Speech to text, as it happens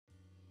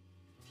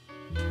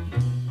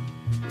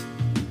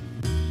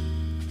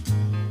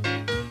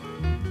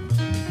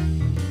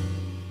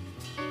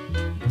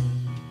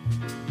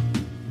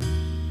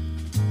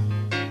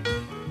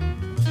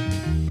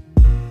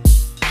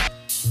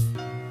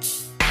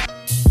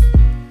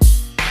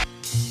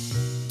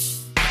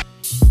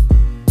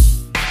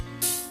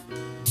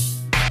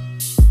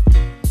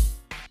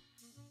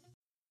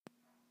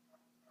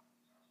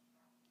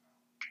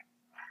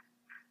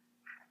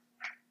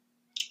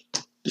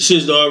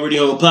This is the Already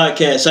On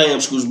podcast. I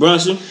am Scoots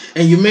Bronson.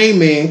 And your main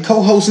man,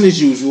 co-hosting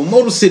as usual,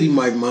 Motor City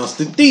Mike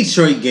Monster,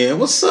 Detroit Gang.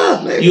 What's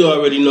up, man? You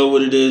already know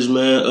what it is,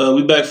 man.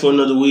 We back for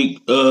another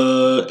week.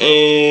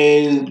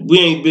 And we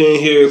ain't been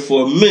here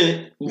for a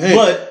minute. Man.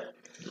 But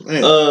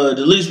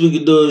the least we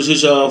could do is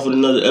hit y'all off with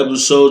another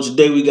episode.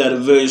 Today we got a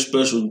very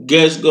special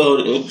guest. Go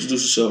ahead and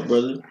introduce yourself,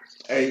 brother.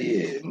 Hey,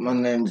 yeah. My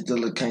name is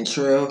Dylan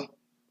Cantrell.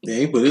 Yeah,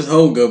 he put his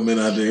whole government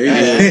out there.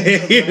 I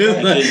didn't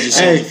know. Like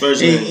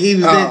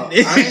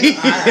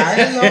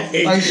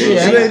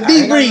shit.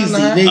 Deep breezy,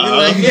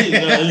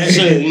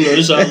 nigga.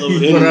 This all over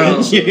the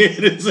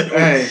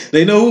internet.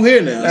 They know who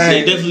here now.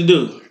 They definitely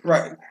do.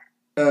 Right.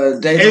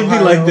 It be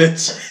like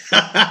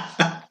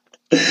that.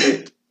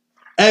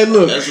 Hey,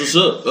 look. That's what's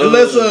up.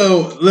 Let's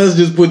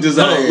just put this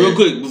out real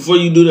quick before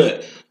you do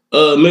that.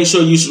 Make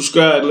sure you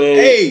subscribe, man.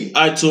 Hey.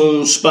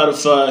 iTunes,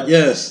 Spotify,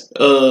 yes,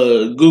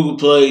 Google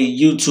Play,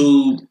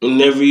 YouTube, and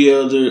every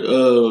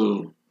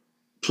other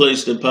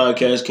place that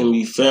podcast can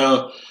be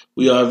found.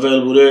 We are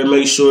available there.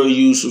 Make sure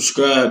you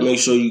subscribe. Make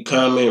sure you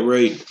comment,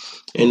 rate,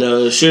 and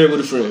share it with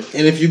a friend.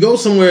 And if you go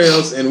somewhere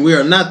else and we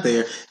are not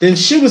there, then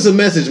shoot us a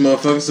message,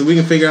 motherfucker, so we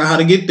can figure out how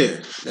to get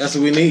there. That's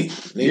what we need.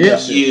 Yeah.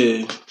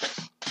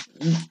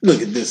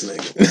 Look at this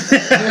nigga.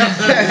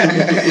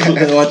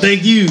 Oh,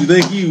 thank you,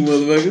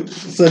 motherfucker.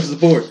 Such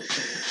support.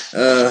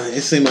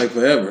 It seemed like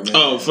forever, man.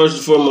 Oh, first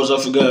and foremost, I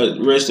forgot.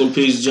 Rest in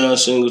peace, John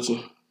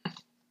Singleton.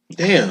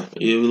 Damn.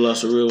 Yeah, we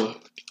lost a real one.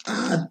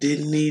 I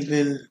didn't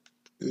even.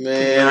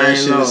 Man, that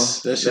shit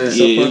is so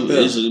fucked up.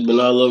 It's been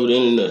all over the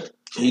internet.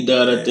 He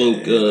died, I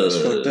think,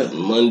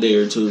 Monday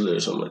or Tuesday or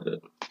something like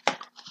that.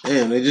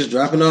 Damn, they just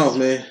dropping off,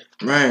 man.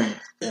 Man.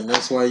 And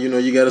that's why,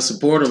 you got to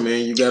support them,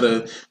 man. You got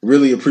to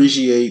really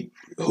appreciate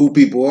who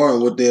people are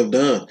and what they have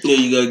done. Yeah,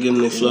 you got to give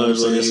them their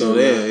flowers. So,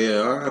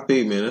 yeah,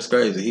 R.I.P., man. That's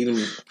crazy. He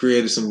done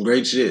created some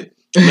great shit.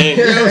 Man.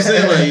 You know what I'm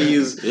saying? Like,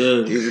 he's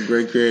a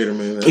great creator,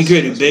 man. He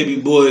created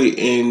Baby Boy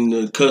and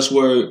the cuss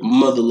word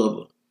Mother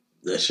Lover.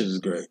 That shit is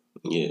great.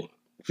 Yeah.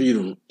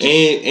 Freedom.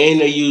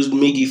 And they used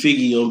Miggy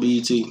Figgy on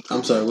BET.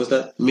 I'm sorry, what's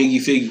that? Miggy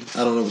Figgy.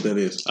 I don't know what that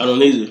is. I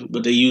don't either,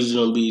 but they used it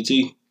on BET.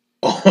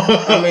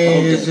 I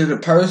mean, is it a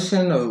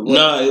person or what?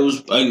 Nah, it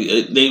was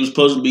they was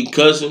supposed to be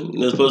cussing.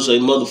 They're supposed to say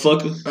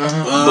motherfucker.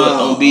 Uh-huh. But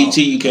on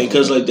BT you can't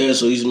cuss like that.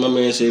 So my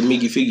man said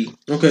Miggy Figgy.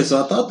 Okay,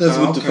 so I thought that's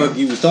what the fuck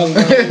he was talking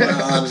about.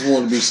 I just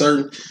wanted to be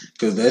certain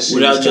because that shit.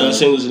 Without John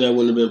Singleton, that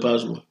wouldn't have been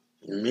possible.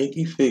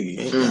 Miggy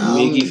Figgy.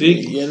 Miggy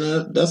Figgy. Yeah,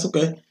 no, that's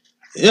okay.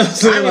 Yeah,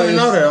 so I didn't even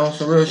know that on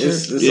some real shit.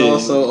 It's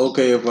also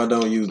okay if I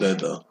don't use that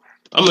though.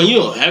 I mean, you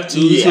don't have to.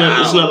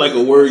 It's not like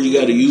a word you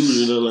got to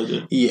use or nothing like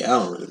that. Yeah, I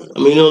don't really know. I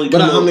mean, it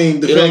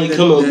only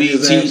come on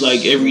BT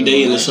like every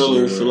day in the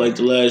summer for like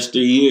the last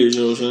 3 years.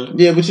 You know what I'm saying?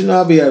 Yeah, but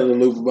I'll be out of the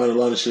loop about a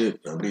lot of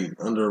shit. I'll be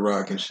under a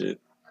rock and shit.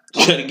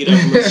 You gotta get out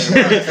from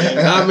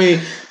that. I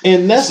mean,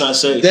 and that's not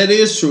safe. That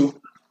is true,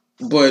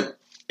 but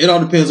it all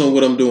depends on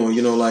what I'm doing.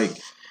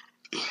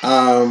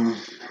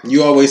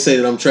 You always say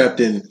that I'm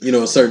trapped in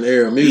a certain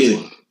era of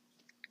music,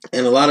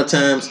 and a lot of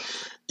times.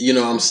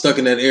 I'm stuck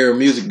in that era of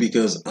music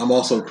because I'm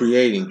also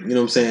creating. You know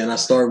what I'm saying? I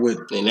start with...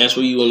 And that's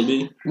where you want to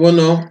be? Well,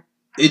 no.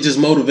 It just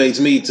motivates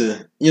me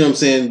to,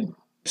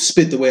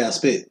 spit the way I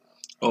spit.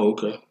 Oh,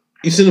 okay.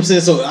 You see what I'm saying?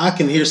 So I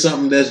can hear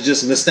something that's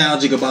just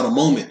nostalgic about a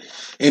moment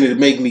and it'll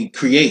make me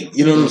create.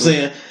 You know what I'm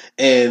saying?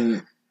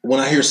 And when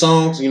I hear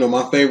songs,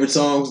 my favorite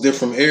songs, they're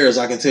from eras.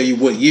 I can tell you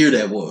what year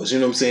that was. You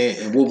know what I'm saying?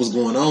 And what was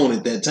going on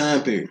at that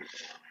time period.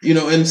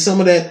 And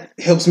some of that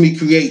helps me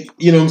create,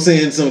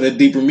 some of that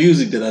deeper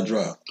music that I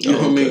drop. You know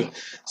what I mean?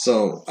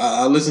 So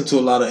I listen to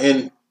a lot of,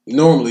 and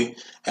normally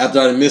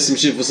after I miss some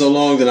shit for so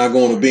long, then I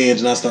go on a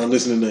binge and I start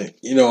listening to,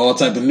 all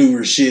type of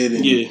newer shit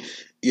and,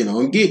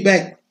 and get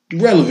back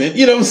relevant.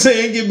 You know what I'm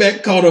saying? Get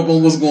back caught up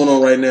on what's going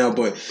on right now.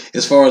 But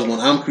as far as when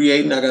I'm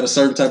creating, I got a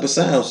certain type of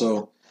sound.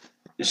 So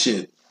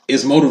shit,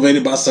 it's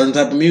motivated by a certain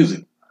type of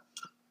music.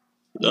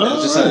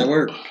 That's just how it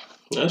works.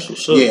 That's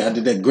what's up. Yeah, I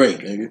did that great,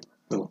 nigga.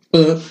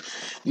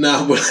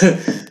 Nah, but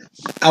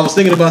I was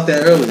thinking about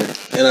that earlier,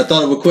 and I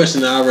thought of a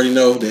question that I already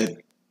know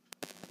that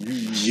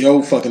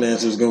your fucking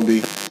answer is gonna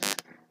be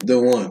the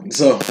one.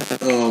 So,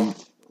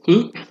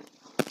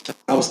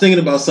 I was thinking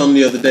about something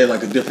the other day,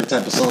 like a different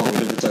type of song, a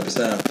different type of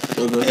style,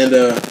 and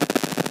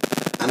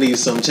I needed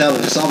some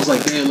challenges. So I was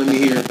like, damn, let me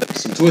hear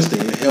some twisting.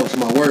 It helps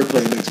my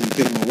wordplay, makes me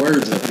pick my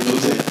words up. You know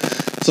what I'm saying?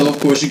 So of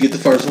course you get the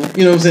first one.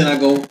 You know what I'm saying? I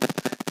go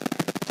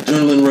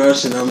adrenaline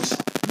rush, and I'm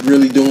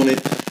really doing it.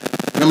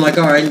 And I'm like,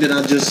 all right, and then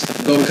I just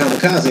go to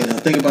kamikaze, and I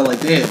think about like,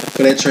 damn,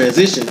 for that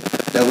transition,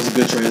 that was a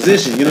good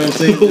transition. You know what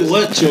I'm saying?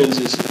 What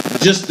transition?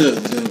 Just the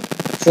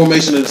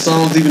formation of the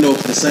songs, even though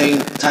it's the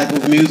same type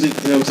of music.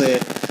 You know what I'm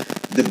saying?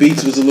 The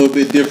beats was a little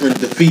bit different.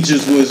 The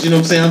features was, you know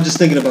what I'm saying? I'm just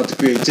thinking about the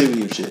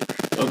creativity of shit.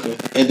 Okay.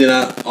 And then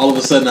all of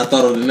a sudden I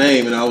thought of the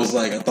name, and I was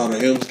like, I thought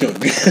of M's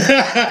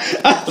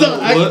Kamikaze.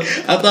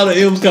 I thought of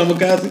M's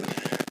Kamikaze.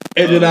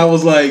 And then I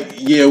was like,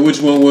 yeah,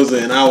 which one was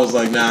it? And I was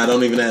like, nah,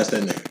 don't even ask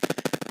that nigga.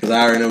 Because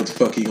I already know what the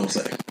fuck he gonna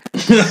say. I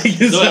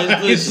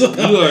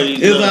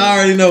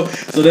already know.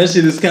 So that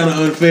shit is kind of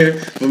unfair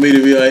for me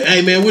to be like,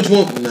 hey man, which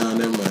one? Nah,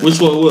 never mind. Which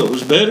one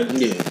was better?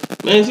 Yeah.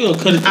 Man, if you don't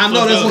cut it, I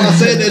know that's why I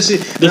said that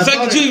shit. The fact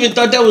that you even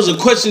thought that was a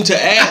question to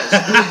ask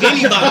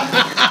anybody.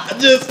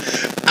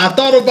 I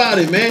thought about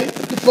it, man.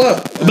 What the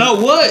fuck? About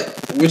what?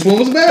 Which one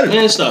was better?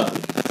 Man, stop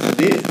it. I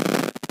did.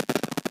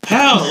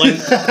 How?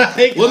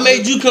 Like, what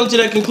made you come to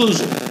that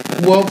conclusion?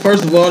 Well,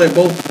 first of all, they're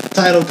both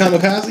titled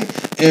Kamikaze.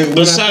 And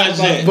besides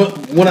that,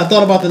 but when I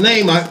thought about the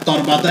name, I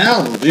thought about the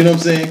albums. You know what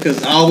I'm saying?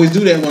 Because I always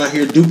do that when I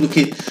hear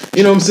duplicate.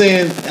 You know what I'm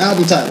saying?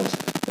 Album titles.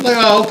 I'm like,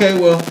 oh, okay,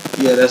 well,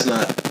 yeah, that's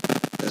not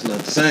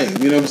the same.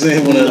 You know what I'm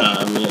saying? When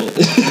nah, man.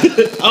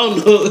 I don't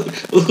know.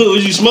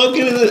 Was you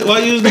smoking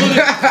while you was doing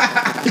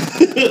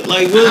it?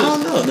 Like, what? I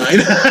don't know.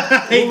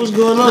 What was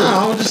going on?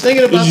 Nah, I was just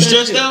thinking about. Was you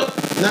stressed out?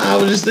 Nah, I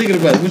was just thinking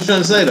about it. What you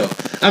trying to say though?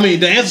 I mean,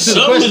 the answer to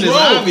the question is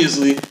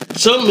obviously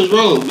something is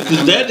wrong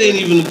because that ain't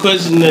even the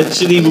question that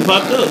should even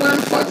popped up. Why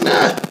the fuck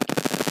not?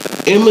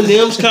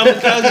 Eminem's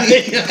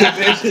Kamikaze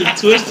compared to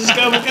Twista's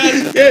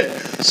Kamikaze? Yeah.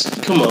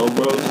 Come on,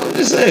 bro. I'm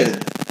just saying.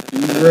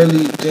 You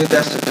really think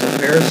that's the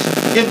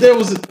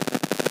comparison?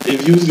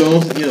 If you was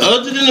going, you know.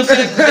 Other than the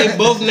fact that they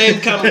both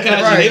named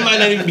Kamikaze, right. they might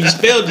not even be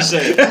spelled the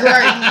same.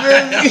 Right,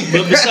 really?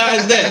 But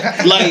besides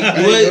that, like,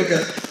 what?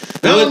 Okay.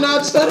 No, I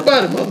just thought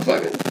about it,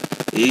 motherfucker.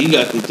 Yeah, you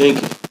got me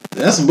thinking.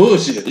 That's some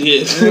bullshit.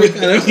 Yeah, for real.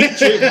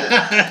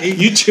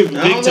 You tripping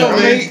I big don't know, time.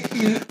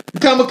 man.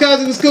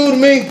 Kamikaze was cool to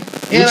me.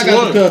 And I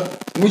got the cup.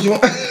 Which one?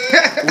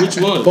 Which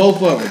one?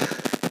 Both of them.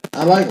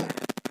 I like them.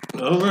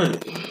 All right.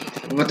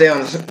 But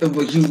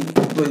you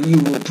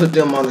would put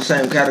them on the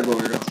same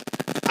category though.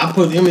 I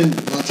put him in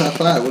my top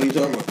 5. What are you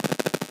talking about?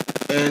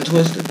 And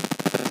Twisted.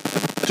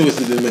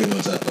 Twisted didn't make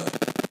my top 5.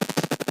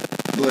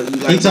 But you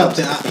like he top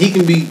 10. He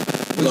can be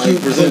like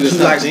presented as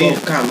top like 10.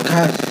 both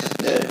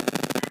Kamikazes. Yeah.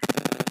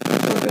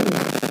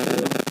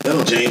 That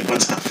don't change my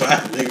top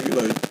 5, nigga.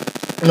 Like,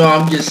 no,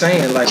 I'm just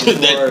saying, like,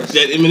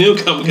 that Eminem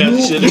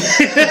Kamikaze shit.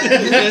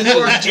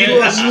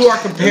 You are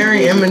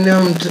comparing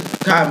Eminem to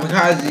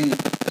Kamikaze,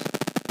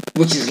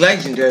 which is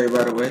legendary,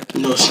 by the way.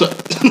 No, it's not.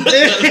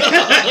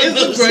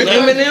 It's great.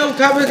 Eminem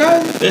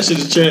Kamikaze? That shit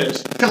is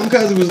trash.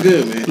 Kamikaze was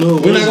good, man. No,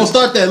 we're not gonna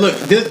start that. Look,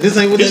 this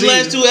ain't what his it is.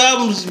 last 2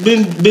 albums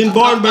been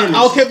barn burners.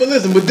 Okay, but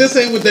listen, but this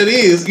ain't what that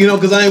is, you know,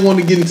 because I ain't want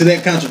to get into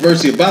that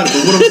controversy about it.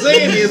 But what I'm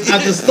saying is, I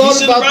just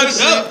thought about this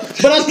shit.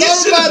 But I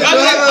thought about it. I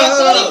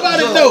thought about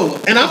it though,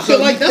 and I feel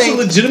like that's a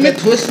legitimate.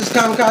 Twisted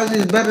Kamikaze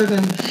is better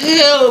than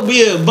hell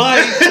yeah,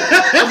 by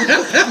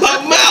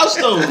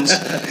milestones.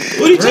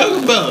 What are you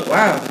talking about?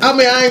 Wow. I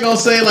mean, I ain't gonna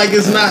say like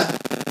it's not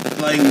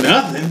like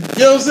nothing.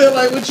 You know what I'm saying?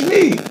 Like, what you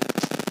mean?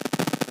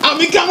 I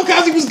mean,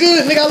 Kamikaze was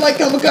good, nigga. I like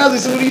Kamikaze.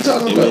 So what are you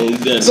talking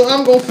about? Man, so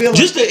I'm gonna feel like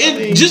just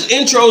just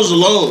intros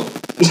alone.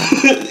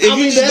 If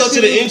you just go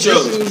to the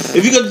intros,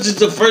 if you go to just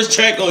the first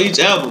track on each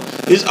album,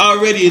 it's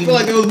already. I feel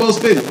like it was both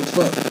spitting. What the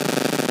fuck?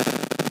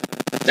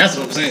 That's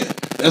what I'm saying.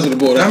 That's what it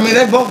boiled down. I mean,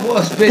 they both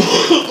was spitting.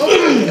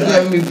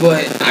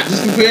 But I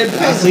just compared.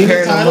 I seen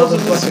the titles.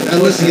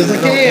 Listen, yes I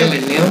can.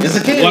 Yes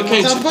I can. Why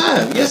can't you? Top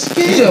 5. Yes I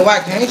can. You said why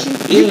can't you?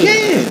 You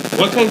can.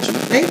 Why can't you?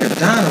 They are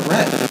dying to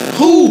rap.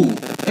 Who?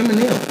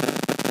 Eminem.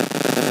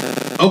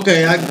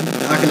 Okay, I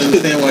can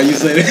understand why you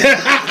say that.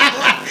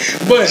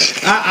 But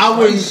I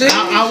wouldn't.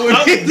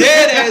 I'm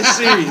dead ass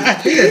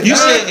serious. You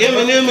said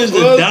Eminem is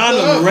the Don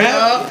of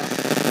rap.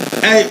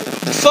 Hey,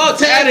 fuck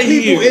out of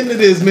here. People into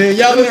this, man.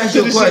 Y'all Let me ask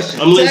you a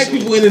question. I'm listening.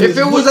 People into this.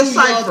 If it was a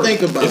cipher,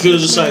 think about if it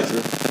was a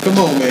cipher, come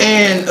on, man.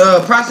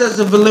 And process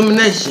of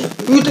elimination,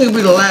 who you think would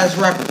be the last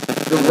rapper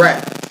to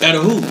rap? Out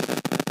of who?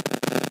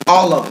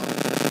 All of them.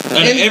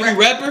 Out of every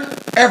rapper?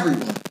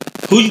 Everyone.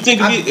 Who you think?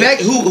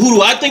 Who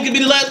do I think could be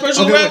the last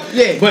person to rap?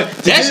 Yeah, but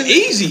that's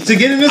easy. To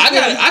get in this,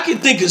 I can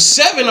think of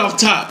 7 off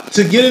top.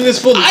 To get in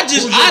this fully, I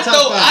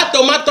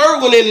throw my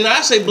third one in and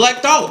I say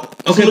Black Thought.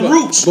 Okay, from the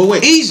Roots. But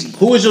wait, easy.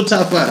 Who is your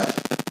top 5?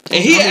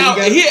 And he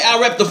out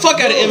rap the fuck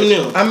out of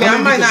Eminem. I mean, I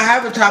might not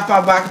have a top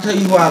 5, but I can tell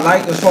you who I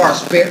like as far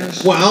as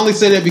spitters. Well, I only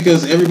say that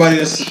because everybody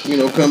that's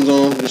comes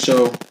on the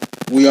show,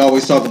 we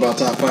always talk about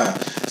top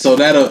 5. So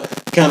that'll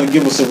kind of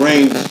give us a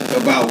range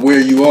about where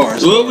you are.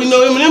 Well, we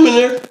know Eminem in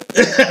there.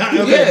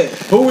 Okay. Yeah.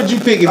 Who would you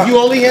pick if you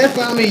only had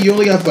 5? I mean, you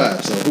only got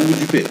 5. So who would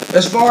you pick?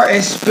 As far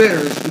as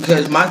spitters,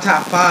 because my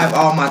top 5,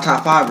 all my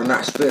top 5 are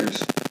not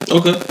spitters.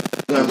 Okay.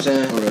 You know what I'm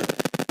saying? Okay.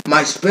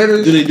 My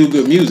spitters. Do they do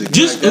good music?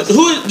 Just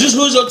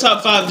who's your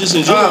top 5 just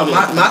in general?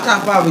 My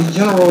top 5 in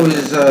general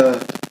is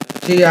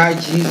T.I.,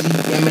 Jeezy,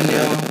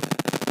 Eminem,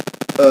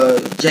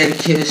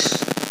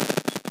 Jadakiss,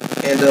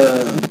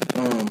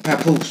 and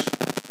Papoose.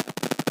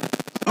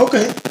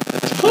 Okay.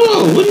 Hold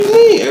on, what do you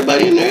mean?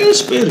 Everybody in there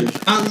is spitters.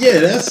 Yeah,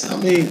 that's. I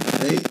mean,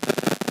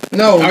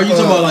 no. Are you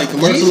talking about like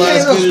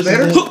commercialized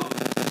spitters?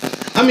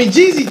 I mean,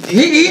 Jeezy,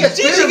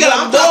 Jeezy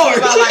got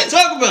bars. What you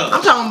talking about?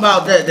 I'm talking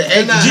about the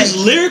just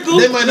lyrical.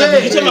 They might not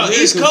be. You talking about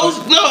East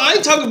Coast? No, I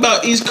ain't talking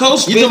about East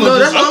Coast. I'm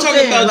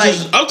talking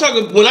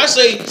about when I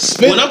say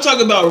when I'm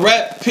talking about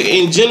rap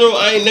in general.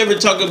 I ain't never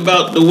talking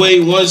about the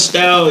way one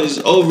style is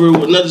over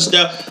with another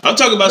style. I'm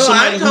talking about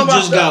somebody who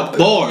just got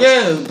bars.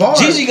 Yeah, bars.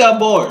 Jeezy got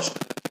bars.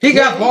 He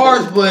got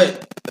bars,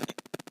 but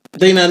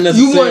they not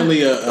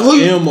necessarily a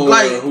M or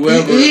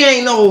whoever. He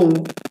ain't no.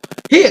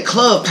 He a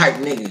club type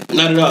nigga.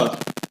 Not at all.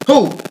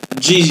 Who?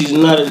 Jeezy's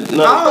not a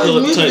All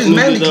club his music type is nigga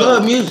mainly at all.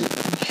 club music.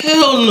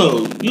 Hell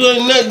no.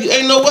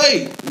 Ain't no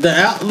way.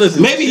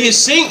 Listen. Maybe his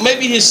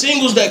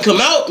singles that come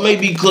out may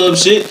be club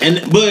shit,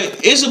 but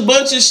it's a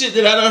bunch of shit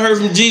that I done heard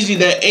from Jeezy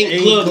that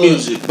ain't club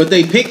music. But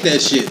they pick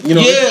that shit, you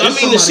know. Yeah, I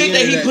mean the shit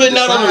that he putting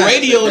out on the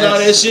radio and all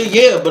that shit.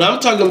 Yeah, but I'm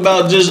talking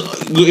about just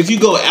if you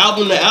go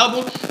album to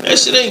album, that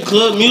shit ain't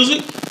club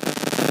music.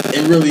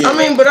 It really ain't. I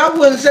mean, but I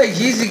wouldn't say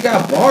Jeezy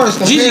got bars.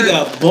 Jeezy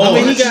got bars. I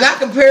mean, he got not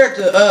compared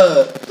to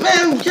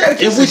man. We gotta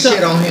get some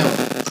shit on him.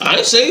 I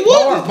didn't say he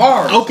wasn't.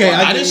 Bars. Okay,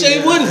 I didn't say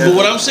he wasn't. But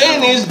what I'm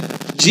saying is,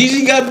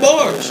 Jeezy got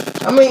bars.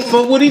 I mean,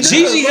 for what he does.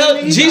 Jeezy held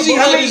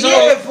his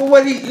own. For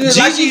what he,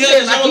 Jeezy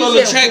held his own on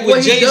the track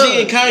with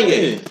Jay-Z and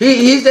Kanye.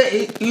 He's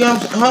the, you know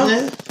what I'm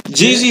saying?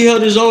 Jeezy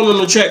held his own on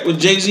the track with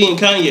Jay-Z and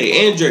Kanye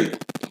and Drake.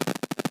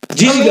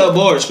 Jeezy got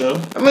bars,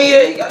 fam. I mean,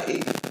 yeah,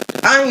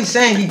 I ain't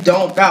saying he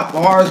don't got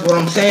bars. What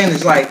I'm saying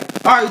is like,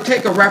 all right,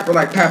 take a rapper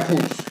like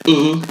Papoose.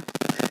 He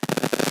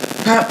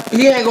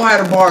ain't gonna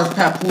have the bars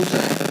Papoose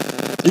ain't.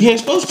 He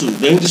ain't supposed to.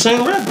 They ain't the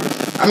same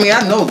rapper. I mean,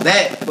 I know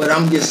that, but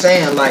I'm just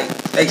saying, like,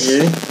 they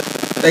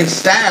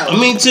style. I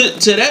mean,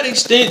 to that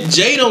extent,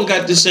 Jay don't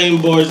got the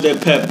same bars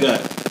that Pap got.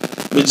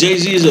 But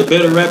Jay-Z is a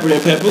better rapper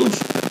than Papoose.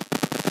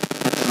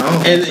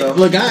 And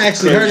look, I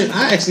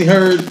actually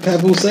heard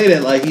Papoose say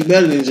that, like, he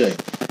better than Jay.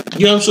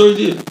 Yeah, I'm sure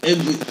he did.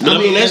 I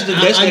mean, that's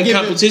that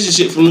competition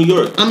shit from New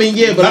York. I mean,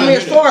 yeah, but I mean,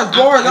 as far as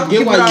bars, I'm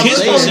giving out Kiss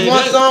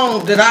one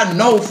song that I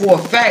know for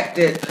a fact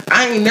that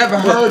I ain't never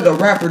heard the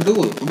rapper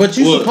do it. But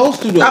you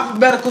supposed to though.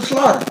 Alphabetical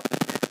Slaughter.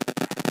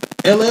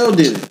 LL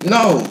did it.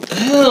 No.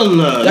 Hell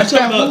no. That's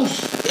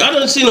Papoose. I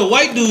done seen a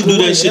white dude do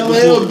that shit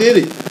before. LL did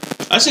it.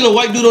 I seen a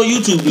white dude on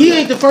YouTube do He that.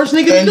 ain't the first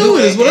nigga to do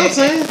it, is what I'm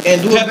saying.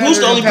 And do Papoose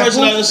the only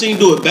person I done seen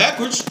do it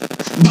backwards.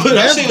 But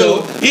I seen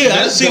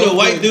a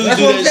white dude do that shit.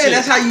 That's what I'm saying.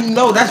 That's how you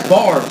know that's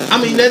bars.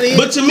 I mean, that is.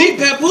 But to me,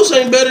 Papoose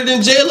ain't better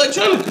than Jay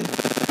Electronica.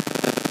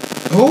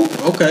 Who?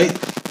 Okay.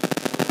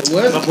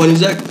 What? My point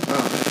exactly.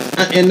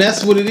 And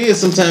that's what it is.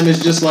 Sometimes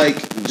it's just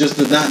like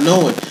the not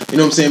knowing. You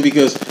know what I'm saying?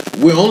 Because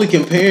we're only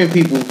comparing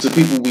people to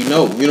people we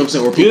know. You know what I'm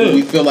saying? Or people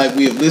we feel like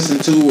we have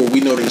listened to, or we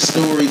know their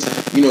stories.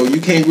 You know,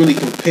 you can't really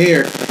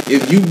compare.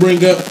 If you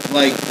bring up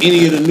like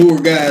any of the newer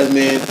guys,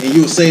 man, and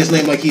you'll say his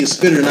name like he's a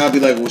spitter, and I'll be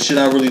like, well, shit,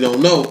 I really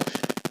don't know.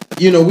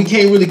 You know, we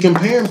can't really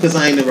compare him because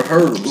I ain't never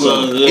heard him.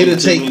 So it'll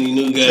take.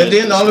 And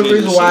then the only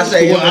reason why I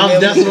say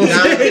that's what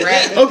I'm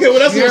saying. Okay, well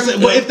that's what I'm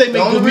saying. But if they make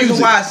the only reason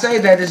why I say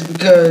that is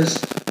because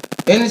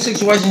any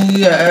situation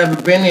he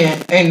ever been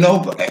in, ain't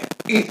nobody.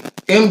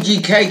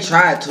 MGK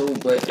tried to,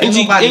 but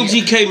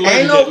MGK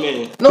murdered that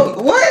man. No,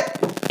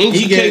 what?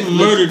 MGK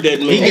murdered that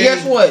man. And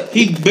guess what?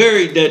 He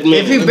buried that man.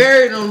 If he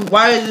buried him,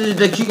 why is it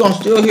that you gonna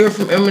still hear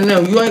from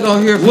Eminem? You ain't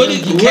gonna hear from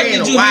MGK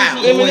in a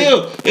while.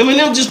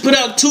 Eminem just put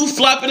out 2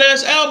 flopping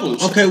ass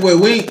albums. Okay, wait,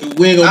 we ain't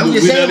gonna I'm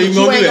just saying,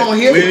 you ain't gonna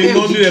hear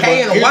from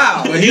MGK in a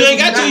while. But you ain't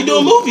got to. He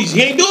doing movies.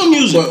 He ain't doing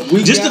music.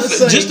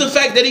 Just the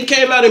fact that he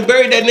came out and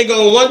buried that nigga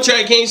on one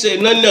track, he ain't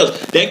said nothing else.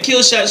 That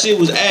kill shot shit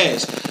was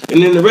ass.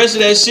 And then the rest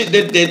of that shit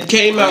that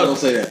came out. I don't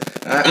say that.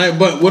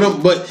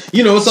 But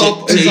you know, it's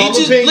all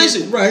opinion.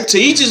 Listen, right? To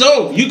each his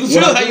own. You can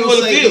feel how you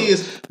want to feel.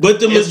 But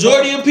the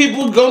majority of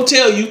people gonna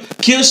tell you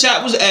kill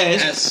shot was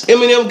ass.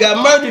 Eminem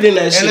got murdered in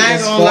that shit. And I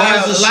ain't gonna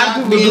lie, a lot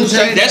of people do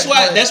say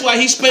that. That's why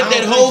he spent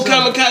that whole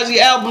Kamikaze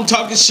album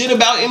talking shit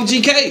about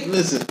MGK.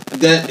 Listen,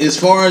 that as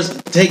far as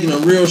taking a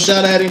real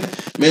shot at him,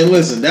 man,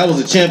 listen, that was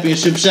a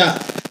championship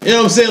shot. You know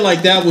what I'm saying?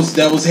 Like that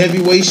was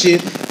heavyweight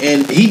shit,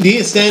 and he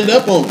did stand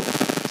up on it.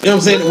 You know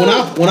what I'm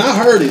saying? When I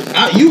heard it,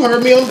 you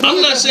heard me on the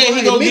I'm not saying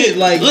he gonna get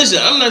like. Listen,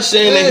 I'm not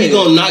saying that he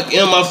gonna knock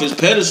him off his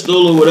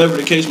pedestal or whatever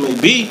the case may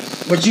be.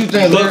 But you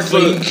think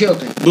lyrically he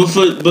killed him? But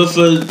for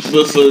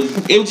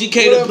MGK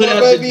to put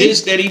out the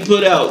diss that he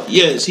put out,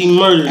 yes, he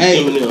murdered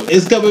Eminem.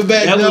 It's coming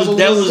back. That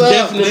was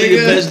definitely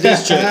the best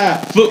diss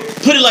track. But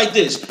put it like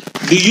this: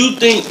 do you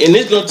think? And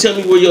this gonna tell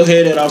me where your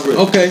head at, Alfred.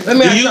 Okay. Let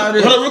me ask you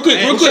this. Hold on, real quick.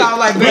 Sound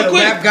like better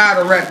rap God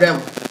or rap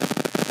devil?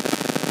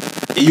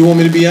 You want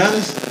me to be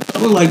honest? I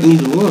don't like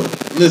neither one.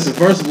 Listen,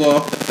 first of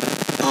all,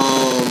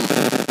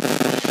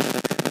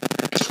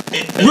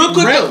 real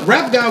quick,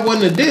 rap God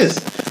wasn't a diss.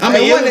 I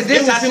mean, it wasn't a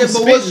diss. I said,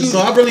 but what you? So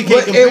I really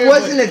can't compare. It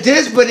wasn't a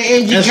diss, but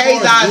in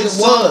MGK's eyes,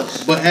 it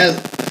was. But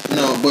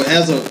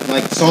as a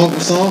like song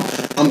for song,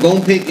 I'm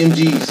gonna pick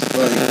MG's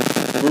like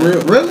for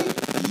real. Really?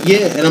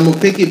 Yeah, and I'm gonna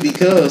pick it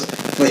because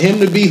for him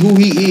to be who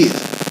he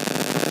is.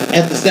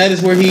 At the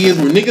status where he is,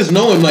 where niggas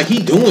know him like he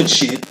doing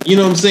shit. You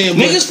know what I'm saying?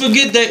 Niggas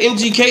forget that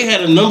MGK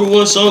had a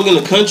 #1 song in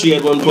the country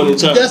at one point in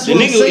time. That's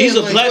what I'm saying. He's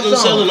a platinum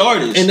selling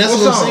artist. And that's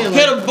what I'm saying. He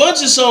had a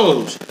bunch of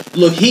songs.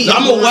 Look,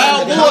 I'm a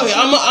wild boy.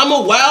 I'm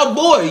a wild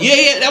boy.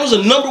 Yeah, that was a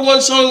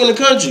 #1 song in the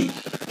country.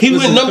 He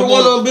went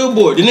 #1 on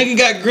Billboard. The nigga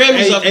got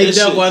Grammys off that shit. Hey,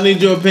 Devil, I need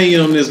your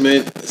opinion on this,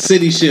 man.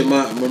 City shit.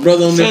 My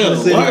brother on there.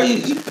 Why are you?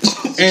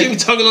 You can't be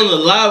talking on the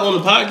live on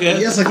the podcast.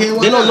 Yes, I can't.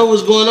 They don't know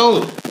what's going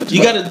on. What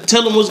You got to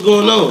tell them what's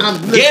going on.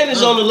 Gan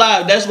is on the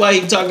live. That's why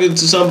he talking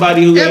to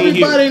somebody who ain't here.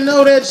 Everybody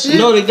know that shit.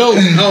 No, they don't.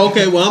 Oh,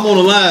 okay. Well, I'm on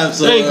the live,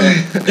 so.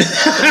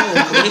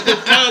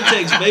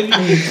 Context, baby.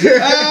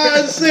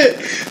 Shit.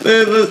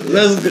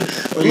 Let's go.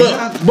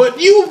 Look, but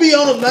you be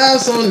on the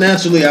live, so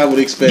naturally I would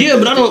expect. Yeah,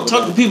 but I don't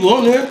talk to people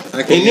on there.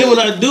 And then when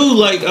I do,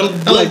 like, I'm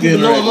like people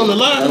know I'm on the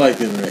live. I like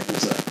the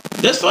interaction.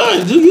 That's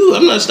fine. Do you?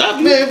 I'm not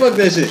stopping you. Man, fuck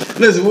that shit.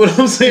 Listen, what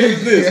I'm saying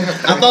is this.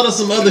 I thought of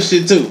some other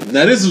shit too.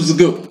 Now this was a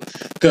good one.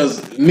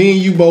 Cause me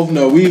and you both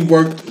know we've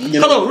worked. Hold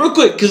on, real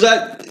quick, cause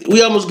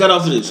we almost got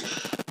off of this.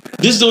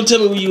 Just don't tell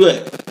me where you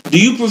at. Do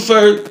you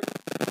prefer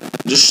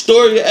the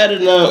story of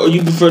Adidon or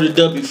you prefer the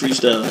W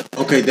freestyle?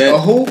 Okay, that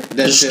who?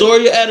 The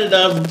story of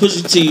Adidon from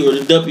Pusha T or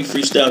the W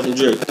freestyle from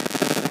Drake?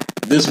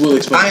 This will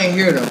explain. I ain't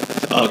hear them.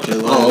 Okay.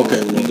 Well,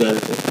 okay. You got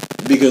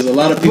it. Because a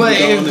lot of people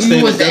don't understand. If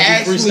you was to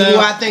ask me who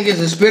I think is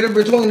a spitter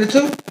between the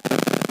two,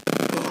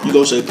 you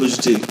gonna say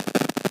Pusha T,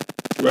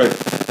 right?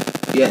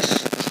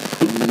 Yes.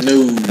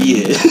 No.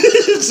 Yeah.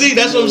 See,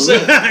 that's what I'm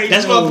saying.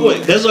 That's my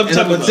point. That's what I'm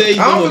talking about.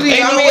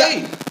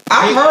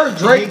 I heard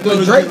Drake,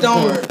 but Drake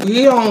don't.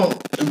 He don't.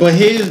 But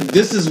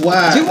this is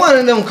why he one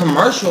of them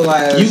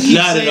commercialized. You keep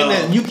saying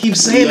that. You keep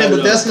saying that,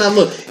 but that's not.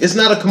 Look, it's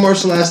not a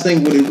commercialized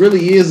thing. What it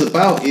really is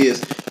about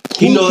is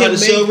he know how to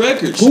sell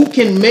records. Who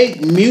can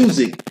make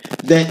music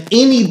that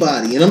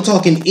anybody, and I'm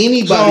talking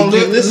anybody,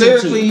 can listen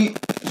lyrically,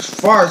 to? As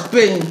far as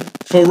spitting,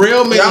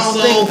 Pharrell made a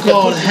song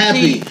called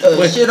Happy.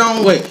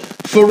 Wait.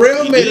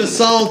 Pharrell made a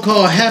song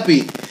called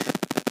Happy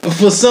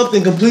for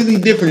something completely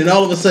different, and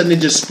all of a sudden it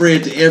just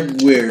spread to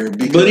everywhere.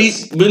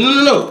 Because but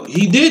no,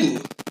 he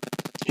didn't.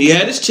 He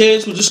had his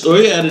chance with the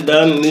story of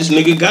Adidon and this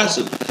nigga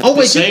Gossip. Oh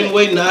wait, the same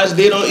way Nas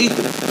did on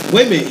Ether.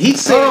 Wait a minute, he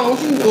said.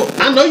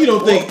 I know you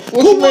don't think.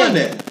 Who won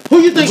that? Who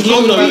you think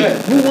won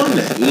that? Who won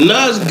that?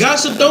 Nas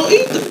Gossip on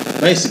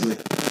Ether. Basically,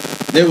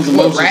 there was a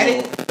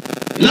motion.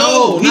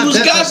 No, he was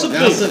gossiping.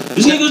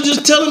 This nigga was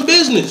just telling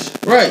business.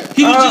 Right.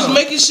 He was just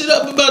making shit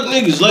up about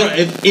niggas. Like,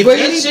 he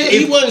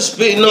wasn't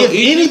spitting on If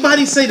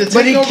anybody say the takeover,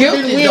 but he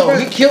killed it though.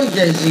 He killed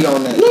Jay-Z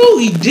on that. No,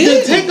 he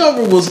didn't. The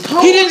takeover was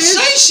cold. He didn't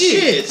say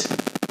shit.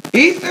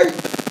 Ether?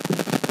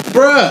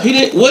 Bruh. He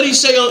didn't. What'd he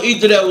say on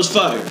Ether that was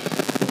fire?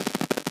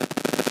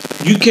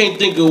 You can't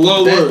think of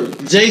one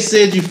word. Jay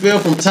said you fell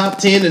from top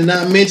 10 and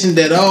not mentioned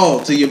at all.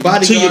 To your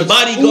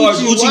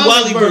bodyguards, Uchi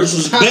Wally verse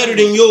was better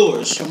than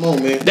yours. Come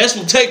on, man. That's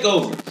from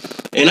Takeover.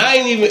 And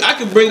I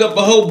could bring up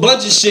a whole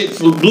bunch of shit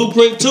from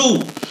Blueprint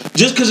 2.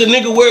 Just cause a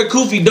nigga wear a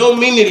kufi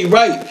don't mean that he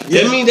right.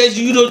 Yeah. That mean that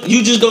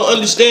you just don't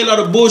understand all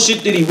the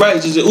bullshit that he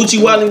writes. Is it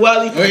Uchi Wally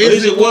Wally? Or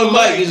is it one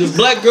mic? Is it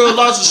black girl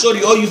lost a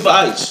shorty owe you for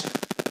ice?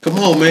 Come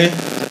on, man.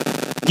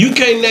 You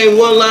can't name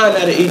one line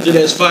out of Ether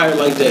that's fire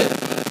like that.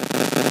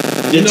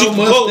 You know,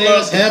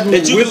 mustache having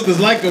whiskers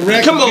like a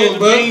record. Come on,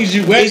 bro. Is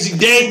he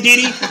Dame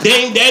Diddy,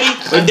 Dame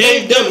Daddy, or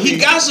Dame Dummy? He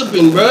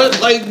gossiping, bro.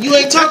 Like, you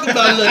ain't talking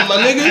about nothing, my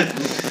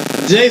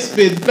nigga. Jay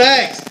spit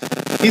facts.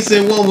 He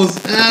said one was,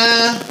 the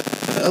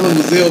other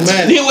was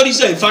Illmatic. Then what he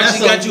say? Foxy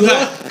got you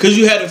hot because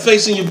you had a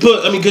face in your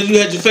puss. because you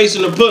had your face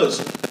in the puss.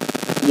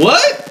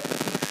 What?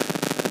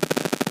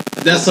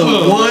 That's a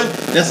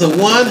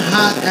one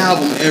hot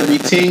album every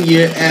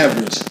 10-year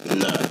average.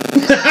 Nah.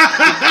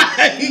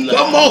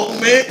 Come on,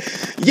 man.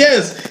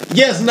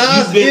 Yes,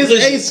 Nas is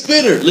a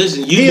spitter.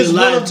 Listen, you've been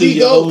lied to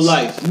your whole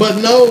life. But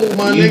no,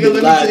 my nigga, let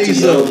me tell you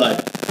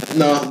something.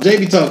 No,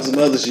 JB talking some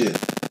other shit.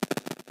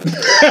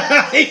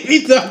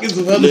 He talking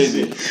some other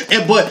shit.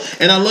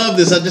 And I love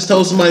this. I just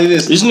told somebody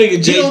this. This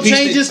nigga Jay don't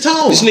change his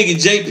tone. This nigga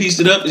Jay pieced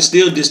it up and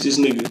still dissed this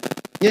nigga.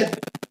 Yeah.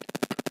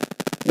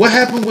 What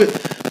happened when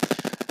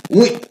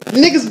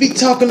niggas be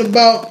talking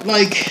about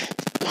like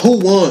who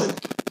won?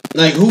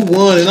 Like who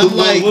won? And I'm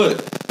like,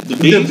 what? The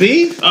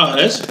beef? Oh,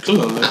 come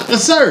on, man.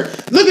 Sir,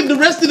 look at the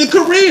rest of the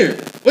career.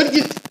 What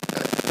you?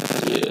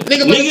 Yeah.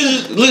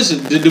 Niggas,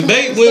 listen. The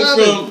debate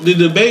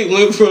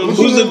went from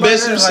who's the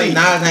best MC?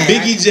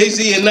 Biggie,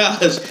 Jay-Z, and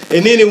Nas,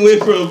 and then it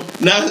went from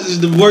Nas is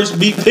the worst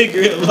beat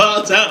picker of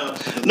all time.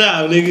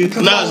 Nah, nigga,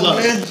 Nas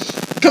lost. Man.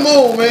 Come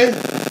on, man.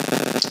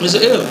 It's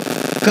an L.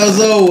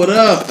 Cuzzo, what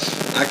up?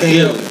 I can't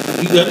help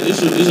it. You got it.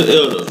 It's an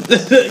L though.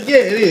 Yeah,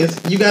 it is.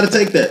 You got to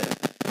take that.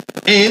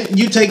 And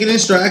you take it in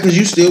stride because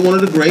you still one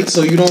of the greats,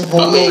 so you don't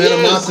hold no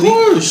animosity. Of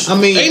course.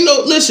 Ain't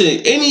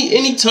listen,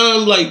 any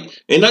time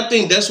and I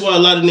think that's why a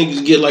lot of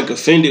niggas get like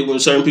offended when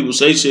certain people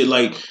say shit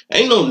like,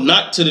 ain't no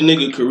knock to the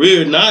nigga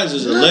career. Nas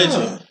is a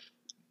legend.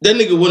 That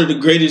nigga one of the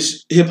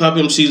greatest hip hop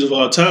MCs of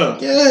all time.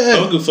 Yeah. I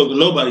don't give a fuck what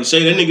nobody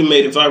say. That nigga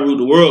made If I Ruled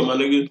the World, my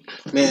nigga.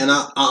 Man,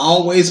 I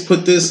always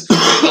put this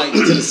like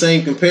to the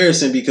same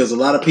comparison because a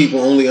lot of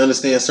people only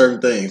understand certain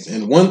things.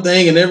 And one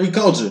thing in every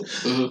culture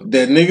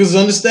that niggas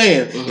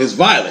understand is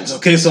violence.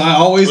 Okay, so I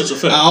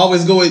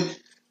always go with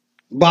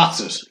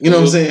boxers. You know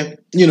what I'm saying?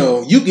 You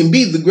know, you can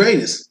be the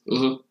greatest.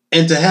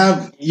 And to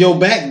have your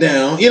back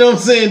down, you know what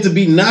I'm saying? To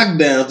be knocked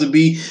down, to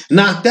be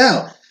knocked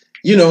out.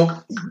 You know,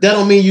 that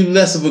don't mean you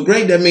less of a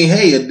great. That mean,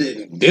 hey,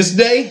 this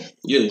day,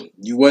 Yeah.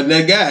 You wasn't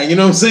that guy. You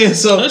know what I'm saying?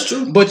 So that's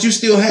true. But you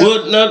still have.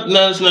 Well,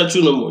 no, it's not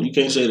true no more. You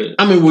can't say that.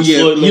 I mean, well,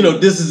 yeah, you know,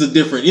 this is a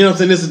different. You know what I'm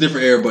saying? This is a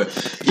different era, but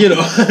you know,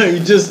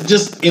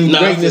 just in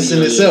greatness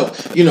in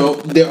itself. You know,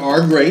 there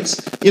are greats.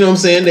 You know what I'm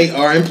saying? They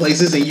are in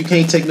places, and you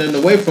can't take nothing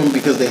away from them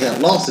because they have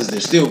losses. They're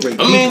still great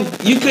people. I mean,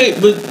 you can't,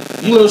 but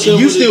you know what I'm saying?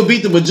 You still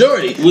beat the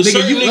majority. With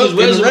certain niggas'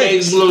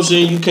 resumes, you know what I'm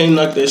saying? You can't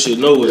knock that shit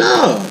nowhere.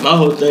 No. My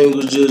whole thing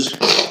was just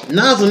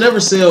Nas will never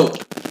sell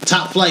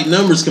top flight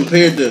numbers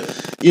compared to,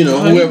 you know,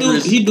 whoever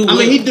is. He's doing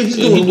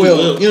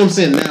well. You know what I'm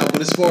saying now, but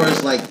as far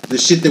as like the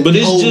shit that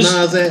we hold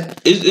Nas at,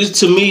 it's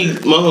to me.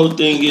 My whole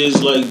thing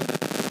is like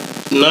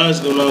Nas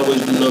gonna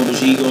always do numbers.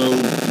 He gonna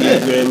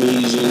get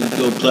Grammys and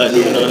go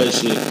platinum and all that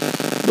shit.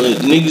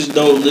 But niggas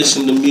don't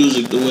listen to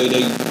music the way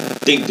they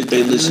think that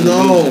they listen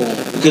to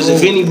music. Because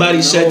if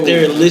anybody sat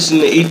there and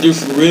listened to Ether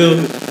for real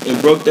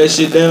and broke that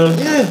shit down,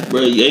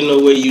 bro, ain't no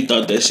way you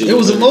thought that shit. It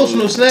was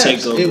emotional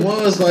snaps. It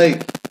was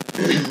like.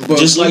 But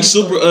just like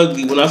Super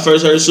Ugly, when I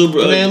first heard Super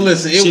Ugly, man,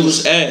 listen, it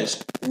was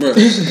ass. Bro,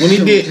 when he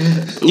did,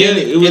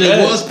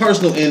 it was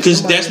personal,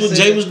 because that's what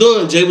Jay was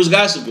doing. Jay was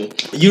gossiping.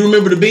 You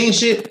remember the Beans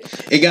shit?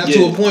 It got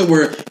to a point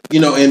where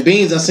and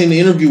Beans. I seen the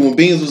interview when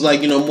Beans was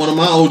like, one of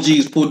my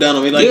OGs pulled down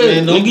on me like,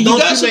 man,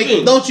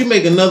 don't you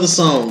make another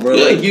song, bro?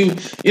 Like you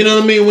know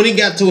what I mean? When it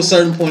got to a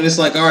certain point, it's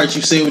like, all right,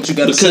 you say what you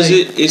got to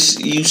say. Because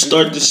you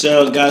start to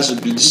sound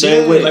gossipy the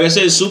same way. Like I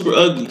said, Super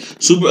Ugly.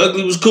 Super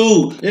Ugly was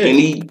cool,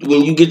 and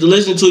when you get to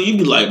listen to it, you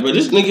be like, bro,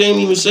 this nigga ain't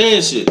even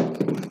saying shit.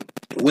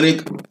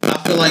 I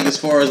feel like as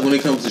far as when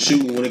it comes to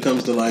shooting, when it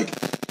comes to like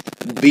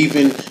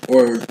beefing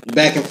or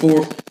back and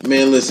forth,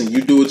 man, listen,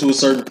 you do it to a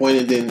certain point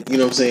and then, you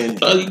know what I'm saying?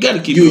 You gotta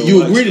keep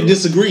you agree to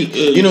disagree.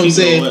 You know what I'm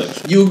saying?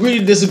 You agree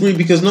to disagree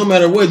because no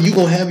matter what, you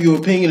gonna have your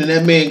opinion and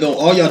that man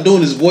all y'all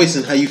doing is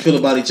voicing how you feel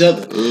about each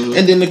other. Mm-hmm.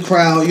 And then the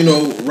crowd,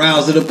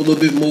 riles it up a little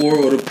bit more,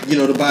 or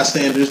the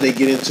bystanders, they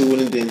get into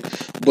it, and then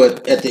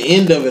but at the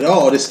end of it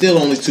all, there's still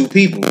only two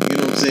people. You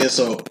know what I'm saying?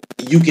 So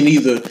you can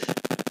either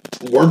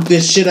work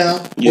this shit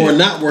out or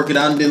not work it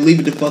out and then leave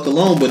it the fuck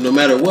alone. But no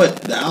matter what,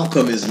 the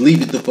outcome is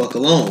leave it the fuck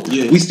alone.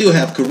 We still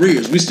have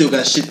careers. We still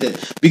got shit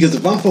because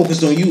if I'm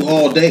focused on you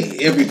all day,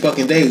 every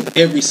fucking day,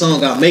 every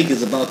song I make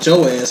is about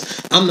your ass,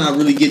 I'm not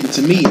really getting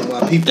to me and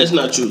why people. That's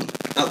not true.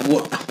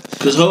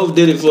 Because Hov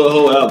did it for a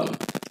whole album.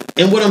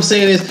 And what I'm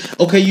saying is,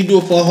 okay, you do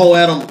it for a whole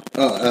album.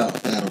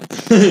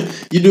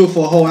 You do it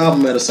for a whole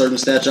album at a certain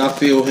stature. I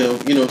feel him,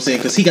 you know what I'm saying?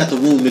 Because he got the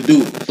room to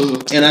do it.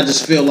 Mm-hmm. And I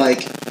just feel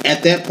like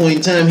at that point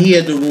in time, he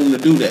had the room to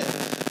do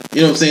that.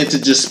 You know what I'm saying?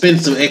 To just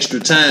spend some extra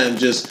time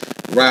just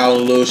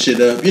riling a little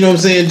shit up. You know what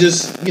I'm saying?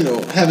 Just,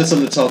 having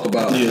something to talk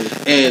about. Yeah.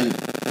 And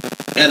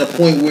at a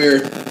point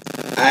where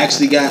I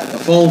actually got a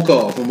phone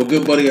call from a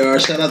good buddy of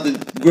ours. Shout out to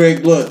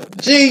Greg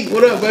Blunt. G,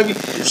 what up, baby?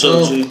 What's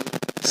up, G?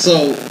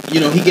 So,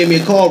 he gave me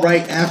a call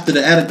right after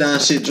the Adidon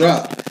shit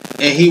dropped.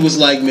 And he was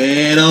like,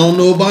 man, I don't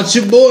know about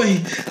your boy.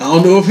 I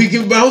don't know if he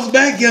can bounce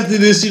back after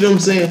this, you know what I'm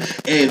saying?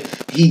 And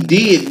he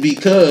did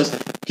because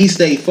he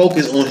stayed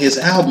focused on his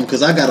album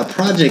because I got a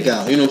project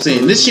out, you know what I'm saying?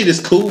 Mm-hmm. This shit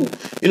is cool.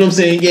 You know what I'm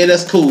saying? Yeah,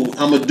 that's cool.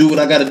 I'm going to do what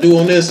I got to do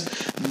on this.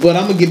 But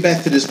I'm going to get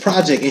back to this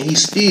project. And he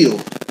still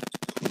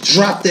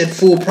dropped that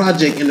full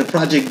project and the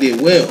project did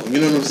well. You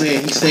know what I'm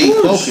saying? He stayed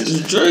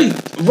focused. Drake.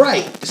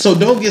 Right. So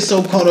don't get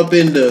so caught up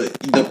in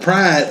the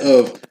pride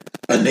of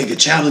a nigga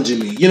challenging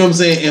me. You know what I'm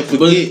saying? And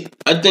forget. But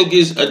I think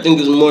it's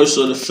more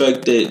so the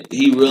fact that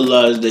he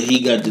realized that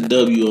he got the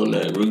W on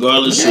that.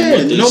 Regardless of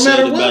what they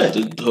said about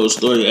the whole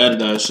Story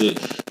Adidon shit.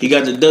 He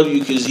got the W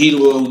because he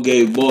the one who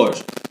gave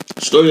bars.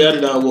 Story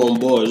Adidon wasn't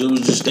bars. It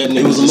was just that nigga.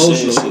 It was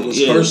emotional. It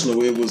was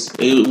personal. It was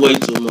way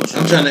too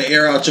emotional. I'm trying to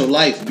air out your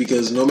life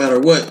because no matter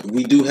what,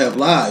 we do have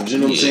lives. You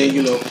know what I'm saying?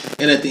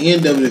 And at the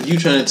end of it, if you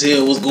trying to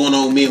tell what's going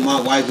on with me and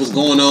my wife, what's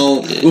going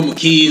on with my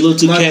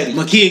kids,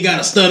 my kid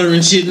got a stutter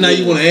and shit. Now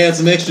you want to add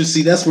some extra.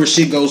 See, that's where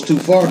shit goes too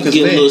far. Get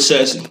a little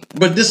sassy.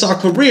 But this our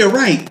career,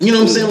 right? You know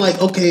what I'm saying?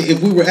 Like, okay,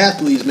 if we were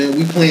athletes, man,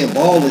 we playing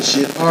ball and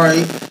shit. All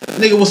right,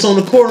 nigga, what's on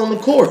the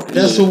court?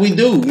 That's what we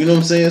do. You know what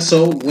I'm saying?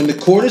 So when the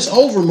court is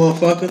over,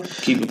 motherfucker,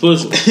 keep it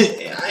pushing.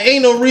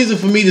 Ain't no reason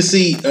for me to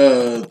see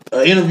an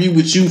interview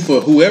with you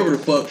for whoever the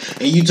fuck,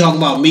 and you talking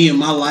about me and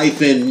my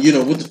life and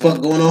what the fuck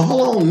going on.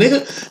 Hold on,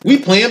 nigga. We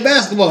playing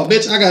basketball,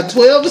 bitch. I got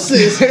 12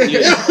 assists.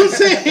 You know what I'm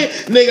saying?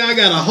 Nigga, I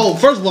got a whole.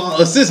 First of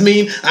all, assists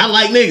mean I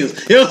like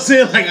niggas. You know what I'm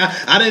saying? Like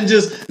I didn't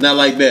just not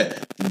like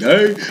that.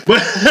 Okay.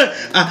 But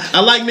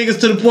I like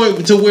niggas to the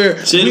point to where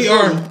we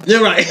are. Yeah,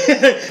 right.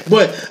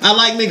 But I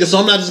like niggas, so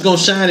I'm not just gonna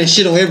shine and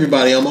shit on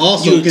everybody. I'm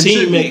also you a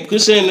teammate.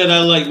 Quit saying that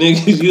I like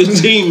niggas. You a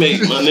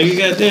teammate, my nigga.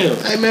 Goddamn.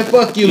 Hey man,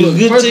 fuck you. Look,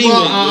 first of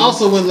all, I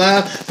also went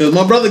live because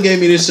my brother gave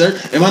me this shirt,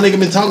 and my nigga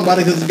been talking about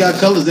it because it's got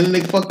colors. Then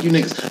nigga, fuck you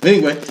niggas. But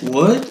anyway,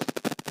 what?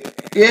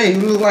 Yeah, you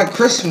look like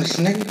Christmas,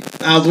 nigga.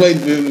 I was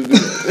waiting for him to do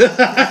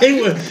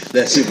it.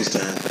 That shit was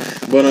time.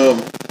 But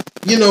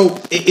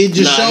it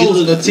just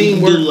shows a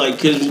teamwork.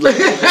 Like one of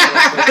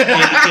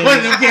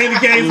them candy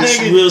canes,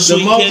 nigga. Real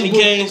sweet candy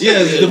canes.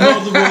 Yes, the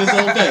multiple is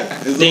okay.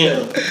 It's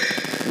damn. Okay.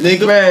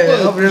 nigga. Man,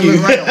 over there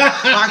look like a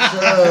box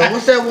of,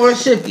 what's that one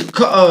shit?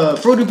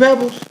 Fruity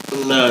Pebbles?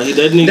 Nah,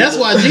 that nigga. That's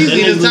why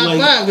Jeezy in the top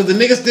 5, because the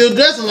nigga still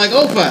dressing like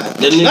 05.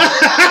 That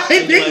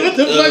nigga, what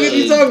the fuck is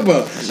you talking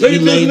about? Look he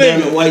at laid this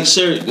down nigga. a white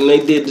shirt and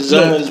they did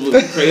designs with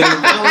crazy.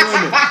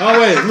 Oh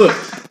wait, look.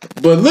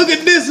 But look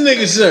at this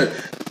nigga shirt.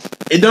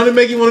 It don't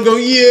make you want to go,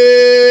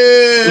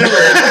 yeah.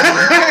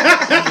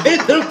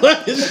 What the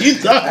fuck is you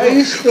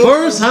talking about?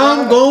 First,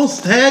 I'm gonna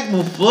stack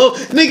my fuck.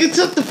 Nigga,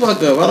 shut the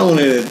fuck up. I don't want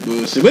to hear that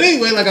bullshit. But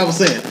anyway, like I was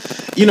saying,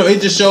 you know,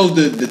 it just shows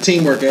the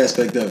teamwork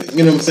aspect of it.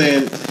 You know what I'm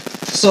saying?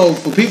 So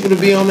for people to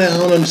be on that, I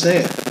don't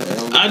understand.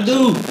 I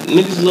do.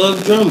 Niggas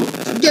love drama.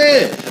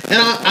 Yeah, and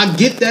I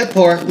get that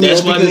part.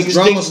 That's why niggas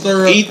drama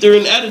stir up. think Ether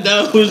and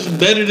Adidon was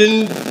better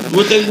than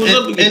what they was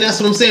up against. And that's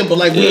what I'm saying. But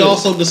like we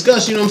also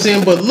discussed, you know what I'm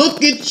saying? But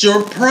look at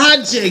your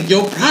project.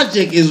 Your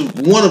project is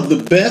one of the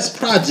best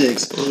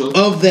projects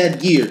of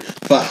that year.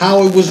 For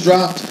how it was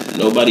dropped.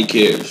 Nobody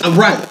cares.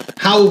 Right.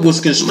 How it was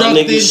constructed.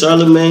 My nigga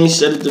Charlamagne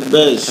said it the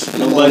best.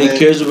 Nobody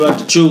cares about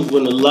the truth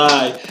when the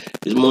lie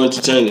is more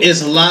entertaining.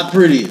 It's a lot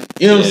prettier.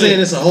 You know what I'm saying?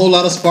 It's a whole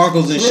lot of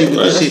sparkles and shit with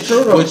this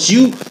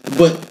shit.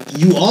 But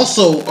you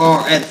also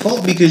are at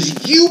fault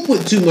because you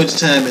put too much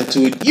time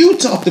into it. You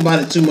talked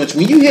about it too much.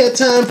 When you had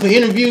time for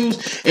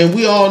interviews, and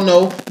we all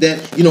know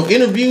that, you know,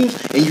 interviews,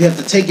 and you have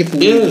to take it for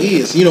what it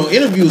is. You know,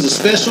 interview is a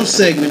special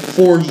segment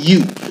for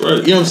you.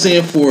 Right. You know what I'm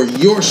saying? For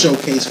your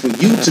showcase, for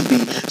you to be.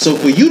 So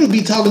for you to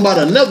be talking about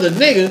another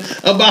nigga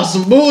about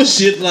some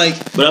bullshit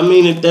like. But I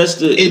mean, if that's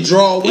the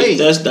draw away. If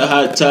that's the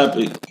hot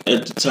topic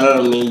at the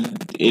time, then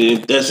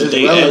if that's what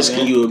they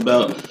asking you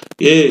about,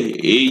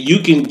 you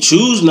can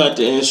choose not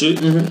to answer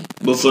it.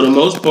 But for the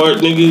most part,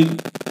 nigga,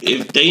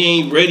 if they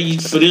ain't ready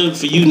for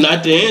you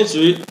not to answer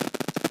it,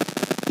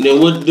 then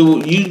what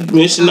do you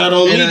missing out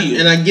on media?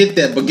 And I get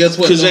that, but guess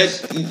what? Because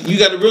you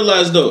got to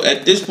realize though,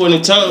 at this point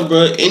in time,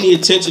 bro, any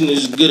attention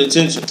is good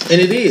attention, and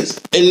it is.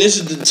 And this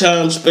is the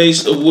time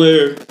space of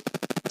where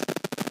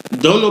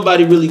don't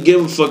nobody really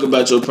give a fuck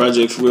about your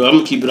project for real. I'm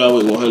gonna keep it all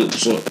the way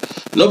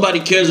 100%. Nobody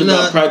cares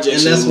about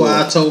projects, and that's anymore.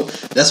 why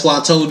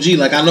I told G,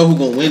 like, I know who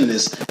gonna win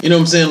this. You know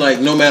what I'm saying? Like,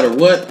 no matter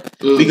what,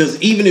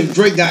 because even if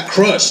Drake got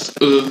crushed,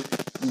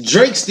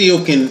 Drake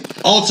still can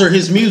alter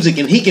his music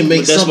and he can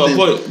make something. That's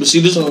my point. But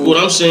see, what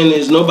I'm saying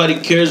is nobody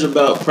cares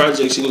about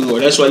projects anymore.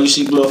 That's why you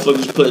see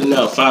motherfuckers putting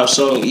out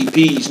 5-song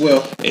EPs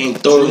and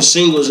throwing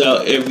singles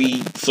out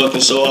every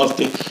fucking so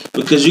often.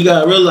 Because you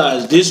gotta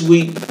realize, this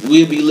week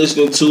we'll be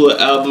listening to an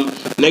album.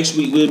 Next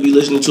week we'll be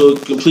listening to a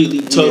completely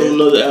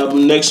another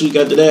album. Next week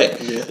after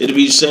that, it'll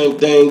be the same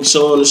thing,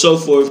 so on and so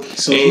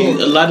forth.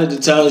 A lot of the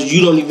times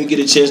you don't even get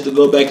a chance to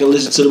go back and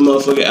listen to the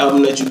motherfucking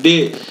album that you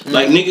did.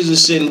 Like, niggas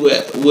is sitting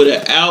with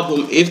an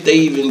album, if they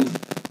even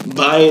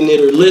buying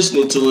it or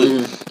listening to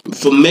it,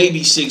 for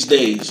maybe 6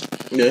 days.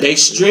 They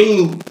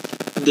stream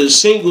the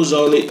singles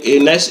on it,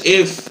 and that's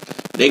if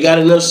they got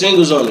enough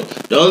singles on it.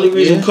 The only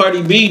reason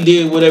Cardi B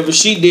did whatever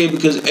she did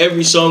because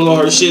every song on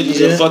her shit is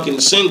a fucking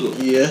single.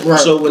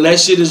 So when that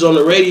shit is on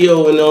the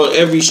radio and on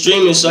every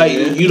streaming site,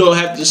 and you don't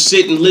have to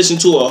sit and listen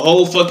to a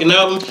whole fucking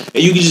album,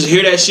 and you can just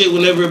hear that shit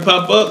whenever it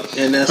pop up,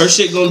 and her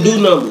shit gonna do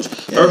numbers.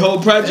 Her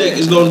whole project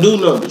is gonna do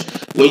numbers.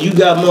 When you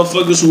got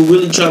motherfuckers who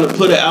really trying to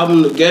put an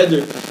album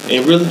together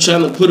and really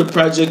trying to put a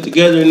project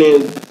together and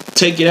then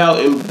take it out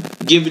and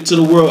give it to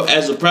the world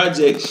as a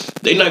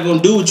project, they not gonna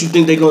do what you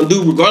think they gonna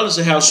do, regardless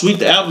of how sweet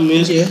the album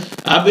is.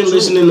 I've been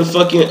listening to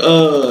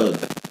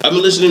I've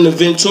been listening to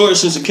Ventura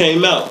since it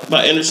came out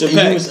by Anderson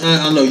 .Paak.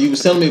 I know you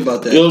was telling me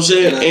about that. You know what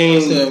I'm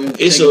saying? And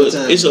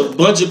it's a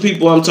bunch of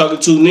people I'm talking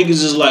to. Niggas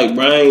is like,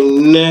 bro, I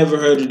ain't never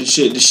heard of the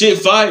shit. The shit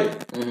fire.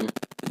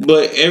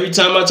 But every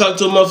time I talk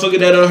to a motherfucker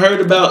that done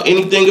heard about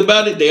anything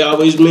about it, they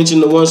always mention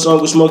the one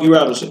song with Smokey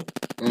Robinson.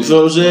 You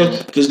feel what I'm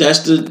saying? Because that's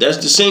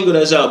the single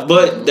that's out.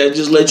 But that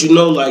just lets you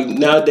know, like,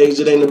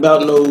 nowadays it ain't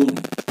about no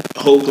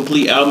whole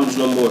complete albums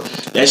no more.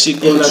 That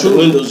shit going out the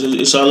windows.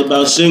 It's all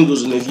about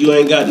singles. And if you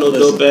ain't got no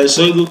dope ass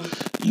single,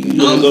 you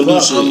ain't gonna do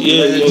shit.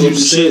 You ain't gonna do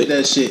shit.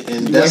 That shit.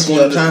 And that's one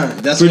of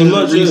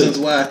the reasons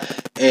why.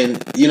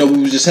 And, you know,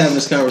 we was just having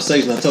this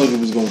conversation. I told you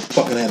we was gonna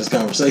fucking have this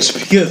conversation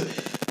because,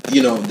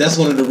 you know, that's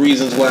one of the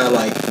reasons why,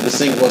 like, the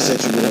single I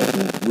sent you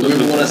with.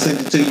 Remember when I sent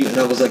it to you and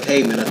I was like,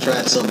 hey man, I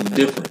tried something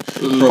different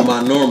from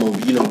my normal,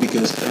 you know,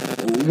 because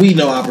we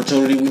know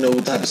Opportunity, we know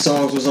what type of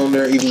songs was on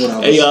there, even when I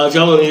was. Hey y'all, if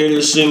y'all want to hear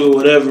this single,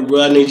 whatever,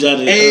 bro, I need y'all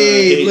to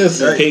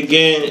hit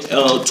Gang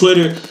on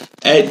Twitter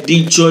at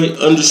Detroit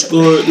Gang.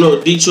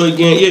 Detroit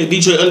Gang. You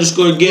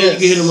can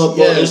hit him up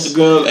on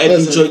Instagram at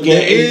Detroit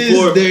Gang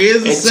 84. There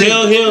is and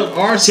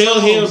tell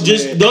him,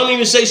 just don't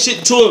even say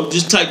shit to him.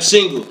 Just type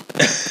single.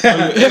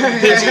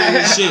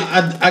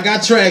 I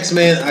got tracks,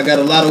 man. I got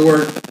a lot of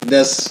work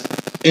that's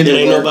in the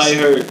works. Ain't nobody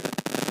heard.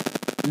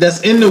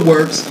 That's in the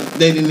works.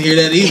 They didn't hear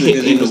that either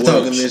because he was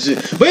talking this shit.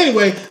 But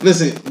anyway,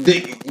 listen.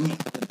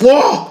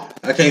 Whoa!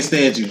 I can't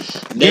stand you.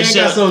 Gang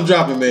got something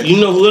dropping, man. You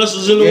know who else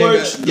was in the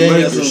works?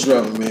 Gang got something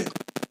dropping, man.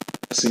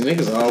 See,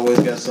 niggas always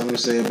got something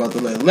to say about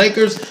the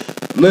Lakers.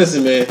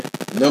 Listen, man.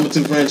 Number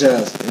 2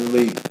 franchise in the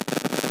league.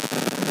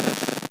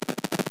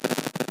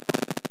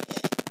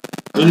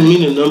 What do you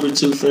mean the number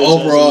 2 franchise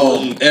overall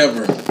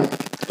ever?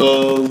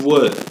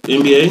 What?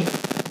 NBA?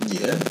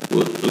 Yeah.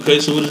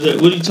 Okay, so what is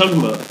that? What are you talking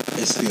about?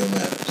 It still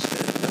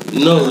matters.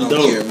 No, it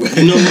don't. Care,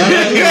 You know what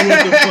matters?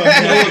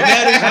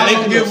 I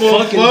don't give a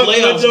fuck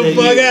what the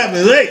fuck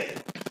happens. Hey,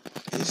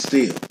 it's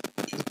still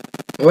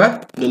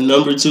What? The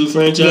number 2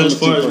 franchise as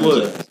far as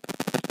what?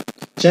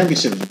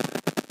 Championship. I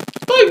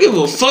don't give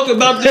a fuck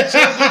about the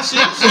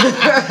championships.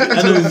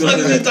 I know What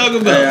are you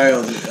talking about? I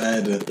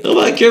had to.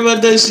 Nobody care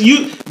about that shit.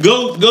 You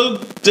go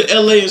to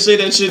LA and say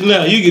that shit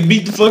now. You get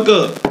beat the fuck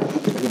up.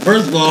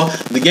 First of all,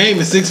 the game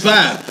is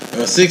 6'5"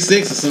 or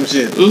 6'6" or some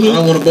shit. Mm-hmm. I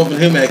don't want to bump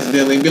into him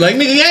accidentally and be like,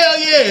 nigga, hell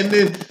yeah, and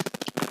then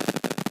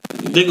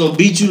they gonna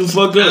beat you the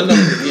fuck up.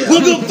 Yeah. We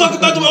don't give a fuck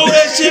about them old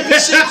ass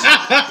championships.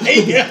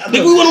 Nigga,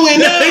 we wanna win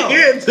now.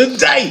 Yeah,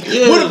 today.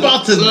 Yeah. What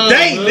about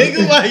today, Nah,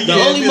 nigga? Like, the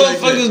only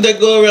motherfuckers that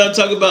go around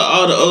talking about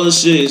all the other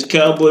shit is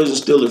Cowboys and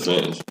Steelers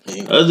fans.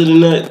 Other than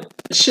that,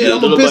 shit,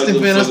 I'm a Piston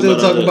fan. I still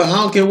talk about. I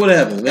don't care what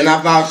happens. And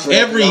I vouch for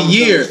every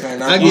year.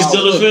 I you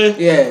Steelers fan?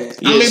 Yeah.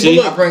 Yeah, I mean, see,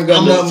 but look,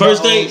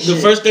 the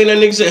first thing that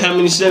nigga said, how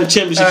many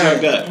championships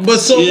I got. But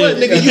so what,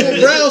 nigga? You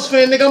a Browns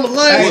fan, nigga? I'm a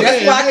Lions fan.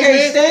 That's why I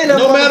can't stand him.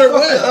 No matter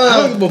what,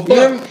 I don't give a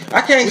fuck.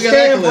 I can't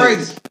stand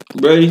Brady.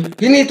 Brady?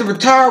 He need to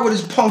retire with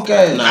his punk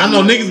ass. I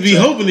know niggas be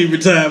hoping he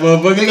retire,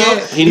 motherfucker. Yeah.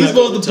 He's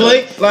supposed to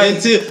play like,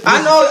 until.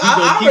 I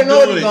already know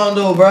what he's gonna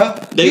do, bro.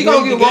 He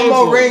gonna get one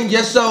more ring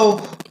just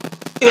so.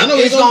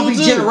 It's gonna be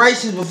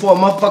generations before a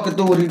motherfucker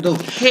do what he do.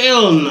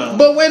 Hell no.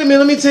 But wait a minute,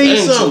 let me tell you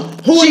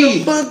something. Who in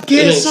the fuck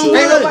cares? So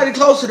ain't nobody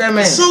close to that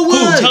man. So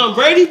what? Who? Tom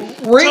Brady?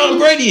 Tom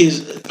Brady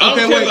is. I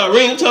don't care about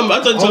ring. I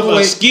thought you were talking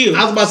about skill.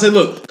 I was about to say,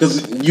 look,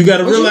 because you got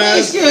to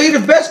realize. Skill? He the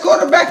best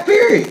quarterback.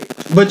 Period.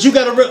 But you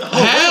got to realize.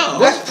 How?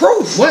 That's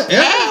proof. What?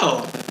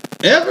 How?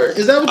 Ever?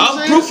 Is that what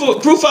you're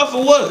saying? Proof out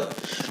for what?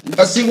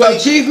 See what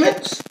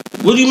achievements?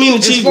 What do you mean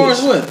achievements?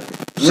 As far as what?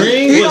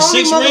 Rings? What,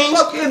 6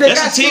 rings?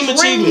 That's a team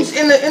achievement.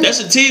 That's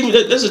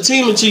a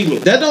team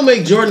achievement. That don't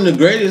make Jordan the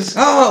greatest.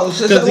 Oh,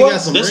 so because he got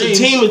some That's rings.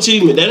 a team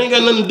achievement. That ain't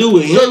got nothing to do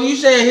with him. So you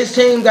saying his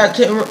team got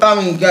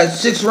got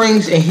 6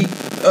 rings and he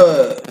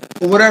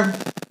whatever?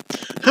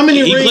 How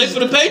many rings? He played for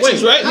the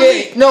Patriots, right?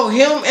 Yeah, no,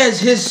 him as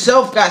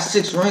himself got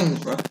 6 rings,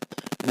 bro.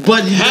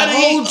 But how the do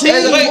whole team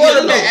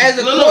as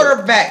a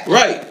quarterback,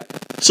 right?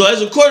 So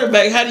as a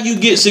quarterback, how do you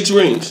get 6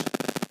 rings?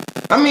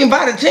 I mean,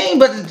 by the team,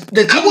 but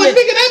the team. I wouldn't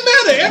think that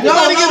matter.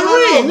 Everybody get a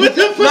ring. What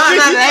the fuck?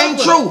 That ain't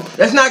true.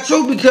 That's not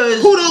true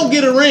because who don't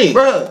get a ring,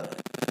 bruh?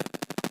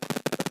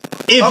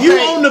 If you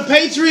own the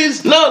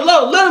Patriots, no,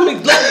 let me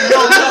talk.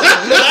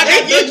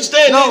 I can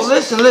understand. No,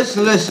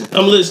 listen.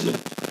 I'm listening.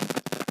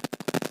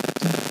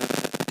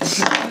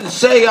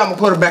 Say I'm a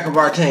quarterback of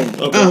our team.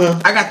 Okay.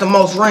 I got the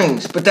most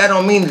rings, but that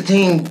don't mean the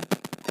team.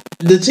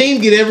 The team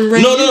get every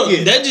ring. No,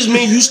 that just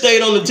means you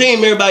stayed on the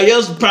team. Everybody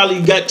else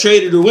probably got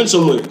traded or went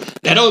somewhere.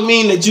 That don't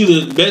mean that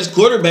you the best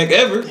quarterback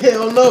ever.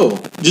 Hell no.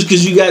 Just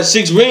because you got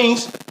 6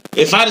 rings.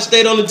 If I'd have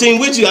stayed on the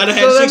team with you, I'd have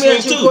had 6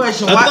 rings too.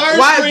 Question.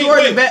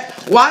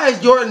 Why is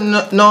Jordan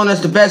known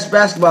as the best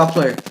basketball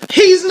player?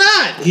 He's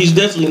not. He's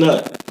definitely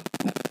not.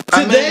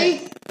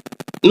 Today?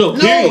 No,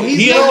 period.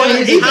 He's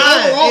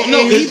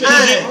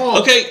high.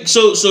 Okay,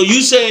 so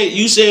you saying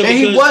because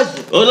he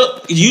wasn't. Oh no,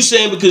 you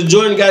saying because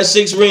Jordan got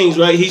 6 rings,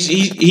 right?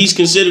 He's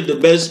considered the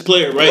best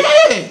player, right?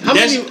 Yeah.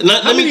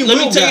 Let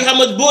me tell you how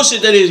much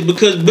bullshit that is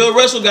because Bill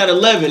Russell got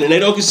 11 and they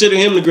don't consider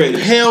him the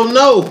greatest. Hell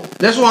no.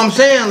 That's what I'm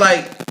saying.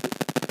 Like,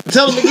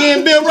 tell him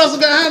again. Bill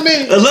Russell got how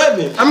many?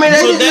 11. I mean,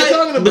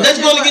 but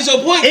that's going to get your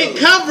point. It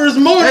covers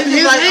more than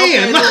his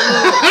hand.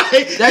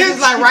 That's just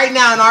like right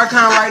now in our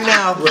time. Right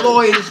now,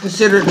 Floyd is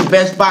considered the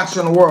best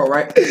boxer in the world,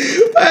 right?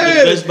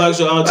 The best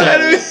boxer of all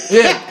time.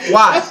 Yeah.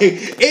 Why?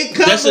 It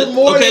covers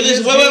more. Okay, than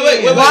listen. his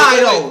Wait. Why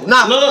though?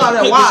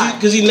 Why?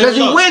 Because he never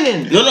lost.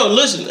 Winning. No.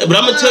 Listen, but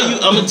I'm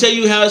gonna tell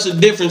you how it's a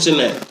difference in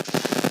that.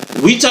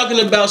 We talking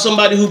about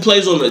somebody who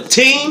plays on a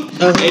team,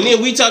 and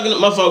then we talking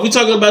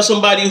about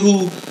somebody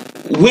who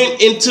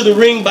went into the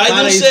ring by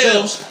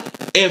themselves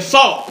and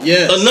fought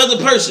another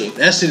person.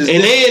 That shit is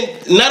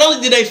then not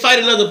only did they fight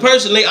another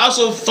person, they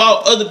also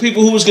fought other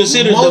people who was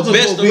considered the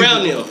best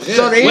around them. Yeah.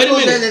 So the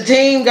Eagles as a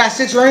team got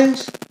 6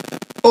 rings?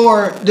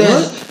 Or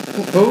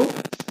who?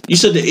 You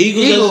said the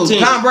Eagles as a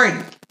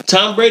team?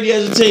 Tom Brady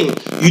as a team.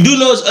 You do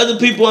know there's other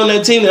people on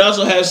that team that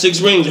also have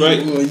 6 rings,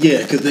 right? Well,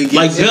 yeah, because they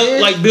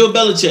get like Bill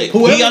Belichick.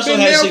 He also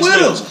has 6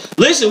 rings.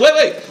 Listen,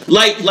 wait.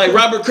 Like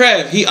Robert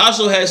Kraft, he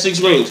also has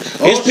 6 rings.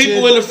 There's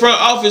people in the front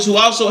office who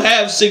also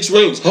have 6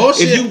 rings.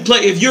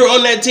 If you're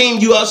on that team,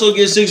 you also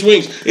get 6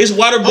 rings. It's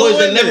water boys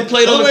that never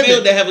played on the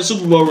field that have a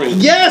Super Bowl ring.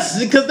 Yes,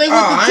 because they were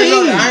the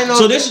team.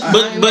 So this,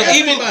 but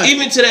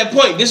even to that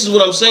point, this is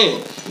what I'm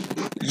saying.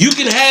 You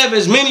can have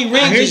as many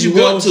rings as you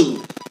want to.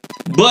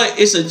 But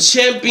it's a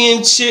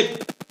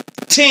championship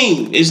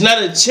team. It's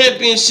not a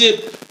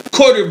championship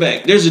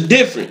quarterback. There's a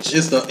difference.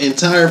 It's the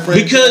entire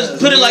franchise. Because,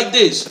 put it like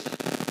this.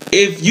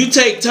 If you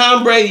take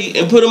Tom Brady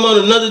and put him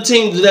on another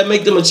team, does that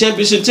make them a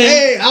championship team?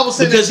 Hey, I was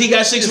saying because he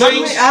got 6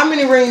 rings? How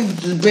many rings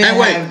does Ben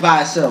have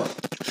by itself?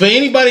 For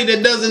anybody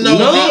that doesn't know,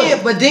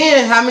 but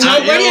then how many?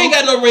 Tom Brady ain't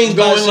got no rings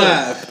going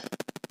live.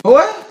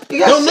 What?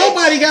 Don't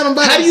nobody got them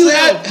by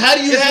themselves. How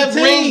do you have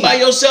rings by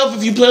yourself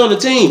if you play on a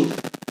team?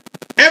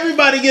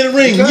 Everybody get a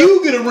ring.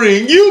 You get a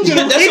ring. You get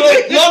a ring.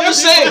 I'm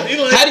just saying.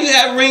 How do you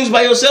have rings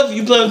by yourself if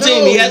you play on a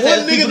team? He has to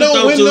have people to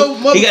throw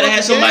to. He got to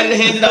have somebody to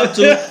hand it out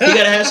to. He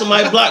got to have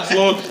somebody block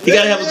for him. He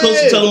got to have a coach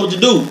to tell him what to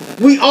do.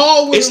 We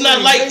all. It's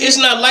not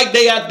like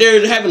they out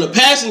there having a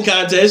passing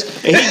contest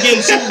and he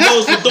getting Super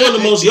Bowls for throwing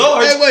the most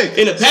yards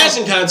in a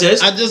passing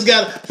contest. I just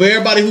got for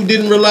everybody who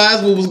didn't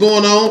realize what was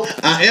going on.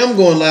 I am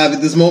going live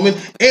at this moment,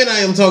 and I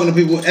am talking to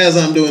people as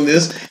I'm doing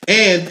this.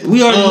 And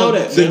we already know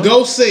that. The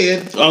ghost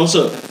said, "Oh, what's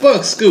up?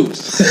 Fuck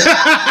Scoops."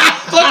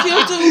 Fuck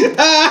him too.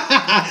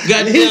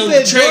 Goddamn, he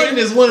said Jordan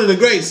is one of the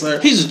greats, sir.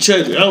 He's a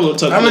traitor. I don't want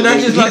to talk about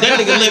that. That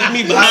nigga left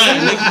me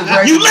behind.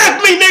 Nigga. You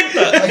left me,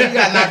 nigga. He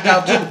got knocked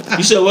out too.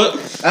 You said what?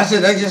 I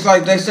said that's just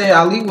like they say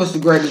Ali was the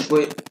greatest,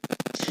 but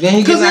then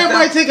he because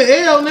everybody take an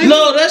L, nigga.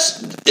 No,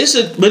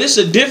 it's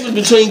a difference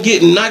between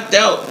getting knocked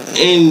out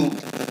and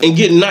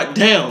getting knocked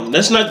down.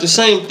 That's not the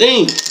same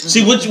thing.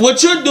 See, what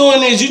you're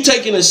doing is you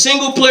taking a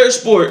single player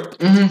sport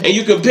and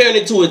you're comparing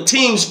it to a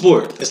team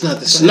sport. It's not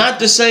the same. It's not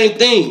the same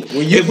thing.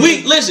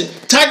 Listen,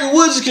 Tiger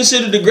Woods is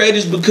considered the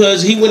greatest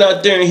because he went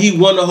out there and he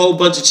won a whole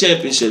bunch of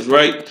championships,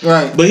 right?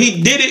 Right. But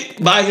he did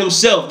it by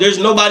himself. There's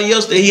nobody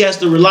else that he has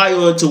to rely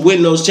on to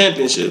win those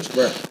championships.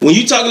 Right. When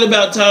you're talking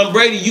about Tom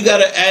Brady, you got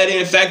to add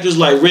in factors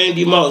like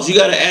Randy Moss. You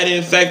got to add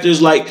in factors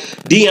like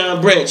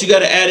Deion Branch. You got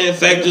to add in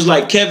factors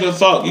like Kevin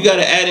Falk. You got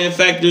to add in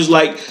factors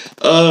like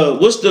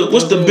what's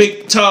the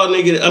big tall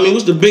nigga? I mean,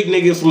 what's the big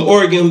nigga from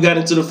Oregon who got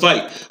into the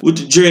fight with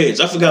the dreads?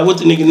 I forgot what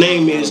the nigga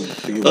name is.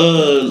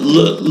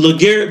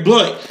 LeGarrette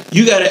Blount.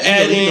 You got to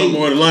add in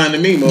more line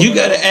than me. You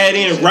got to add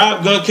in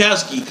Rob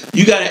Gronkowski.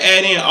 You got to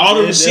add in all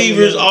the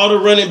receivers, all the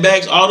running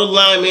backs, all the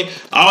linemen,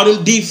 all the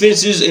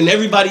defenses, and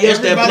everybody else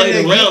that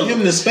played around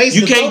him.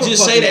 You can't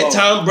just say that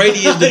Tom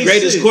Brady is the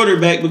greatest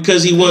quarterback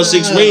because he won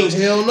 6 rings.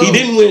 No. He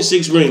didn't win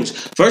 6 rings.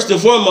 First and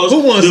foremost,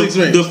 who won 6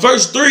 rings? The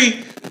first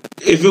 3.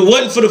 If it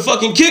wasn't for the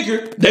fucking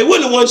kicker, they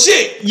wouldn't have won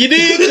shit. You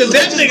did? Because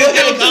that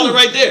nigga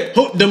right there.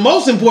 The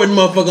most important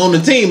motherfucker on the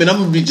team, and I'm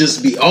gonna be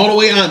all the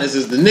way honest,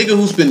 is the nigga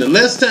who spend the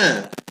less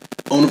time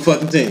on the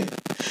fucking team.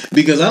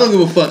 Because I don't give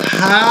a fuck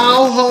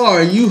how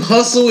hard you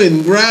hustle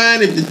and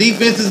grind if the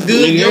defense is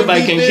good. Nigga,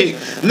 everybody can't kick.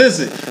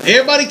 Listen,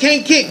 everybody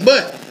can't kick,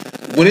 but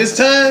when it's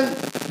time,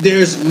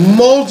 there's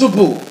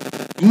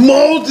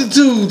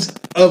multitudes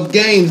of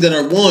games that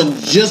are won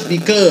just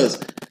because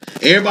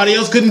everybody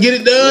else couldn't get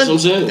it done, that's what I'm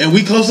saying. And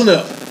we close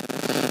enough.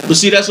 But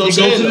see, that's what I'm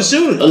saying. Go to the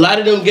shooter. A lot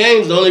of them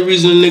games, the only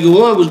reason the nigga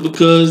won was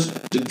because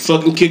the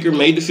fucking kicker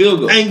made the field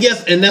goal. And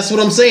yes, and that's what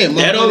I'm saying.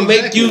 That don't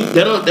make you.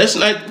 That's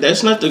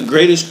not the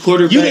greatest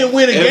quarterback. You didn't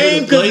win a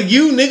game because of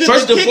you, nigga.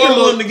 First and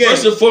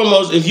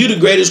foremost, if you the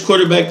greatest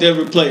quarterback to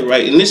ever play,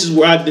 right? And this is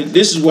where I go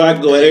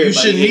at everybody. You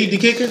shouldn't need the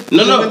kicker.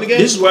 No.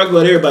 This is where I go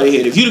at everybody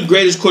head. If you the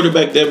greatest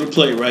quarterback to ever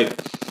play, right?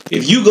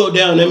 If you go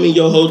down, that means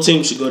your whole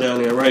team should go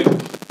down there, right?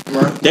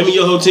 Right. That means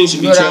your whole team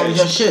should be trash.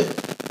 Your ship.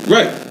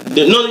 Right.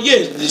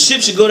 The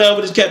ship should go down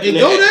with its captain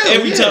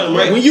every time,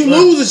 right? When you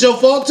lose, it's your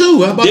fault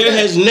too. How about there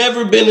has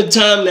never been a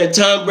time that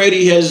Tom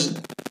Brady has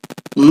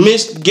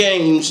missed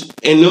games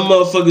and them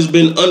motherfuckers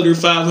been under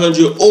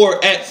 500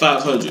 or at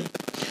 500.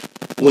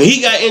 When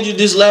he got injured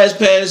this last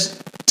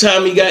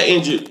time he got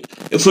injured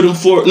for them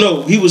 4,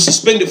 no, he was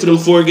suspended for them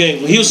 4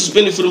 games. When he was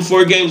suspended for them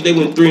 4 games, they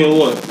went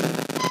 3-1.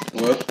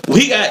 What? When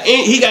he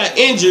got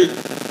injured.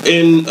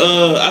 And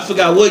I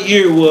forgot what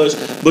year it was,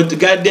 but the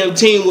goddamn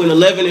team went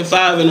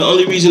 11-5, and the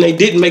only reason they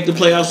didn't make the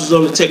playoffs was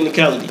on the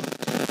technicality.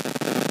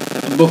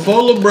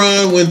 Before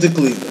LeBron went to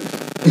Cleveland.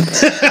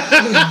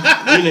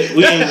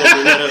 we ain't gonna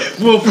bring that up.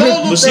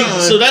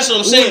 So that's what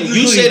I'm saying.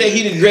 You say that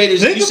he the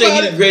greatest. You say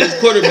he the greatest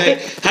quarterback.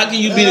 How can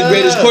you be the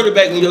greatest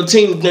quarterback when your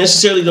team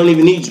necessarily don't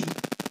even need you?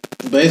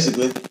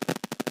 Basically.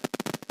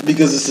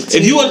 Because it's a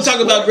team. If you want to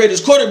talk about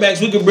greatest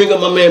quarterbacks, we could bring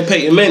up my man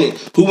Peyton Manning,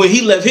 who when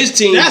he left his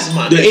team,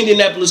 the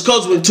Indianapolis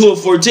Colts went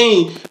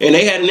 2-14, and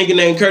they had a nigga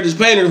named Curtis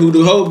Painter, who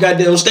the whole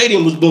goddamn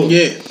stadium was booming.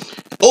 Yeah.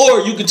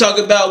 Or you could talk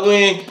about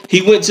when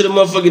he went to the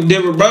motherfucking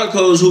Denver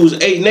Broncos, who was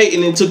 8-8,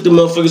 and then took the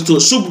motherfuckers to a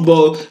Super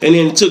Bowl, and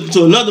then took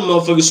to another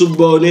motherfucking Super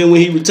Bowl, and then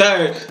when he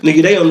retired,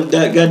 nigga, they on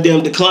the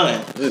goddamn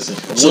decline. Listen,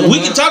 so we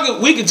can talk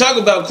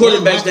about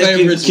quarterbacks that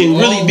can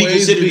really be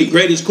considered the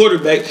greatest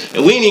quarterback,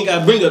 and we ain't even got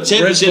to bring up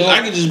championships.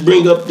 I can just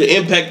bring up the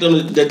impact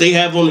that they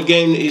have on the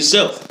game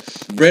itself.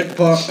 Brett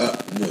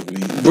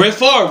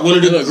Favre, one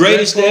of the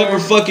greatest to ever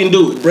fucking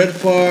do it. Brett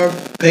Favre,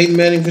 Peyton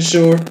Manning for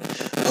sure.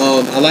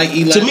 I like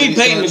Eli. To me,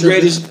 Peyton the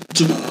greatest.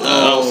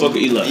 I don't fuck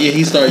with Eli. Yeah,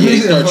 he started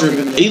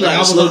tripping. Eli, I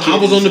was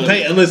on the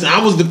Peyton. Listen,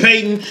 I was the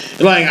Peyton.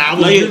 Like I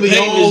was really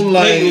on.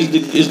 Like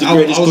I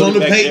was on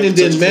the Peyton, and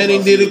then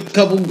Manning did a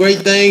couple great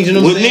things. You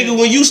know what I'm saying? Nigga,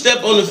 when you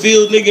step on the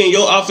field, nigga, and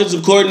your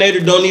offensive coordinator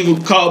don't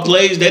even call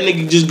plays, that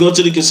nigga just go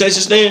to the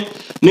concession stand.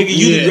 Nigga,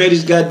 you the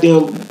greatest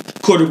goddamn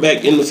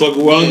quarterback in the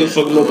fucking world. I don't give a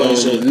fuck nobody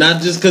saying.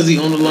 Not just because he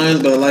on the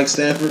Lions, but I like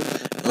Stafford.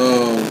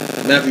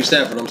 Matthew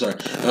Stafford, I'm sorry.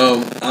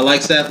 I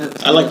like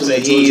Stafford. I like the way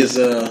he is.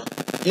 You know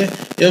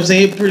what I'm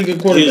saying? He's a pretty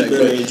good quarterback.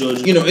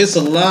 But, you know, it's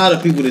a lot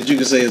of people that you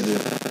can say is the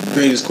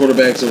greatest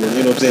quarterbacks, or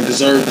you know what I'm saying,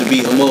 deserve to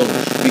be among.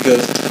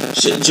 Because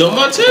shit, Joe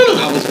Montana.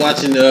 I was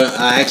watching.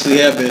 I actually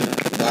have been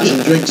watching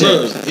Drink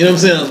Champs. You know what I'm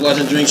saying? I was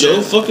watching Drink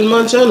Champs. Joe fucking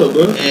Montana,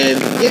 bro. And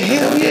yeah,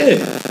 hell yeah.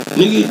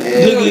 Nigga,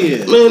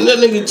 man, that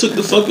nigga took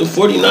the fucking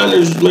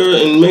 49ers,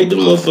 man, and made them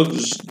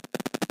motherfuckers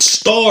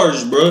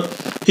stars, bro.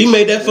 He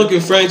made that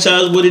fucking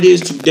franchise what it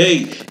is today.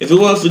 If it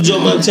wasn't for Joe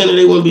Montana,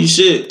 they wouldn't be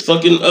shit.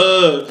 Fucking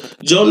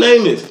Joe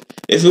Namath.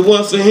 If it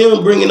wasn't for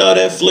him bringing all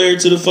that flair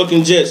to the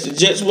fucking Jets, the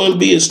Jets wouldn't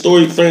be a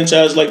storied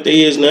franchise like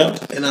they is now.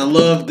 And I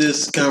love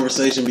this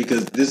conversation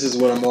because this is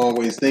what I'm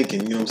always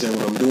thinking, you know what I'm saying,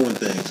 when I'm doing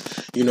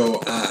things. You know,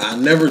 I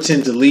never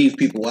tend to leave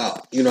people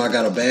out. You know, I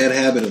got a bad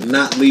habit of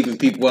not leaving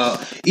people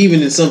out,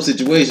 even in some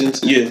situations,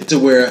 to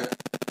where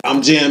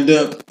I'm jammed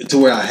up, to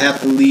where I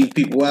have to leave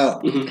people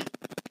out. Mm-hmm.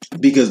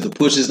 Because the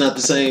push is not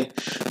the same,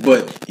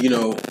 but you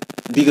know,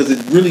 because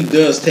it really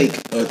does take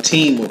a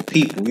team of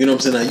people. You know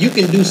what I'm saying? Now you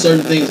can do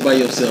certain things by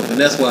yourself, and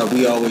that's why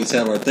we always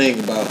have our thing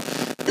about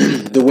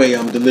the way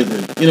I'm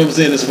delivering. You know what I'm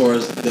saying? As far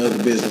as the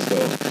other business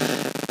goes,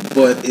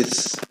 but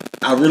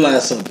I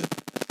realized something.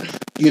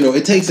 You know,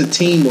 it takes a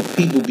team of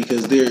people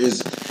because there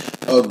is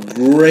a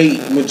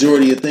great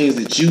majority of things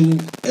that you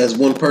as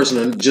one person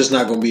are just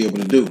not going to be able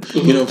to do. Mm-hmm.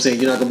 You know what I'm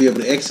saying? You're not going to be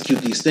able to execute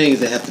these things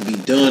that have to be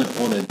done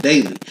on a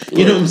daily.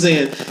 You know what I'm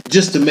saying?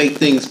 Just to make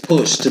things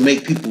push, to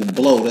make people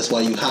blow. That's why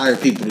you hire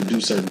people to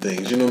do certain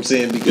things. You know what I'm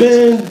saying? Because,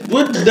 man,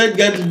 what does that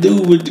got to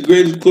do with the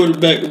greatest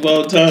quarterback of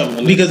all time?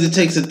 Man? Because it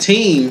takes a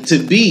team to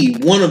be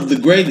one of the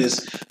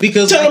greatest.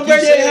 Because Tom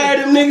Brady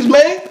hired them niggas,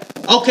 man.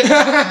 Okay,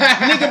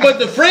 nigga, but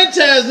the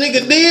franchise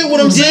nigga did what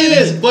I'm saying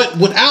is, but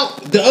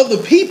without the other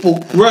people,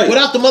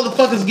 without the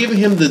motherfuckers giving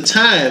him the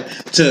time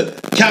to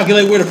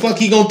calculate where the fuck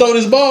he gonna throw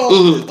this ball,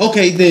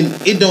 okay, then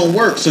it don't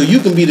work. So you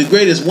can be the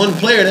greatest one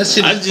player. That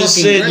shit is I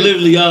just said great.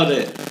 Literally all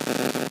that.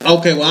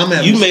 Okay, well I'm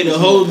having. You made a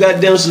whole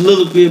goddamn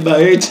soliloquy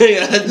about everything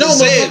I just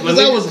said. No,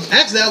 I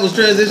was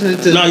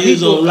transitioning to. No, you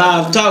was on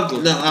live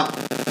talking. No,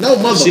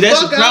 motherfucker. See,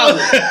 that's the problem.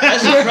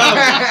 That's the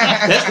problem.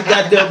 That's the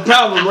goddamn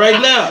problem right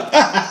now.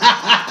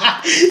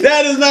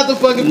 That is not the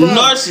fucking problem.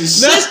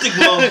 Narcissistic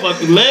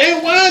motherfucker, man.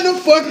 And why the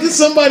fuck did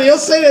somebody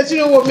else say that? You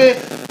know what, man?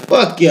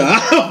 Fuck y'all.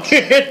 I don't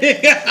care,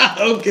 nigga. I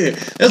don't care.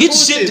 Get your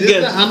shit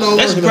together. I know.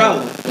 That's the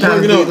problem.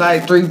 Trying to do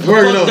like 3 points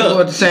at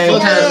the same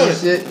time and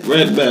shit.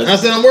 Red bastard. I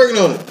said I'm working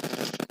on it.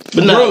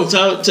 But no,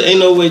 ain't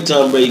no way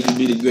Tom Brady could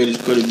be the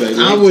greatest quarterback.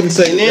 Right? I wouldn't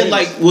say. And then,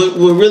 like, what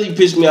really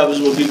pissed me off is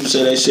when people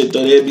say that shit,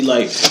 though. They'd be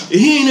like,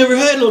 he ain't never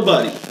had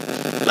nobody.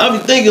 I'll be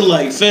thinking,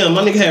 like, fam,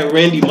 my nigga had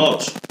Randy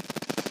Moss.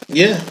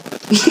 Yeah.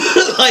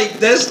 Like,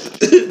 that's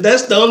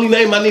the only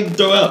name I need to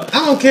throw out.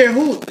 I don't care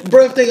who.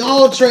 Bro, if they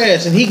all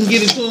trash and he can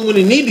get it to him when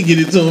he need to get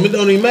it to him, it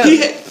don't even matter.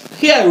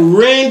 He had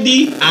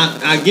Randy.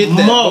 I get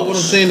that. Moss. But what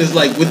I'm saying is,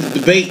 like, with the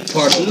debate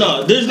part of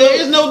no, there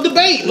is no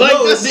debate. Like,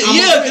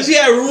 because he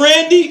had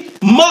Randy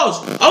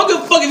Moss. I don't give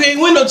a fuck if he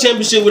ain't win no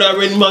championship without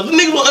Randy Moss. The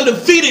nigga was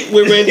undefeated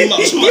with Randy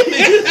Moss, my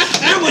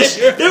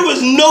nigga. There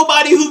was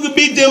nobody who could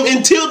beat them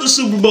until the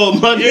Super Bowl,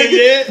 my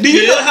nigga. Do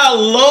you know how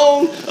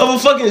long of a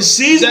fucking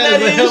season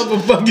that is? A hell of a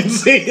fucking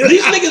season.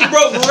 These niggas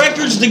broke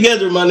records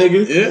together, my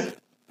nigga. Yeah.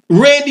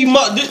 Randy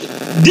Moss.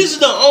 This is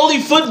the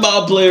only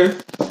football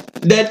player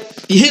that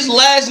his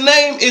last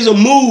name is a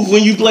move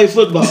when you play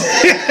football. You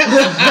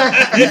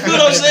feel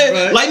what I'm saying?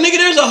 Right. Like, nigga,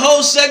 there's a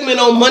whole segment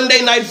on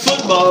Monday Night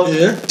Football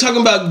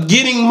talking about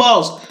getting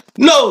Moss.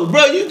 No,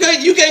 bro, you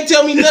can't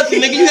tell me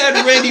nothing, nigga. You had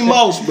Randy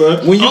Moss,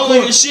 bro. When you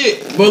coin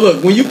shit. But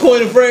look, when you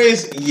coin a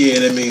phrase, yeah,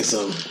 that means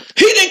something.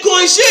 He didn't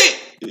coin shit.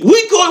 We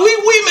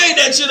made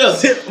that shit up.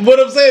 What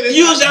I'm saying is,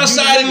 you was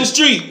outside in the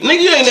street,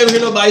 nigga. You ain't never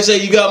hear nobody say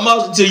you got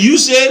Moss until you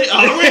said it.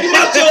 I already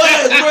mossed your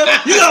ass, bro.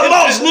 You got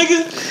Moss,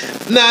 nigga.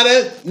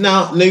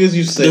 Niggas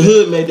used to say the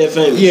hood made that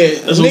famous. Yeah,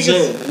 that's what I'm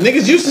saying.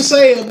 Niggas used to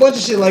say a bunch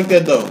of shit like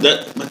that though.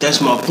 But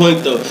that's my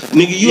point though,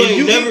 nigga. You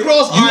ain't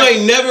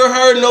never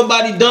heard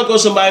nobody dunk on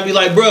somebody and be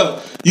like, bro,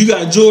 you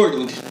got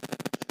Jordan.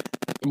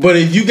 But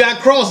if you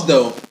got crossed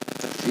though,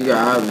 you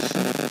got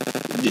Iverson.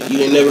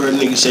 You ain't never heard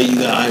niggas say you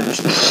got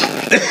Iverson.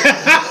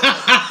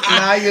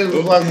 Nah,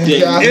 you fucking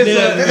wait. I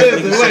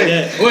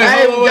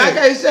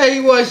can't say he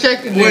wasn't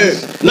shaking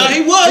this. No,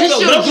 he was though.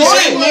 But I'm just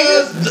saying,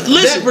 nigga.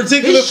 Listen,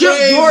 particular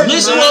phrase.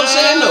 Listen, what I'm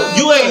saying though.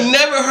 You ain't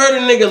never heard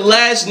a nigga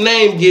last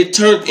name get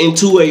turned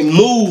into a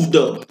move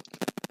though.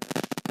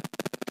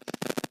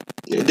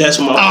 That's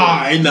my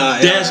point.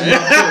 That's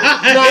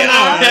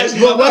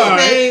my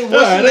point.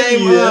 What's the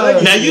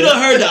name? Now you done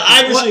heard the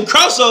Iverson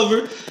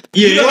crossover.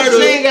 Yeah,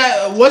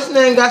 what's the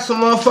name got some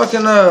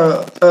motherfucking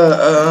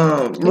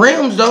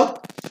rims though?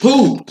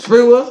 Who?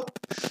 Sprewell?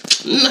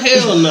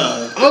 Hell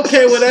no.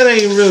 Okay, well that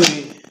ain't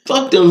really.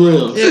 Fuck them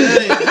rims. Yeah,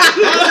 that ain't.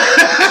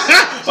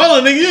 Hold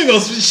on, nigga, you ain't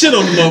gonna shit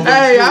on the motherfucker.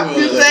 Hey, I'm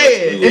just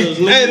saying.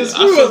 Hey, the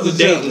Sprewells are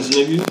Dayton's,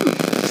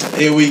 nigga.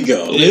 Here we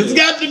go. Yeah. It's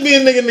got to be a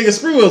nigga.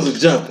 Sprewells are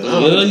jumping. I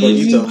don't know what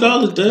you can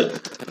call it that.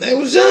 They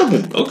was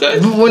jumping. Okay.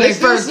 When they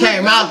first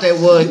came out, they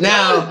was.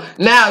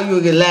 Now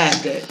you'll get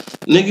laughed at.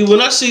 Nigga, when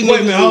I see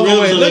niggas with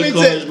rims on their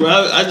cars,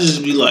 bro, I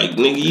just be like,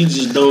 nigga, you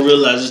just don't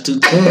realize it's too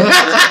tough.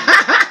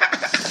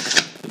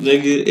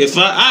 nigga. If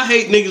I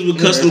hate niggas with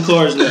custom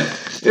cars now.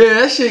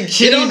 Yeah, that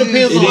shit. It all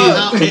depends on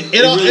how.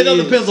 It all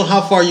depends on how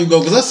far you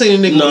go. Because I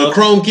seen a nigga with a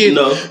chrome kit,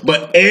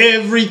 but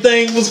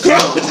everything was chrome.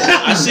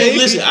 I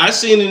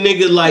seen a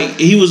nigga like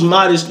he was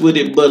modest with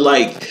it, but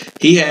like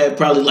he had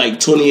probably like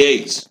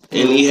 28s,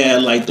 and he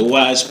had like the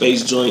wide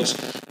space joints,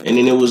 and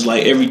then it was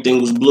like everything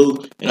was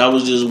blue, and I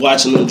was just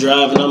watching him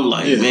drive, and I'm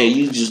like, man,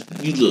 you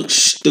look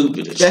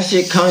stupid as that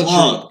shit country.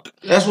 Fuck.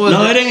 That's what.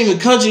 No, it ain't even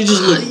country. It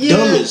just look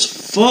dumb as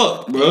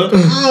fuck, bro.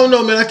 I don't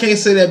know, man. I can't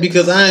say that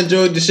because I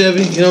enjoyed the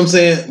Chevy. You know what I'm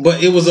saying?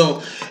 But it was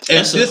on.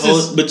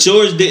 But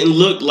yours didn't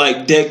look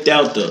like decked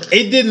out though.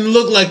 It didn't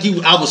look like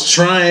you. I was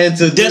trying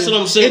to. That's what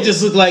I'm saying. It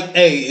just looked like,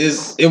 it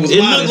was. It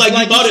looked like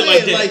you bought it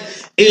like that.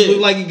 It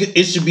looked like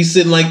it should be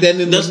sitting like that,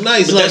 and it looks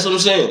nice. But like, that's what I'm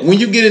saying. When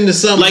you get into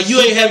something, like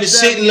you ain't having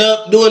sitting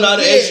up doing all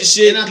the extra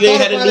shit. You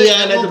ain't had a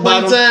neon at the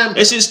bottom.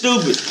 That shit's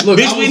stupid. Look,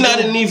 bitch, we not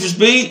in Need for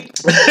Speed.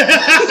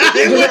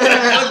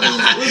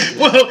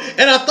 Well,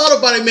 and I thought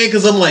about it, man,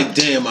 because I'm like,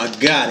 damn, I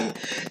got it.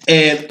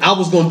 And I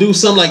was gonna do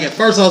something like at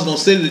first I was gonna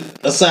sit it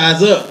a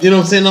size up. You know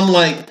what I'm saying? I'm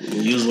like,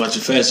 you was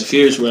watching Fast and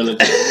Furious running.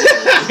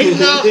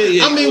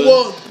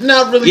 Well,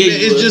 not really.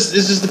 Yeah, it's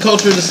just the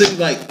culture of the city.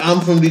 Like,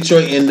 I'm from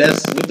Detroit, and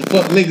that's what the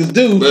fuck niggas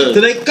do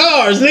to their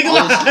cars, nigga.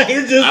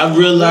 I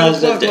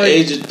realized at the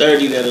age of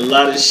 30 that a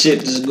lot of shit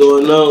that's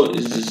going on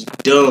is just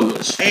dumb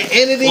as and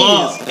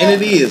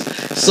it is.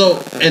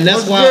 So, and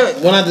that's why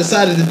when I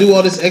decided to do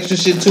all this extra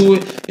shit to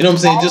it, you know what I'm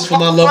saying, just for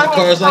my love for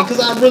cars, like, because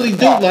I really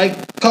do like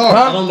cars.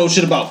 I don't know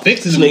shit about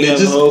fixing them. Nigga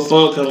have a whole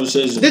phone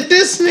conversation. Did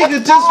this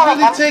nigga just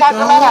really take a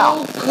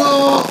whole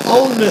call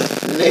on the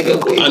nigga?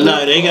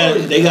 Nah, they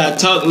got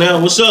to talk now.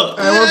 What's up?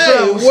 Hey,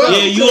 what's up?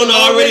 Yeah, you on the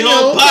Already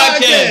Home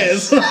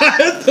podcast.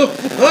 What the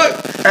fuck?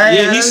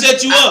 Yeah, he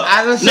set you up.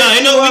 We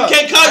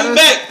can't call you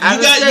back.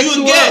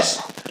 You a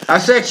guest. I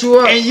set you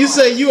up. And you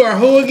say you are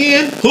who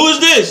again? Who is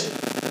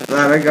this?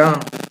 Nah, they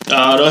gone.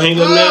 Oh, don't hang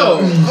up now.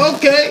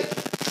 Okay.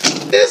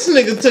 This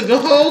nigga took a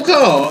whole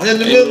call in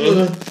the middle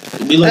of the...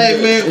 Hey,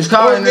 man. It's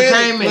called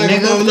entertainment,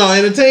 nigga. No,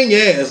 entertain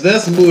your ass.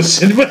 That's some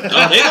bullshit. They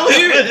don't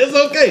hear it. It's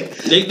okay.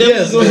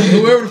 Yes,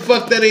 whoever the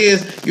fuck that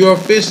is, you're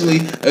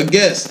officially a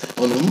guest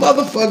on the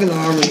motherfucking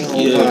Already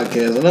Home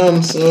podcast. And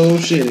I'm so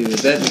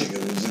shitty that nigga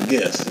was a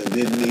guest and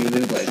didn't even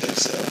invite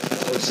himself.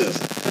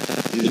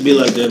 It be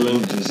like that,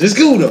 man. It's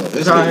cool, though.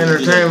 It's called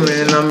entertainment,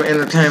 and I'm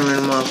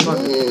entertainment,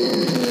 motherfucker.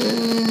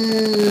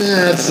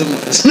 Not so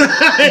much.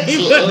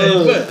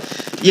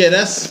 But yeah,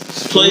 that's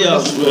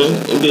playoffs, man.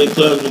 NBA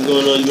playoffs been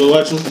going on. You been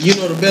watching? You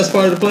know the best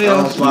part of the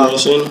playoffs?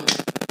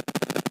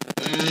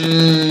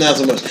 Not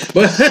so much.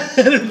 But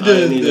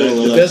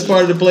the best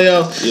part of the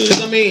playoffs,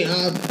 because I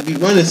be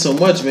running so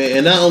much, man.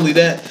 And not only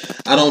that,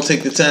 I don't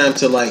take the time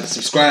to like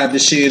subscribe to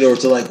shit or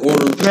to like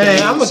order.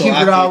 Man, I'm gonna keep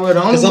it all with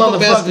the only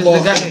motherfuckers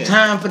that got the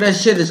time for that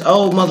shit is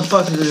old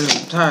motherfuckers that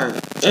is retired.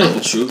 That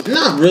ain't true.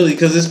 Not really,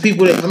 because it's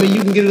people that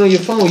you can get it on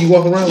your phone. You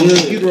walk around with a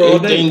computer all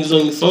day. Everything's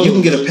on your phone. You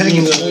can get a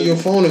package on your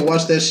phone and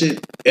watch that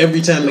shit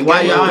every time.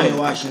 Why y'all ain't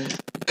watching it?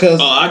 Because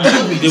I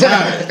do be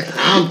tired.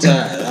 I'm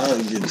tired.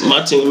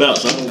 My team out,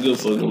 so I don't give a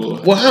fuck no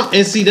more. Well,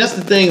 and see, that's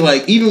the thing.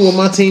 Like, even when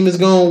my team is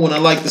gone, when I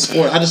like the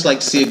sport, I just like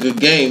to see a good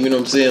game. You know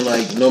what I'm saying?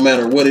 Like, no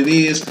matter what it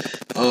is.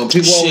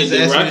 People always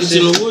ask Rockets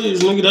and the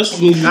Warriors, nigga. That's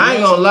what you I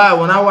ain't gonna lie.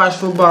 When I watch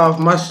football, if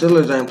my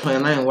Steelers ain't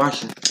playing, I ain't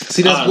watching.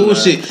 See, that's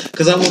bullshit.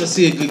 Because I want to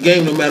see a good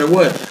game no matter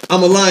what.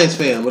 I'm a Lions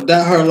fan. I'm a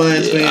diehard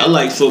Lions fan. I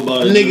like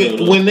football.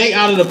 Nigga, when they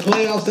out of the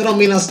playoffs, that don't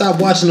mean I stop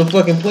watching the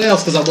fucking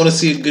playoffs because I want to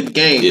see a good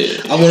game.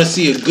 Yeah. I want to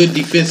see a good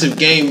defensive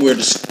game where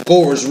the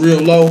score is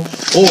real low,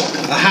 or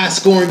a high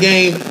scoring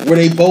game where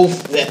they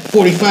both at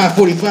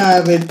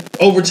 45-45 and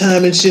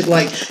overtime and shit.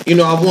 Like, I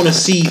want to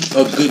see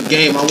a good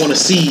game. I want to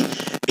see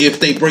if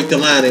they break the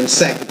line and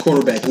sack the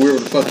quarterback, wherever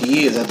the fuck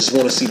he is. I just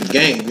want to see the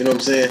game. You know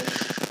what I'm saying?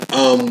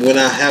 When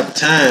I have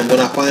time, when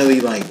I finally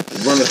like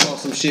run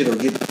across some shit or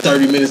get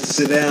 30 minutes to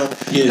sit down,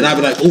 and I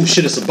be like, oh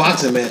shit, it's a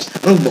boxing match. I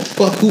don't give a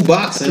fuck who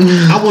boxing.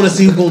 I want to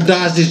see who gonna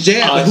dodge this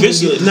jab.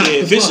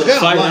 If it's a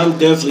fight, I'm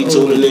definitely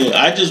tuning in.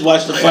 I just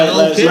watched the fight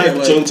last night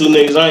between two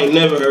niggas I ain't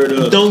never heard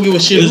of. Don't give a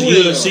shit. It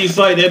was a UFC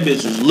fight. That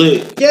bitch was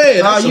lit.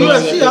 Yeah,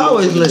 UFC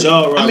always lit.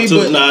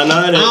 But I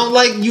don't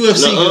like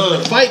UFC.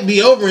 The fight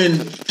be over in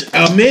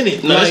a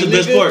minute. No, that's the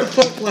best part.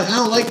 I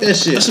don't like that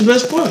shit. That's the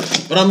best part.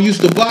 But I'm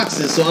used to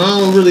boxing, so I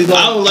don't really like.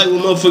 I don't like when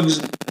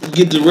motherfuckers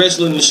get to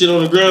wrestling and shit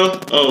on the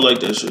ground. I don't like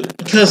that shit.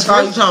 Because you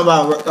talking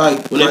about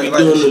like when they be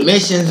doing the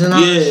missions and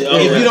all. Yeah, I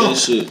don't like that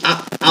shit.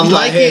 I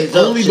like it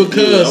only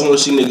because I want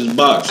to see niggas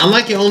box. I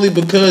like it only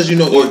because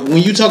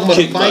when you talking about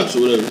a fight,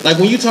 like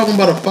when you talking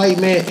about a fight,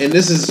 man. And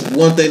this is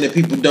one thing that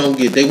people don't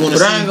get. They want to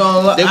see. They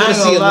want to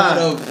see a lot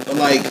of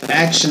like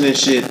action and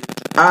shit.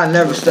 I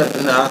never stepped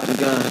in the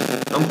octagon.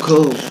 I'm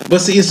cool. But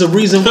see, it's the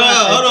reason why.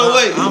 Hold on,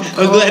 wait.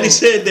 I'm glad he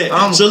said that.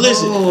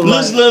 Listen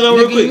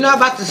real quick. You're not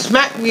about to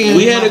smack me.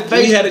 We had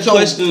a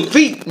question.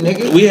 Feet,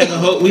 nigga. We had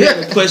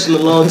a question a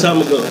long time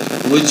ago.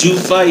 Would you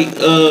fight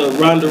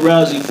Ronda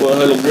Rousey for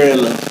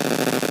 $100,000 though?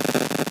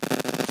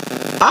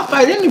 I'll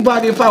fight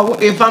anybody if I'm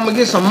gonna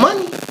get some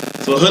money.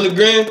 For For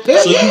 $100,000? Yeah,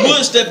 So you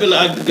would step in the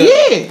octagon?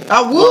 Yeah,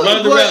 I would,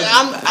 Ronda but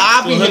Rousey.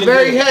 I'll be $100,000.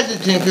 very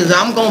hesitant because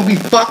I'm gonna be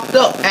fucked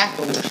up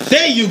afterwards.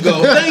 There you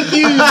go. Thank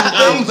you.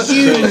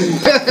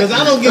 Because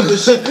I don't give a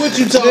shit what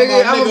you talking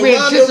Nigga, about, I'm nigga.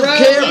 gonna be in Ronda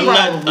care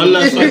Rousey. I'm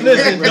not fucking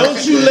Listen,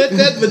 don't you let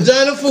that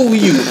vagina fool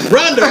you.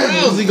 Ronda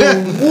Rousey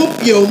gonna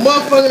whoop your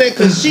motherfucking ass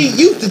because she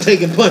used to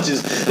taking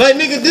punches. Like,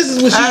 nigga, this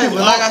is what she do.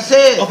 But like I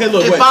said, okay,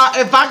 look, if wait.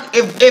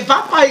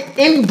 I fight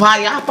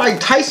anybody, I fight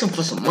Tyson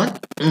for some money.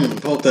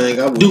 Whole thing,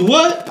 I would. Do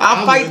what?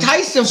 I fight would.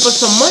 Tyson for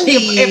some money.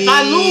 If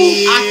I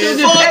lose, I still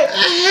get paid.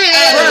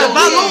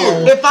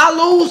 If I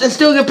lose and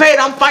still get paid,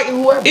 I'm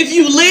fighting whoever. If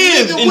you live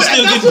Nigga, and what-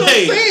 still that's get what I'm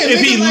paid. saying, If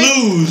nigga, he like,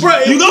 lose,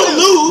 bruh, you if gonna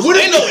you- lose. what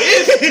Ain't no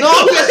if. No,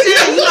 I'm just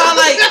saying. You know,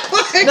 like,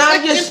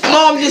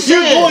 I'm just You're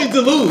saying. going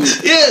to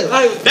lose. Yeah,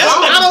 Like, that's I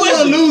not don't the wanna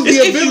question. lose the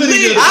It's if you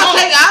ability live. to-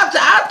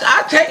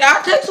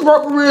 I'll take some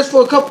broken ribs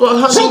for a couple of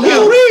 $100.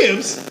 Broken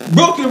ribs.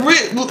 Broken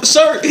rib,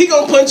 sir. He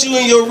gonna punch you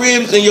in your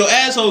ribs and your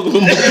asshole gonna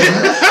move.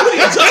 What are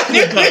you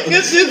talking about?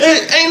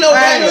 Ain't no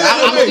Hey,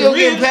 I'm broken still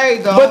ribs. getting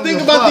paid though. But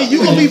think about this,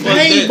 you gonna be Fuck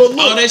paid, that. but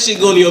All look, that shit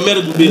going to your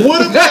medical bill.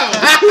 what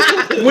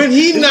about when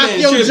he knocked man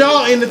your tripping.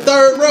 jaw in the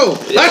third row?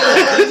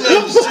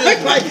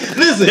 Like,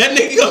 listen. That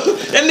nigga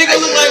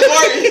look like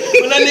Martin.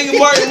 When that nigga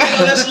Martin went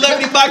on that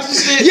celebrity boxing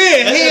shit.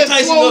 Yeah, that's head how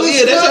Tyson swollen. go.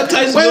 Yeah, that's how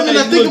Tyson Wait a go.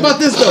 minute, think about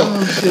this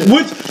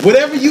though.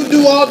 Whatever you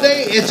do all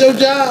day at your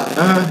job,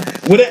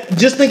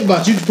 just think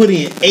about you put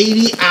in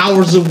 80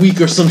 hours a week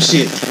or some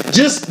shit.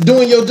 Just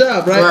doing your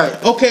job, right?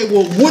 Right. Okay,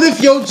 well, what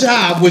if your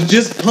job was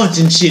just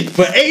punching shit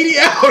for 80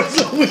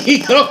 hours a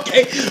week?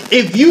 Okay.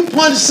 If you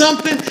punch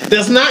something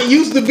that's not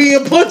used to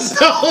being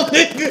punched on,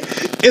 nigga,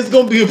 it's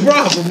gonna be a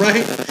problem,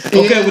 right?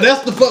 Okay, well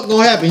that's the fuck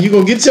gonna happen. You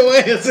gonna get your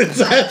ass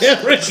inside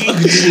that ring.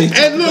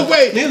 And look,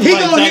 wait,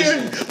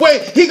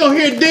 he gonna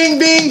hear ding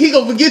ding, he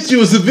gonna forget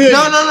you a civilian. No.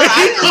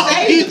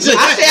 I didn't say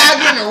I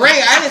get in the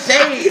ring. I didn't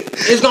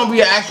say it's gonna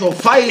be an actual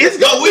fight. It's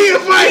gonna be a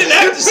We fight. didn't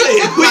have to say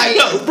it. We Like,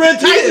 know. Brent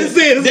Tyson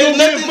said it's There's gonna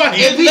be a nothing- fight.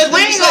 If he nothing to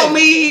swing say. on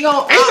me, he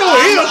gon'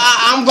 him.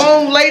 I'm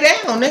gonna lay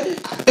down, nigga.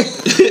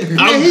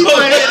 I'm he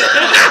going.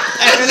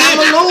 And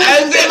I'ma lose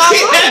and get my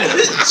money.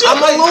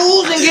 I'ma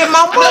lose and get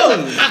my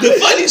money. The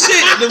funny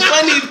shit, the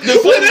funny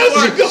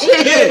part,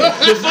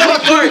 the funny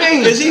part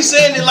is he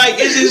saying it like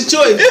it's his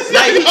choice.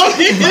 Like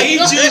he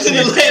choosing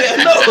to lay that.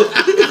 No.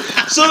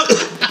 So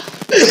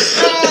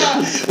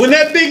When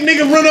that big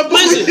nigga run up,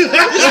 listen, this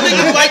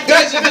nigga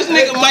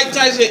Mike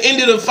Tyson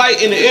ended a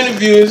fight in the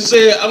interview and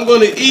said, "I'm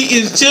gonna eat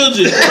his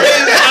children."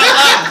 Praise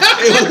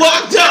Allah, and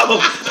walked out.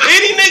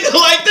 Any nigga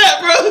like that,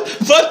 bro,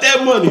 fuck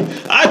that money.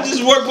 I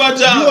just work my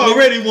job. you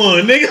already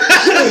won, nigga.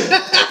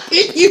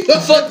 You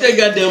fuck that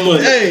goddamn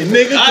money. Hey,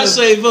 nigga, I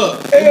save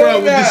up. bro,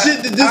 with the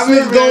shit that this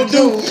nigga gonna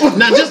do.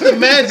 Now just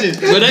imagine.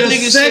 But that the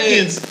nigga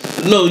seconds.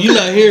 said, "No, you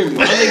not hearing me."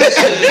 That nigga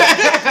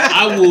said,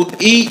 "I will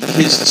eat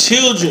his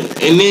children,"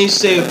 and then he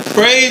said,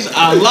 "Praise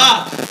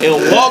Allah," and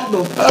walk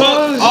the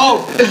fuck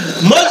off.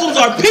 Muslims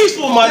are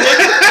peaceful, my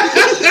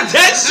nigga.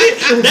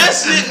 That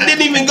shit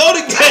didn't even go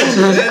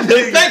together.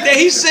 The fact that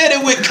he said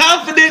it with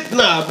confidence,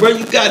 nah, bro,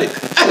 you got it.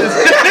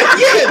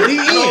 Yeah,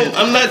 the end.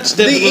 I'm not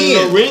stepping The in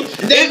no end. ring.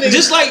 That nigga-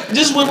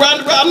 Just with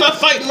Ronda Rousey, I'm not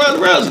fighting Ronda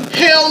Rousey.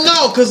 Hell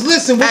no, cause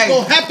listen, what's Hey.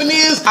 gonna happen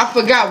is I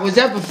forgot. Was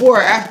that before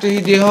or after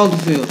he did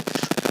Holyfield?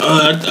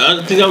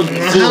 I think I was I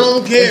before.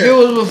 don't If it care.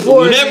 was before,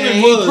 Whatever then it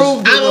he was.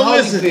 proved it I don't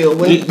with listen. Holyfield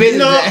when he bit his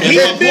No, ass. he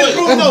That's had my been point.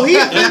 proven. No, he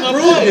had That's been my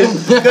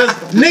proven. Because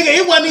nigga,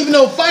 it wasn't even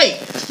no fight.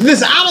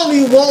 Listen, I don't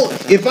even want.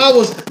 If I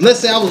was, let's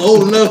say I was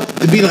old enough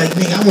to be like,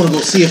 nigga, I want to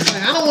go see a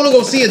fight. I don't want to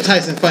go see a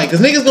Tyson fight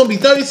because nigga's gonna be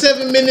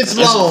 37 minutes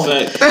That's a long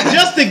fact.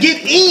 just to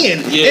get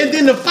in, Yeah. and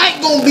then the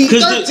fight gonna be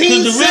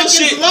 13 the real seconds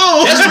shit,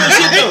 long. that's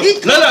real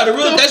shit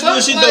though. That's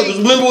real shit though. Like, Because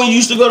remember when you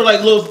used to go to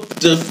like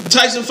the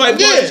Tyson fight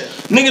parties? Yeah.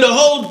 Nigga, the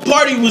whole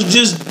party was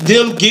just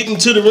them getting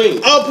to the ring.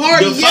 A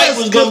party, The fight yes,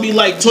 was gonna be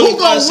like who 25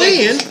 gonna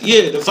seconds. win?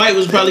 Yeah, the fight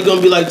was probably gonna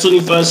be like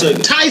 25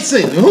 seconds.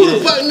 Tyson. Who the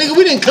Yeah. fuck, nigga?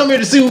 We didn't come here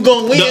to see who's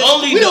gonna win. The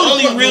only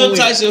real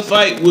Tyson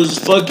fight was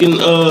fucking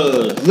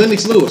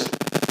Lennox Lewis.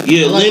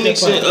 yeah, I like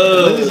Lennox that and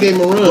fight. Lennox gave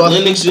him a run.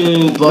 Lennox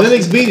and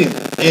Lennox beat him,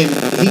 and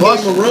he gave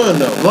him a run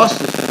though.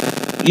 Buster.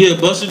 yeah,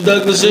 Buster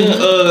Douglas and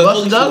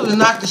Buster Douglas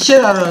knocked the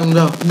shit out of him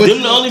though. But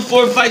them the only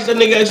 4 fights that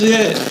nigga actually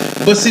had.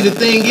 But see, the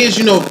thing is,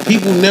 you know,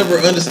 people never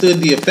understood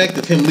the effect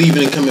of him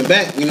leaving and coming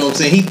back. You know what I'm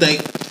saying? He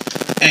think,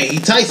 hey, he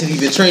Tyson. He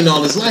been trained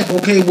all his life.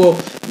 Okay, well,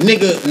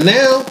 nigga,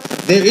 now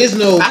there is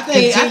no I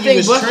think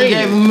continuous Buster training.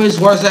 gave him his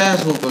worst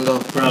ass whooping though.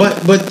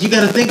 But you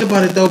got to think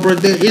about it though, bro.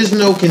 There is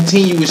no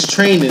continuous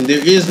training.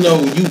 There is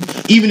no you.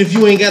 Even if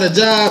you ain't got a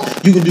job,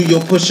 you can do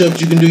your push-ups.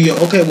 You can do your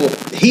okay. Well,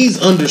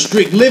 he's under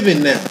strict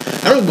living now.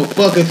 I don't give a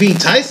fuck if he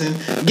Tyson.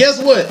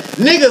 Guess what?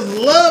 Niggas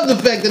love the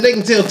fact that they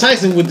can tell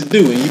Tyson what to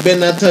do, and you better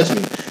not touch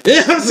me. You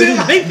know what I'm saying?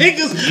 Like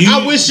niggas,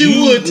 I wish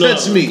you would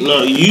touch me.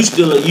 No,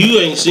 you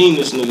ain't seen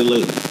this nigga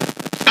lately.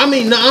 I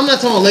mean, no, I'm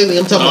not talking about lately.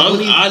 I'm talking about when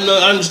he, I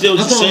understand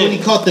what you're saying. when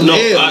he caught them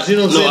L's. You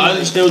know what I'm saying? I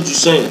understand what you're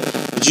saying.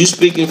 But you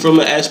speaking from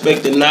an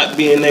aspect of not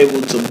being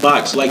able to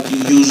box like you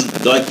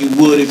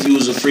would if you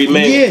was a free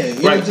man. Yeah, you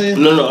know what I'm saying?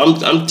 No,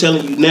 I'm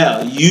telling you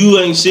now. You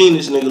ain't seen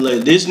this nigga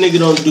lately. This nigga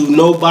don't do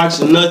no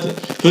boxing, nothing.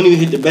 He don't even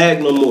hit the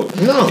bag no more.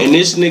 No. And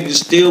this nigga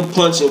still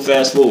punching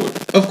fast forward.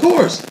 Of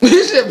course. I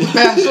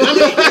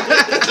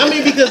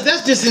mean, because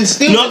that's just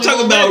instilled. No, I'm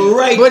talking about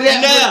right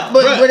now.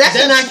 But that's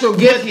a natural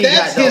gift.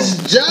 That's his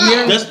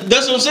job.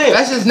 That's what I'm saying.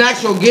 That's his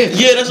natural gift.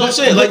 Yeah, that's what I'm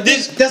saying. Like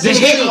this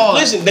nigga.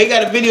 Listen, they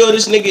got a video of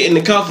this nigga in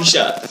the coffee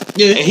shop.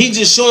 Yeah. And he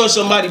just showing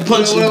somebody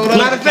punching.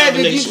 Matter of fact,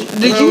 did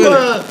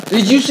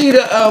you see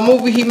the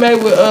movie he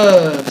made with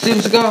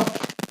Steven Seagal?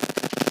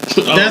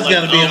 That's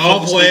gotta be an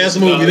awful ass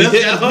movie. That's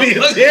gotta be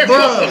a terrible.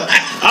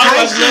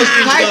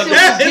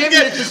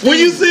 When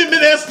you see me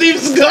that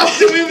Steven Seagal,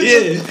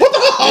 what the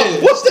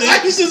fuck? What's the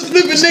action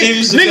flipping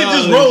nigga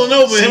just rolling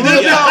over him?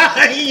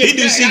 He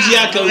do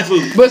CGI kung fu.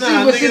 But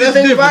see, the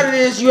thing about it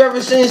is, you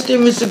ever seen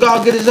Steven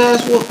Seagal get his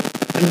ass whooped?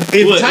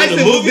 If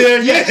Tyson was there,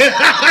 yeah.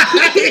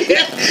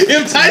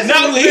 If Tyson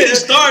was there, he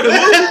started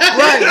the movie.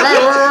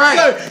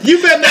 Right.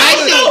 You better not.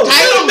 Tyson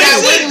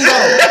got with him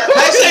though.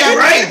 Tyson got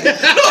right.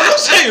 No, I'm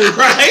saying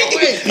right.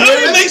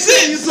 That makes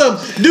sense.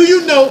 Do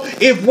you know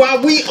if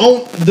while we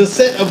on the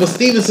set of a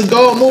Steven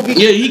Seagal movie,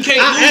 yeah, he can't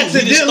lose.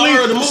 He the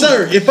star of the movie.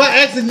 Sir, if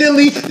I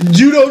accidentally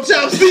judo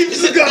chop Steven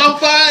Seagal, I'm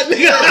fine,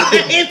 nigga.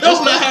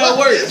 That's not how it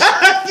works.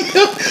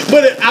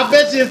 But I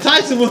bet you if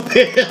Tyson was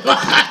there,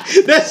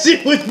 that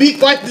shit would be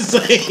quite the same.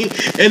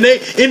 And they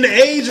in the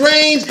age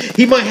range,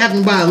 he might have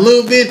him by a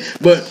little bit,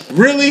 but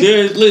really,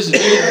 listen,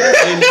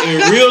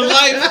 in real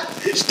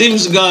life, Steven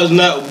Seagal is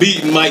not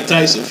beating Mike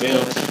Tyson,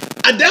 fam.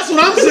 That's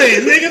what I'm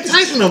saying, nigga.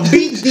 Tyson will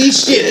beat these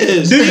shit.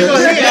 Yes. Dude, you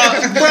gonna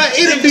hear, bro?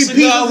 It'll be pieces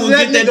of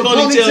that nigga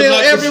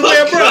ponytail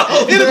everywhere, bro.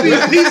 It'll be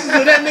pieces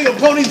of that nigga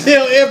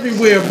ponytail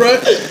everywhere, bro.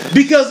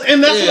 Because,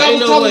 and that's what I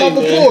was talking about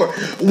before.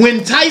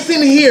 When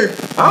Tyson here,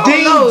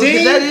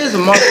 ding, that is a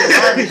martial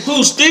artist.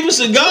 Who, Steven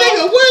Seagal?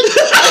 Nigga, what?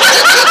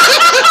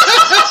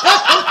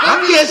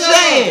 I'm just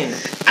saying.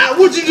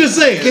 What you just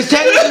saying? Because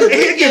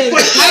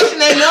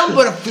Tyson ain't nothing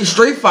but a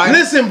street fighter.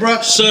 Listen,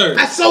 bro. Sir.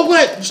 So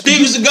what?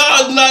 Steven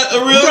Seagal is not a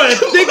real. Bro,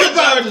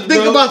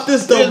 think about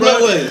this though, bro.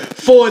 No way.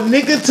 For a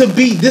nigga to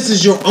be, this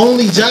is your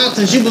only job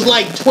since you was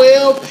like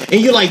 12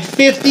 and you're like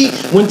 50.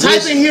 When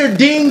Tyson hear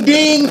ding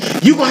ding,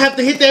 you gonna have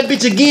to hit that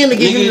bitch again to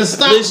get him to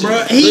stop,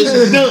 bro. He's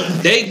done.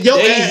 Your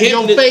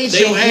face,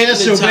 your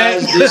ass, your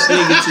back. This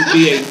nigga to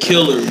be a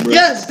killer, bro.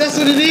 Yes, that's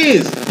what it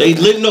is.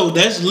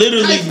 That's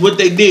literally what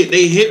they did.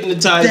 They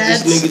hypnotized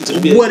this nigga to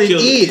be a killer. What it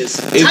is.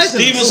 If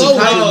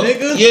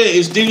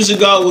Steven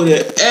Seagal would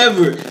have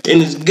ever in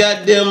his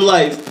goddamn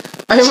life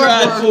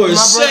tried for a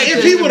second.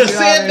 If he would have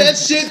said that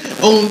shit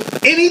on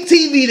any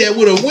TV that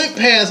would have went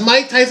past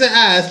Mike Tyson's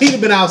eyes, he'd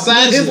have been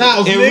outside his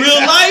house. In real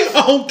life,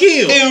 on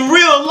kill. In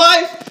real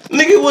life,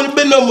 nigga wouldn't have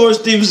been no more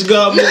Steven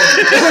Seagal.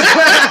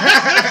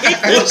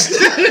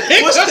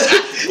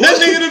 That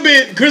nigga would have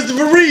been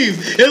Christopher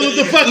Reeves. It was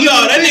the fucking.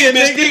 No, that nigga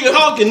been Stephen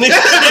Hawking, nigga.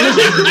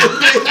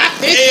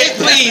 Hey,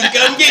 please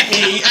come get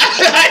me.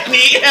 I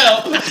need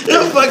help. Get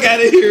the fuck out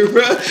of here,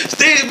 bro.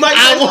 Mike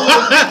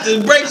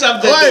Tyson the brakes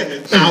off that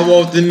nigga. I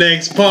want the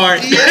next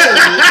part.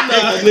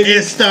 Yeah,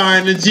 it's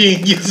starring the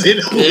genius.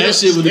 That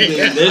shit would have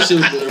been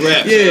a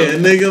rap. Yeah,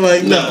 nigga,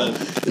 like no.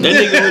 That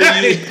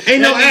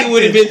nigga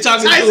would have been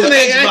talking Tyson to an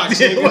Xbox.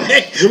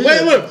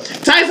 Wait, look.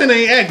 Tyson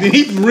ain't acting.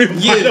 He's real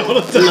fight all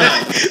the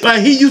time.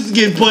 Like he used to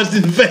get punched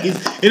in the face,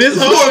 and it's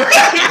hard.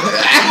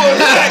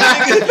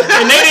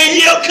 And they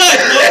didn't yell cut.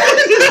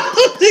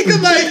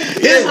 Nigga, like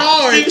it's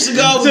hard to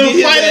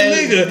fight a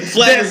nigga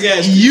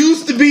that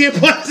used to be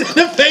punched in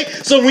the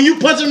face. So when you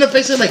punch him in the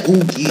face, they're like,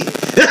 "Ooh yeah."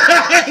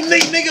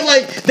 Nigga,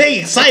 like they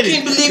excited. I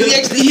can't believe he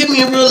actually hit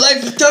me in real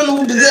life. Just tell me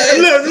who that.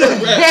 Look.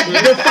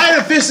 The fight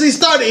officially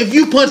started. If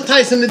you punch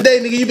Tyson today,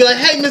 nigga, you be like,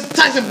 "Hey, Mr.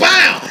 Tyson,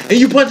 bow!" And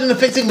you punch him in the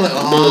face, he be like,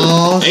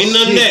 "Oh, ain't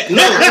none of that."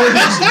 No,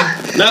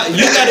 now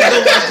you gotta go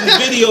watch this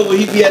video where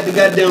he be at the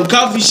goddamn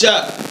coffee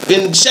shop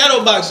in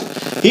shadow boxing.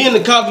 He in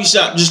the coffee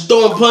shop just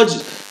throwing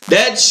punches.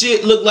 That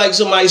shit look like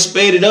somebody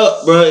spade it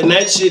up, bro, and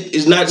that shit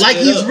is not like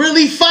he's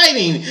really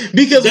fighting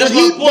because that's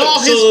when he ball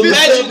his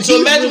fist up,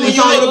 imagine when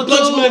you want to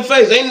punch him in the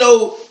face. Ain't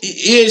no,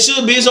 it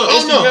should be. It's on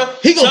Instagram. No.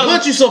 He gonna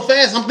punch you so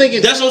fast. I'm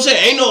thinking that's what I'm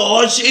saying. Ain't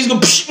no shit. He's gonna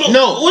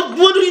no. What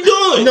are you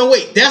doing? No,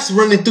 wait. That's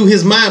running through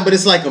his mind, but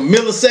it's like a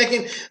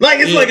millisecond. Like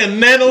it's like a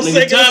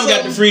nanosecond. Time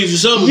got to freeze or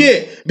something.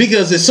 Yeah,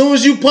 because as soon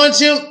as you punch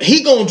him,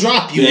 he gonna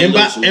drop you, and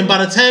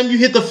by the time you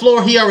hit the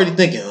floor, he already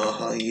thinking,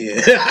 "Oh yeah."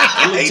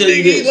 I'm gonna tell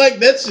you this. Like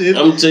that shit.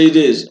 I'm gonna tell you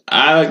this.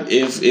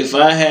 If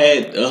I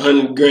had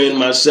 $100 grand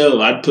myself,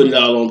 I'd put it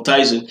all on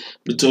Tyson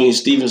between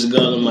Steven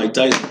Seagal and Mike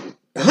Tyson.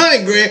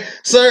 $100 grand,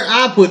 sir.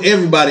 I put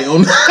everybody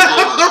on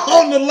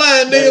on the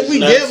line, nigga. We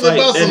gambling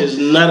about some. That is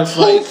not a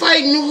fight. Who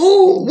fighting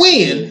who?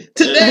 When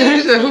today?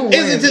 Is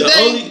it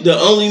today? The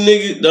only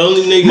nigga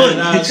money.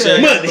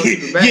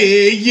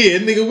 Yeah,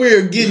 nigga.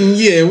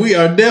 We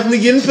are definitely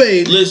getting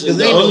paid. Listen,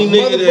 the only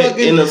nigga that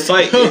in a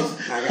fight.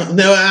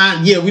 No,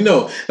 yeah, we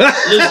know.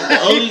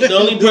 Listen, the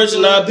only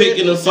person I pick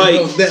in a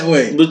fight that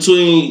way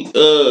between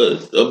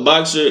a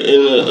boxer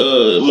and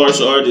a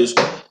martial artist,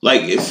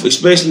 like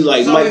especially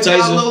like so Mike if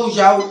Tyson. y'all lose,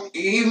 y'all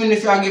even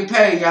if y'all get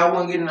paid, y'all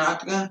won't get in the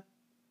octagon.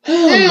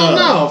 Hell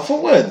no.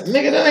 For what?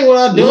 Nigga, that ain't what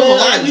I do.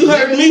 Man, you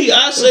heard me.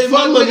 I say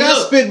my money I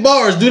up. spit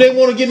bars. Do they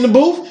want to get in the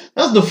booth?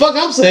 That's the fuck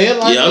I'm saying.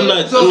 Like, Yeah, I'm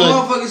not. So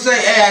motherfuckers say,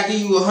 "Hey, I give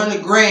you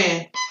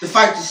 $100,000 to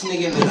fight this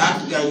nigga in the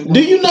octagon."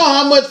 do you know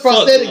how much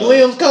prosthetic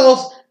limbs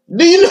cost?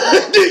 Do you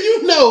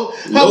know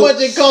how much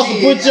it costs to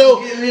put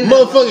your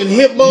motherfucking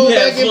hip bone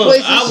back in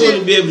place? I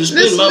wouldn't be able to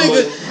spend my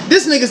money.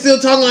 This nigga still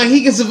talking like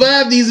he can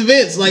survive these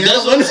events. Like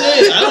that's what I'm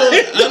saying. I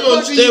don't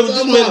understand what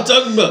this man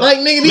talking about. Like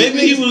nigga, maybe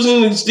he was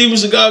in the Steven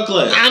Seagal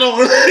class. I don't.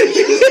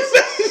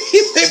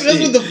 That's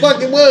what the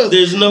fuck it was.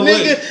 There's no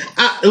way.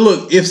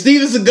 Look, if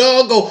Steven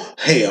Seagal go,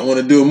 hey, I want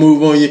to do a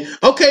move on you.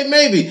 Okay,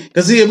 maybe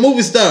because he a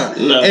movie star.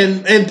 Nah.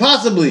 And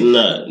possibly.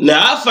 Nah. Now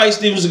I'll fight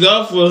Steven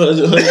Seagal for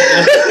 $100,000.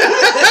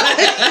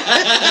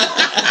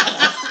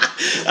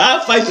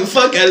 I'll fight the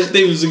fuck out of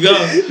Steven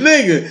Seagal.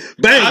 Nigga,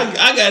 bang.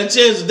 I got a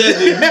chance at that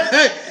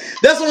nigga.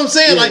 That's what I'm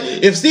saying. Yeah. Like,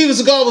 if Steven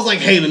Seagal was like,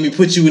 hey, let me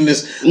put you in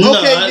this. He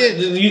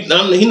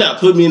not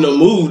put me in no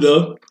move,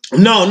 though.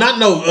 No, not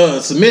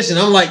no submission.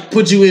 I'm like,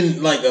 put you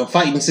in like a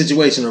fighting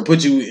situation or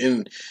put you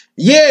in.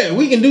 Yeah,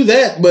 we can do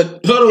that,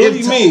 but hold on, what do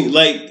you mean?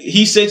 Like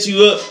he set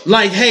you up?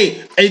 Like,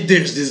 hey,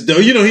 there's this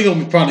dojo. You know he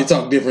gonna probably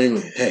talk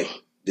differently. Hey,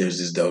 there's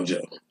this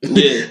dojo.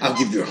 Yeah, I'll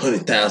give you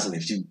 $100,000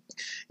 if you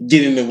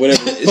get into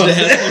whatever.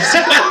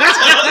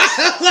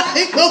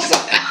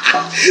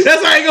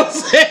 That's how he gonna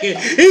say it.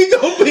 He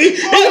gonna be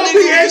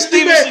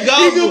extra mad. He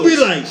gonna be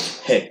like,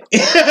 hey,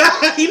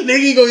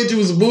 he gonna hit you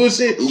with some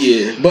bullshit.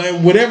 Yeah,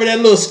 but whatever that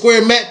little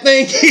square mat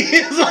thing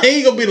is, like,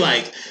 he gonna be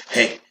like,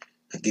 hey,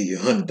 I'll give you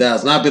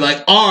 $100,000. I'll be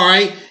like, all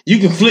right, you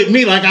can flip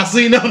me like I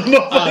seen on the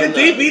motherfucking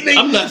TV.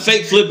 I'm not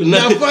fake flipping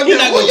nothing. I do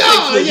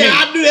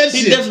that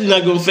shit. He's definitely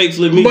not gonna fake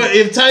flip me. But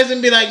if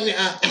Tyson be like,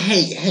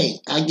 hey,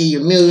 I'll give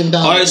you $1 million.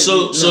 All right,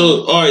 so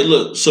all right,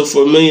 look, so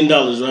for $1 million,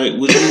 right?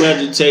 Would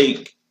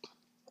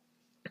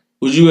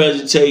you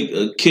rather take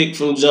a kick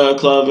from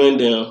Jean-Claude Van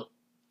Damme,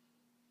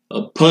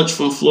 a punch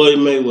from Floyd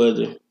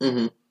Mayweather,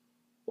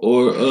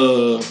 or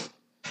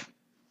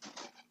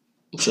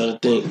I'm trying to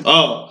think.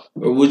 Or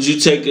would you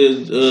take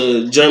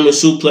a German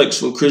suplex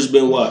from Chris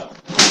Benoit?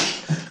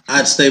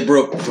 I'd stay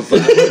broke for 5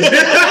 minutes. What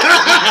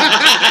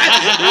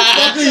the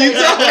fuck are you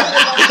talking about?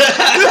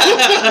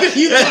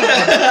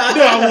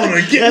 Do I want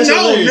to get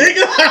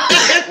nigga?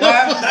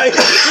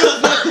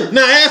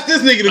 Now ask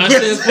this nigga the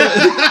question.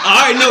 I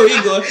already know where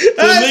he going.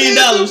 For $1 million,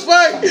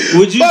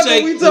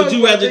 would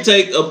you rather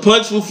take a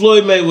punch from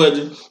Floyd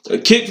Mayweather, a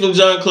kick from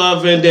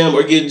Jean-Claude Van Damme,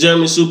 or get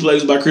German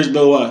suplex by Chris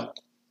Benoit?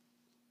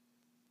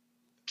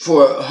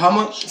 For how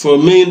much? For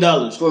 $1 million.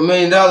 For $1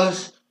 million,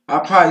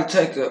 I'll probably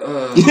take a.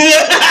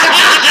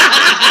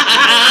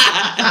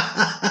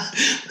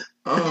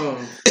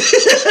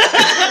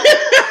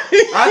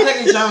 I'll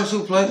take a German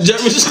suplex.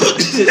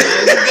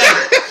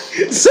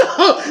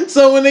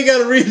 So when they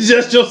gotta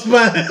readjust your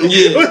spine,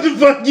 what the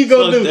fuck you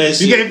gonna do?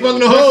 You can't fuck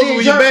no holes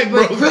when your back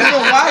broke. Chris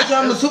Benoit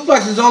German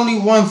suplex is only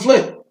one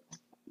flip.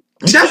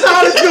 That's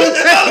all it's gonna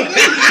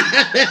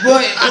take.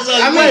 But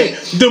I mean,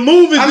 the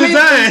move is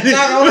designed.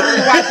 Not only do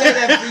I say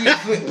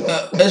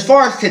that as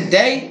far as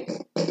today,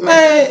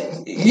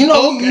 man, you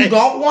know you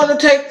don't want to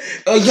take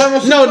a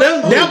German suplex. No,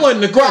 that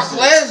wasn't the question.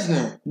 Brock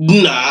Lesnar.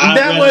 Nah,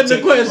 that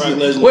wasn't the question.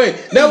 Wait,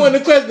 that wasn't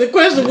the question. The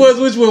question was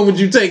which one would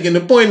you take, and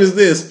the point is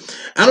this: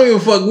 I don't give a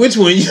fuck which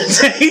one you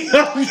take.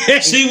 Okay.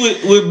 See,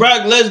 with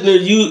Brock Lesnar,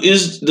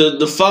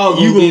 the fall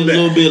gonna be a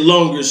little bit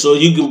longer, so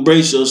you can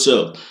brace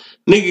yourself.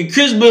 Nigga,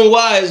 Chris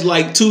Benoit is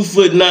like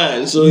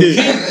 2'9", so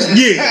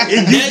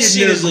that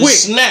shit is a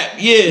snap.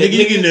 Yeah,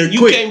 nigga,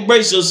 you can't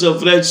brace yourself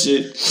for that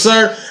shit,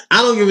 sir.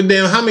 I don't give a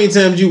damn how many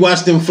times you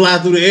watch them fly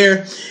through the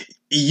air.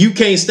 You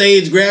can't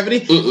stage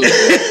gravity.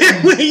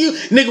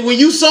 when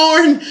you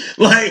soaring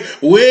like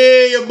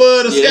way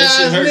above the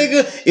skies,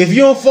 nigga. If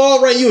you don't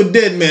fall right, you a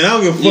dead man. I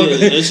don't give a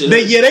fuck.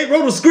 They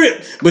wrote a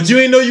script, but you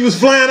ain't know you was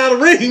flying out of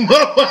the ring,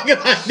 motherfucker.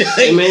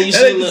 Hey man,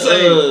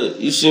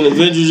 you seen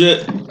Avengers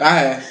yet? I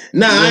have.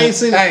 Nah, I ain't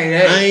seen it. I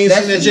ain't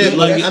seen that yet.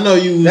 Like, I know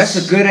you. That's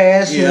a good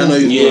ass. Yeah, I know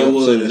you. Yeah, it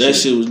was. That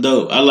shit was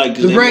dope. I like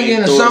to bring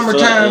in the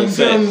summertime. You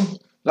feel me?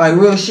 Like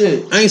real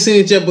shit. I ain't seen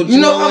it yet, but you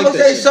know how much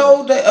they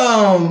sold?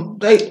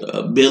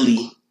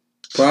 Billy.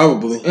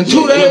 Probably. In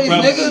 2 days,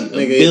 nigga.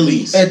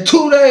 Billy's. In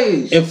 2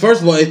 days. And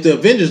first of all, if the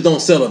Avengers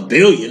don't sell $1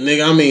 billion,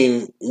 nigga, I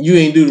mean, you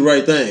ain't do the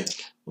right thing.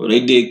 Well,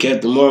 they did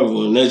Captain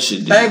Marvel and that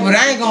shit. Hey, but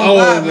I ain't gonna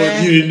lie,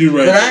 man. You didn't do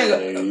right. I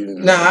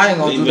ain't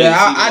gonna do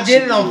that. I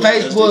did it on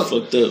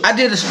Facebook. I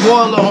did a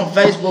spoiler on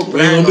Facebook.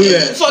 But I ain't gonna do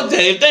that. Fuck that.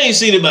 If they ain't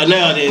seen it by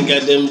now, then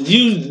goddamn,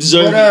 you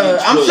deserve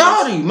it. I'm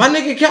sorry. My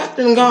nigga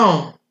Captain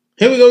gone.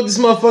 Here we go with this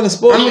motherfucking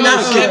spoiler. I mean,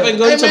 not Captain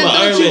go to my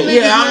Iron Man.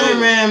 Yeah, Iron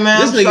Man, man.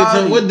 This nigga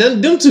tell me what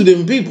them two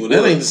different people.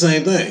 That ain't the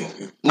same thing.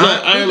 No,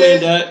 Iron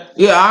Man died.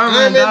 Yeah, Iron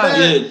Man died.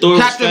 Yeah, Thor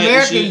Captain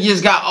America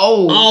just got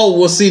old. Oh,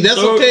 well, see, that's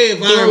okay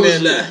if Iron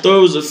Man died. Thor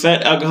was a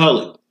fat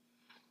alcoholic.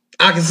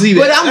 I can see that.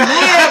 But I'm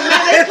mad,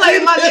 man. They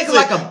played my nigga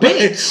like a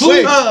bitch.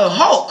 Wait.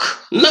 Hulk.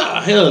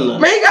 Nah, hell no.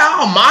 Man, he got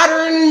all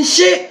modern and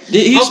shit.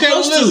 He's Okay,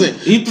 supposed listen.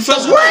 to. He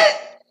professional. What?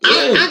 Yeah.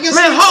 I can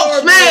Man, see Hulk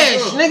Thor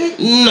smash, being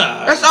nigga.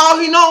 Nah. That's all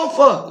he known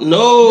for.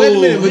 No. Wait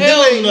a minute, but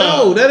hell that ain't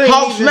no. that ain't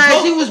Hulk even-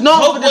 smash. He was known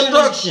Hulk for one of the-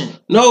 destruction.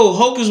 No,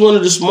 Hulk is one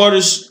of the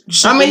smartest.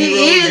 I mean, he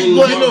superheroes is, in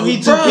but the You know, he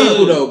two Bruh.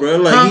 people though, bro.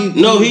 Like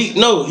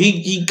Huh?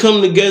 he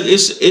come together.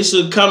 It's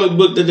a comic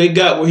book that they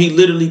got where he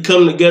literally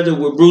come together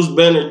where Bruce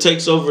Banner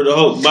takes over the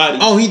Hulk body.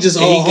 Oh, he just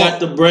and all he got Hulk.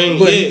 the brain.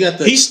 But yeah. he got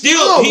the- he still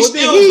Oh, he well,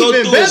 still then he go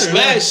even through better, and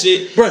smash right?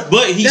 shit. Bruh,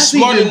 but he's that's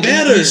smart even and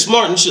better. he's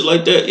smart and shit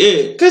like that.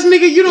 Yeah. Cause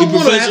nigga, you don't He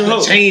want to Professor have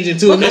Hulk. to change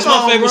into But a That's come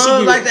my on, favorite bro.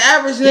 superhero. Like the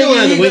average You don't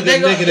have to nigga, wake they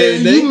up gonna, naked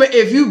every day.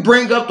 if you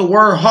bring up the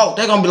word Hulk,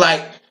 they're gonna be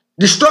like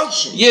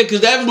destruction. Yeah,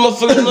 because the average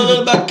motherfucker don't know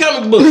nothing about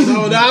comic books.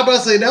 No, I'm about to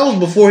say that was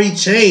before he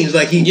changed.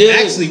 Like he Yeah.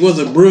 actually was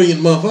a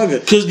brilliant motherfucker.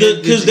 Because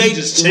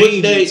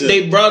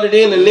they brought it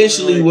in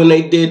initially when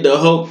they did the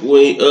Hulk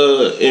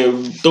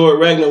in Thor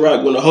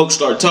Ragnarok when the Hulk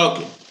started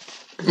talking.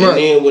 And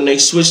then when they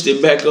switched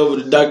it back over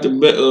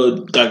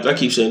to I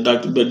keep saying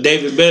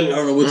David I Banner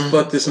don't know what the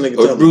fuck this nigga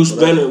or talking Bruce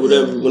about. Banner,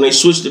 whatever. When they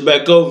switched it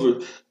back over,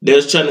 they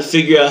was trying to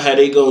figure out how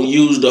they gonna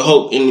use the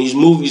Hulk in these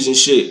movies and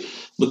shit.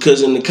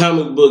 Because in the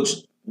comic books,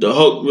 the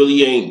Hulk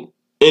really ain't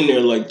in there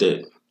like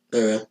that.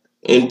 Okay.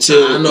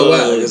 Until I know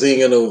why, because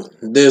he ain't got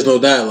there's no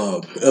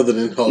dialogue other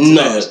than Hulk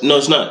smash. No,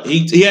 it's not.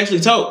 He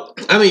actually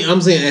talked. I mean, I'm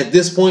saying at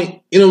this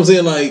point, you know what I'm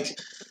saying? Like,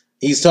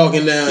 he's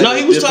talking now. No,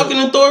 he was talking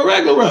in Thor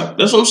Ragnarok.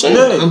 That's what I'm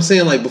saying. I'm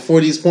saying, like, before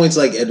these points,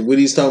 like, when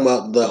he's talking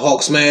about the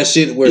Hulk smash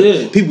shit,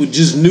 where people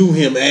just knew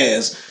him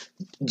as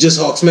just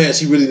Hulk smash,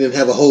 he really didn't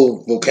have a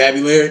whole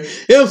vocabulary.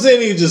 You know what I'm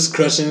saying? He was just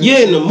crushing. Yeah,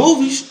 in the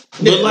movies.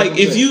 But, like,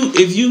 if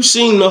you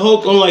seen the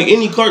Hulk on, like,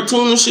 any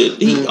cartoon and shit,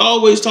 he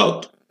always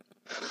talked.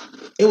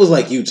 It was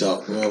like you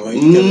talk, you know? Like,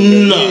 Nah.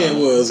 Yeah, it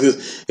was.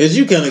 Because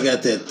you kind of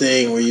got that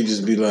thing where you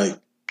just be like,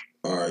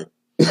 all right.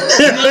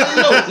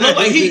 No,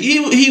 like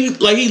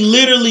he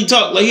literally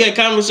talked. Like he had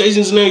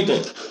conversations and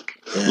everything.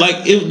 Yeah.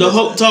 Like if the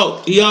Hulk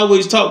talked, he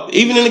always talked.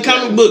 Even in the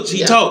comic books,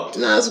 he talked.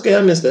 Nah, it's okay.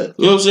 I missed that.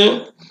 You know what I'm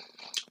saying?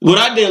 What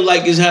I didn't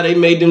like is how they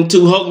made them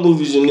 2 Hulk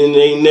movies and then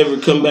they never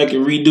come back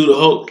and redo the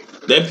Hulk.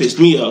 That pissed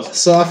me off.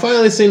 So I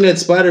finally seen that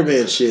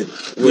Spider-Man shit.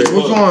 Which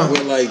one?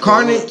 Where, like,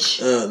 Carnage?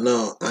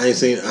 No, I ain't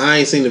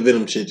seen the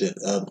Venom shit yet.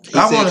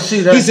 I want to see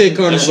that. He said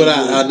Carnage, That but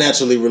shit I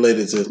naturally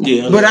related to.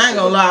 Yeah, But I ain't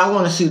gonna lie, I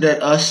want to see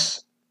that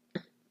Us.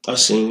 I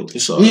seen it.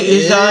 It's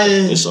alright.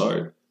 It's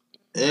alright.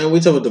 And we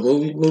talking about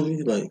the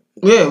movie, like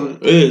Yeah,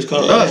 It's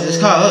called Us. It's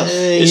called Us.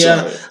 It's yeah.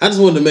 alright. I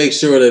just wanted to make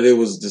sure that it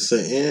was the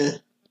same. Yeah,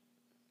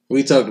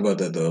 we talked about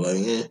that though. Like,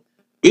 yeah,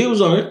 It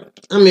was alright.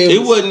 I mean,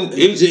 It wasn't.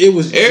 It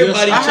was.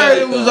 Everybody I heard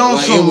it was on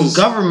like, some it was-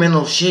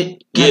 governmental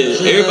shit. Yeah,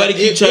 everybody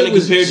keep trying to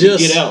was compare it to just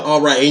Get Out. All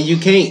right, and you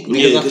can't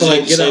because Yeah, I 'cause feel it like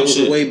ain't Get the Out same was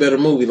shit. a way better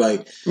movie.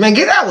 Like, Man,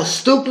 Get Out was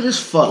stupid as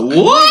fuck.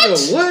 What?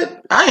 nigga,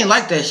 what? I ain't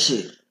like that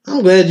shit.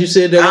 I'm glad you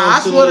said that. I while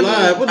I'm still swear to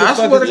alive. What the God, I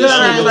fuck swear is to this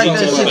God, I shit ain't like you that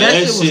talking shit. about?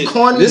 That shit was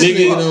corny This as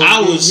nigga fuck. don't- I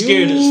was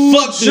scared as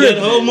fuck through that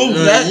whole movie.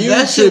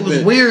 That shit was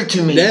weird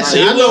to me. That Like,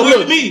 shit, it I know, wasn't weird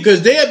look, to me.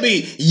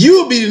 because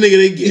you'll be the nigga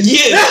they get.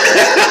 Yeah.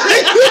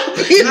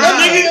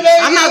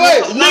 I'm not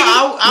going. No,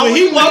 I when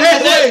he wouldn't be in walked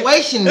that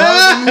away- situation. Bro.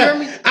 You hear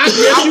me? I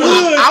bet you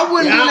would. I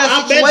wouldn't be in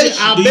that situation.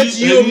 I bet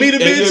you will meet a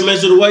Have you ever bitch.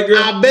 messed with a white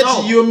girl? I bet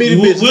No. you will meet a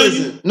You- bitch. will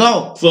Listen, you?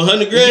 No. For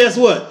 $100 grand? guess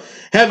what?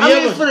 Have you I mean,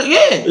 ever? for the, yeah.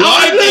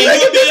 Alright, then,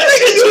 you'll be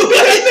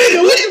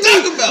that- What you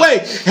talking about?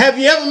 Wait, have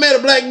you ever met a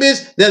black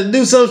bitch that'll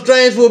do something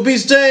strange for a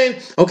piece of change?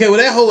 Okay, well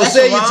that hoe will That's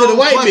sell a you to the wrong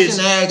white question bitch.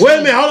 to ask Wait a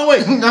me. minute, hold on,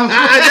 wait. No.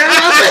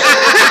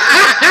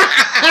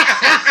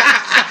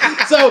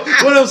 So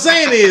what I'm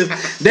saying is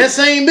that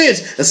same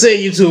bitch will sell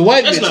you to a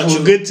white That's bitch not for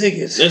true. good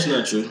tickets. That's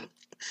not true.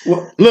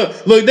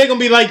 Look, they're gonna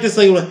be like this.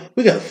 Like,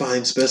 we got a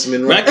fine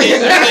specimen, right?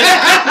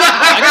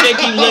 I can't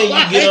keep letting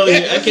you get on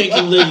here. I can't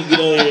keep letting you get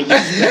on here. And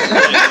get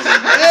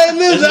Hey,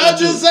 listen, That's not I'm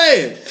just true.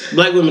 saying.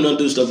 Black women don't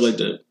do stuff like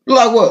that.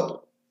 Like what?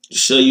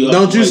 Show you. how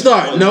Don't you white-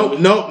 start. white No.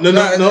 women- Nah, they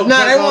Fuck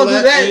won't all do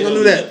that. They ain't gonna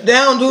do that. They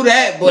don't do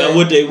that, but Now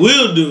what they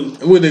will do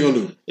What they gonna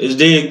do? is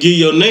they'll give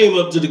your name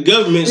up to the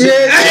government so,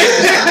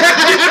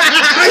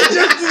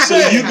 so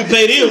you can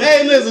pay them.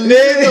 Hey, listen,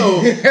 there you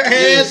go.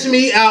 Cash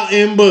me out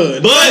in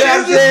bud. But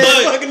I'm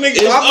saying, fucking nigga.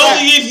 it's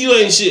only if you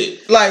ain't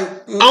shit. like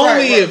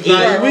Only if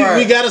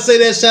we gotta say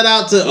that shout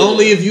out to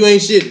only if you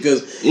ain't shit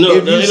because No,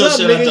 if no, you they don't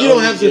something shout out nigga to you don't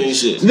only have if you to ain't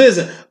shit.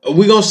 listen.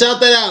 We gonna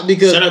shout that out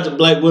because Shout out to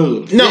black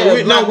women.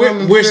 Yeah, black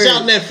women, we're period.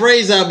 shouting that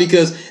phrase out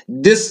because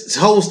this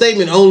whole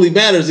statement only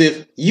matters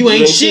if you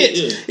ain't shit.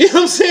 yeah. You know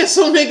what I'm saying?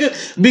 So nigga,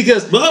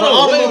 because But for hold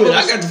all on, wait a the minute.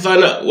 I got to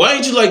find out. Why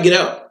ain't you like Get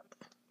Out?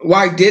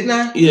 Why didn't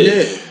I?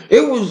 Yeah.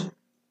 It was.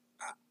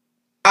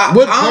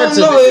 What I parts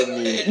don't of know. it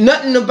didn't you-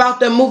 Nothing about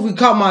that movie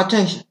caught my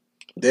attention.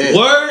 damn,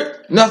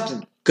 Word.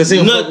 Nothing. because he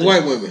don't fuck Nothing.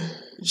 white women.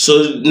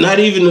 So not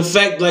even the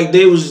fact like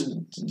they was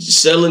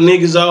selling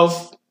niggas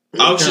off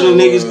auctioning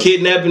niggas,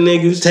 kidnapping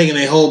niggas, taking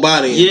their whole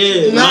body.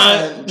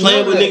 Yeah,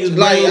 playing with niggas'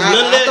 brains.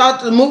 None of that. I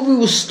thought the movie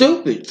was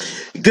stupid.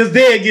 Cause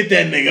they'll get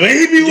that nigga. Like,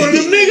 he be one of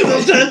them niggas.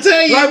 I'm trying to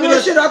tell you. Like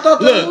real shit. I thought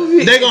the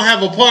movie. They gonna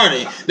have a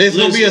party. There's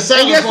gonna be a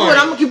silent and guess party. what?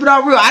 I'm gonna keep it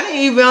all real. I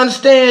didn't even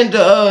understand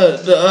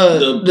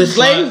the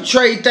slave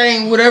trade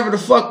thing, whatever the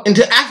fuck,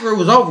 until after it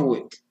was over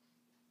with.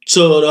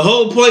 So the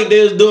whole point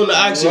they was doing the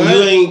auction.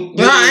 You ain't.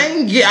 No,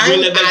 I did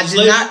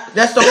not.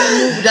 That's the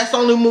only movie. That's the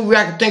only movie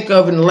I can think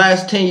of in the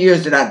last 10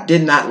 years that I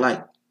did not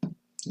like.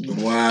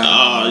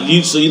 Wow.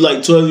 So you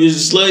like 12 Years a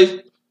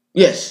Slave?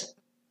 Yes.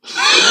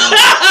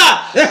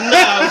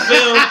 Nah,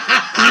 Phil.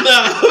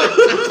 Nah.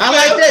 I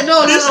like that.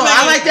 No.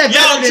 I like that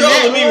better than that. Y'all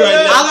trolling me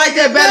right now. I like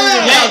that better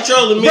than that. Y'all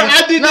trolling me. Bro,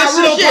 I did that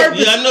shit on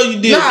purpose. Yeah, I know you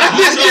did.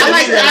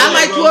 I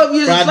like 12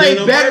 Years a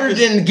Slave better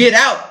than Get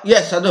Out.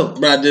 Yes, I do.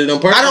 Bro, I did it on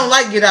purpose. I don't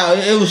like Get Out.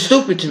 It was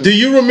stupid to me. Do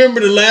you remember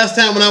the last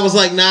time when I was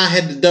like, nah, I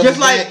had to double Just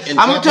like, back and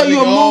I'm gonna tell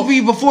you a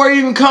movie before it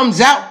even comes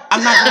out.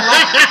 I'm not gonna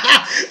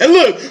lie. And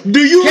look, do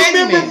you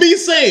Candyman. remember me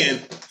saying,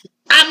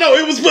 I know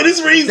it was for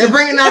this reason. They're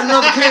bringing out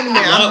another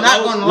Candyman. I'm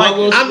not gonna like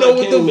it. I know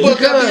what the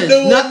fuck I be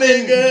doing,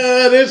 nothing.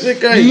 nigga. This shit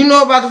crazy. Do you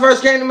know about the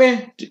first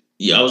Candyman?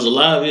 Yeah, I was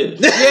alive. Yeah.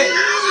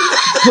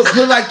 Put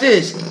it like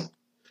this.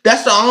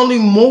 That's the only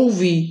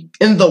movie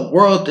in the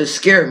world that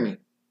scared me.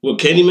 What,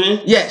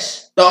 Candyman?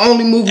 Yes. The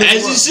only movie.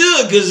 As it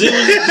should, because it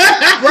was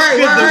right.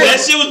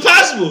 That shit was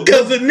possible.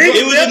 Because the nigga,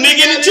 it was a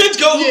nigga in the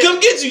trench coat who come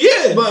get you.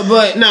 Yeah.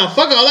 But now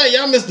fuck all that.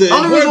 Y'all missed the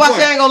only reason why I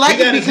say I ain't gonna like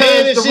it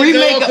because the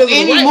remake of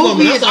any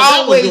movie is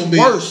always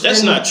worse.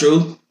 That's not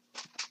true.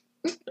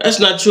 That's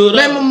not true at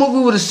all. Name a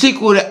movie with a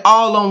sequel that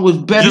all of them was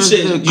better. You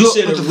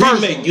said a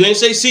remake. You ain't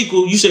say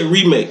sequel. You said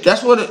remake.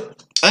 That's what it.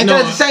 Ain't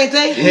that the same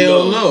thing?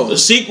 Hell no. The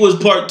sequel is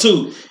part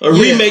 2. A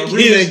remake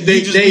is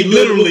they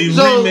literally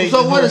remake.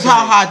 So what is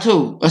How High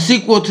 2? A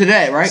sequel to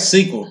that, right?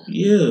 Sequel.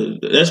 Yeah,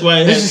 that's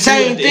why it has the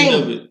same thing.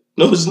 Of it.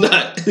 No, it's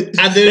not. They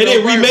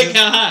didn't remake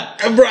How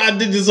High. Bro, I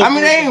did this. I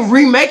mean, they ain't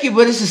remake it,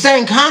 but it's the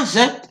same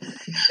concept.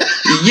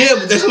 Yeah,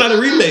 but that's not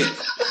a remake.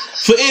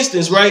 For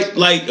instance, right?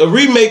 Like a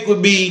remake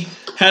would be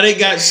how they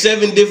got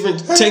 7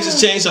 different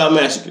Texas Chainsaw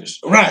Massacres.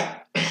 Right.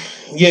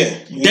 Yeah.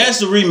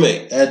 That's a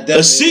remake.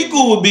 A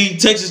sequel would be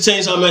Texas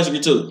Chainsaw Massacre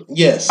 2.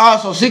 Yes. Oh,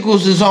 so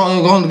sequels is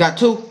only got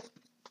 2?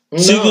 No.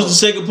 Sequel's the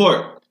second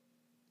part.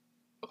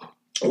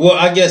 Well,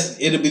 I guess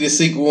it'll be the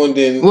sequel and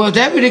then... Well, if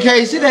that be the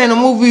case, it ain't a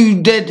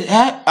movie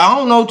that... I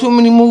don't know too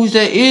many movies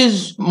that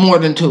is more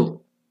than 2.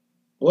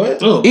 What?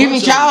 Oh, even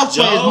Child's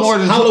Play is more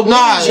than 2.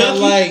 Nah,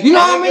 like, you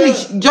know how many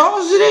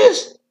Jaws it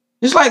is?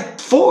 It's like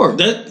 4.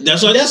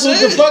 That's what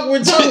the fuck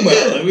we're talking about.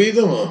 Like, what are you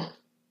talking about?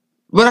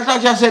 But I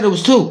thought y'all said it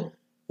was 2.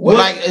 What?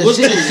 Like a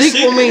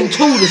sequel means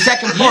 2, the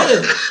second part.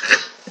 Yeah.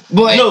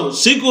 But no,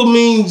 sequel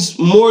means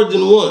more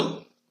than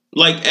one.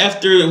 Like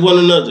after one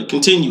another,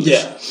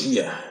 continuous.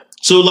 Yeah.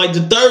 So like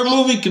the third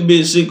movie could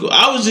be a sequel.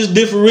 I was just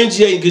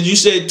differentiating because you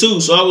said 2.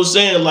 So I was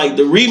saying like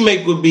the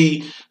remake would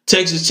be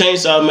Texas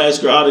Chainsaw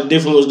Massacre, all the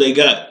different ones they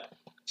got.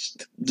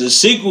 The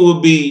sequel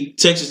would be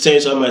Texas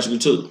Chainsaw Massacre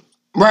 2.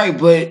 Right,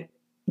 but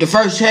the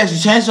first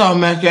Texas Chainsaw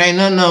Massacre ain't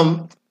none of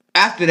them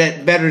after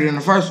that better than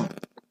the first one.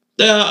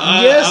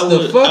 Yes,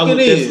 the fuck it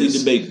is.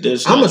 Debate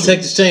that. I'm a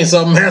Texas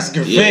Chainsaw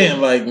Massacre fan.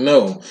 Like,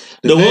 no.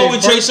 The one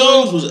with Trey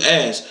Songz was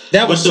ass.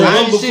 That was the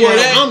one before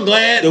that. I'm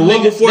glad. The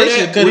one before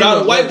that,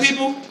 without the white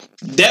people,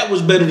 that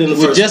was better than the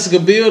first. With Jessica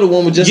Biel, the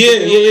one with Jessica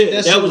Biel.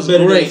 Yeah. That was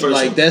better great. than the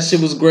first. Like, that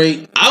shit was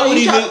great. I would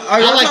even.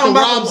 I like the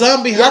Rob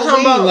Zombie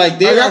Halloween. Like,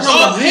 they are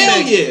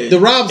hell yeah. The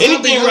Rob Zombie.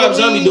 Anything Rob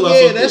Zombie do,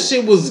 yeah, that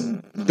shit was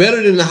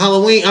better than the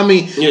Halloween. I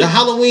mean, the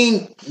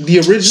Halloween, the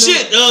original.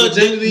 Shit,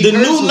 the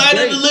new Night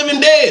of the Living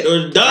Dead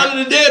or Dawn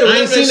of the Dead. Or I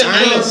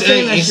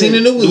ain't seen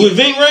the new one. With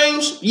Ving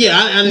Rhames? Yeah,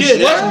 I yeah,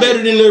 that's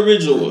better than the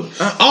original one.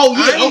 Oh,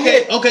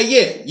 yeah, okay,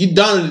 yeah. You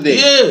Dawn of the Dead.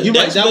 Yeah, you're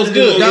right, that was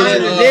good. Dawn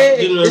of the Dead,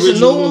 it's a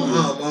new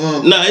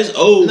one? Nah, it's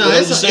old. Nah,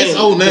 it's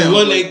old now. The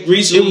one they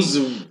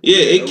recently...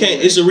 it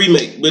can't. It's a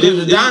remake. But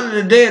the Dawn of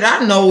the Dead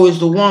I know is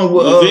the one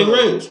with Ving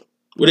Rhames.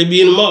 Where they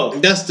be in the mall.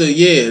 That's the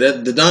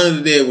Dawn of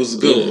the Dead was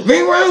good one.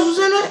 Ving Rhames was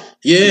in that?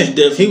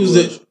 Yeah, he was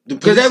the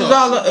because they was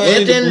all at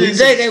the end of the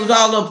day they was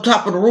all up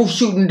top of the roof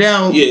shooting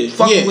down,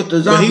 fucking with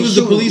the zombies. But he was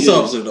the police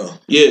officer though.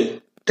 Yeah.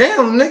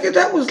 Damn, nigga,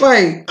 that was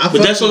like.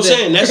 But that's what I'm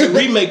saying. That's a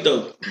remake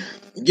though.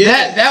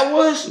 Yeah, that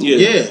was.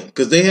 Yeah,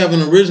 because they have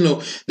an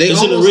original. They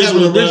almost have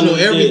an original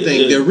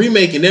everything. They're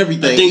remaking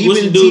everything. I think even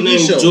what's the dude TV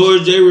named shows.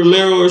 George J.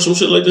 Romero or some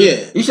shit like that.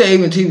 Yeah, you say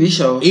even TV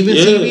shows. Even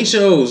TV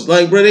shows,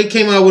 like bro, they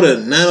came out with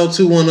a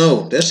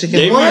 90210. That shit came.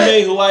 They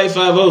remade Hawaii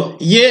 5-0.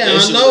 Yeah,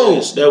 I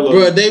know,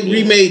 bro. They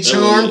remade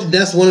Charmed.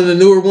 That's one of the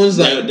newer ones.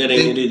 Like that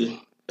ain't it either.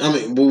 I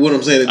mean, but what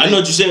I'm saying, I know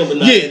what you're saying, but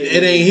not,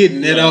 it ain't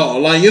hitting at all.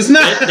 Like it's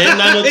not. That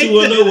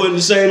 90210 wasn't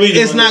the same either.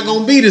 It's not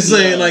gonna be the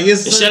same. Like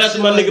it's. And shout out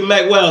to my nigga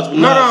Mac Wilds.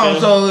 No.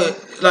 So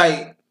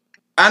like,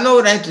 I know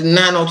it ain't the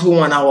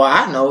 90210.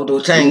 I know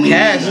the same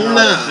cast.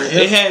 Nah,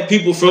 they had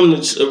people from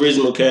the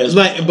original cast.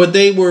 Like, but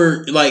they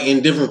were like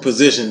in different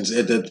positions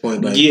at that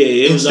point. Like,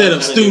 instead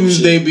of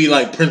students, they'd be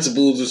like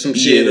principals or some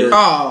shit. Or, you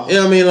know what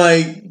I mean?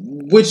 Like,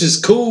 which is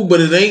cool, but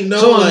it ain't no.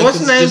 So like, what's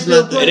the name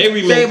still And they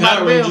remake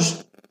Power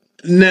Rangers.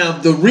 Now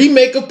the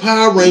remake of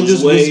Power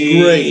Rangers was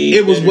great.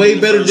 It was way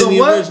better than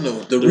the original.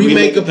 The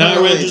remake of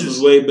Power Rangers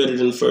was way better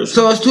than the first.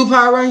 So it's 2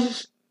 Power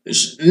Rangers.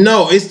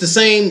 No, it's the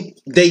same.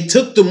 They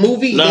took the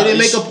movie. They didn't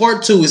make a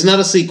part 2. It's not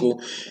a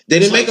sequel. They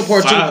didn't make a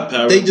part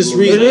 2. They just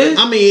It is?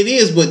 I mean, it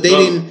is, but they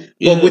didn't.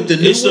 Yeah. But with the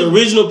new it's the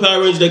original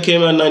Power Rangers that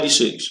came out in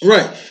 '96.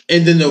 Right,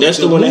 and then that's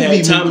the one that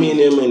had Tommy and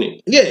them in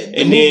it. Yeah,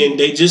 and then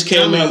they just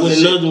came out with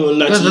another one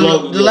not too long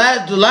ago.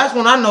 The last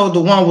one I know,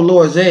 the one with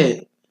Lord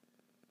Zed.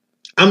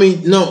 I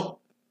mean, no.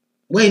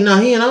 Wait, no,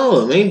 he in all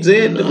of them. Ain't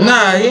Zed?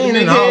 Nah, he ain't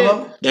in all of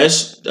them.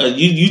 That's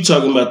you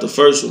talking about the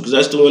first one because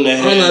that's the one that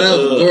had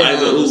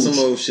Ivan Ooze.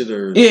 Some old shit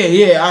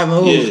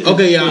Ivan Ooze. Yeah.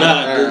 Okay,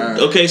 yeah.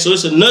 Okay, so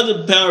it's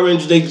another Power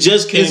Rangers they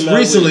just came out. It's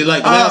recently,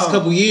 like the last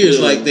couple years,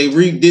 like they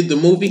redid the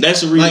movie.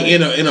 That's a remake.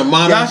 Like in a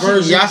modern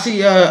version. Y'all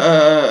see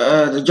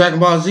the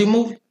Dragon Ball Z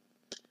movie?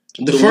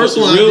 The first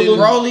one,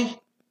 Broly.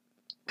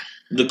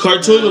 The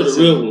cartoon or the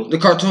real one? The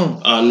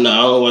cartoon. No,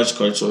 I don't watch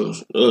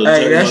cartoons.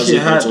 Hey, that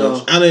shit hot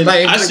though.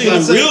 I seen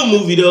the real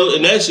movie though,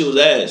 and that shit was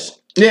ass.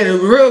 Yeah, the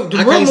real.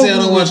 I can't say I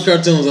don't watch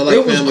cartoons. I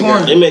like Family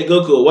Guy. They made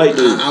Goku a white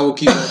dude. I will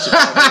keep watching.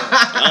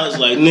 I was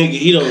like, nigga,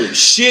 he don't look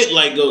shit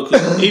like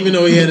Goku. Even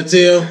though he had a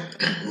tail,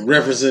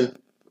 referencing.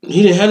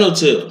 He didn't have no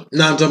tail.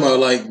 No, I'm talking about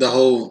like the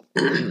whole.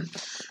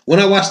 When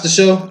I watched the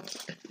show.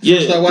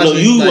 Yeah, no,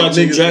 you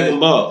watching Dragon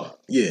Ball.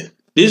 Yeah.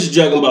 This is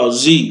Dragon Ball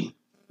Z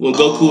when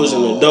Goku was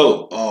an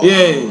adult.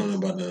 Yeah.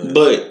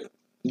 But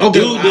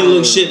dude didn't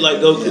look shit like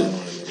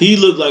Goku. He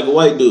looked like a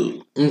white dude.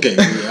 Okay,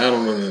 I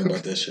don't know nothing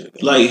about that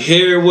shit. Like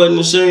hair wasn't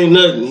the same,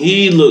 nothing.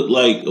 He looked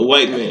like a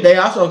white man. They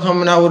also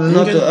coming out with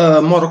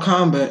another Mortal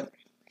Kombat.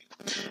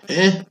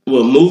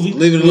 What movie?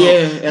 Leave it alone.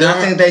 Yeah, and I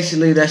think they should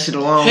leave that shit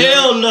alone.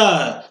 Hell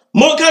nah.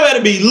 Mortal Kombat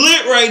to be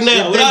lit right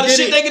now. With all the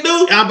shit they can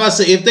do. I'm about to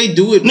say if they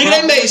do it,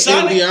 nigga, they made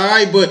Sonic. Be all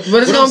right, but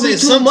it's gonna be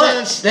too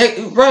much.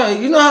 Bro,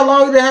 you know how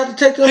long they have to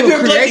take them to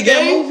create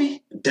that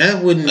movie?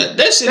 That wouldn't.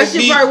 That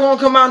shit probably won't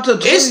come out until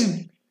 20.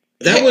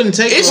 That wouldn't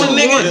take. It's a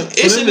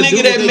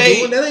nigga that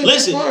made.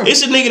 Listen,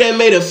 it's a nigga that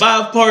made a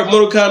 5-part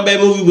Mortal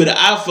Kombat movie with an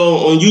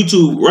iPhone on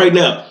YouTube right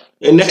now,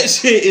 and that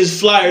shit is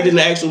flyer than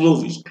the actual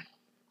movies.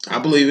 I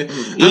believe it.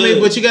 Yeah. I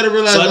mean, but you got to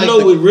realize. So I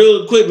know with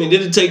real equipment,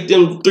 it'll take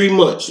them 3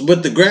 months.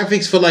 But the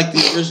graphics for like the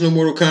original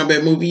Mortal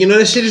Kombat movie, you know,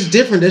 that shit is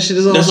different. That shit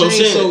is all That's what I'm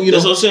saying. So,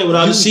 that's what I'm saying.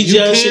 Without the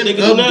CGI shit they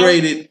can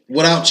upgrade it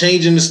without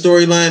changing the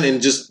storyline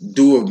and just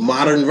do a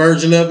modern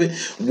version of it,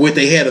 what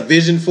they had a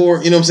vision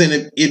for. You know what I'm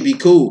saying? It'd be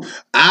cool.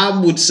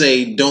 I would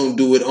say don't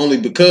do it only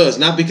because,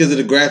 not because of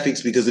the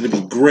graphics, because it'd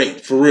be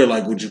great for real,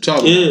 like what you're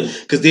talking about.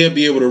 Because they'll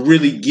be able to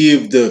really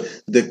give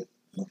the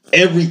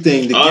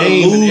everything, the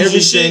game and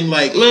everything,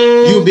 like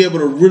you'll be able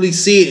to really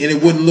see it and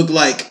it wouldn't look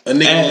like a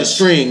nigga on a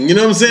string. You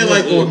know what I'm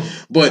saying?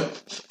 But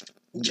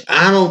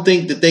I don't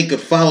think that they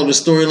could follow the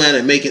storyline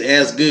and make it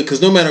as good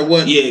because no matter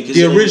what,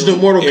 the original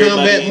Mortal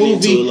Kombat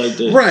movie,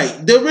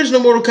 the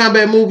original Mortal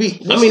Kombat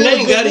movie. I mean, they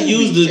ain't got to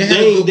use they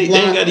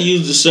ain't got to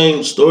use the same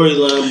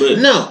storyline, but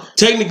no,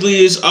 technically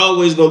it's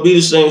always gonna be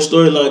the same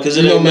storyline because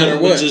it ain't matter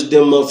what, just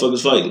them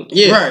motherfuckers fighting.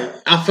 Yeah,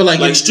 right. I feel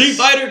like Street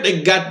Fighter,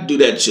 they got to do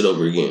that shit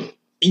over again.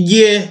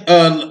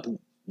 Yeah,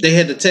 they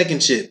had the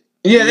Tekken shit.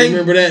 Yeah, they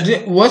remember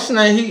that. What's the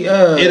name?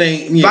 It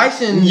ain't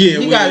Bison.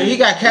 Yeah, he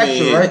got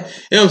captured, right?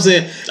 You know what I'm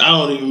saying? I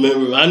don't even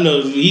remember. I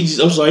know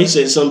I'm sorry. He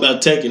said something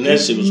about Tekken. That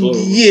shit was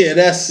horrible. Yeah,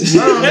 that's.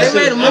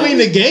 I mean,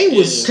 the game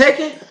was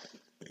Tekken.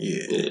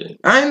 Yeah,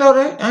 I ain't know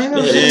that. I ain't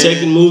know that. The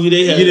Tekken movie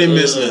they had. You didn't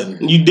miss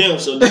nothing. You damn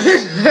so did.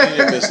 You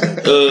didn't miss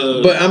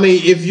nothing. But I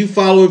mean, if you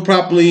follow it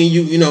properly and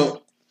you know.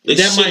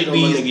 That might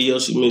be my nigga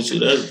Yoshimitsu.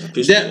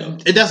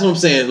 That's what I'm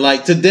saying.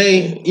 Like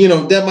today, you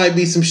know, that might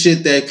be some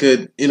shit that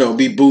could, you know,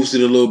 be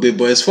boosted a little bit.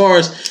 But as far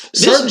as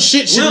certain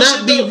shit should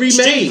not be remade.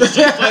 Street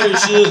Fighter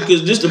should,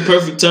 because this the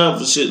perfect time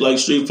for shit like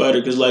Street Fighter.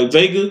 Because like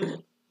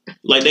Vega,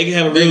 like they can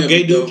have a real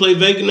gay dude play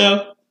Vega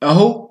now.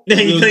 Who?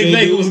 You think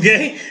Vega was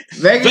gay?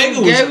 Vega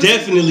was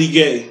definitely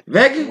gay.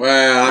 Vega? Wow,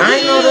 I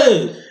ain't know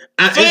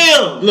that.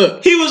 Fam,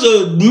 look, he was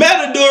a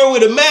matador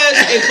with a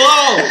mask and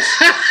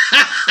claws.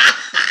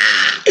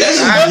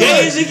 That's as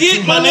gay as it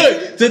get, my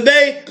nigga.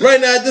 Today,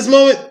 right now, at this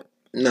moment,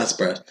 not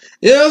surprised.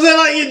 You know what I'm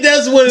saying? Like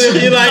that's what it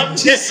is. You're like, I'm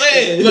just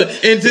saying. Look,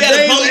 in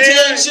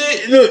today's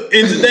shit. Look,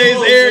 in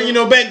today's era, you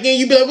know, back then,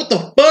 you be like, what the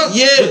fuck?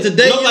 Yeah, but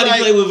today, nobody like,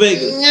 play with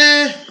Vega.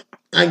 Yeah,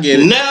 I get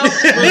it. Now,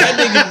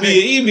 that nigga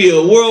he'd be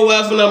a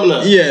worldwide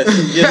phenomenon. Yes,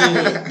 he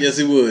would. Yes,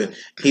 he would.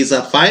 He's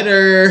a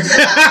fighter.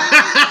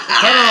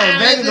 Hold on,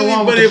 Vega's the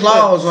one with the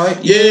claws,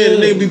 right? Yeah, the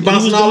nigga be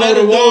bouncing all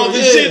over the walls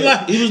and shit.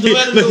 Like, he was the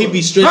look, he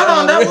be stretched. Hold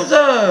on, that was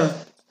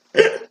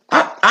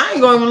I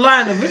ain't gonna even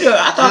lie in the video.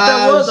 I thought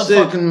that was a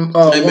fucking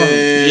woman.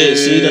 Yeah,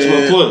 see, that's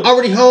my point.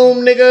 Already home,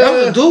 nigga. That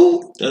was a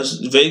dude. That's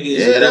Vegas.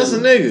 Yeah, that's a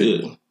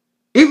nigga. Yeah.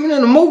 Even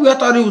in the movie, I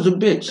thought he was a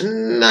bitch.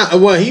 Nah,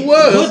 well, he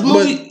was. What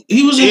movie?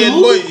 He was in the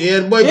movie. He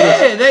had boy.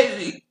 Yeah,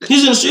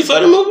 he's in the Street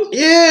Fighter movie.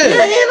 Yeah,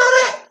 yeah, he know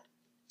that.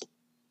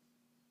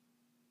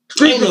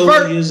 Ain't no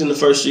way he is in the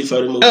first Street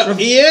Fighter movie.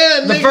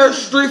 The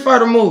first Street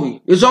Fighter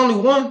movie. It's only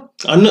one.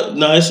 I know.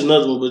 Nah, it's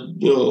another one, but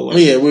you know.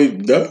 Yeah,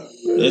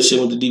 that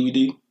shit with the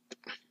DVD.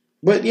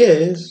 But yeah,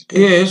 it's But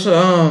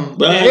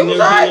I it was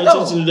alright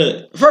though. To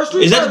that. First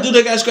Street Is that Fighter. the dude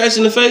that got scratched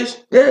in the face?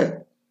 Yeah.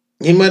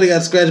 He might have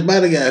got scratched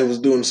by the guy who was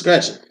doing the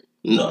scratching.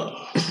 No.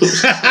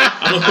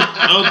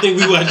 I don't think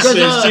we watched the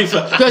same Street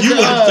Fighter. You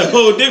watched the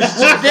whole different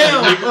Street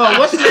Fighter.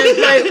 What's his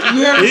name? You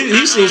hear me?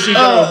 He seen Street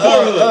Fighter on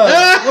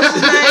Pornhub. What's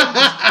his name?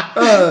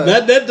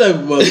 Not that type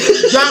of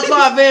motherfucker.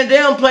 Jean-Claude Van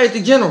Damme played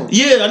the general.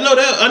 Yeah, I know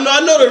that. I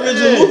know the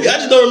original movie. I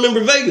just don't remember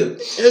Vega.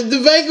 The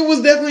Vega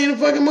was definitely in the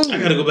fucking movie. I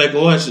gotta go back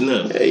and watch it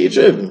now. Yeah, you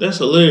tripping. That's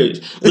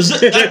hilarious. But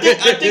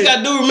I think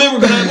I do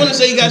remember because I want to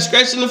say he got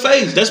scratched in the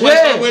face. That's why he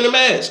started wearing the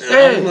mask.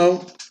 I don't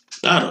know.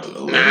 I don't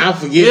know. Nah, I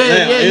forget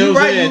now. Yeah, you're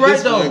right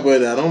though. Point,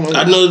 but I don't know.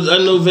 I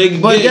know Vega.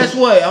 But guess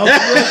what? I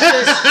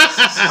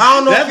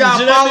don't know if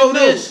y'all follow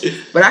this,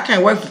 but I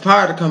can't wait for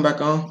Power to come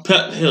back on.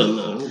 Hell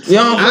no.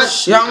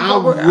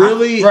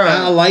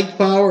 I like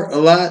Power a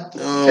lot.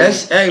 I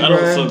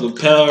don't fuck with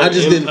Power. I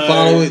just didn't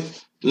follow it.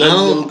 None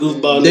of them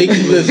goofball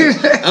listen,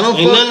 I don't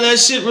ain't none of that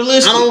shit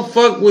realistic. I don't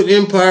fuck with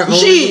Empire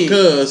only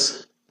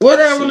because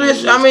whatever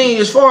this. I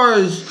mean, as far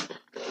as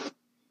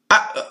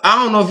I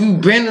don't know if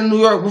you've been to New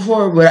York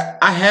before, but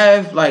I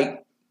have.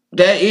 Like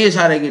that is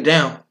how they get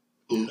down.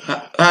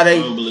 How they?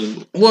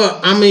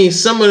 Well, I mean,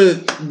 some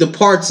of the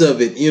parts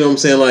of it, you know what I'm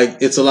saying? Like,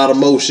 it's a lot of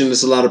motion,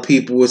 it's a lot of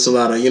people, it's a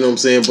lot of, you know what I'm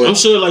saying? But I'm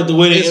sure, like, the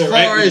way they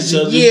interact with each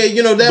other. Yeah,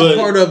 you know, that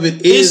part of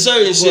it is. There's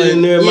certain shit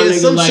in there, my nigga.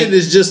 Some shit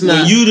is just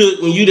not.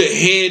 When you the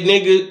head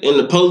nigga and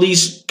the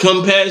police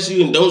come past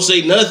you and don't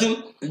say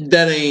nothing.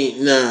 That ain't,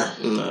 nah.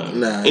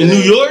 In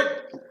New York?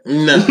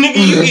 Nah.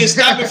 Nigga, you get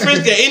stopped and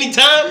frisked at any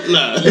time?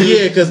 Nah.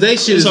 Yeah, because they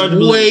shit is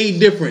way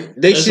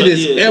different. They shit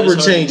is ever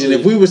changing.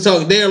 If we was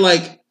talking, they're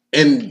like,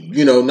 and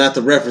you know, not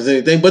to reference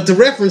anything, but to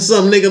reference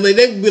something, nigga, like,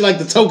 they would be like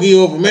the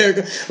Tokyo of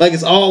America. Like,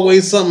 it's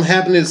always something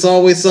happening. It's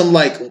always something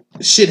like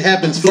shit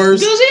happens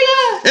first. You know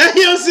what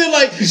I'm saying?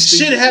 Like,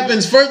 shit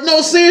happens first.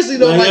 No, seriously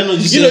though. Like,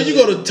 you know, you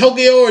go to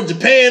Tokyo or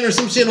Japan or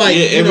some shit like.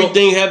 Yeah,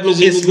 everything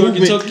happens in New York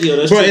and Tokyo.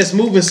 That's bro, it's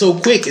moving so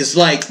quick. It's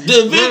like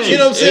the Avengers. You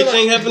know what I'm saying?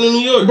 Everything happened in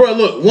New York. Bro,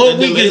 look, one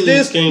week is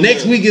this,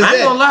 next week is that. I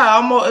ain't gonna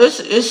lie,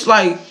 it's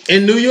like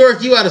in New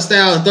York, you out of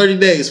style in 30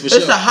 days for sure.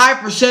 It's a high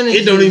percentage.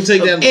 It don't even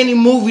take that. Any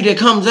movie that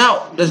comes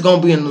out that's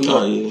gonna be in New York.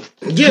 Oh,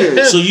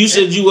 yeah. So you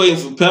said you waiting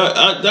for Power.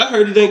 I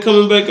heard it ain't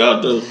coming back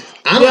out though.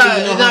 I don't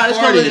even know how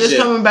far it's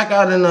coming back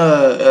out in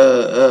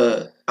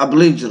I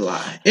believe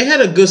July. It had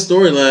a good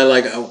storyline.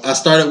 Like, I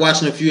started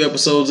watching a few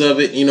episodes of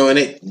it, you know, and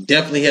it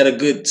definitely had a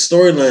good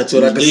storyline to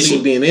it. I could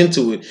see being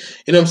into it.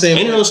 You know what I'm saying?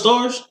 Ain't it on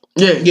Stars?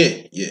 Yeah.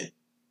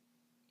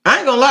 I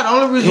ain't gonna lie. The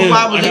only reason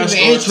why I was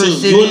even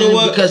interested in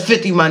it because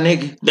 50 my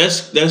nigga.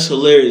 That's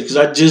hilarious because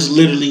I just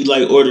literally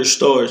like ordered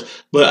Stars,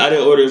 but I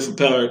didn't order it for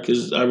Power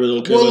because I really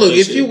don't care. Well, look,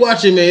 if you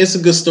watch it, man, it's a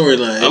good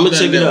storyline. I'm gonna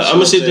check it out. I'm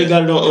gonna see if they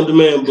got it on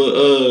demand.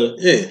 But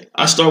yeah,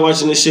 I started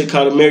watching this shit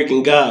called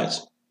American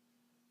Gods.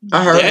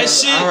 I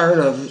heard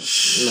of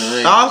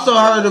it. I also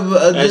heard of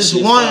this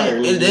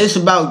one. It's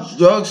about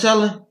drug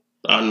selling.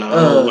 I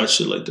don't watch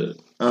shit like that.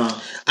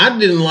 I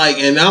didn't like,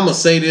 and I'm gonna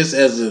say this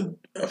as a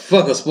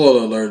fuck a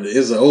spoiler alert.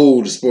 It's an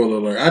old spoiler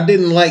alert. I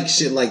didn't like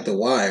shit like The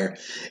Wire,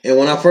 and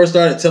when I first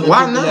started telling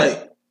people,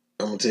 like,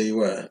 I'm gonna tell you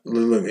why.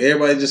 Look,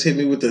 everybody just hit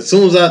me with the. As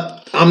soon as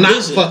I'm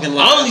not fucking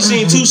lying. I only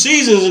seen 2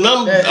 seasons, and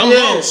I'm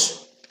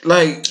lost.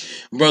 Like.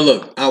 Bro,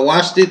 look, I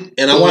watched it,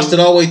 and I watched it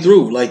all the way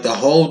through, like the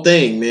whole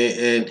thing, man.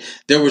 And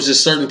there was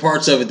just certain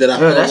parts of it that I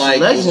felt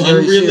like was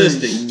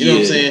unrealistic. You know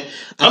what I'm saying?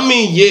 I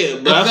mean, yeah,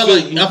 but I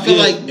feel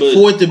like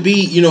for it to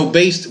be, you know,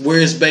 based where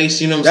it's based,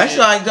 you know what I'm saying?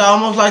 That's like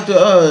almost like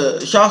the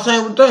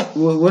Shawshank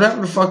Redemption,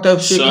 whatever the fucked up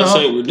shit called.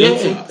 Shawshank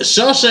Redemption. Yeah.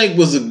 Shawshank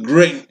was a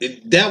great.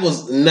 That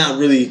was not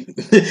really,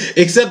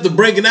 except the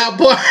breaking out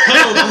part.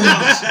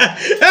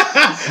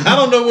 I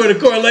don't know where the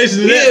correlation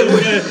is.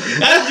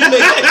 How did you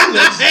make that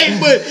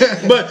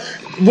connection? But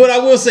what I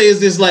will say is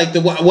this, like,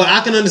 what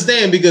I can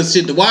understand, because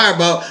shit, The Wire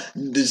about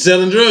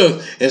selling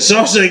drugs, and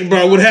Shawshank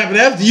about what happened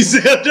after you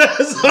sell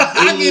drugs.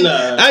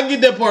 I get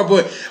that part,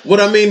 but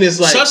what I mean is,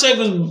 like,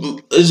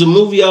 Shawshank is a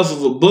movie off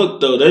of a book,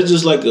 though. That's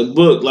just like a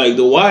book. Like,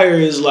 The Wire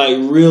is like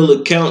real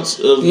accounts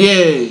of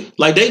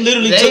like they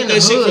literally took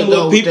that shit from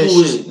what people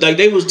was like.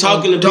 They was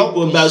talking to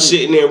people about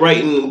shit and then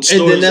writing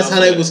stories. And then that's how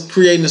they was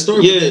creating the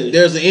story. Yeah,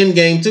 there's an end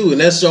game too, and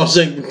that's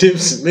Shawshank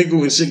Redemption, nigga,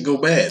 when shit go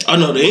bad. I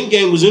know the end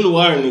game was in The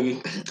Wire, nigga.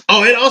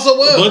 Oh, it also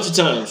was a bunch of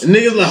times.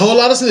 Niggas like a whole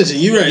lot of snitching.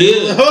 You right?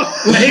 Yeah,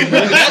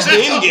 that's the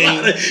end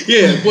game.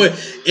 Yeah, but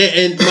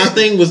and my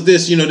thing was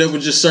this. You know, there were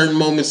just certain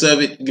moments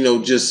of it. You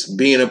know, just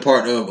being a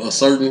part of a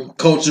certain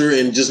culture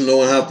and just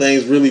knowing how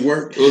things really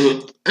work.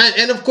 Mm-hmm.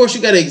 And of course,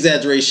 you got to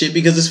exaggerate shit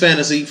because it's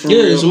fantasy. From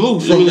it's a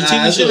movie. From the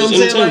eyes, you know what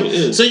I'm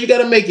saying? Like, so you got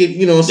to make it.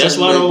 You know, that's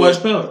why I don't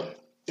watch Power.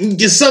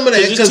 Get some of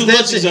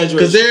that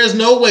because there's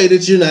no way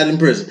that you're not in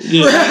prison.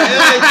 Yeah.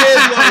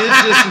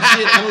 It's just some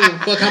shit. I don't give a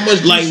fuck how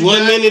much. Like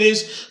 1 minute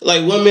is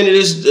like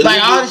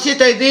all the shit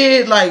they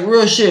did, like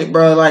real shit,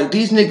 bro. Like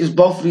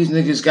both of these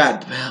niggas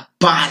got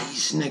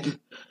bodies, nigga.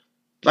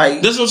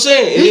 Like that's what I'm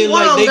saying. And each then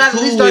one of like them got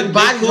at least 30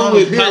 bodies they cool on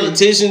with them, period.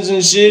 politicians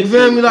and shit. You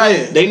feel me?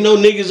 Like they know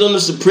niggas on the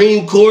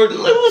Supreme Court. Like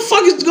what the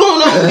fuck is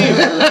going on here?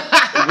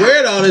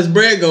 Where'd all this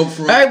bread go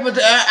from? Hey, but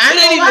I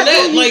ain't even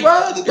that. Like,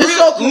 bro. It's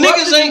so corrupted.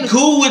 Niggas ain't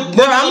cool with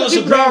bro. niggas I'm on the keep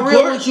it Supreme all real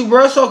Court. with you,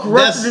 bro. It's so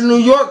corrupted in New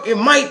York. It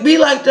might be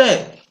like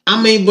that.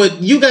 I mean,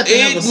 but you got to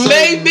have a It certain,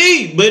 may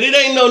be, but it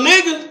ain't no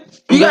nigga.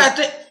 You got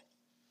to.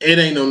 It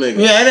ain't no nigga.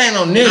 Yeah, it ain't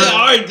no nigga.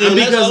 All right, then,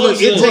 because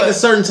look, it takes a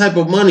certain type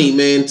of money,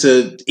 man,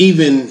 to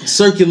even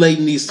circulate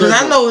in these circles.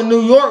 Because I know in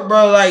New York,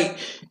 bro, like,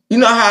 you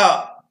know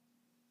how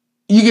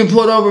you get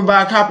pulled over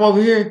by a cop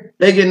over here?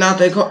 They getting out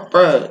their car,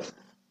 bro.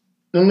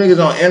 Them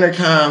niggas on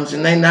intercoms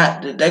and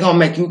they gonna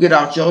make you get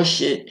out your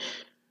shit.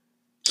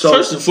 So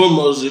first and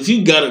foremost, if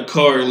you got a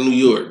car in New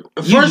York,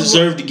 you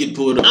deserve to get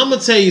pulled over. I'm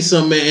gonna tell you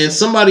something, man. And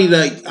somebody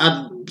like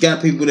I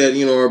got people that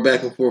are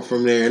back and forth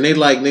from there, and they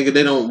like nigga,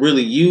 they don't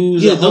really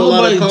use a whole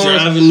lot of cars.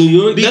 Drive in New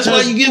York. That's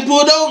why you get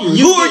pulled over.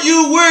 Who are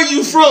you? Where are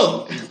you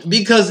from?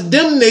 Because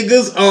them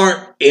niggas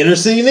are inner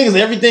city niggas.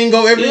 Everything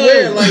go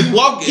everywhere. Yeah, like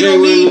walk. You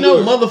don't need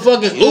no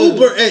motherfucking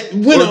Uber.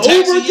 When an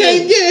Uber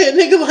came,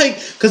 nigga, like,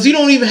 because you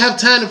don't even have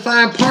time to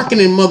find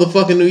parking in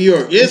motherfucking New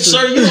York. Yes,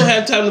 sir. You don't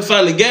have time to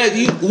find the gas.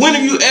 When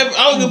have you ever?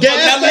 I don't give a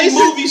fuck how many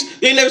movies.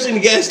 You ain't never seen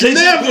the gas station.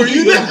 Never.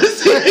 You never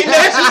seen the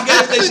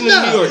gas station in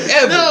New York.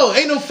 Ever. No,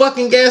 ain't no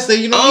fucking gas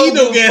station. You don't need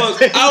no gas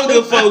station. I don't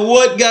give a fuck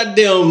what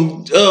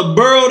goddamn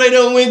borough they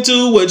done went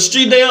to, what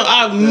street they on.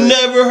 I've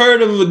never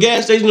heard of a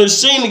gas station or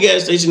seen a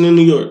gas station in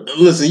New York.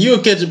 Listen, you'll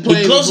catch a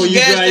plane before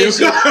you drive your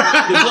car.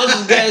 The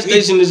closest gas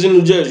station is in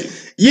New Jersey.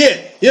 Yeah,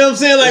 you know what I'm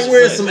saying? Like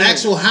where it's some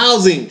actual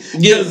housing.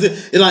 Yeah.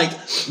 Like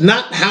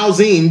not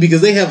housing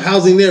because they have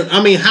housing there.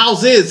 I mean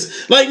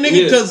houses. Like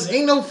nigga, because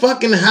ain't no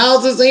fucking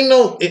houses. Ain't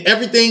no,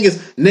 everything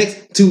is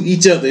next to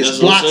each other. It's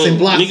blocks and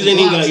blocks. Niggas ain't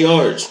even got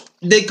yards.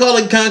 They call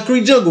it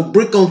concrete jungle.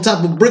 Brick on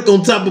top of brick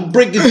on top of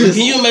brick. Can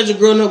you imagine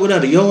growing up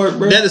without a yard,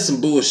 bro? That is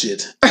some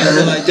bullshit.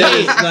 Like that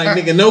is like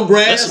nigga, no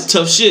grass. That's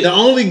some tough shit. The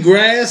only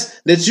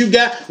grass that you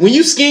got when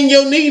you skin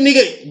your knee,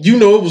 nigga, you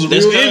know it was a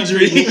real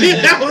injury.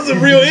 That was a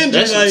real injury.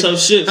 That's like, some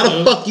tough shit. How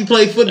the fuck you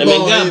play football? I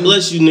mean, God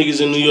bless you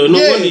niggas in New York. No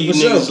wonder you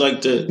niggas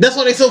like that. That's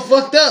why they so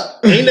fucked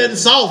up. Ain't nothing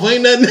soft.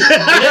 Ain't nothing.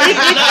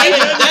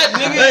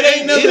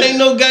 It ain't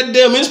no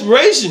goddamn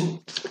inspiration.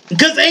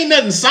 Cause ain't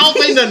nothing soft,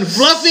 ain't nothing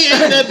fluffy,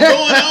 ain't nothing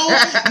going on.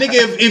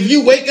 Nigga, if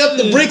you wake up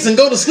the bricks and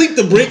go to sleep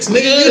the bricks,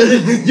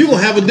 nigga, you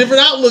gonna have a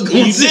different outlook on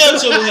you. Damn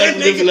sure will have a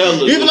different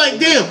outlook. You be like,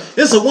 damn,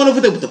 it's a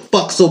wonderful day. What the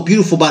fuck so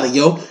beautiful about it,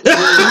 yo?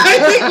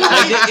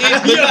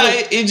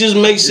 It just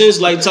makes sense,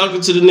 like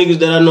talking to the niggas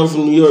that I know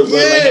from New York, bro.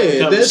 Like having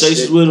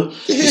conversations with them.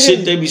 The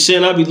shit they be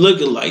saying, I be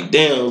looking like,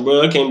 damn,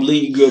 bro, I can't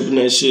believe you grew up in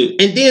that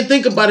shit. And then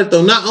think about it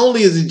though, not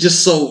only is it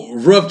just so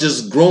rough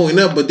just growing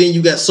up, but then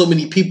you got so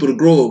many people to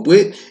grow up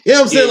with. You know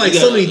what I'm saying? Like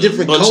so many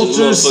different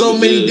cultures, so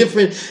many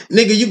different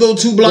nigga, you go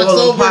 2 blocks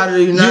over.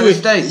 You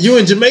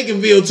in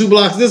Jamaicanville 2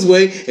 blocks this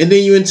way, and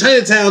then you in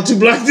Chinatown 2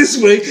 blocks this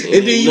way,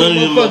 and then you none of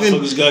them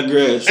motherfuckers got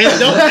grass. And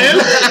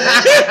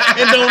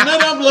don't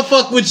none of them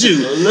fuck with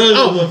you.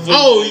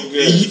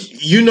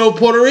 You know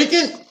Puerto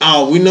Rican?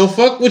 Oh, we know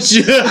fuck with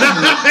you.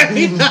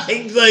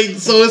 like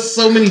so it's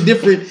so many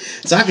different.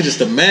 So I could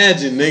just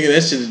imagine, nigga,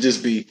 that should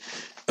just be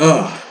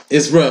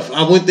it's rough.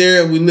 I went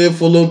there. We lived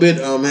for a little bit.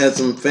 Had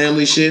some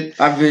family shit.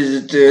 I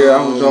visited there.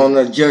 I was on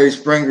the Jerry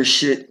Springer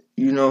shit.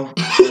 You know.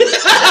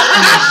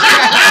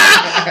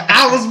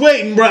 I was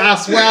waiting, bro. I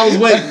swear I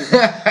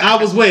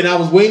was waiting. I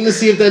was waiting to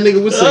see if that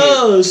nigga would say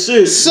Oh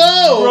shit.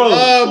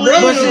 So,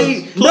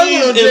 please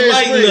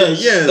enlighten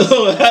us. Yes.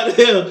 How the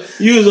hell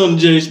you was on the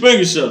Jerry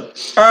Springer show?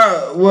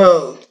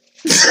 Well,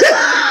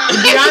 to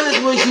be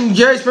honest with you,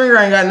 Jerry Springer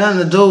ain't got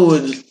nothing to do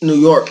with New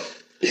York.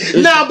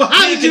 Nah, but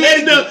how did you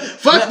end up?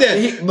 Fuck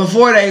that.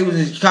 Before that, he was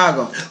in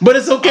Chicago. But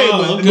it's okay.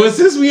 But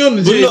since we on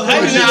the Jerry Springer,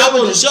 how did you get up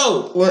on the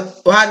show?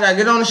 How did I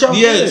get on the show?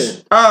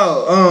 Yes.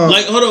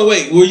 Like, hold on,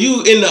 wait. Were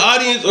you in the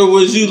audience or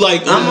was you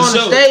like on the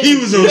show? Stage. He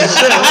was on the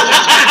show.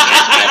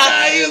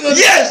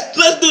 Yes,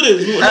 let's do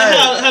this.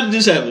 How did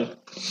this happen?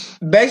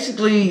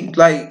 Basically,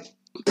 like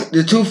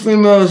the 2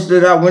 females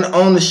that I went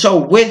on the show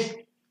with,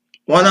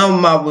 one of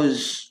them I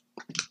was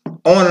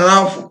on and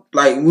off,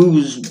 like we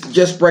was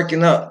just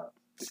breaking up.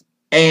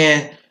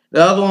 And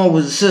the other one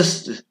was a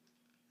sister.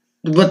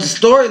 But the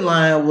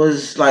storyline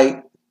was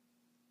like,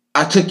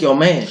 I took your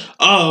man.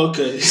 Oh,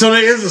 okay. So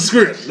there is a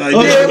script. Like,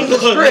 yeah, it was a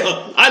script.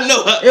 I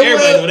know.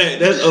 Everybody know that.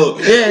 That's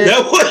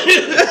that was.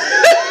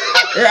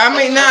 Yeah, I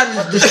mean, now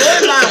the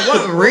storyline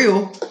wasn't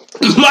real.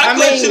 What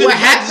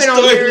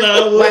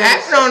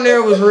happened on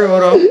there was real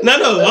though.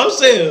 No, I'm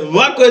saying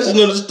my question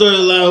on the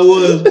storyline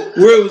was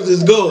where was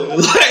this going?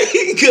 Like,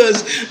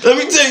 because let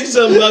me tell you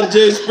something about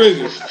Jerry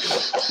Springer.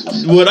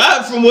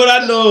 From what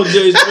I know of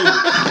Jerry Springer,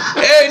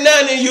 every now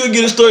and then you would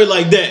get a story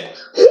like that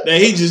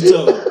he just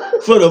told.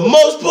 For the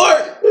most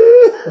part,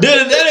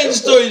 that ain't the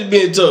story that's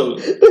being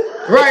told.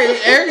 Right,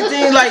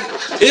 everything like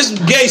it's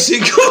gay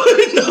shit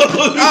going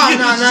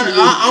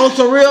on. On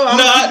some real.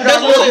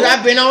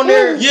 I've been on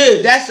there.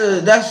 Yeah, that's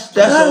a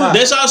lot.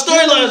 That's our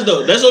storylines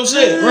though. That's what I'm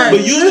saying. Right.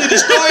 But usually the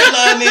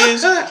storyline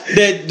is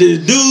that the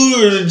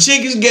dude or the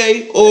chick is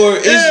gay or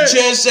is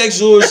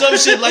transsexual or some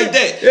shit like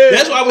that.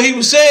 That's why when he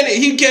was saying it,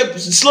 he kept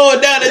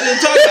slowing down and then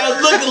talking. I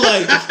was looking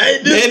like,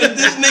 man, if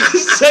this nigga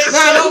say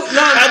something,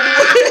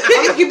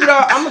 I'm gonna keep it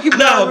all. I'm gonna keep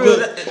it all real.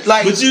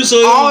 Like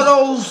all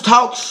those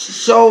talk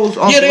shows.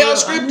 On they all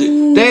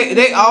scripted.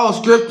 They all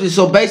scripted.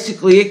 So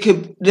basically, it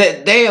could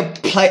they'll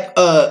play.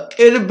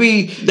 It'll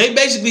be. They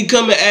basically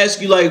come and ask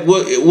you like,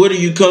 what are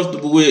you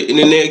comfortable with, and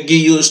then they'll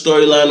give you a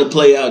storyline to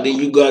play out. Then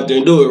you go out there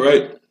and do it,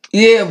 right?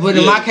 Yeah, but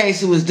in my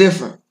case, it was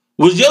different.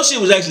 Well, your shit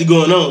was actually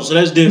going on, so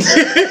that's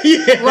different.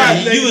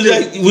 Right.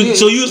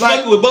 So you was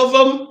fucking with both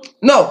of them?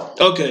 No.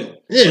 Okay.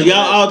 Yeah, so y'all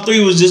all three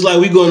was just like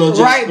we going on.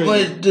 Right,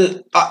 but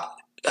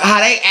how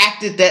they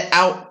acted that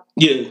out.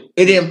 Yeah.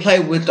 It didn't play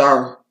with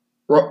our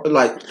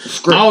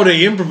script. Oh,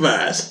 they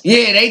improvised.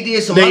 Yeah, they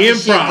did some other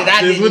shit that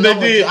I didn't know. That's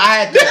what they did. I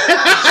had to.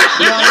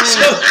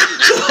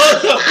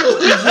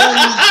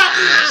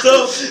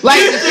 So the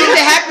shit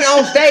that happened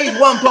on stage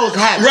wasn't supposed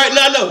to happen. Right,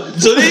 no.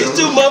 So these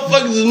two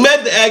motherfuckers is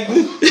method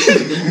acting.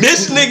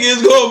 This nigga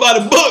is going by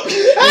the book.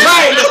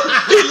 Right.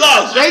 He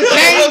lost. They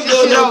changed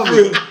the shit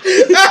over.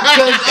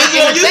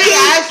 Because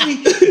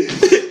actually,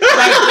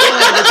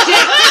 the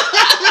chick,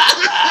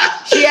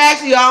 she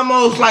actually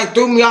almost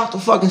threw me off the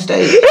fucking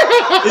stage. Is it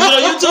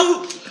on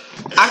YouTube?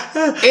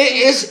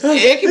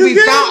 It can be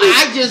found.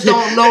 I just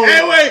don't know.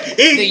 Hey, wait,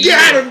 it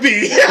gotta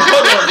be.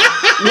 Hold on.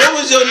 What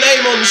was your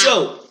name on the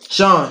show?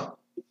 Sean.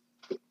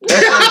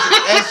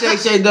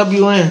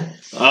 SHAWN.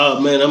 Oh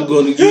man, I'm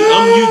going to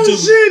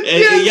YouTube.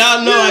 And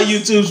y'all know I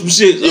YouTube some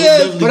shit.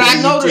 Yeah, but I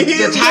know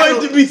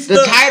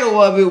the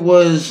title of it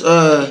was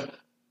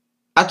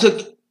I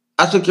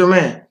took your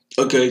man.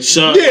 Okay,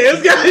 Sean. Yeah,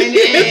 it's got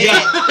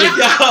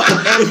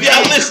if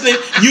y'all listening,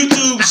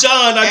 YouTube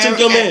Sean, I took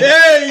your man.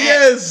 Hey,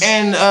 yes.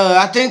 And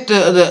I think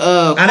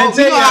the I didn't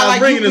tell you I was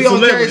bringing a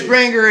celebrity. Jerry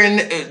Springer and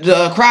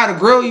the crowd to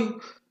grill you.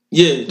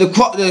 Yeah.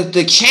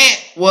 The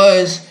chant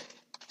was.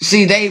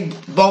 See, they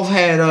both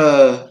had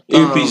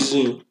earpieces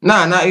in.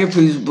 Nah, not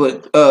earpieces,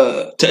 but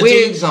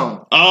wigs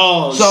on.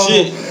 Oh,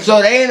 shit.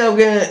 So they ended up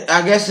getting,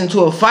 I guess,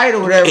 into a fight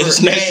or whatever.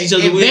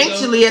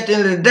 Eventually, at the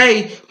end of the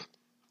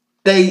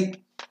day,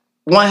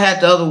 one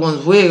had the other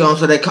one's wig on,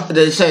 so they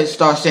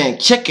start saying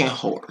chicken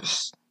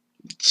horse.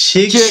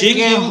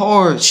 Chicken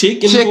horse.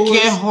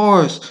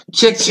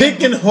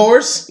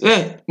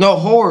 Yeah, no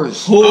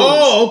horse.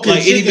 Oh, okay.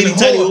 Like itty bitty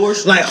tiny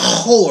horse. Like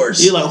horse.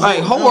 Yeah,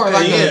 like horse.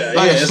 Okay,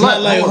 it's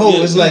not like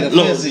hoe. It's like a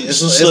fancy.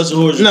 It's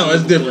horse. No,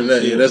 it's different.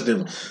 Yeah, that's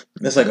different.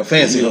 It's like a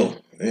fancy hoe.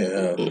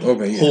 Yeah.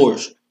 Okay. Yeah.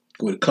 Horse.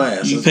 With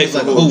class. You pay for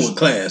like a hoe with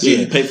class. Yeah,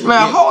 you pay for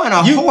man, a hoe and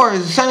a whore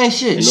is the same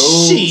shit. No,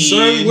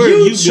 sir, where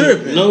you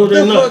tripping? No,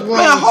 they're not. Man,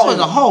 a hoe is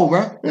a hoe,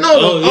 bro.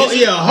 No, a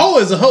hoe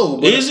is a hoe.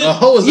 Is it? A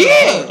hoe is a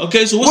hoe.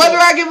 Okay, so whether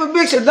I give a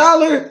bitch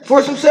 $1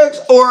 for some sex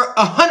or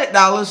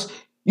 $100,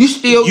 you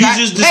still got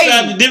just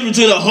described the difference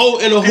between a hoe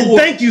and a whore.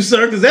 Thank you,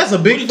 sir, because that's a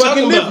big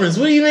fucking difference.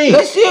 What do you mean? You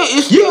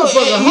can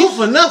fuck a hoe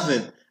for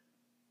nothing.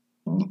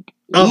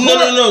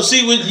 No.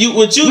 See what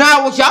you.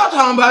 Now what y'all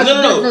talking about is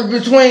the difference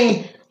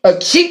between a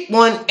cheap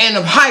one and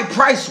a high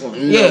price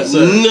one. No,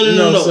 sir.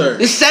 No, sir.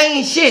 The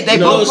same shit. They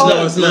both.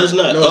 It's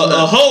not.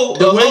 A hoe.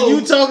 The way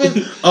you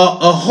talking,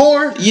 a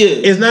whore,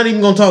 is not even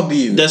gonna talk to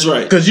you. That's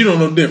right. Because you don't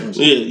know the difference.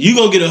 Yeah, you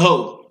gonna get a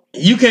hoe.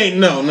 You can't.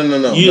 No.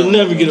 You'll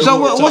never get a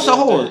hoe. So what's a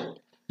whore?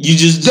 You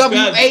just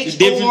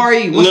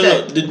WHORE. What's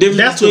that? The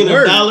difference between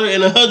 $1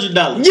 and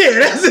 $100. Yeah,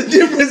 that's the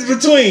difference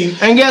between.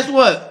 And guess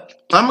what?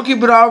 I'm gonna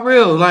keep it all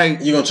real.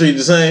 Like you gonna treat it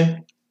the same.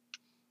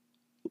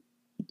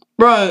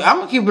 Bro, I'm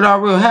gonna keep it all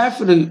real.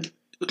 Half of the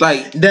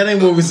that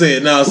ain't what we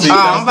said. No, see,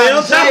 I'm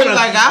about to say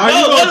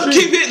let him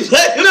keep it.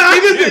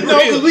 No,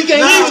 because we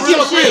can't do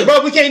a show,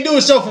 bro. We can't do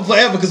a show for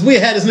forever because we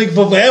had this nigga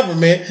for forever,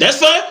 man. That's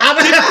fine. Man,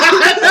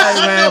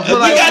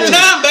 we got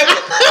time, baby.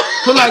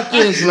 Put like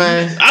this,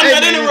 man. I'm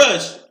not in a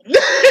rush.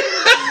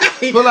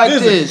 Put like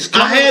this.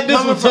 I had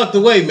this one tucked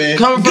away, man.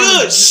 Coming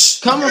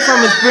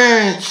from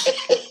experience,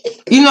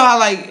 you know how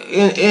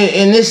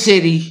in this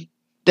city,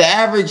 the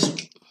average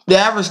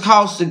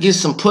cost to get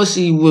some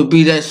pussy would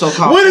be that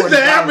so-called. What is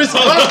the average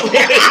cost?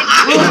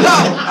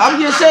 I'm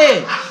just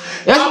saying.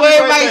 That's what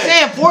everybody's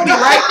saying. 40,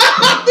 right?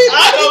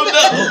 I don't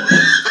know.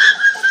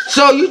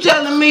 So you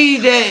telling me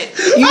that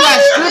you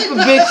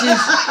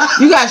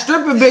got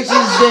stripper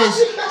bitches that's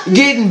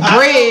getting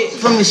bread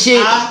from the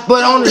shit,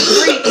 but on the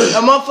street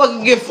a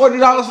motherfucker get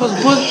 $40 for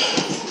some pussy?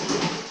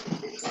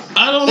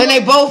 I don't know. And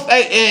they both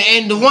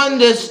and the one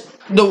that's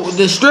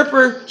the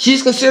stripper,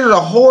 she's considered a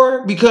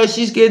whore because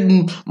she's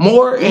getting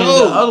more, and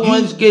the other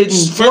one's getting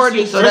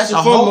 40. So that's a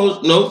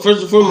whore. No, first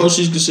and foremost,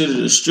 she's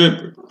considered a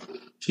stripper.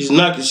 She's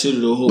not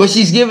considered a whore. But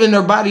she's giving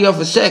her body up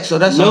for sex, so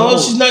that's a whore. No,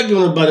 she's not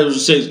giving her body up for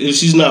sex if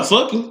she's not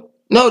fucking.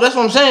 No, that's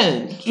what I'm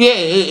saying. Yeah,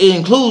 it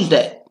includes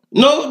that.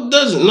 No, it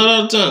doesn't. Not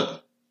all the time.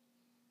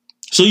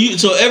 So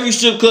every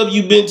strip club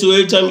you've been to,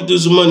 every time you do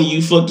some money,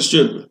 you fuck the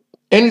stripper.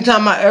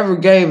 anytime I ever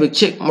gave a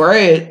chick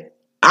bread,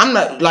 I'm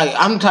not like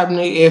I'm the type of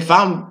nigga. If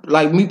I'm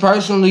like me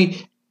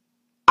personally,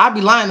 I'd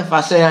be lying if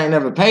I say I ain't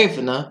never paid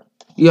for nothing.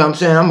 You know what I'm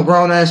saying? I'm a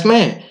grown ass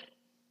man.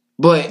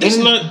 But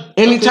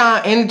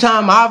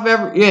anytime I've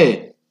ever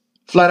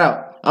flat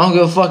out. I don't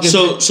give a fuck if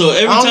so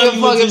every time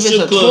you went to the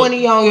strip club,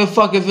 20, I don't give a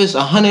fuck if it's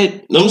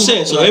 100. No, I'm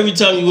saying so every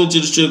time you went to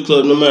the strip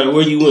club, no matter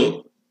where you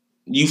went,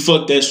 you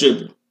fucked that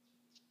stripper.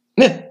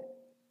 Yeah.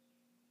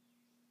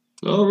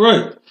 All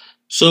right.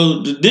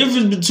 So the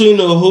difference between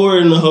a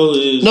whore and a hoe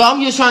is no.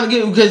 I'm just trying to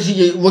get because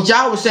what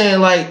y'all was saying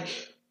like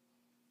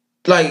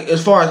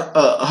as far as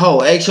a hoe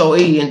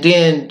HOE and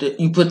then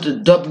you put the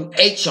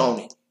WH on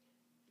it.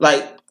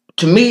 Like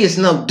to me, it's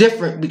no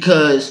different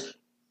because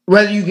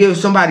whether you give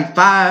somebody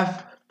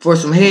 5 for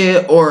some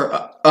head or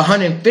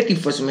 150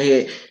 for some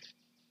head,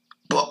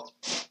 but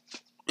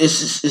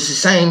it's the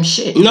same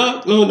shit.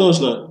 No, it's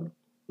not.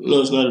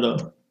 No, it's not at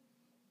all.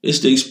 It's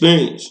the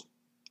experience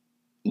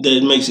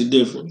that makes it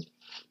different.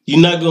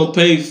 You're not gonna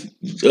pay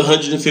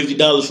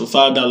 $150 for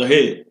 $5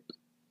 head.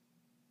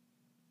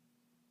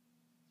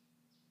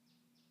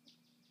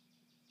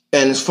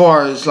 And as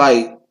far as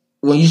like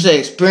when you say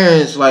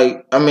experience,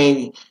 like I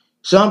mean,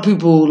 some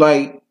people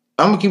like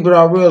I'm gonna keep it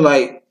all real.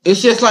 Like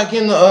it's just like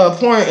in the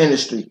porn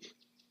industry.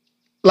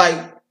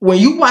 Like when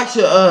you watch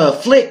a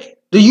flick,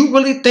 do you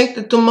really think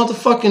that the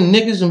motherfucking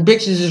niggas and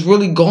bitches is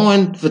really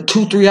going for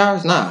 2-3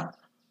 hours? Nah.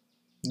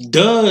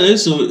 Duh,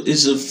 it's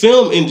a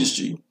film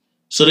industry.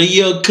 So they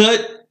yell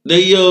cut,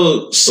 they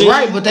yell sing,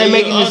 right, but they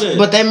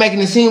making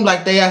it seem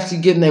like they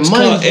actually getting their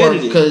money's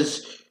worth.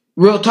 Because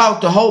real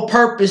talk, the whole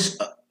purpose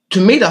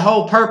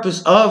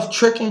of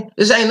tricking,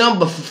 this ain't nothing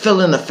but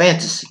fulfilling a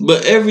fantasy.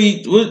 But now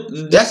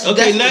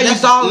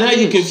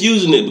you're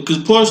confusing it because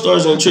porn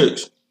stars aren't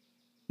tricks.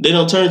 They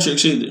don't turn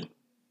tricks either.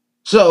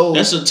 So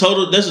that's a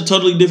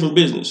totally different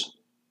business.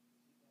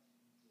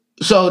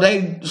 So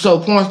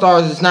porn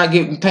stars is not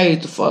getting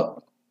paid to fuck.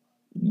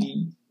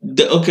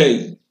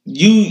 Okay,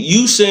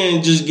 you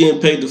saying just getting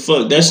paid to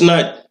fuck? That's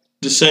not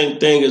the same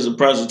thing as a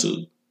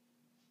prostitute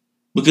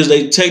because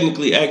they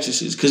technically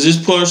actresses. Because it's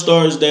porn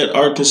stars that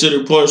are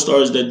considered porn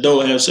stars that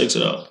don't have sex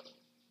at all.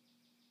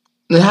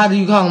 Then how do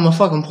you call them a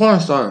fucking porn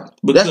star?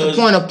 Because that's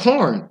the point of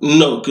porn.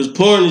 No, because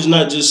porn is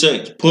not just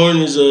sex. Porn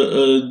is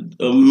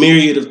a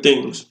myriad of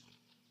things.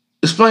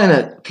 Explain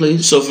that,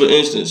 please. So, for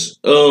instance,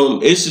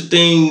 it's a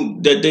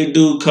thing that they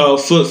do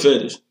called foot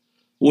fetish,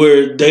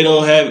 where they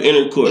don't have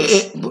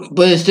intercourse.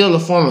 But it's still a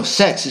form of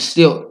sex. It's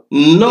still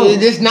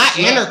it's not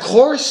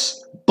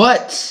intercourse,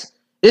 but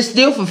it's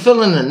still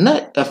fulfilling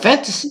a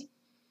fantasy.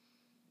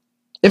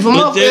 If a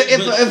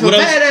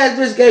badass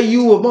bitch gave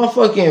you a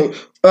motherfucking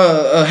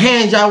a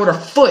hand job with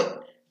her foot,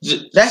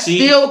 that's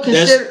still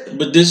considered.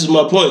 But this is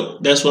my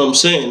point. That's what I'm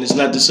saying. It's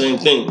not the same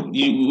thing.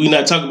 We're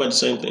not talking about the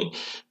same thing.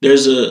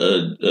 There's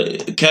a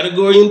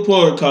category in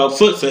porn called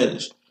foot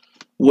fetish,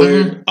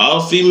 where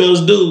all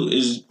females do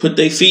is put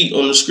their feet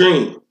on the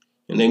screen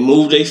and they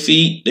move their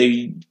feet.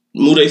 They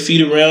move their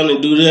feet around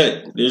and do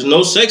that. There's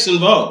no sex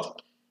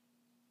involved.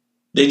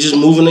 They just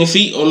moving their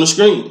feet on the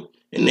screen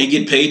and they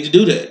get paid to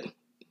do that.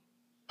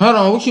 Hold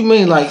on, what you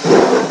mean? Like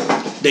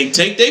they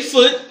take their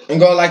foot and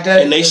go like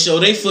that, and they show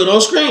their foot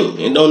on screen,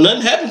 and don't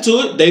nothing happen to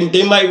it.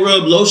 They might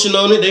rub lotion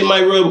on it, they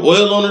might rub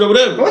oil on it or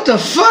whatever. What the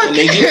fuck?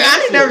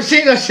 I ain't never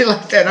seen no shit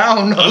like that. I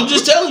don't know. I'm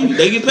just telling you,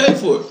 they get paid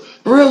for it.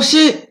 Real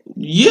shit.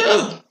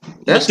 Yeah,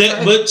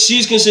 but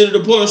she's considered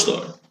a porn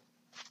star.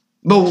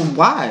 But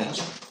why?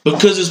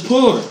 Because it's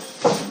porn.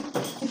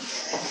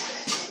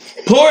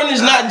 Porn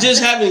is not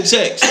just having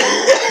sex.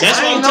 That's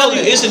why I'm telling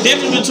you. It's a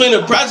difference between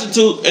a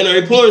prostitute and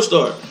a porn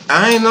star.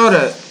 I ain't know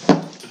that.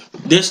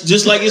 This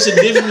just like it's a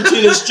difference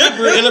between a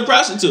stripper and a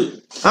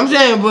prostitute. I'm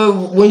saying,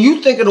 but when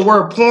you think of the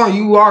word porn,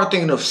 you are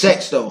thinking of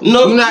sex, though.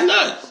 No, you're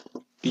not.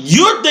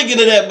 You're thinking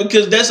of that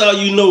because that's all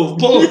you know of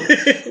porn.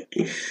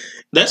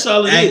 That's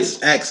all it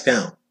is. Acts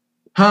count.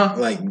 Huh?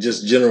 Like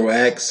just general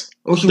acts.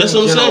 That's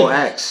what I'm saying.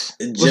 Acts.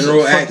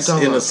 General acts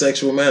in a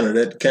sexual manner,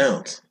 that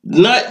counts.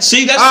 That's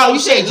what you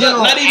said.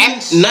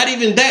 Not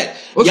even that.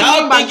 What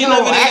y'all thinking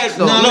of it as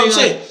I'm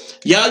saying.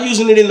 Y'all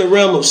using it in the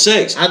realm of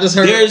sex. I just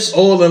heard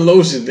oil and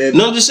lotion.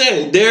 No, I'm just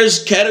saying.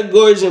 There's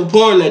categories in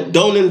porn that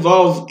don't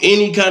involve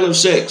any kind of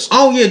sex.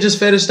 Oh yeah, just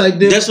fetish type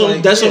deal. That's what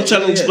I'm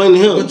trying to explain to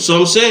him.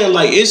 So I'm saying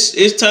like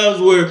it's times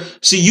where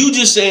you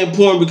just saying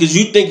porn because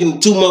you thinking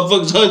two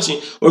motherfuckers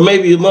hunching or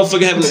maybe a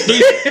motherfucker having a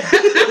threesome.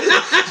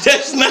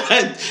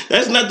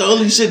 That's not the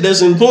only shit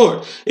that's in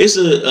porn. It's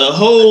a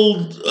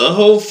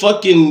whole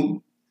fucking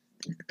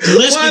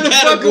list of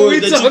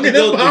categories that you can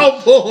go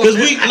through. Because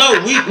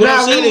what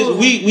I'm saying is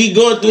we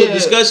going through a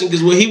discussion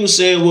because what he was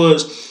saying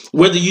was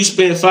whether you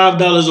spend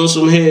 $5 on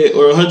some head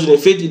or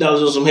 $150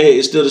 on some head,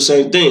 it's still the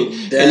same thing.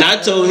 And I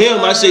told him,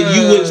 I said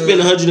you wouldn't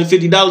spend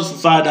 $150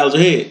 for $5 a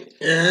head.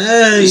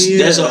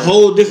 That's a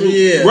whole different.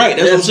 Yeah, right.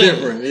 That's what I'm saying.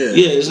 Different,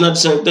 yeah, it's not the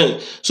same thing.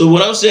 So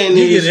what I'm saying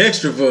you is, get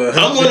extra for.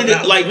 I'm one of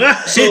the like.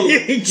 So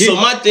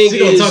my thing she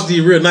is, gonna talk to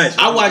you real nice.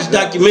 I watch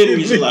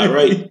documentaries a lot,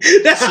 right?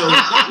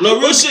 So no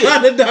real shit.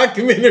 The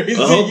documentaries,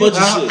 a whole bunch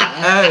of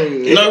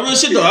shit. No real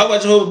shit though. I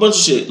watch a whole bunch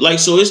of shit. Like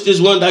so, it's this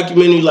one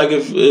documentary. Like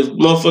if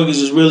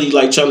motherfuckers is really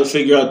like trying to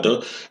figure out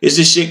though, it's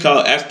this shit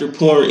called After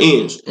Porn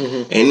Ends,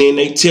 and then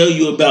they tell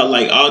you about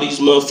like all these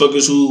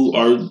motherfuckers who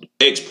are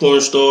ex-porn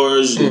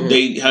stars, how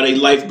they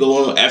life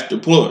go on after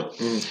porn.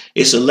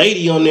 It's a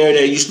lady on there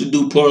that used to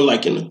do porn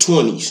like in the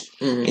 20s.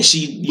 And she,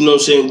 you know what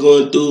I'm saying,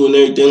 going through and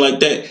everything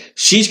like that.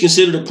 She's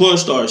considered a porn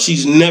star.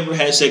 She's never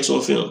had sex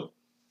on film.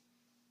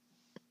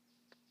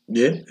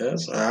 Yeah,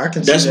 I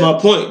can see that's that. My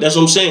point. That's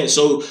what I'm saying.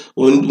 So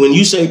when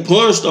you say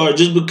porn star,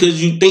 just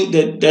because you think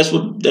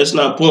that's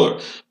not porn.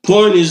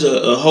 Porn is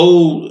a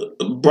whole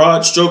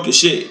broad stroke of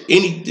shit.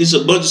 It's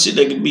a bunch of shit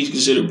that can be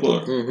considered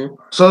porn.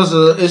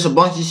 So it's a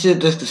bunch of shit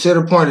that's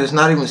considered porn that's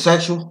not even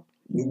sexual?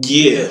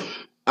 Yeah.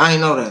 I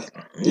ain't know that.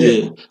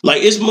 Yeah.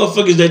 Like it's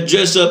motherfuckers that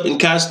dress up in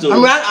costumes.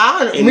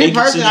 I mean,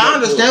 personally, I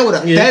understand what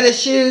a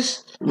fetish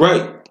is.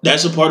 Right.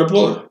 That's a part of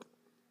porn.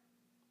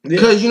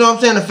 Because, you know what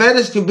I'm saying, a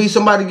fetish could be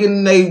somebody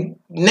getting their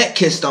neck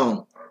kissed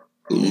on.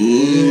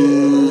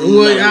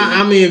 Well,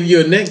 I mean, if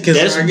you're a neck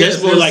kisser,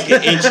 that's more like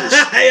an interest.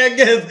 I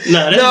guess.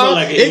 That's more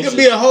like an interest. It could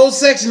be a whole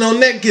section on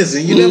neck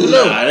kissing. You never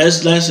know.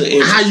 That's an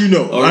interest. How you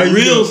know? A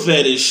real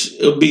fetish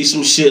would be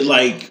some shit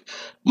like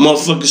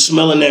motherfuckers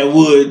smelling that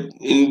wood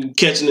and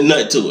catching a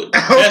nut to it.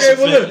 That's a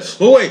fetish.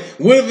 Well, wait.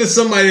 What if it's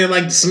somebody that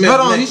like to smell?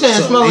 Hold on, you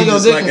saying smelling your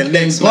dick and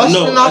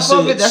busting off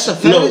of it? That's a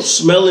fetish? No,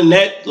 smelling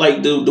that,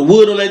 like the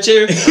wood on that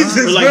chair.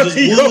 Or like this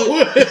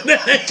wood.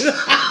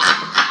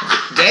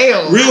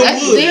 Damn, real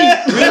that's wood. Deep.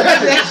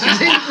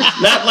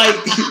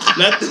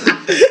 not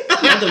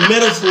the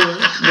metaphor,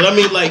 but I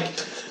mean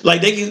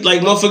like they can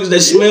like motherfuckers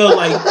that smell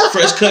like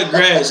fresh cut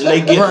grass and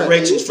they get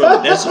erections from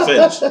it. That's a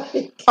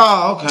fetish.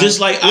 Oh, okay. Just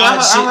like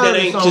odd shit that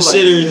ain't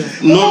considered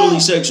normally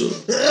sexual.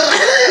 But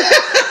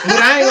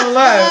I ain't gonna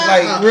lie,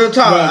 like real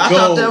talk. I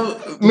thought that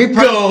was me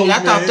personally. I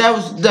thought that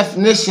was the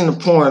definition of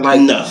porn,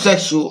 like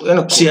sexual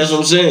intercourse. See, that's what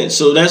I'm saying.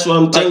 So that's why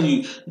I'm telling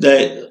you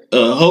that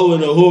a hoe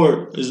and a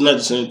whore is not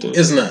the same thing.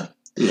 It's not.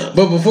 No.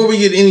 But before we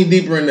get any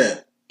deeper in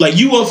that, like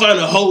you won't find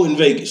a hoe in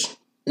Vegas.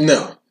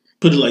 No.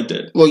 Put it like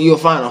that. Well, you'll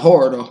find a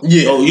whore though.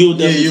 Yeah. Oh, you'll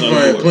definitely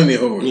find plenty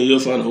of whores. Yeah, you'll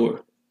find a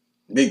whore.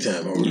 Big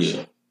time whores.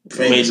 Yeah.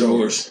 Famous major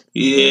whores.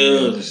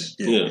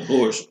 Yeah,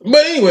 whores.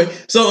 But anyway,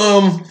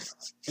 so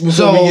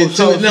before we get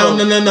to it,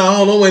 no,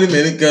 hold on, wait a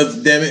minute,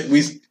 because damn it,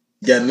 we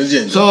got an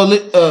agenda. So hold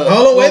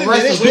on, wait a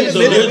minute.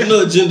 There's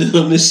no agenda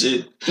on this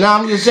shit. No,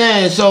 I'm just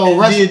saying. So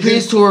rest in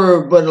peace to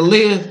her, but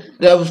Aaliyah,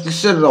 that was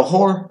considered a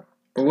whore.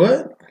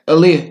 What?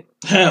 Aaliyah.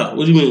 How?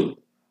 What do you mean?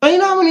 You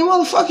know how many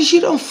motherfuckers she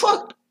done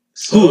fucked?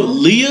 Who?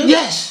 Aaliyah?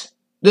 Yes.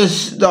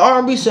 The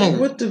R&B singer.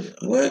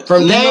 What?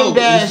 From Dame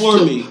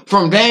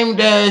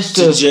Dash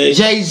to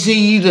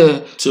Jay-Z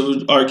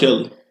to R.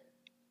 Kelly.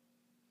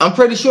 I'm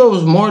pretty sure it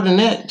was more than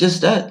that.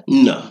 Just that.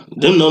 No.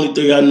 Them the only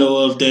three I know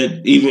of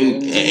that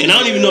even... And I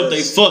don't even know if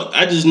they fucked.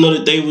 I just know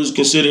that they was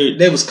considered...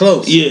 They was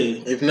close.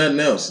 Yeah. If nothing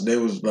else. They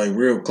was like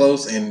real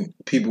close and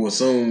people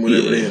assume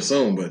whatever they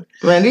assume. But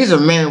man, these are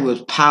men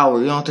with power.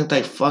 You don't think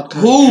they fucked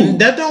her? Who?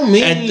 That don't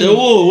mean...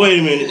 wait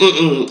a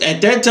minute.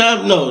 At that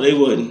time, no, they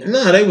wasn't.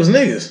 Nah, they was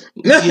niggas.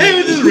 They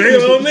was just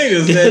regular old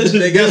niggas.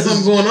 They got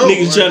something going on.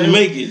 Niggas trying to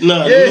make it.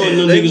 Nah,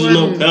 no niggas with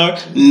no power.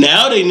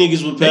 Now they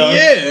niggas with power.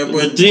 Yeah,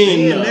 but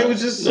then they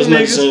was just that's not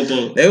the same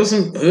thing. They was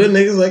some hood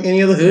niggas like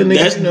any other hood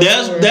niggas.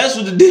 That's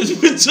what the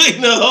difference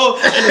between the hoe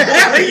and the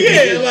whore.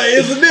 Yeah, like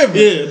it's a difference.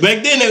 Yeah,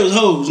 back then they was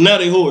hoes. Now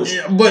they whores.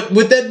 Yeah, but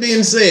with that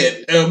being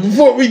said,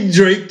 before we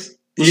drift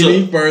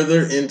any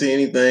further into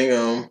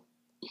anything,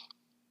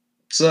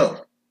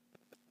 so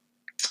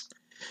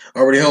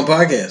Already Home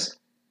podcast.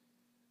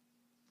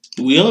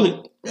 We own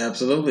it.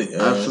 Absolutely.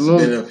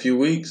 Absolutely. It's been a few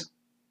weeks.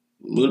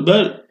 What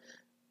about it?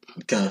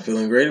 Kind of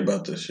feeling great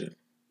about this shit.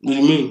 What do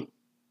you mean?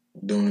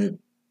 Doing it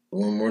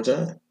one more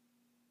time.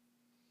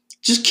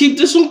 Just keep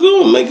this one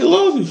going. Make it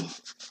longer.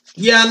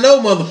 Yeah, I know,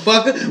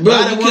 motherfucker. Bro,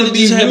 you could have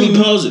just had me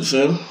pause it,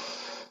 fam.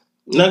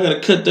 Now I gotta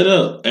cut that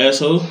out,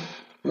 asshole.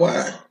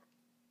 Why?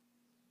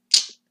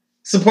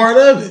 It's a part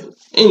of it.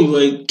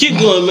 Anyway, keep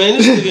going, man.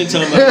 This nigga ain't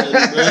talking about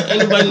nothing, bro.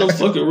 Ain't nobody no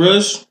fucking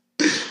rush.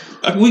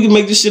 We can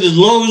make this shit as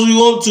long as we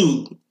want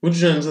to. What you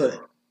trying to say?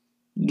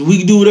 We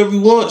can do whatever we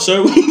want,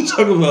 sir. What are you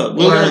talking about?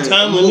 We don't have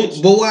time limits.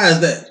 But why is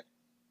that?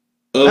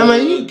 I'm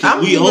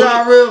keeping it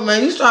all real,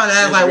 man. You starting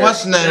to act like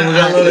what's the name?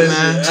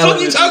 What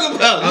are you talking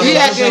about? He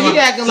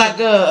acting like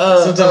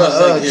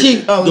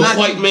chief. The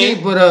white man.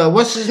 Chief, but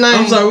what's his name?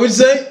 I'm sorry. What'd you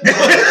say?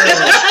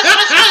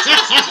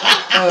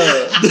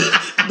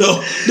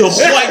 The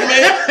white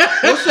man.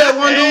 What's that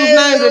one dude's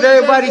name that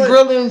everybody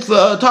grilling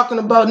for talking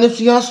about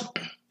Nipsey Hussle?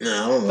 No,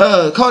 I don't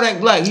know. Kodak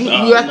Black.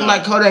 You acting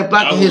like Kodak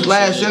Black in his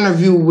last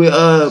interview with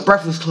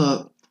Breakfast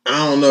Club.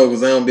 I don't know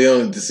because I don't be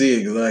on it to see it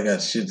because I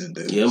got shit to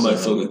do. Yeah, I might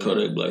fuck with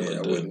Kodak Black like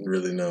that. I wouldn't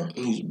really know.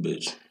 He's a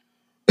bitch.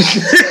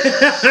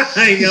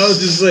 I was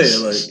just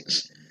saying, like,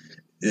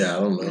 Yeah, I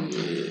don't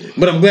know.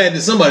 But I'm glad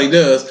that somebody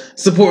does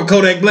support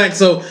Kodak Black.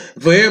 So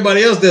for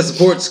everybody else that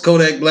supports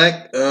Kodak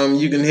Black,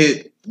 you can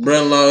hit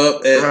brother-in-law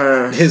up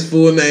at his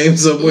full name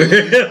somewhere.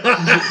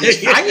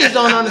 I just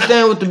don't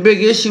understand what the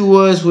big issue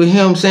was with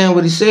him saying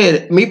what he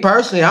said. Me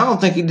personally, I don't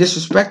think he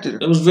disrespected her.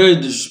 It was very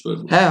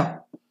disrespectful.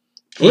 How?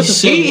 What the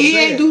fuck He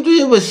ain't do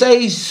this but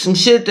say some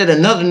shit that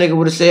another nigga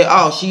would have said,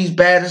 oh, she's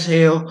bad as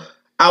hell.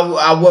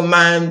 I wouldn't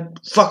mind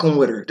fucking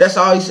with her. That's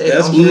all he said.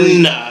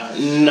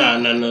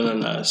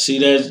 Nah. See,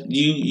 that's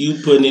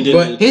you putting it in.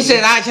 But he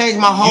said I changed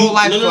my whole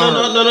life.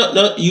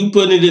 No. You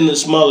putting it in the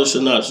smaller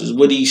synopsis.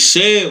 What he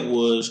said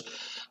was,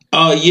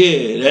 oh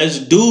yeah, that's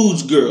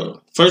dude's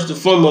girl. First and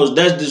foremost,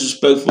 that's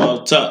disrespectful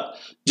off top.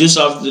 Just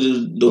off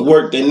the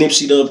work that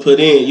Nipsey done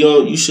put in,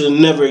 you should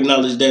never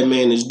acknowledge that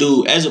man as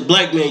dude. As a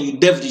black man, you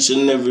definitely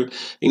should never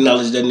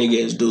acknowledge that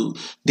nigga as dude.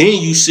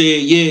 Then you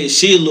said, yeah,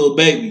 she a little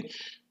baby.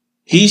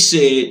 He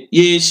said,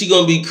 yeah, she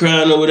gonna be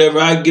crying or whatever.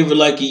 I give her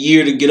like a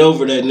year to get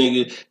over that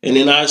nigga. And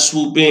then I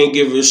swoop in,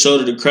 give her a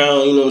shoulder to cry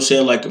on, you know what I'm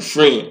saying, like a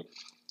friend.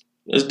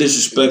 That's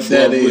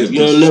disrespectful. You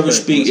don't never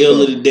speak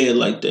ill of the dead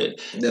like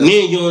that. Then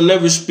you don't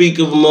never speak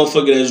of a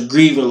motherfucker that's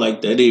grieving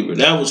like that either.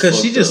 That was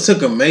because she just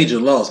took a major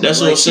loss.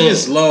 That's what I'm saying. She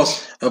just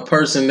lost a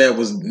person that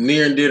was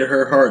near and dear to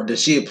her heart that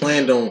she had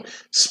planned on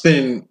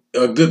spending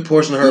a good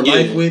portion of her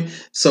life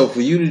with. So for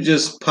you to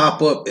just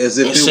pop up as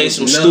if and it say was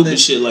some nothing, stupid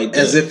shit like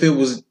that,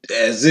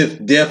 as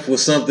if death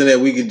was something that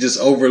we could just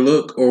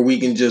overlook or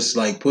we can just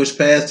like push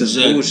past, is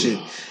bullshit.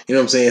 You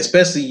know what I'm saying?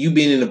 Especially you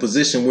being in a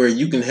position where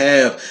you can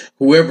have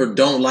whoever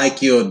don't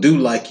like you or do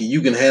like you,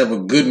 you can have a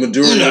good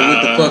majority of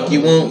what the fuck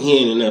you want. He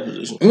ain't in that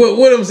position.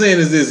 What I'm saying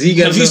is this: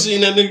 have you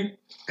seen that nigga?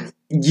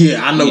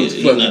 Yeah, I know what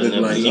the fuck he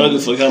look like. I don't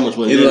give a fuck how much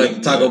money. He look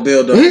like Taco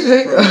Bell dog.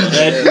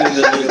 That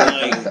nigga look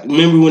like.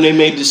 Remember when they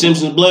made The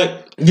Simpsons black?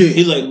 Yeah,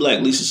 he like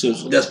Black Lisa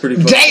Simpson. That's pretty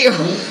fucked damn. Up.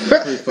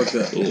 That's pretty fucked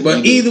up.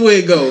 But either way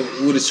it go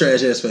with his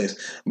trash ass face.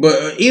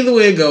 But either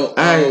way it go,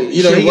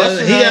 he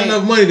got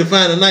enough money to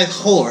find a nice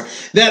whore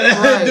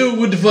that do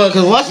what the fuck.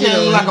 Because what's name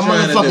look like a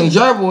motherfucking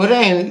gerbil. It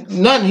ain't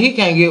nothing he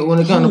can't get when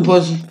it comes to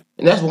pussy,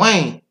 and that's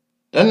Wayne.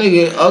 That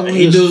nigga ugly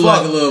he as do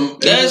fuck. Like a little.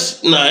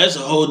 That's a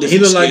whole different. He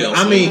look scale,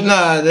 like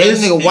that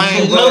nigga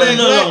Wayne. No.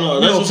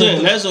 That's what I'm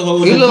saying. That's a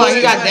whole. He look like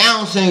he got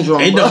Down syndrome.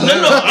 No.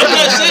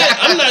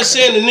 I'm not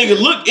saying the nigga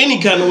look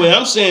any kind of way.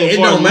 I'm saying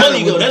for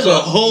money go. That's a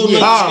whole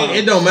nother scale.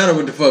 It don't matter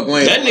what the fuck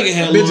Wayne. That nigga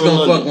had bitch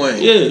gonna money. fuck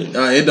Wayne.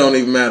 Yeah. It don't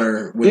even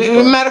matter.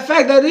 Matter of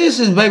fact, that is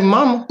his baby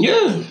mama.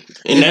 Yeah.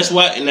 And that's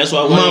why Wayne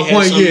my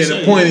point. Had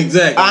the point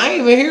exactly. I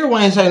ain't even hear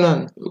Wayne say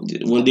nothing.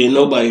 When did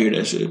nobody hear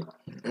that shit?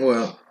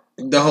 Well.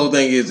 The whole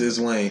thing is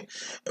Wayne.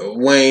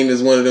 Wayne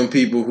is one of them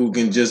people who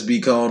can just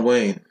be called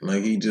Wayne.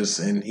 Like he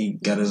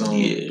got his own.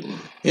 Yeah. You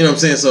know what I'm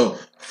saying? So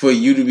for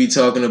you to be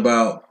talking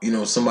about,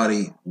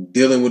 somebody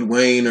dealing with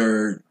Wayne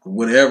or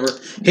whatever,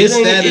 his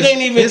status. It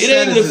ain't even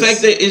the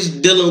fact that it's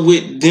dealing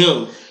with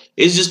them.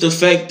 It's just the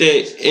fact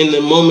that in the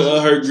moment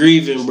of her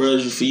grieving,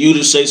 bro, for you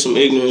to say some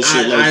ignorant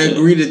shit like that. I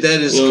agree that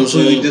is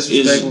completely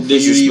disrespectful for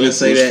you to even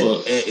say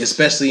that,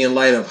 especially in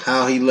light of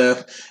how he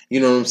left.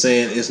 You know what I'm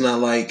saying? It's not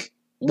like.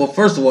 Well,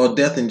 first of all,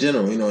 death in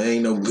general,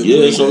 ain't no good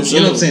reason. You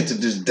know what I'm saying, to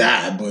just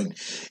die. But,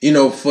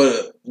 for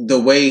the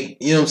way,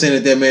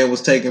 that man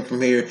was taken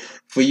from here,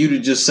 for you to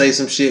just say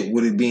some shit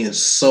with it being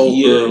so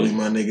early,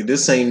 my nigga.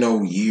 This ain't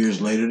no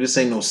years later. This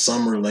ain't no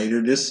summer later.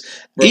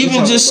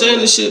 Even just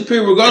saying the shit,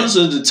 period, regardless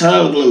of the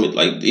time limit.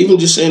 Like, even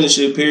just saying the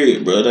shit,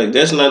 period, bro. Like,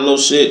 that's not no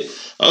shit.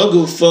 I don't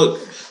give a fuck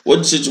what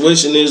the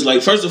situation is.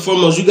 Like, first and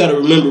foremost, you gotta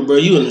remember, bro,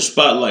 you in the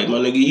spotlight, my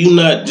nigga. You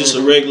not just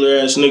a regular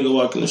ass nigga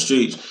walking the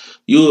streets.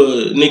 You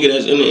a nigga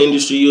that's in the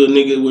industry. You a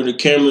nigga where the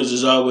cameras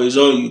is always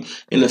on you.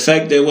 And the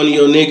fact that one of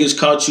your niggas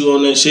caught you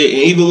on that shit,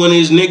 and even when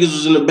his niggas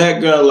was in the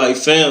background, like,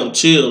 fam,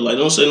 chill. Like,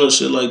 don't say no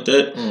shit like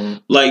that.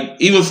 Mm. Like,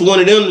 even for one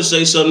of them to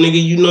say something,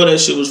 nigga, you know that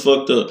shit was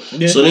fucked up.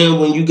 Yeah. So then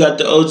when you got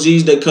the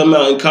OGs that come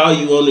out and call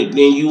you on it,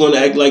 then you want to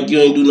act like you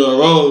ain't do nothing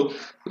wrong.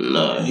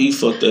 Nah, he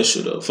fucked that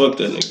shit up. Fuck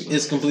that nigga.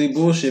 It's complete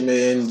bullshit,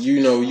 man.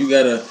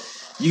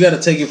 You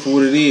gotta take it for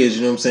what it is,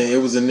 you know what I'm saying? It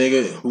was a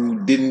nigga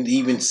who didn't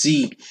even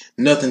see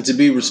nothing to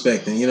be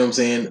respecting, you know what I'm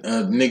saying?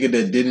 A nigga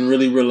that didn't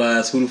really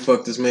realize who the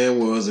fuck this man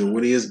was or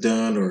what he has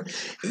done or,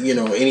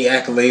 any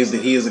accolades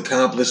that he has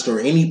accomplished or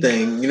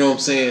anything, you know what I'm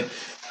saying?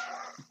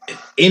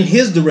 In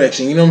his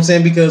direction, you know what I'm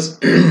saying? Because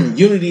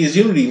unity is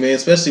unity, man,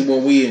 especially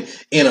when we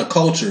in a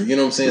culture, you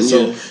know what I'm saying?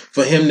 Yeah. So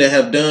for him to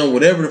have done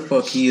whatever the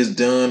fuck he has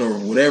done or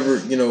whatever,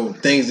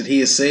 things that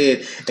he has said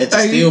and to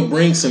still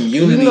bring some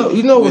unity.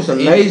 You know what's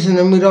amazing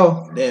to me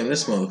though? Damn,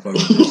 this motherfucker.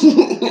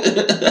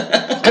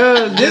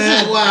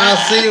 This is why I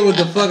said what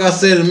the fuck I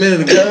said a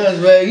minute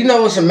ago. Man, you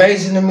know what's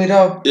amazing to me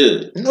though?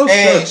 Yeah. No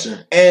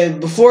structure. And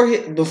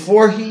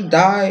before he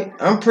died,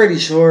 I'm pretty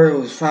sure it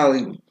was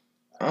probably,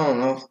 I don't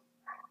know,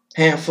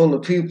 handful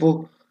of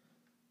people,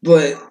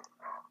 but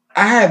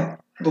I had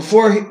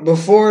before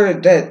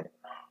that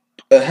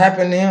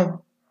happened to him,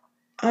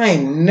 I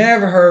ain't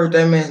never heard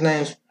that man's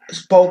name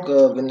spoke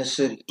of in the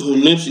city. Who,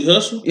 Nipsey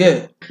Hussle?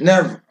 Yeah,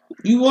 never.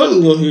 You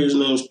wasn't gonna hear his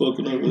name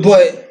spoken of.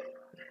 But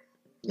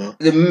No.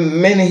 The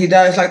minute he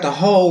died, it's like the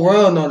whole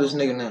world know this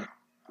nigga now.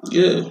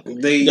 Yeah,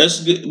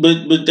 that's good,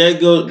 but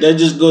that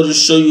just go to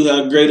show you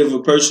how great of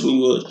a person he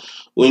was.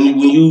 When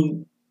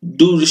you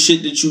do the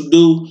shit that you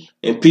do,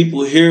 and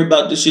people hear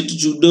about the shit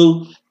that you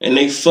do, and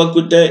they fuck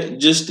with that,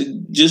 just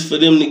for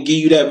them to give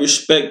you that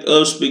respect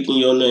of speaking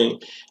your name,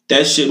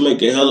 that shit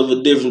make a hell of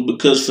a difference.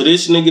 Because for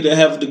this nigga to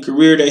have the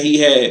career that he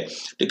had,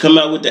 to come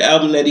out with the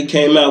album that he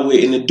came out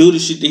with, and to do the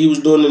shit that he was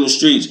doing in the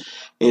streets,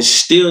 and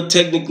still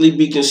technically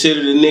be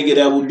considered a nigga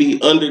that would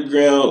be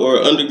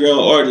underground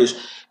artist.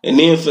 And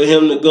then for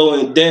him to go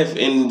in death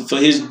and for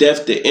his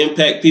death to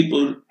impact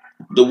people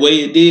the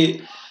way it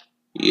did,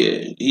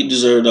 yeah, he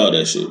deserved all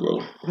that shit, bro.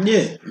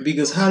 Yeah,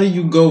 because how do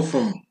you go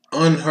from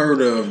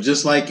unheard of,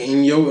 just like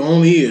in your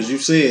own ears, you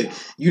said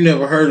you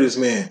never heard of this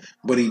man,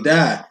 but he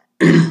died,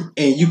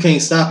 and you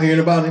can't stop hearing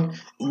about him,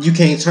 you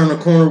can't turn a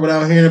corner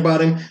without hearing about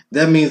him,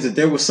 that means that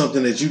there was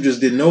something that you just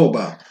didn't know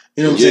about.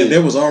 You know what I'm saying?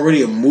 There was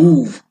already a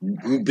move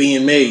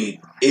being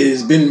made. It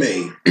has been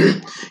made.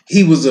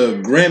 He was a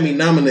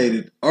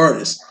Grammy-nominated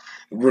artist.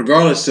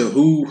 Regardless of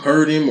who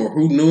heard him or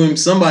who knew him,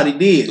 somebody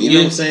did. You know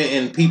what I'm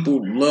saying? And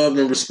people loved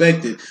and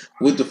respected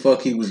what the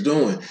fuck he was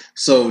doing.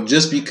 So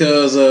just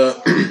because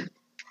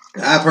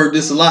I've heard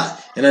this a lot,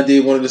 and I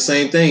did one of the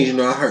same things. You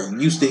know,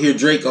 used to hear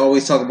Drake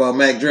always talk about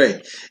Mac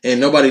Dre, and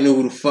nobody knew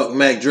who the fuck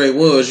Mac Dre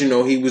was. You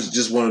know, he was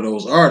just one of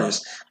those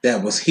artists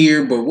that was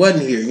here but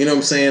wasn't here. You know what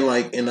I'm saying?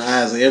 Like, in the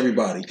eyes of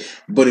everybody.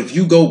 But if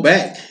you go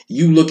back,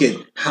 you look at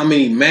how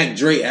many Mac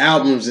Dre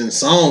albums and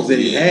songs that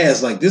he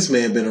has, like, this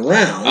man been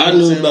around. I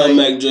knew about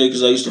Mac Dre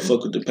because I used to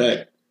fuck with the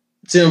Pack.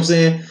 See what I'm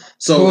saying?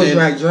 So who is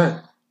Mac Dre?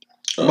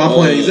 My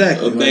point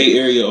exactly. A Bay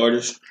Area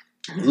artist.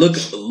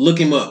 Look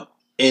him up.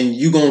 And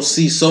you gonna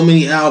see so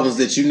many albums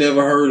that you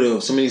never heard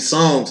of, so many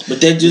songs,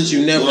 but that just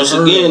you never once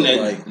heard again, of.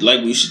 That,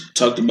 like we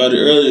talked about it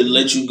earlier,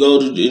 let you go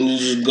to and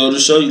just go to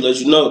show you, let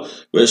you know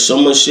there's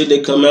so much shit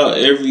that come out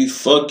every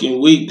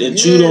fucking week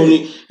that you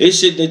don't. It's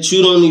shit that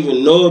you don't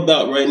even know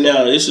about right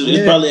now. It's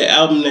probably an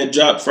album that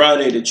dropped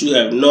Friday that you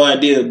have no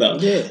idea about.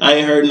 Yeah. I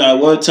ain't heard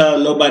not one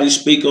time nobody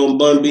speak on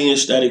Bun B and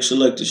Static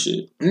Selector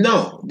shit.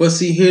 No, but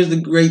see, here's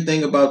the great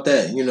thing about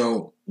that. You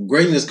know,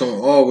 greatness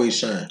gonna always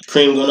shine.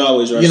 Cream gonna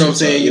always rise. You know what I'm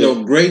saying? You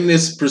know,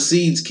 greatness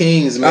precedes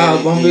kings,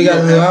 man. Bun B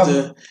got a new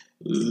album.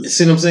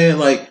 See what I'm saying?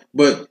 Like,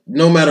 but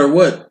no matter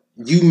what,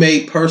 you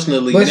may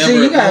personally. But never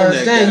see, you gotta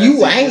understand,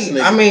 you ain't.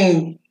 Nigga. I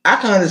mean, I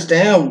can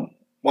understand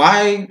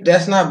why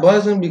that's not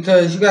buzzing,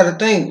 because you gotta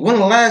think, when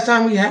the last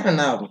time we had an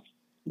album?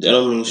 That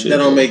don't mean shit. That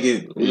don't make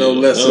it no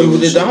less.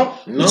 It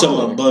don't? No. You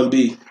talking about Bun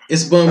B.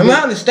 It's Bun B. I mean,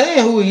 I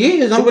understand who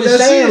he is. I'm just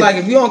saying, like,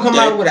 if you don't come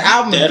out with an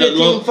album in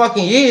 15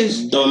 fucking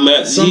years, don't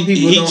matter. Some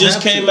people he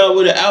just came out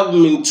with an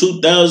album in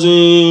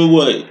 2000.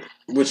 What?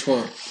 Which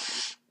one?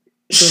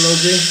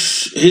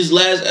 Trilogy. His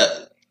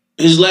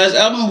last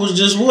album was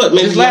just what?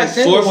 Maybe like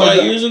 4 or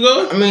 5 years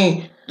ago. I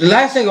mean, the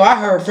last single I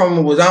heard from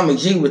him was "I'm a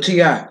G" with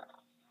T.I.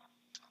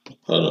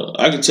 Hold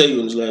on, I can tell you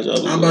when his last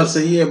album. I'm about to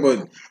say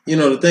but you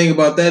know the thing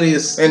about that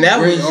is, and that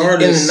was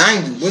artists,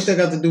 in the '90s. What they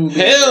got to do with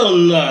Hell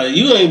nah,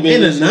 you ain't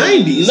been in the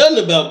 '90s.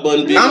 Nothing about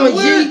Bun B. I'm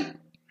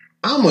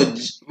a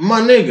G.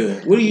 My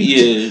nigga. What do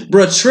you? Yeah,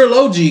 bro.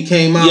 Trilogy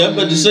came out. Yeah, I'm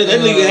about to say that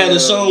nigga had a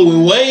song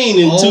with Wayne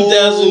in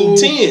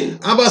 2010.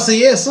 I'm about to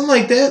say something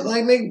like that.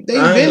 Like nigga, they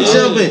been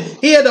jumping.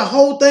 He had the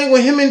whole thing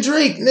with him and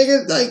Drake,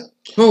 nigga. Like,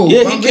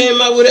 yeah, he came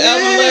out with an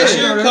album last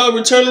year called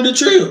 "Return of the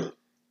Trio."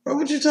 Bro,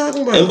 what you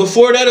talking about? And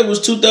before that, it was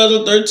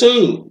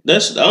 2013. I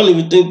don't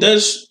even think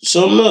that's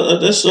something.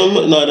 That's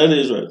something. No, that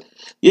is right.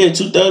 Yeah,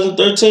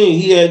 2013.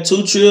 He had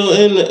 2 Trill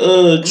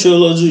and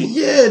Trilogy.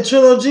 Yeah,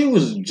 Trilogy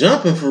was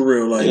jumping for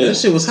real. Like that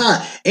shit was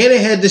hot. And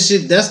it had the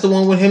shit. That's the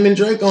one with him and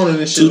Drake on it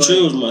and shit. 2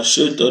 Trill was my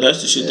shit though.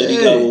 That's the shit that he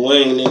got with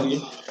Wayne,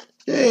 nigga.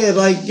 Yeah,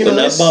 like, you know.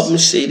 When I bought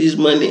Mercedes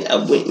money, I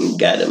went and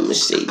got a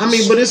Mercedes. I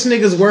mean, but this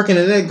nigga's working,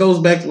 and that goes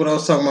back to what I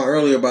was talking about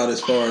earlier about as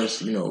far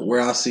as, you know,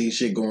 where I see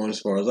shit going as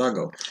far as I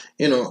go.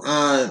 You know,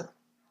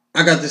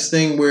 I got this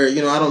thing where,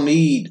 you know, I don't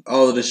need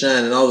all of the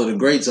shine, and all of the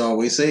greats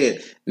always say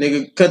it.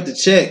 Nigga, cut the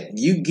check.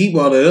 You keep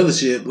all that other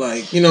shit.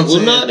 Like, you know what I'm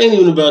saying? Well, it ain't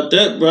even about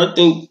that, bro. I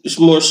think it's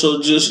more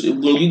so just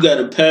when you got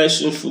a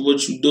passion for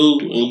what you do,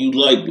 and you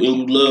like and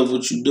you love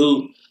what you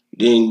do,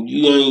 then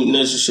you ain't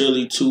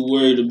necessarily too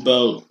worried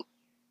about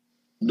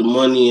the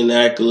money and the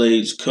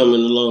accolades coming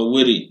along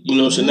with it. You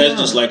know what I'm saying? That's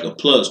just like a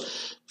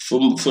plus. For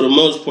the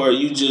most part,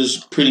 you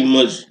just pretty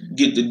much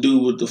get to do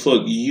what the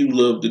fuck you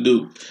love to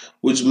do,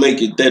 which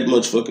make it that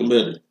much fucking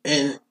better.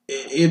 And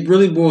it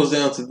really boils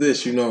down to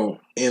this, you know,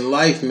 in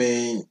life,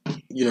 man,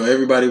 you know,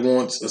 everybody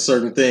wants a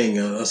certain thing,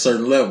 a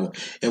certain level.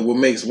 And what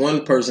makes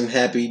one person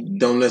happy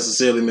don't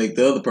necessarily make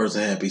the other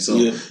person happy.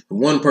 So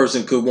one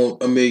person could want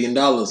 $1 million.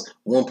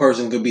 One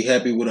person could be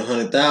happy with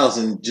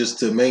 100,000 just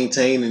to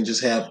maintain and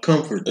just have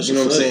comfort. That's you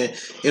know what I'm saying?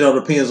 It all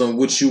depends on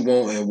what you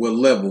want and what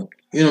level,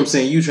 you know what I'm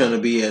saying, you trying to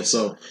be at.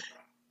 So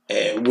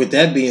with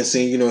that being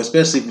said, you know,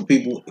 especially for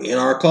people in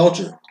our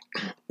culture,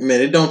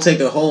 man, it don't take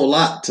a whole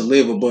lot to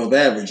live above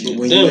average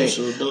when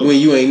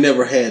you ain't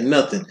never had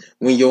nothing.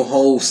 When your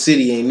whole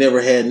city ain't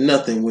never had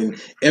nothing. When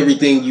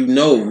everything you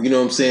know what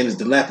I'm saying, is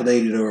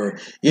dilapidated or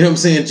you know what I'm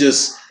saying,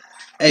 just.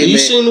 Hey, you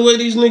seen the way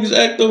these niggas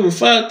act over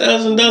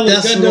 $5,000?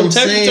 That's what I'm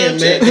saying,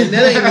 man. And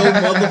that ain't no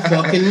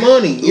motherfucking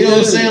money. You know what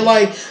I'm saying?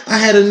 Like, I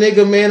had a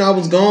nigga, man, I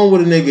was going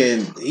with a nigga,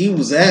 and he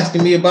was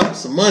asking me about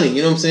some money.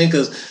 You know what I'm saying?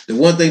 Because the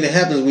one thing that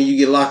happens when you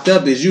get locked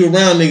up is you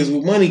around niggas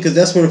with money, because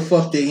that's where the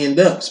fuck they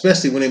end up,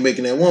 especially when they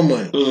making that one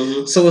money.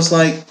 Mm-hmm. So it's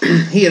like,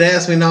 he had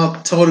asked me, and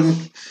I told him,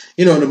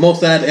 the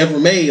most I'd ever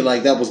made,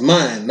 like, that was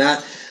mine.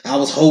 Not, I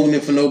was holding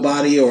it for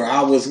nobody, or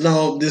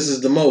this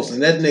is the most.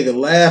 And that nigga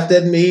laughed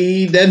at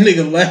me. That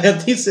nigga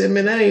laughed. He said,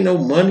 man, that ain't no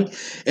money.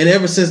 And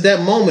ever since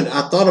that moment,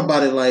 I thought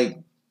about it like,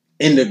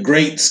 in the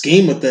great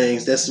scheme of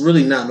things, that's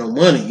really not no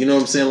money. You know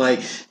what I'm saying?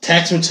 Like,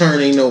 tax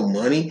return ain't no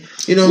money.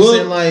 You know what I'm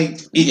saying? Like,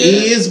 it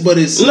is, but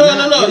it's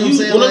not. No. I'm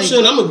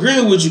saying, I'm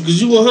agreeing with you, because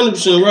you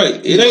 100%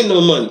 right. It ain't no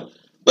money.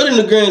 But in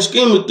the grand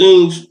scheme of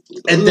things,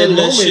 at that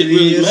moment, shit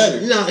really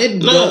matters. No, it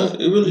don't.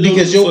 It really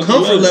because your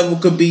comfort level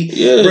could be,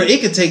 bro,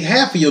 it could take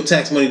half of your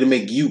tax money to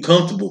make you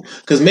comfortable.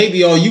 Because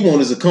maybe all you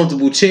want is a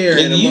comfortable chair.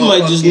 And you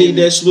might just need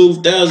that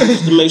smooth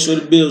 $1,000s to make sure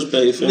the bills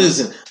pay.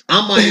 Listen,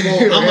 I might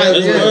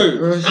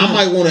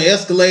want to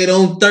Escalade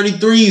on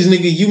 33s,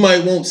 nigga. You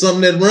might want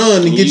something that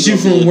run to get you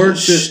from work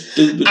to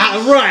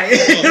right.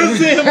 You know what I'm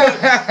saying?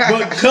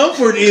 But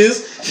comfort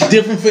is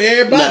different for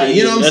everybody.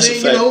 You know what I'm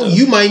saying?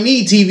 You might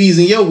need TVs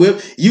in your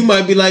whip. You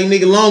might be like,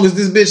 nigga, long as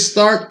this bitch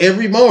start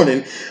every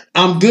morning,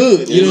 I'm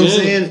good. You know what I'm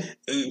saying?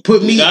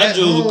 Put me. I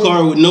drove a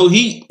car with no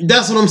heat.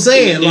 That's what I'm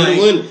saying. Like,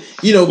 with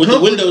the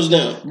windows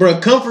down,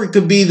 bro. Comfort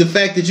could be the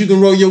fact that you can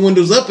roll your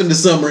windows up in the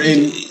summer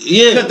and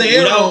cut the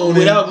air on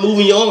without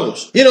moving your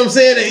arms. You know what I'm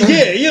saying?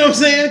 Yeah, you know what I'm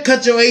saying.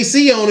 Cut your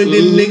AC on and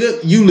then, nigga,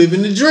 you live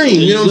in the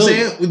dream. You know what I'm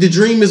saying? The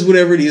dream is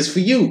whatever it is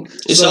for you.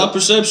 It's our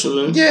perception,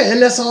 man. Yeah,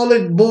 and that's all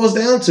it boils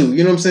down to.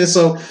 You know what I'm saying?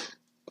 So,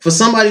 for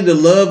somebody to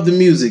love the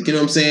music, you know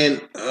what I'm saying?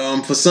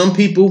 For some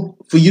people,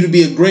 for you to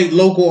be a great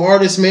local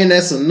artist, man,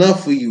 that's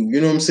enough for you. You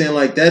know what I'm saying?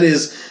 Like, that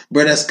is,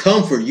 bro, that's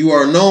comfort. You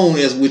are known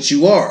as what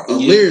you are. A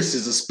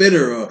lyricist, a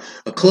spitter,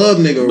 a club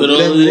nigga, or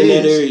whatever it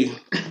is. That area.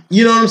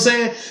 You know what I'm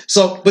saying?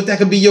 So, but that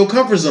could be your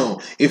comfort zone.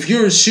 If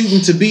you're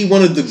shooting to be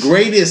one of the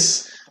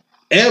greatest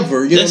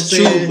ever, you know what I'm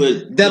saying?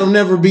 But that'll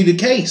never be the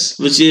case.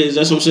 But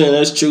that's what I'm saying.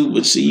 That's true.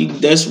 But see,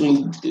 that's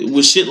when,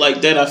 with shit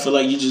like that, I feel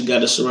like you just got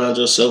to surround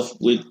yourself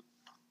with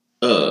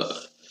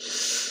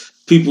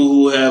people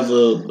who have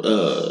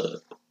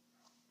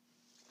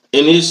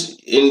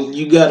and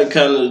you gotta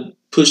kind of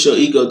push your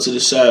ego to the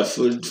side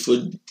for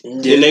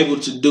being able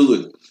to do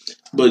it,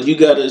 but you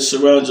gotta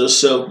surround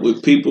yourself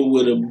with people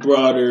with a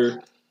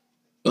broader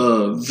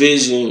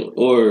vision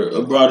or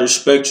a broader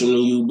spectrum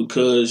than you,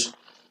 because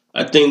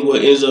I think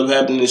what ends up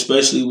happening,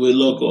 especially with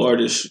local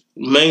artists,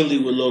 mainly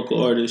with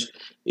local artists,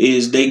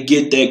 is they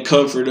get that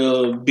comfort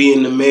of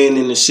being the man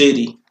in the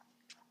city,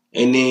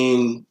 and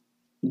then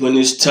when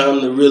it's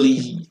time to really,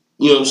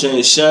 you know what I'm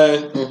saying,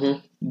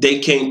 shine, they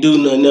can't do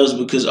nothing else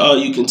because all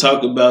you can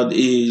talk about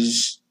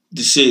is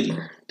the city.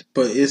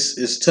 But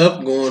it's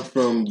tough going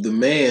from the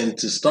man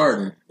to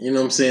starting. You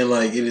know what I'm saying?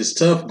 Like, it is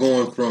tough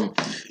going from,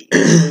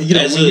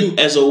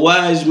 as a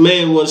wise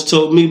man once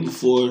told me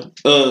before,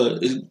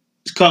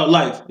 it's called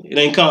life. It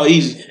ain't called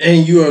easy.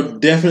 And you are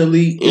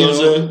definitely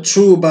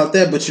true about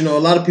that. But, a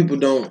lot of people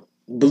don't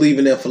believe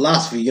in that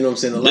philosophy. You know what I'm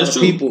saying? A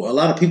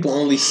lot of people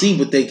only see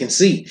what they can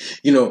see.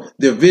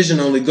 Their vision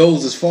only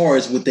goes as far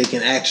as what they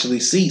can actually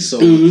see.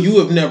 So you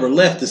have never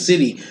left the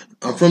city.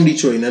 I'm from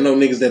Detroit, and I know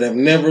niggas that have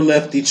never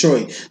left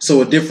Detroit.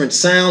 So a different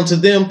sound to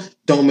them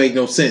don't make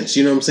no sense.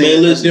 You know what I'm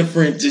saying? Man,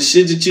 listen, the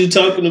shit that you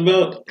talking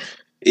about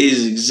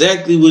is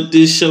exactly what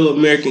this show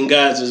American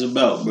Gods is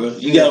about, bro.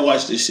 You gotta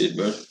watch this shit,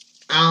 bro.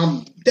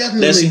 Definitely.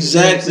 That's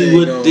exactly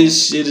what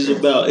this shit is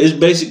about. It's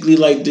basically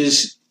like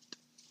this.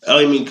 I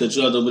don't mean to cut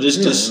you out though, but it's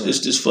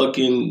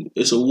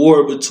it's a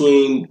war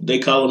between, they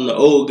call them the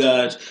old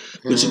gods,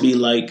 which would be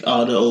like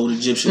all the old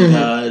Egyptian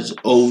gods,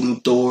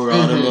 Odin, Thor,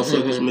 all them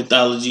motherfuckers,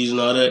 mythologies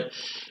and all that,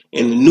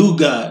 and the new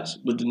gods.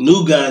 But the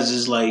new gods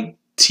is like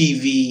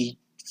TV,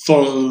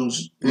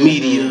 phones,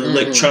 media,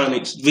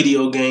 electronics,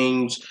 video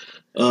games,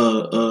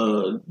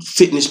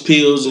 fitness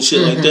pills and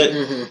shit like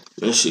that.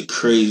 That shit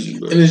crazy,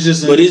 bro. And it's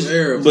just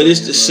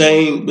it's the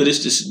same. But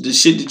it's the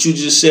shit that you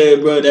just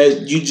said, bro.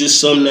 That you just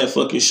summed that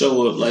fucking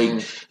show up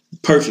like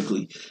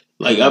perfectly.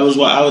 Like I was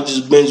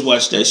just binge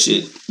watched that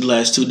shit the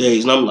last 2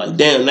 days, and I'm like,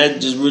 damn, that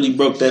just really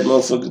broke that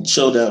motherfucking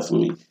show down for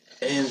me.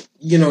 And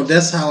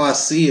that's how I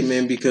see it,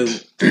 man.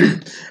 Because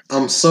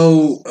I'm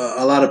so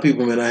a lot of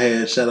people, man. I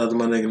had shout out to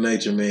my nigga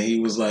Nature, man. He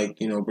was like,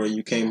 bro,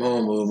 you came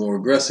home a little more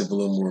aggressive, a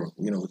little more,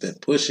 with that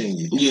pushing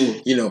you.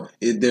 Yeah.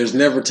 There's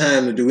never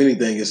time to do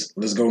anything. It's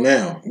let's go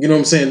now. You know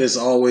what I'm saying? It's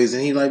always,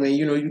 and he like, man,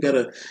 you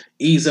gotta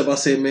ease up. I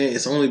said, man,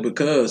 it's only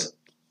because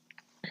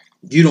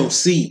you don't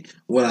see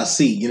what I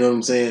see. You know what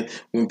I'm saying?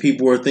 When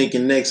people are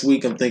thinking next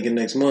week, I'm thinking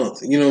next month.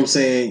 You know what I'm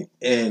saying?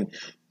 And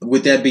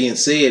with that being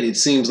said, it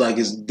seems like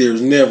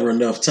there's never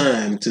enough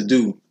time to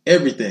do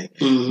everything.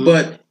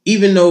 But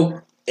even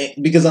though,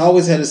 because I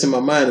always had this in my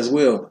mind as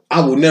well,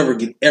 I will never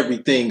get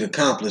everything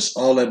accomplished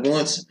all at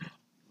once.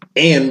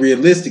 And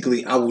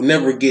realistically, I will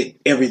never get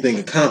everything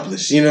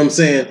accomplished. You know what I'm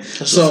saying?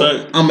 That's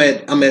so I'm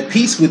at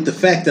peace with the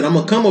fact that I'm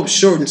gonna come up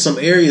short in some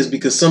areas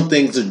because some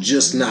things are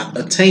just not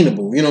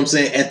attainable. You know what I'm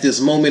saying? At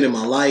this moment in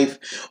my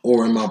life,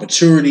 or in my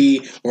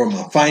maturity, or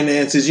my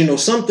finances, you know,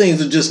 some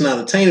things are just not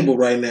attainable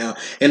right now,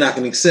 and I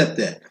can accept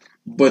that.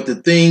 But the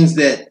things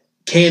that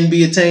can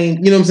be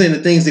attained, you know what I'm saying?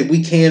 The things that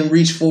we can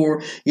reach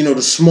for, you know,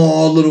 the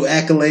small little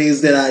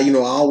accolades that I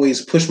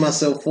always push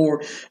myself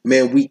for,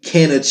 man, we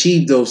can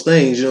achieve those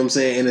things, you know what I'm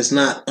saying? And it's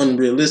not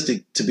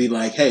unrealistic to be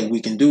like, hey,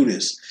 we can do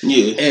this.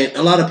 Yeah. And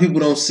a lot of people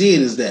don't see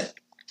it as that.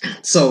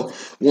 So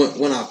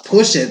when I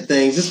push at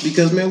things, it's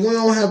because, man, we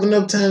don't have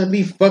enough time to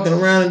be fucking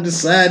around and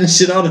deciding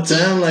shit all the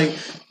time. Like,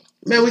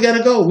 man, we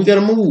gotta go. We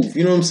gotta move.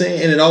 You know what I'm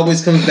saying? And it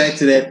always comes back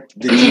to the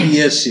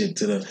GPS shit,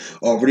 to the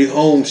already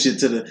home shit,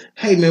 to the,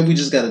 hey, man, we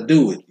just gotta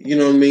do it. You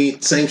know what I mean?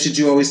 Same shit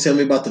you always tell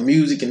me about the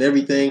music and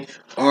everything.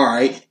 All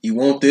right, you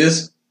want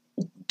this?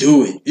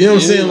 Do it. You know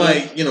what I'm saying?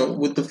 Like, you know,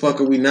 what the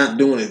fuck are we not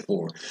doing it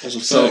for?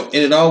 So, and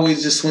it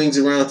always just swings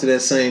around to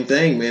that same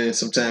thing, man. And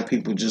sometimes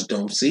people just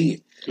don't see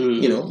it.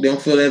 You know, they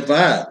don't feel that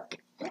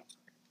vibe.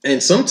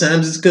 And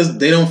sometimes it's because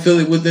they don't feel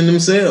it within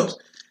themselves.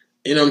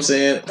 You know what I'm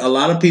saying? A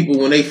lot of people,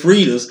 when they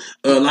freed us,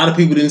 a lot of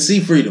people didn't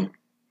see freedom.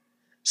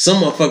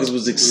 Some motherfuckers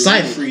was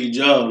excited. Free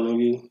job,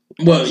 nigga.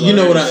 Well, you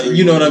know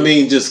what I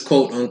mean? Just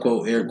quote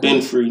unquote air quote.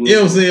 Been free. You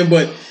know what I'm saying?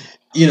 But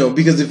you know,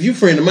 because if you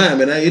free in the mind,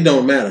 man, it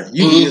don't matter.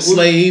 You can be a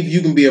slave,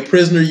 you can be a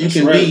prisoner, you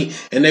can be,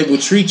 and they will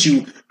treat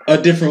you a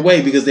different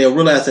way because they'll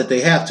realize that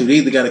they have to. They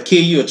either got to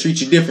kill you or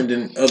treat you different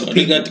than other people.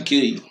 They got to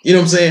kill you. You know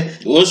what I'm saying?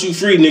 Once you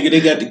free, nigga, they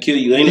got to kill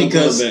you. Ain't no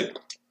going back.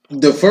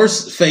 The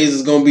first phase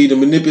is going to be the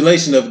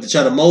manipulation of it to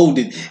try to mold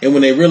it. And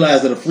when they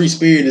realize that a free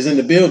spirit is in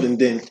the building,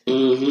 then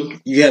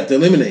you have to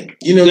eliminate.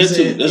 You know what I'm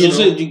saying? That's what I'm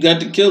saying. You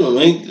got to kill them.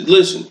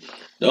 Listen,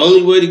 the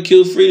only way to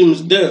kill freedom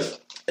is death.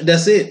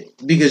 That's it.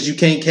 Because you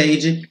can't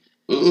cage it.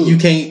 You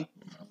can't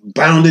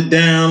bound it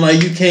down.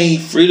 Like, you can't.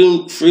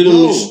 Freedom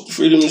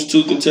is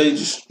too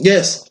contagious.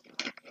 Yes.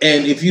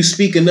 And if you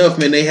speak enough,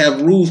 man, they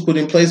have rules put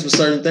in place for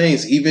certain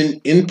things, even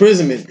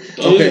imprisonment.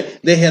 Okay,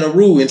 they had a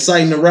rule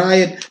inciting a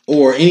riot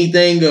or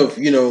anything of,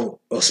 you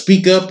know, a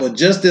speak up or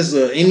justice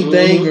or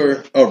anything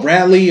or a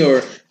rally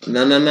or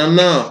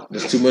no.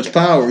 There's too much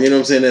power. You know what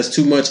I'm saying? That's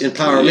too much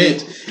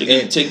empowerment. They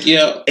can take you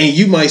out. And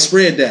you might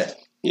spread that.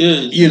 Yeah.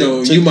 You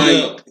know,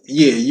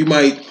 you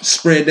might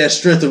spread that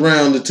strength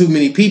around to too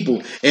many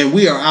people. And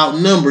we are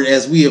outnumbered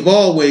as we have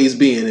always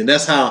been. And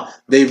that's how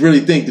they really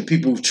think the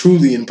people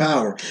truly in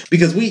power.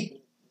 Because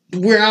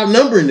we're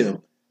outnumbering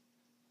them.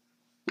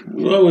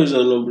 We're always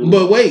outnumbering them.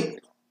 But wait,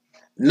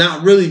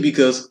 not really,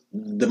 because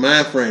the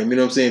mind frame, you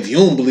know what I'm saying? If you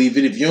don't believe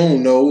it, if you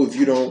don't know, if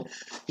you don't,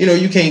 you know,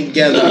 you can't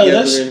gather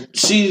together.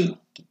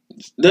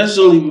 That's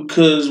only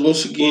because,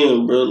 once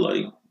again, bro,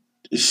 like,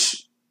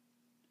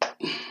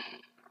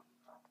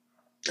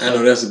 I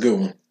know that's a good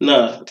one.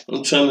 Nah,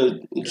 I'm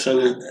trying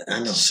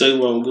to say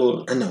where I'm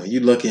going. I know, you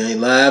lucky I ain't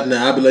live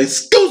now. I'll be like,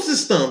 "Scoots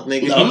is stumped,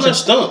 nigga." No, I'm not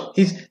stumped.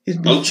 He's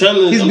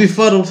befuddled.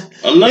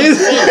 I'm not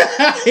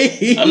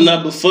befuddled. I'm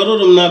not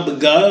befuddled. I'm not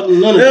beguiled.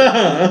 None of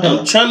that.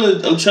 I'm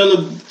trying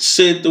to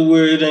say it to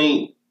where it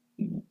ain't.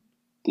 You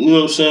know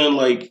what I'm saying?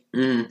 Like,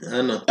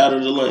 I know, out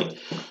of the lane,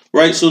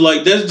 right? So,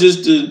 like, that's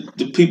just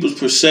the people's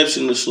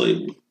perception of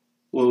slavery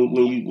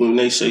when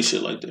they say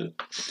shit like that.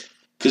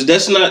 Because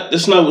that's not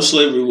what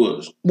slavery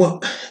was.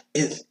 Well,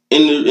 and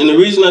the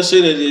reason I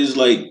say that is,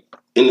 like,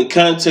 in the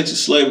context of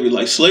slavery,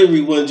 like, slavery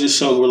wasn't just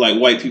something where, like,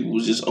 white people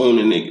was just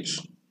owning niggas.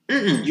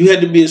 You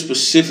had to be a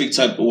specific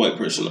type of white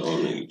person to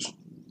own niggas.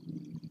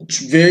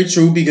 Very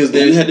true, because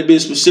you had to be a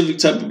specific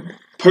type of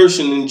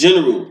person in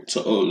general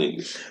to own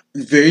niggas.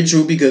 Very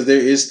true, because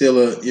there is still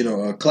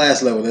a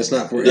class level that's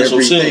not for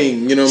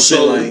everything. You know what I'm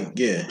saying? Like,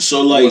 yeah.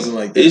 So, like, it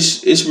like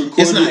it's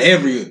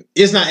recorded.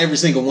 It's not every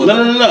single one.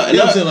 No. You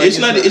know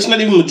it's not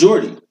even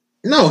majority.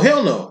 No,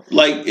 hell no.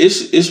 Like,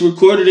 it's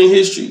recorded in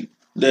history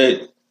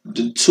that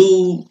the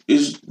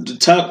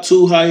top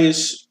two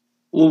highest.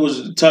 What was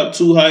it? The top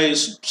two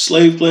highest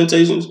slave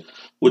plantations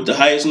with the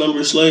highest number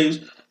of slaves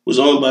was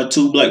owned by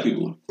 2 black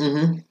people.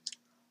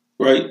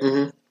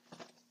 Right.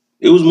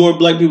 It was more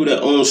black people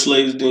that owned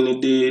slaves than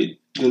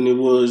it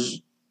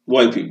was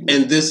white people.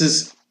 And this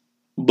is,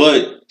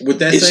 but with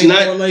that same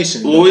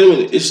correlation. Well, wait a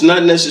minute. It's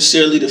not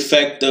necessarily the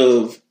fact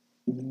of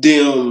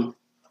them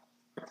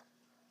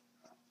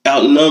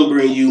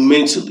outnumbering you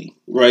mentally,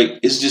 right?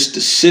 It's just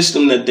the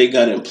system that they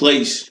got in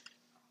place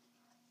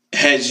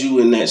has you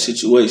in that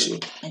situation.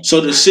 So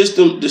the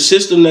system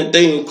that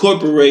they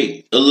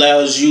incorporate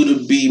allows you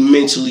to be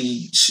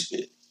mentally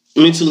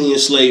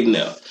enslaved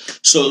now.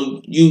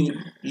 So you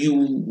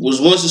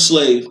was once a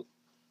slave,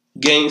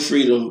 gained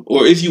freedom,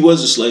 or if you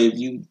was a slave,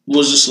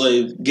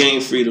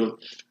 gained freedom.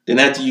 Then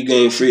after you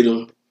gain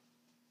freedom,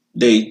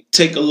 they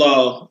take a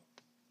law,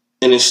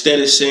 and instead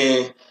of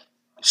saying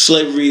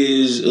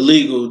slavery is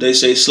illegal, they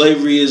say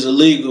slavery is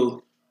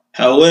illegal.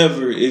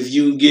 However, if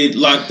you get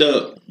locked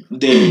up,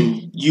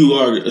 then you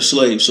are a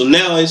slave. So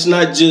now it's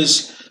not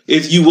just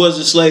if you was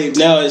a slave.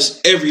 Now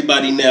it's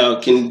everybody now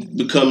can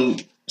become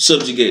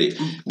subjugated.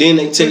 Then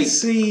they take. But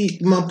see,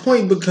 my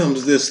point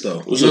becomes this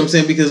though. You know what I'm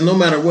saying? Because no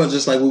matter what,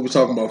 just like we were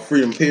talking about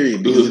freedom,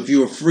 period. Because if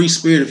you're a free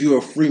spirit, if you're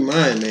a free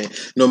mind, man,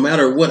 no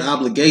matter what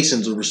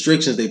obligations or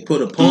restrictions they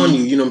put upon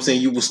you, you know what I'm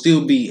saying, you will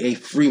still be a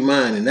free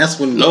mind, and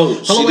that's when. No,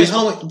 hold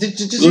on,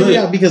 just hear me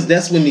out, because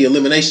that's when the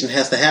elimination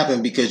has to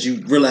happen, because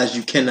you realize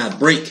you cannot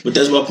break. But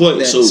that's my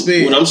point. So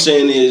spirit. What I'm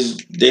saying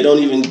is they don't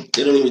even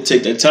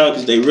take that time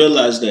because they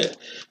realize that.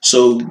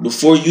 So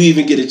before you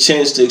even get a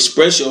chance to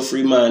express your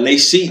free mind,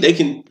 they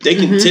can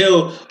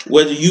tell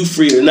whether you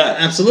free or not.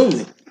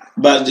 Absolutely.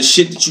 By the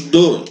shit that you're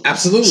doing.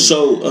 Absolutely.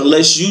 So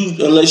unless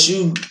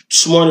you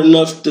smart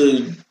enough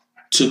to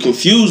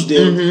confuse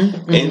them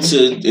and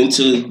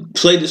to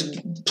play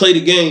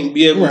the game,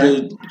 be able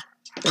to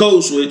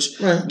code switch,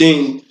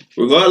 then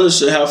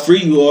regardless of how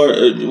free you are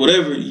or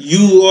whatever,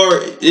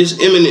 it's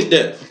imminent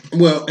death.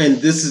 Well, and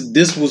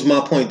this was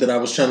my point that I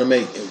was trying to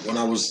make when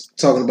I was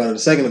talking about it a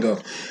second ago.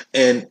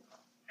 And,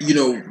 you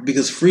know,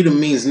 because freedom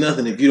means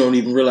nothing if you don't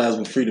even realize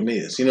what freedom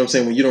is. You know what I'm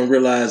saying? When you don't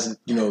realize,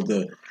 you know,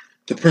 the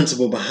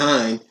principle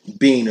behind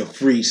being a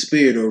free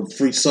spirit or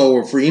free soul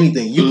or free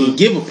anything. You can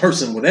give a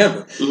person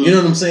whatever. You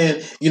know what I'm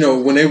saying? You know,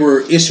 when they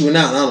were issuing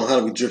out, I don't know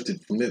how we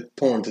drifted from this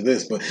porn to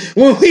this, but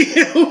when we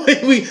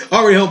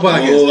already home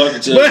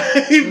podcast.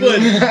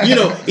 But you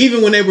know,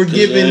 even when they were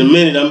giving, in a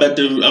minute,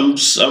 I'm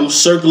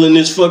circling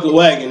this fucking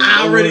wagon.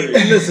 I already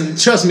listen.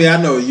 Trust me,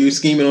 I know you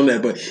scheming on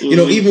that, but you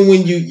know, even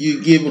when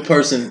you give a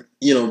person,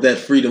 you know, that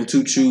freedom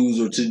to choose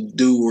or to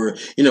do, or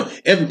you know,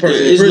 every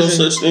person. There is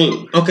no such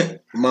thing. Okay.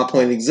 My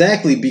point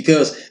exactly,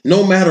 because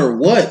no matter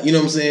what, you know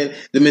what I'm saying,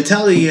 the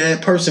mentality of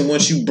that person,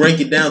 once you break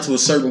it down to a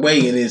certain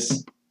way and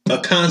it's a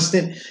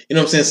constant, you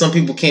know what I'm saying, some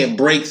people can't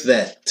break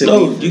that.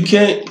 You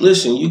can't,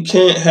 listen, you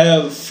can't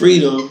have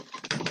freedom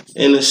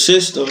in a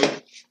system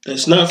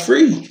that's not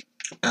free.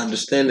 I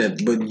understand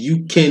that, but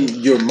you can't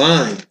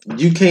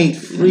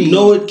free.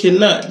 No, it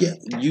cannot. Yeah,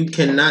 you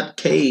cannot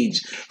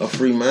cage a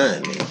free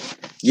mind, man.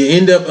 You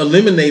end up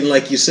eliminating,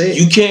 like you said.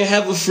 You can't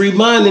have a free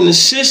mind in a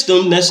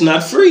system that's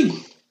not free.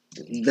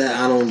 That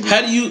I don't.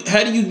 How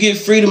do you get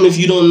freedom if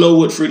you don't know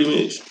what freedom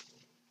is?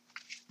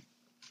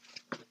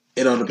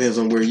 It all depends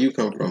on where you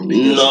come from.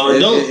 No, it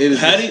don't.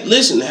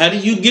 How do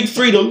you get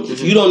freedom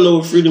if you don't know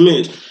what freedom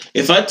is?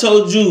 If I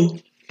told you,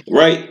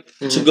 right,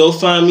 to go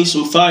find me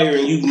some fire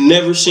and you've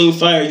never seen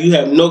fire, you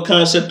have no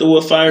concept of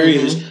what fire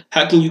is,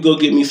 how can you go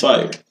get me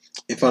fire?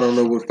 If I don't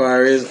know what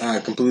fire is, I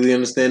completely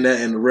understand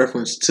that, and the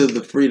reference to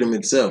the freedom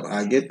itself,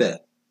 I get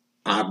that.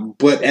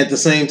 But at the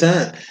same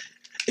time,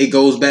 it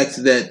goes back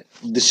to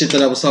the shit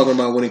that I was talking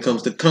about when it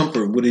comes to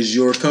comfort. What is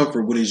your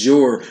comfort? What is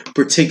your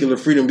particular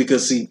freedom?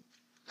 Because, see,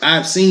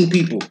 I've seen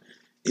people,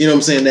 you know what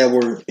I'm saying, that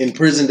were in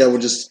prison, that were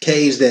just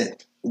caged,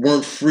 that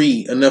weren't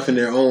free enough in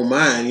their own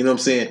mind, you know what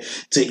I'm saying,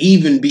 to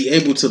even be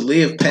able to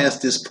live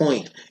past this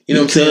point. You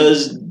know what I'm saying?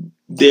 Because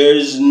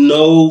there's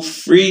no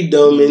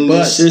freedom in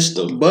the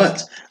system.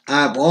 But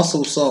I've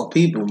also saw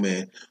people,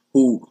 man,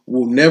 who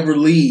will never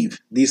leave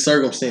these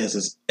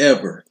circumstances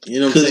ever. You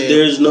know what I'm saying? Because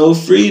there's no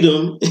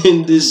freedom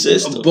in this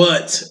system.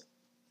 But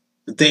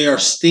they are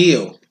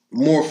still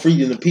more free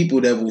than the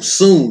people that will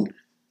soon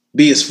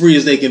be as free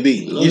as they can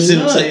be. No, you see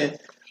what I'm saying?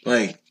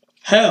 Like,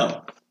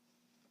 how?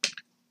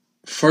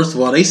 First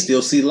of all, they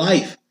still see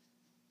life.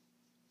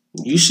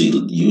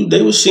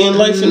 They were seeing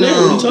life in there.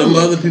 No, them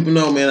other people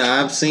know, man.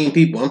 I've seen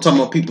people. I'm talking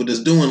about people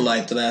that's doing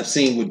life that I've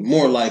seen with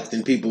more life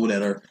than people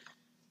that are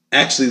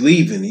actually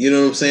leaving. You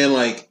know what I'm saying?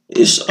 Like,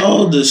 it's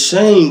all the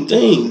same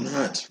thing.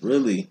 Not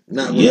really.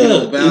 Not when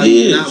there's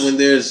value. Not when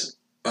there's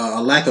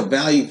a lack of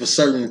value for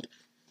certain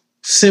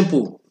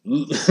simple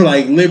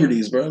like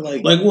liberties, bro.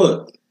 Like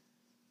what?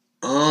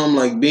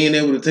 Like being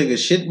able to take a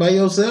shit by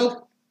yourself.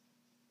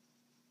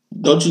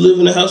 Don't you live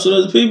in a house with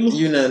other people?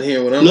 You're not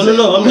hearing what I'm saying.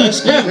 No, I'm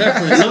asking you.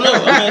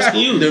 I'm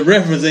asking you. The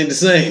reference ain't the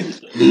same.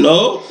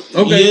 No.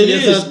 Okay, yeah, it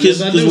is.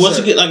 Because once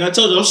sir. again, like I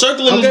told you, I'm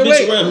circling this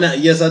bitch around.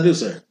 Yes, I do,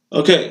 sir.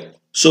 Okay.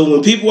 So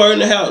when people are in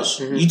the house,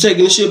 you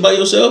taking the shit by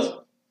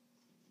yourself?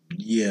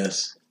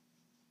 Yes.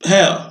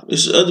 How?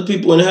 It's other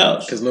people in the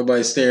house. Because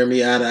nobody's staring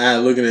me eye to eye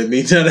looking at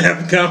me trying to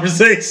have a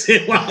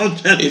conversation while I'm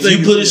trying to If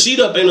you put a sheet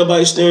up, ain't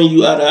nobody staring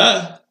you eye to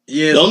eye.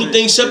 Yeah, the only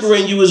thing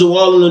separating you is a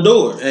wall and a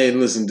door. Hey,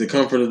 listen, the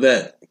comfort of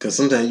that. Because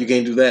sometimes you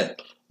can't do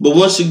that. But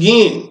once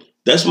again,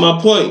 that's my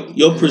point.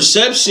 Your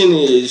perception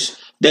is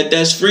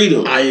that's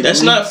freedom.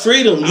 That's not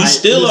freedom. You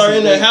still are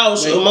in the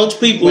house amongst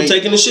people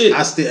taking a shit.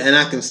 I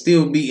can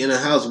still be in a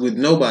house with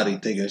nobody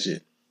taking a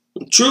shit.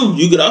 True.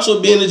 You could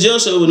also be in a jail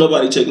cell with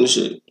nobody taking a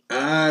shit.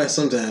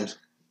 Sometimes.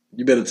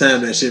 You better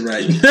time that shit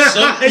right.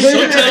 Sometimes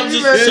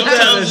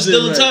it's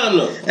still a time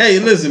though. Hey,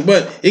 listen,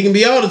 but it can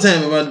be all the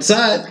time if I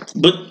decide.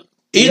 But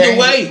either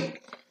way,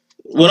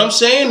 what I'm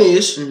saying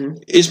is,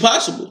 it's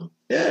possible.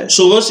 Yeah.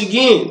 So once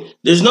again,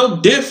 there's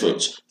no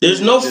difference. There's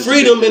no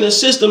freedom in a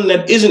system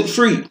that isn't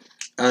free.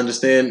 I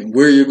understand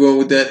where you're going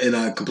with that, and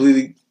I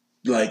completely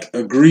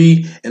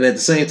agree. And at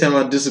the same time,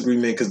 I disagree,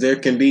 man, because there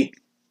can be.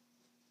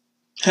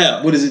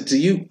 How? What is it to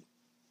you?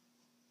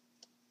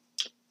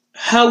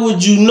 How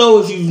would you know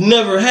if you've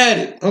never had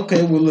it?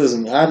 Okay, well,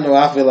 listen.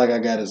 I feel like I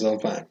got it, so I'm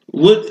fine.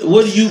 What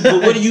do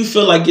you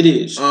feel like it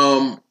is?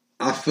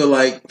 I feel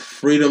like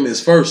freedom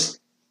is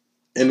first,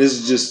 and this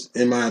is just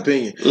in my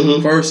opinion.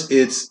 Mm-hmm. First,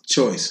 it's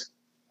choice.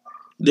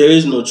 There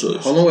is no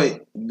choice. Hold on,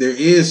 wait.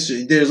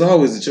 There's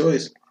always a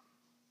choice.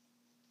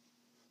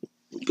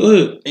 Go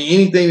ahead.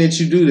 Anything that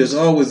you do, there's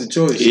always a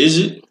choice. Is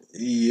it?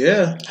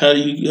 Yeah. How do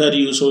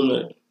you assume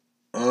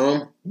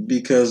that?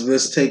 Because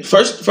let's take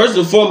first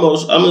and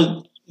foremost. I'm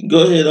gonna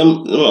go ahead.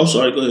 I'm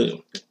sorry. Go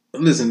ahead.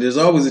 Listen, there's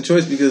always a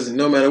choice because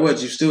no matter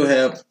what, you still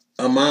have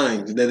a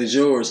mind that is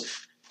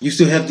yours. You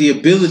still have the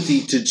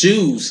ability to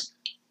choose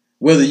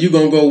whether you're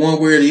gonna go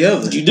one way or the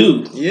other. You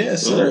do.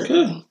 Yes, sir.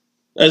 Okay.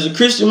 As a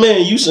Christian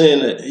man, you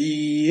saying that?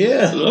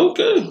 Yeah.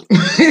 Okay.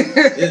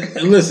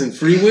 Listen,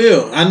 free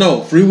will. I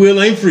know free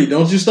will ain't free.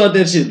 Don't you start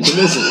that shit. But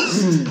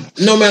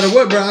listen, no matter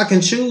what, bro, I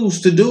can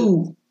choose to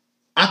do.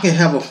 I can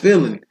have a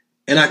feeling,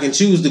 and I can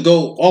choose to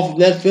go off of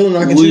that feeling.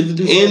 I can choose to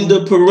do within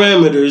the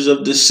parameters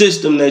of the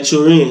system that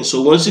you're in.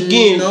 So once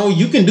again, no,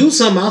 you can do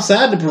something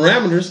outside the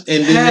parameters,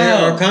 and then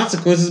there are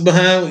consequences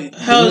behind.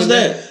 How is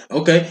that?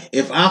 Okay,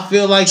 if I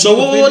feel like no.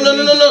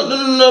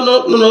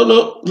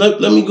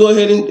 Let me go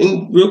ahead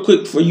and real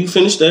quick before you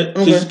finish that,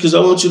 because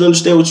I want you to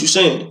understand what you're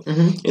saying,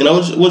 and I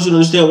want you to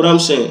understand what I'm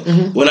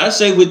saying. When I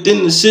say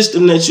within the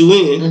system that you're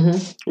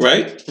in,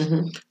 right?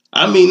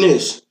 I mean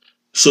this.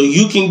 So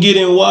you can get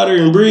in water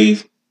and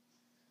breathe.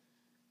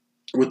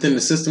 Within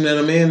the system that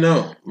I'm in,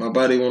 no, my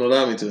body won't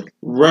allow me to.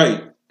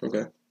 Right.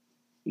 Okay.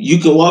 You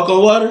can walk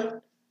on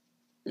water.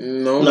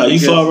 No, you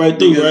fall right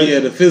through, right? Yeah,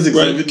 the physics.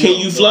 Right. Of it, can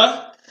you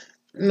fly?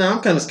 No,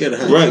 I'm kind of scared of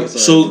heights. Right.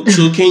 So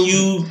can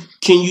you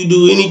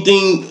do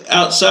anything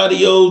outside of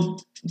your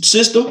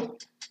system?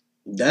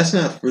 That's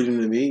not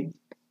freedom to me.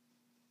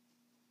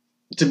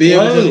 To be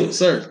able to,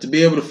 sir, to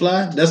be able to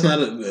fly, that's not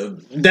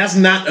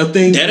a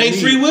thing. That ain't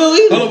free will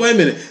either. Hold on, wait a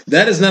minute.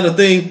 That is not a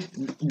thing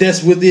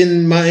that's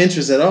within my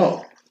interest at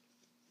all.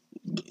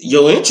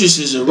 Your interest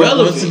is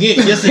irrelevant. Once again,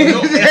 yes and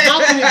no.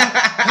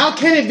 How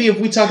can it be if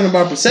we're talking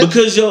about perception?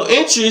 Because your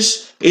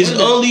interest is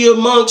only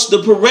amongst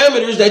the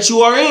parameters that you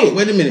are in.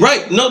 Wait a minute.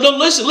 Right. No,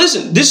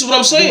 listen. This is what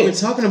I'm saying. We're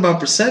talking about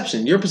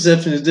perception. Your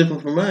perception is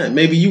different from mine.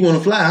 Maybe you want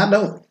to fly, I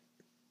don't.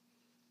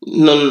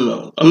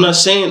 No. I'm not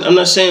saying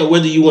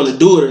whether you want to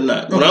do it or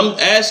not. Okay. What I'm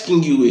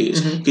asking you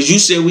is, because you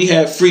said we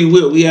have free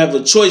will, we have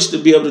a choice to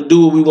be able to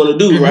do what we want to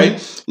do, right?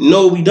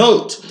 No, we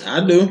don't.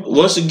 I do.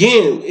 Once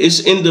again, it's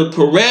in the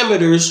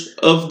parameters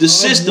of the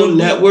system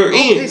that we're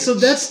in. Okay, so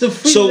that's the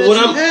freedom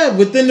that you have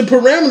within the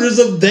parameters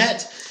of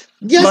that.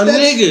 Yes,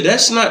 nigga,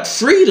 that's not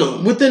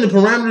freedom. Within the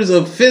parameters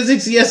of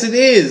physics, yes, it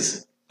is.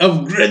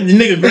 Of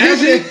nigga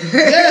gravity,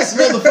 yes,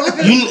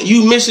 motherfucker.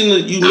 You missing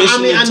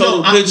the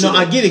total picture.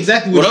 I get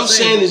exactly what I'm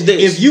saying is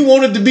this: if you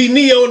wanted to be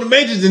Neo in the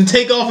Matrix and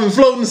take off and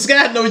float in the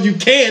sky, no, you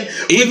can.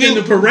 Within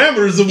the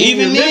parameters of what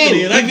we're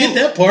living in. I get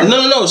that part.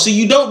 No. See,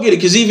 you don't get it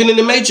because even in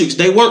the Matrix,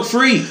 they weren't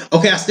free.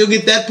 Okay, I still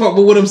get that part,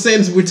 but what I'm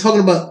saying is we're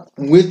talking about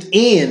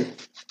within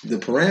the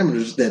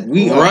parameters that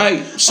we are.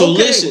 Right. So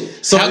listen.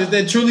 So is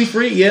that truly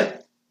free?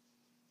 Yep.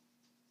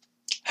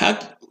 How?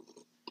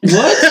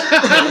 What?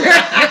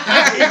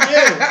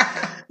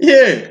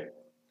 Yeah.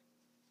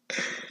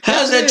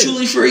 How's that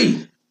truly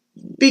free?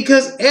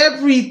 Because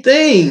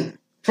everything,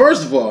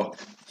 first of all,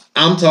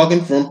 I'm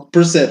talking from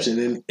perception.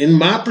 And in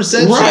my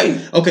perception,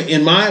 right? Okay,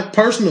 in my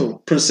personal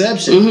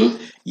perception,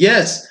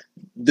 yes,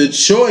 the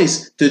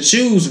choice to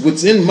choose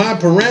what's in my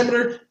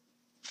parameter,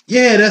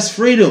 yeah, that's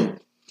freedom.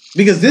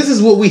 Because this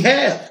is what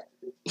that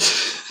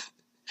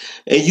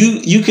and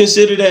you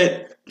consider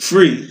that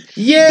free.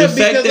 Yeah, the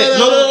fact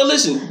that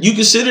listen, you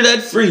consider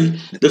that free.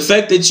 The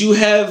fact that you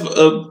have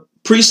a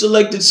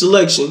pre-selected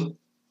selection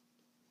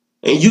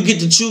and you get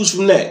to choose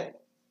from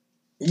that.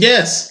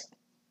 Yes.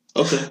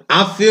 Okay.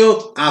 I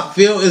feel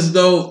as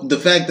though the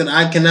fact that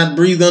I cannot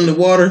breathe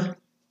underwater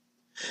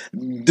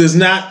does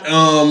not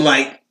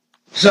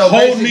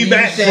hold me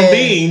back from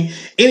being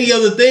any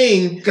other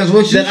thing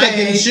that I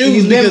can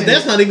choose, because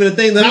that's not even a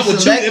thing that I would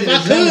choose. If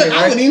I could,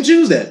 I wouldn't even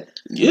choose that.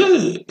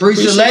 Yeah.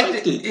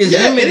 Pre-selected is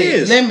limited. It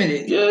is.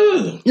 Limited.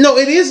 Yeah. No,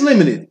 it is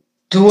limited.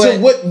 To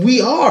what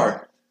we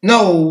are.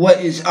 No,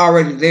 what is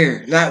already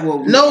there. Not what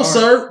we are. No,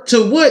 sir.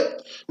 To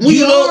what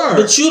we are.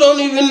 But you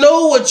don't even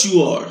know what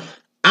you are.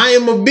 I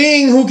am a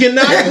being who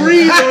cannot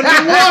breathe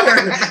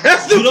underwater.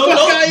 That's the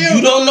fuck I am.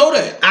 You don't know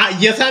that.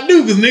 Yes, I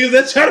do, because niggas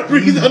that try to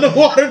breathe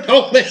underwater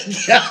don't make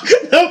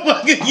it. No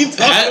fucking you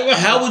talking about.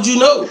 How would you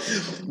know?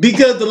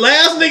 Because the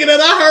last nigga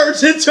that I heard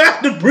that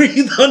tried to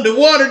breathe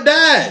underwater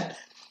died.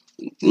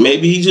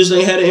 Maybe he just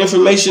ain't had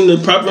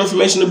the proper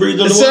information to breathe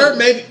underwater. Sir,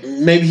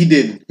 maybe he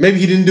didn't. Maybe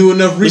he didn't do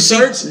enough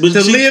research to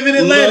live in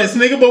Atlantis,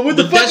 nigga. But what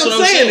the fuck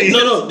I'm saying?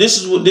 No. This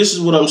is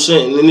what I'm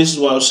saying, and this is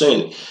why I'm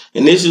saying it.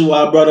 And this is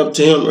why I brought up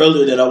to him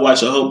earlier that I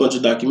watch a whole bunch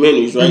of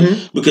documentaries,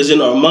 right? Because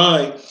in our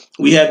mind,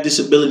 we have this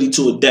ability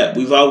to adapt.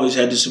 We've always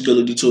had this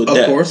ability to adapt.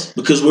 Of course.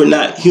 Because we're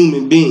not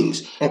human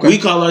beings. Okay. We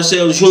call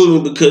ourselves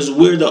human because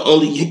we're the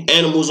only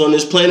animals on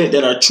this planet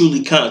that are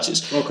truly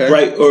conscious. Okay.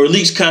 Right? Or at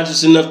least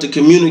conscious enough to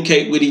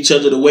communicate with each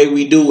other the way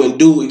we do and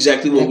do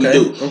exactly what we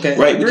do. Okay.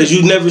 Right? Because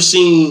you've never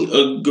seen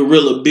a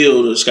gorilla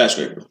build a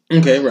skyscraper.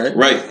 Okay, right.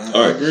 Right.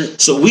 All right. Agree.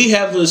 So we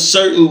have a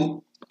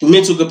certain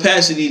mental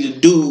capacity to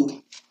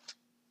do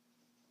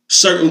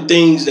certain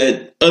things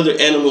that other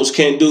animals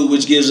can't do,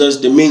 which gives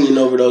us dominion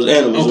over those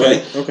animals,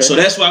 right? Okay. So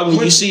that's why when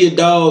you see a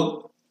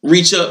dog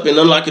reach up and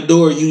unlock a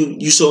door,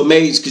 you so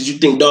amazed because you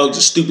think dogs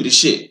are stupid as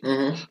shit,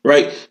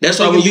 right? That's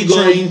why when you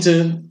go trained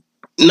to.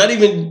 Not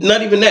even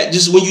that.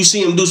 Just when you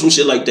see him do some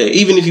shit like that,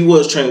 even if he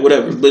was trained,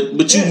 whatever.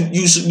 But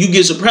you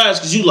get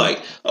surprised because you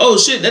like, oh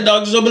shit, that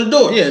dog just opened the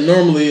door. Yeah,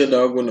 normally a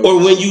dog wouldn't. Or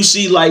when you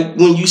see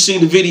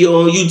the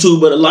video on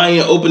YouTube of a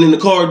lion opening the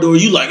car door,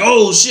 you like,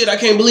 oh shit, I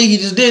can't believe he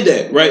just did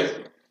that, right?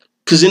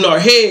 Because in our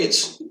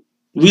heads,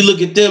 we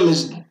look at them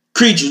as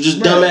creatures,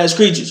 just dumbass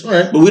creatures.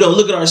 Right. But we don't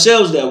look at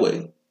ourselves that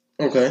way.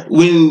 Okay.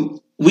 When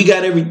we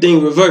got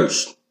everything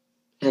reversed.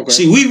 Okay.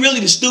 See, we really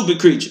the stupid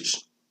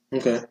creatures.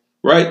 Okay.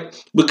 Right?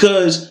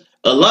 Because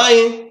a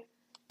lion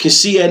can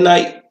see at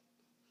night.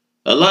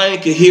 A lion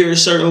can hear a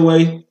certain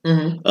way.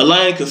 A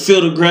lion can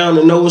feel the ground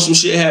and know when some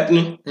shit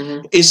happening.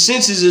 Its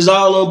senses is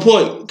all on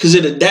point because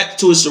it adapts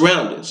to its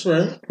surroundings.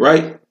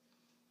 Right?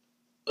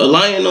 A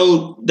lion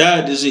don't die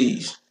of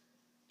disease.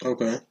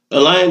 Okay. A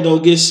lion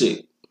don't get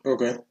sick.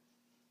 Okay.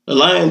 A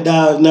lion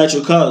dies of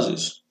natural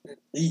causes.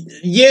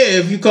 Yeah,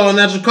 if you call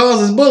natural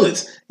causes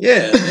bullets.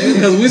 Yeah,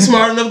 because we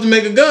smart enough to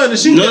make a gun and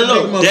shoot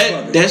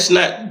that's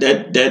not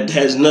that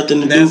has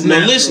nothing to do with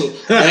listen.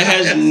 That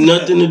has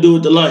nothing to do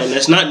with the lion.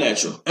 That's not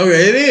natural.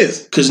 Okay, it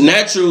is. Because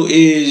natural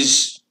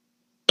is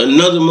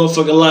another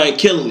motherfucking lion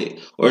killing it.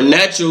 Or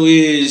natural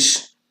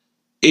is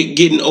it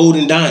getting old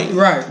and dying.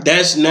 Right.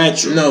 That's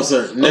natural. No,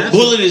 sir. A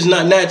bullet is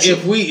not natural.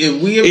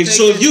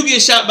 If you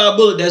get shot by a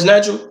bullet, that's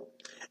natural?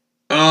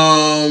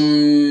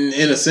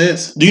 In a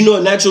sense. Do you know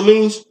what natural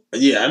means?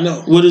 Yeah, I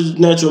know. What does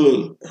natural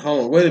mean?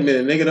 Hold on, wait a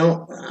minute, nigga.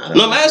 No,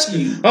 I'm asking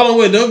you. Hold on,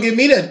 wait. Don't give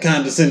me that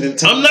condescending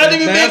tone. I'm not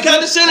even being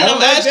condescending.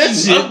 I'm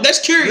asking you.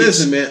 That's curious.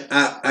 Listen, man.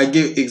 I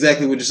get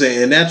exactly what you're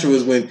saying. And natural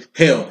is when,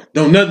 hell,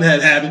 don't nothing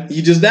had happened.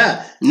 You just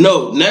died.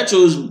 No,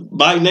 natural is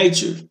by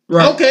nature.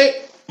 Right.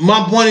 Okay.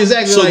 My point is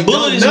exactly so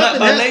bullet is not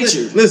by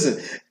nature.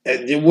 Listen.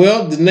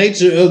 Well, the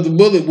nature of the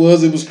bullet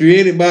was it was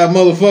created by a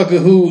motherfucker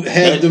who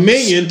had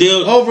dominion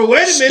over.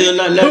 Wait a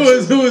minute,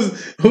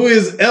 who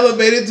is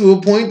elevated to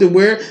a point to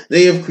where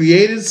they have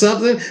created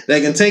something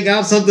that can take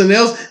out something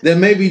else that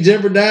may be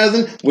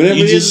jeopardizing whatever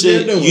it is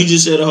they're doing. You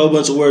just said a whole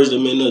bunch of words that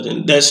mean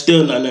nothing. That's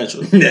still not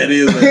natural. That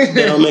is. Natural.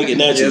 That don't make it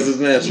natural. Yes, it's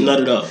natural.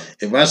 Not at all.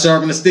 If I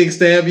sharpen a stick,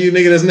 stab you,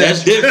 nigga, that's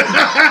natural. That's different.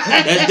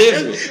 That's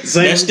different.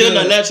 That's still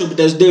not natural, but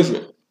that's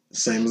different.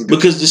 Same as good.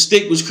 Because the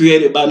stick was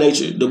created by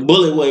nature. The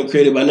bullet wasn't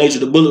created by nature.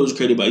 The bullet was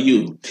created by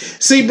you.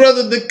 See,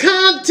 brother, the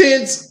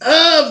contents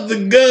of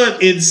the gun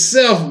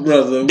itself,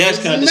 brother, that's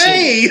kind of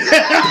made.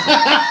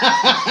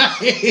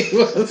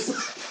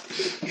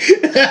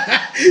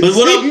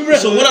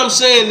 What I'm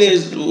saying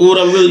is, what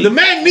I'm really the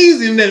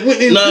magnesium that went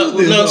into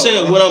this. No, I'm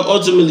saying what I'm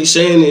ultimately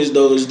saying is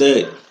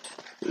that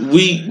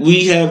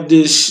we have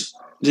this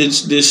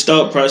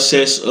thought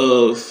process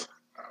of.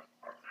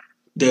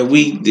 That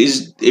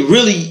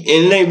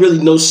it ain't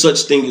really no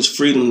such thing as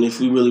freedom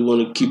if we really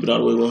want to keep it all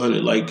the way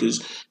 100. Like,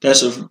 because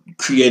that's a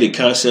created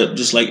concept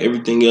just like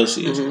everything else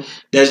is.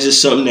 That's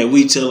just something that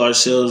we tell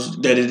ourselves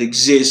that it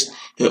exists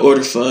in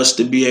order for us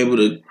to be able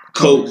to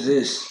cope.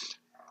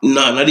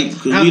 Nah, not even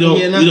because we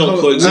don't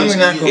coexist.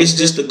 It's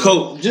just a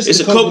cope. It's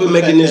a coping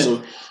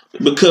mechanism.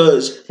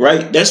 Because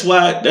that's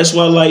why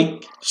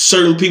like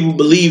certain people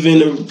believe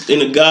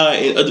in a God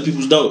and other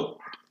people don't.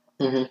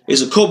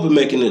 It's a coping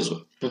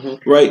mechanism,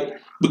 right?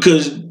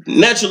 Because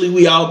naturally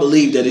we all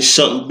believe that it's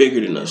something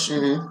bigger than us.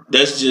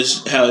 That's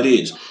just how it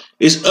is.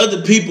 It's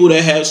other people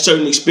that have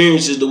certain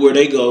experiences to where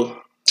they go,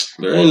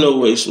 there ain't no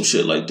way some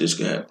shit like this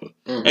could happen.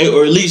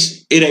 Or at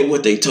least it ain't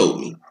what they told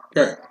me.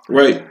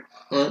 Right?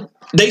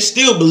 They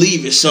still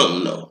believe it's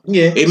something though.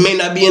 Yeah. It may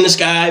not be in the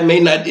sky.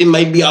 It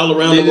might be all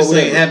around them. They just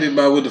ain't happy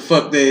about what the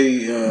fuck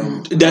they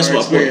that's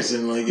my point.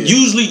 Like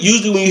usually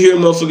when you hear a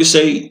motherfucker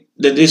say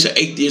that they're an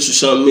atheist or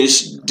something,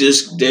 it's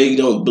just they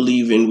don't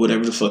believe in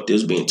whatever the fuck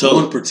they're being told.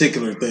 One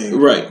particular thing.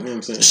 Right. You know what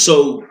I'm saying?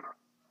 So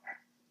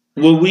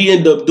what we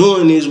end up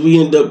doing is we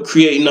end up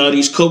creating all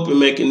these coping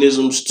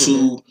mechanisms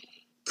to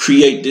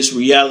create this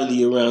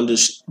reality around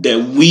us that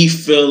we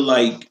feel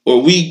like,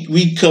 or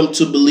we come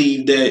to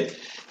believe that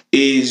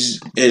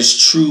is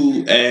as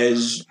true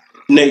as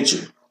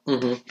nature.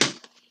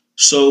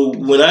 So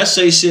when I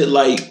say shit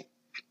like,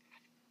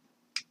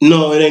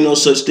 no, it ain't no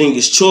such thing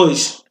as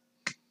choice,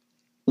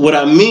 what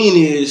I mean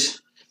is,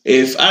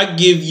 if I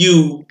give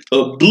you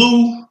a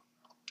blue,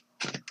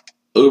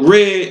 a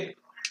red,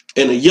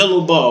 and a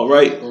yellow ball,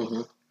 right?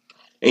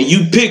 And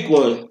you pick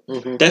one,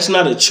 that's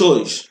not a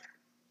choice.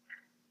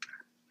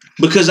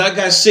 Because I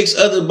got 6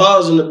 other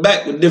balls in the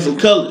back with different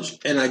colors.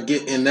 And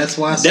that's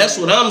why that's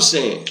what I'm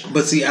saying.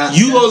 But see,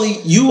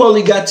 you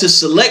only got to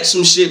select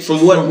some shit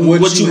from what you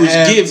was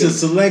given to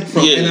select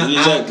from. Yeah, and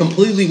exactly. I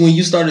completely, when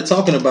you started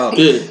talking about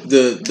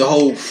the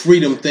whole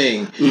freedom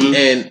thing,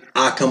 and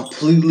I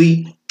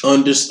completely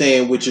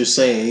understand what you're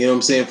saying. You know what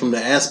I'm saying? From the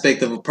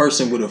aspect of a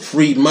person with a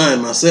freed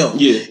mind myself.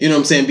 Yeah. You know what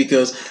I'm saying?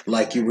 Because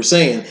like you were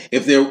saying,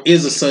 if there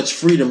is a such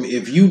freedom,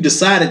 if you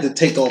decided to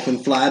take off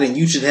and fly, then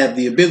you should have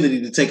the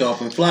ability to take off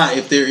and fly.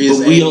 If there is,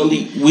 but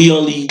we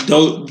only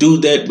don't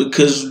do that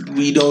because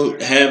we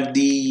don't have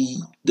the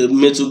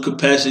mental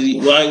capacity.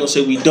 Well, I ain't gonna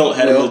say we don't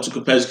have the mental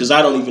capacity because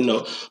I don't even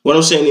know. What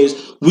I'm saying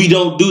is we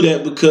don't do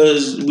that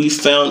because we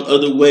found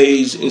other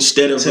ways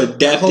instead of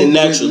adapting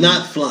naturally.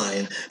 Not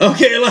flying.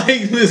 Okay,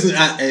 like listen,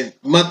 and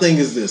my thing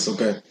is this,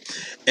 okay?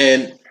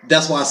 And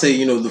that's why I say,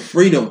 you know, the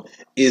freedom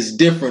is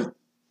different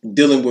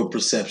dealing with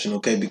perception,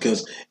 okay?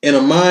 Because in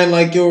a mind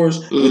like yours,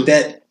 with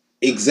that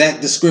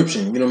exact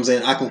description, you know what I'm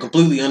saying, I can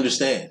completely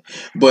understand.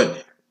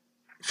 But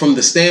from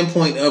the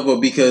standpoint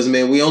of because,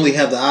 man, we only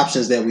have the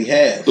options that we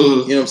have. You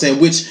know what I'm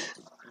saying? Which,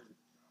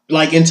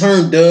 like, in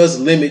turn does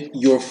limit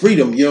your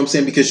freedom. You know what I'm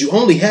saying? Because you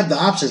only have the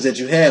options that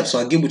you have. So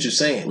I get what you're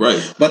saying.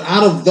 Right. But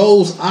out of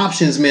those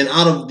options, man,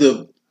 out of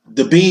the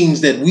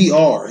beings that we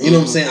are, you know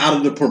what I'm saying? Out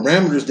of the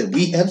parameters that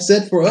we have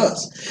set for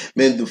us,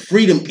 man, the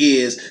freedom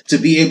is to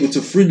be able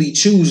to freely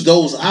choose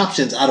those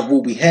options out of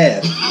what we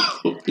have.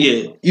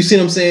 Yeah. You see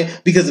what I'm saying?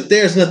 Because if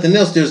there's nothing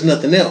else, there's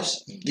nothing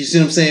else. You see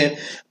what I'm saying?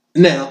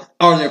 Now,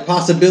 are there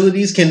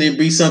possibilities? Can there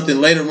be something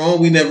later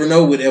on? We never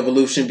know with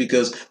evolution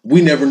because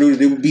we never knew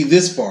that it would be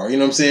this far. You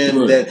know what I'm saying?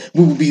 Right. That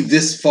we would be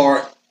this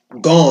far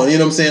gone. You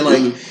know what I'm saying?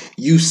 Like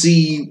you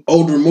see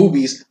older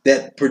movies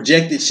that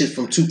projected shit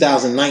from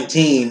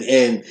 2019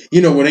 and,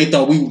 you know, where they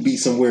thought we would be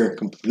somewhere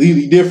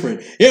completely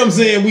different. You know what I'm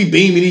saying? We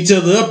beaming each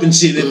other up and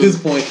shit at this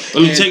point. I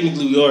mean,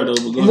 technically we are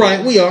though. But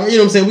right, we are. You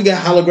know what I'm saying? We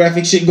got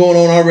holographic shit going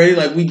on already.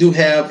 Like we do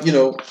have, you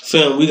know.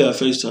 Fam, we got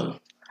FaceTime.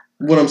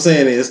 What I'm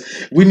saying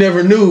is, we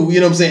never knew, you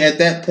know what I'm saying, at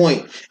that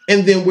point.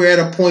 And then we're at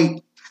a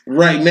point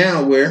right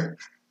now where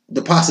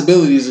the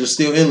possibilities are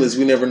still endless.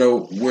 We never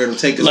know where to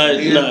take us.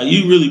 Like, nah,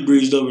 you really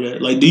breezed over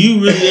that. Like, do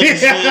you really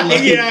understand?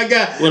 Like, yeah, I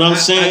got what I'm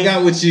saying. I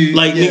got what you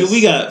like, nigga.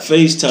 We got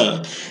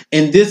FaceTime,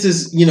 and this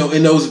is, you know,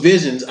 in those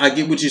visions. I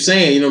get what you're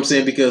saying. You know what I'm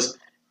saying, because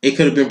it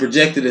could have been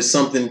projected as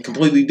something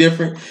completely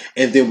different,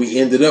 and then we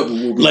ended up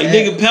with what we had.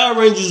 Nigga, Power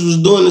Rangers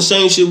was doing the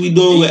same shit we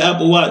doing with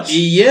Apple Watch.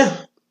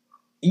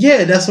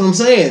 Yeah, that's what I'm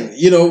saying.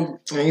 You know,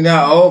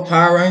 all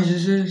Power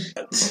Rangers is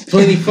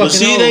plenty fucking. But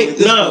see,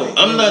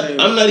 I'm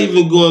not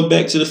even going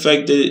back to the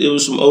fact that it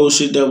was some old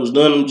shit that was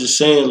done. I'm just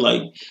saying,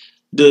 like,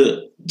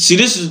 this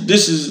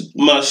is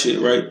my shit,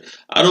 right?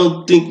 I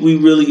don't think we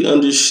really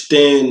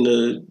understand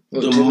the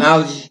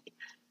technology.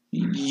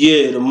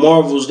 Yeah, the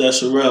marvels that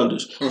surround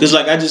us. Because,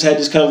 like, I just had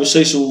this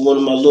conversation with one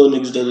of my little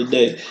niggas the other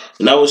day,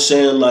 and I was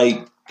saying,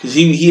 like, because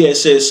he had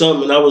said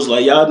something, and I was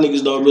like, y'all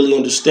niggas don't really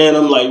understand.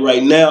 I'm like,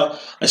 right now,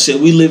 I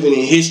said, we living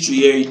in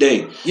history every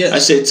day. Yes. I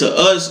said, to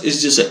us,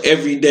 it's just an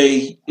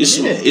everyday,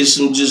 it's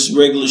some just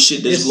regular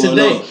shit that's going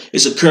on.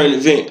 It's a current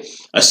event.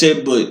 I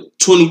said, but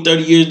 20, 30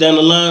 years down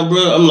the line,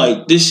 bro, I'm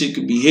like, this shit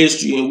could be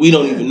history, and we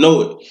don't even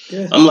know it.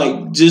 Yeah. I'm like,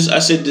 I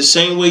said, the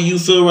same way you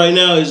feel right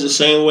now is the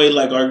same way,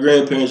 like, our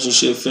grandparents and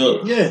shit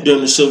felt during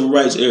the civil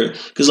rights era.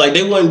 Because, like,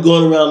 they wasn't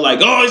going around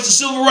like, oh, it's the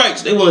civil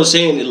rights. They wasn't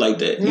saying it like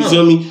that. You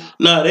feel me?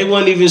 Nah, they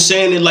wasn't even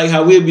saying it like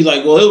how we'd be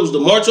like, well, it was the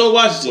March on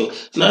Washington.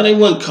 Nah, they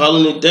wasn't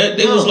calling it that.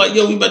 They was like,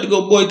 yo, we about to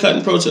go boycott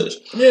and protest.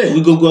 Yeah.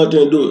 We gonna go out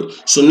there and do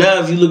it. So now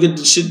if you look at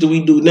the shit that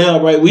we do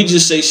now, right, we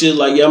just say shit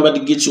like, yeah, I'm about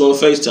to get you on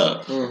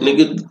FaceTime.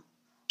 Nigga,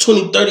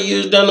 20, 30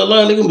 years down the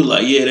line, they're going to be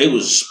like, yeah, they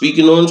was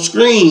speaking on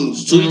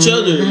screens to each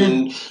other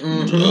and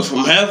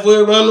from halfway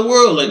around the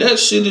world. Like, that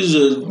shit is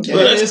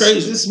that's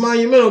crazy. It's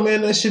monumental,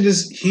 man. That shit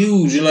is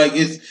huge. Like,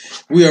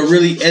 we are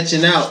really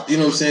etching out, you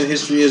know what I'm saying,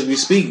 history as we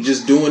speak,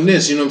 just doing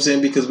this, you know what I'm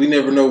saying, because we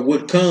never know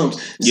what comes.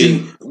 Yeah.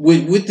 See,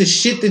 with the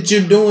shit that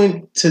you're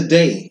doing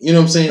today, you know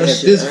what I'm saying,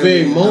 at this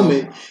very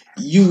moment,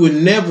 you would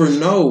never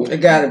know. It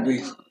gotta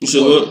be. You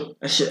said what?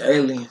 That shit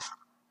alien.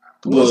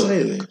 What's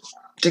alien?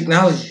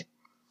 Technology.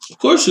 Of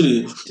course it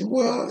is.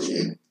 Well,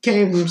 it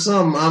came from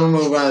something. I don't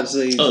know if I'd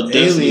say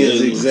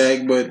aliens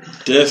exact, but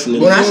definitely.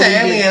 When I say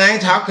alien, I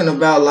ain't talking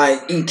about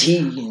like E.T.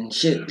 and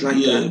shit like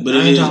that. Yeah, but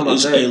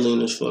it's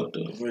alien as fucked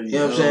up. You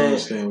know what I'm saying? I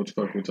understand what the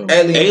fuck we're talking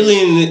about.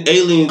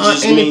 Alien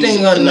just means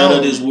unknown. None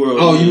of this world.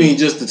 Oh, you mean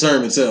just the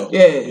term itself?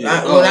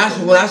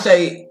 Yeah. When I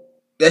say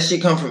that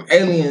shit come from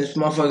aliens,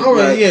 motherfuckers. Oh,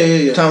 right,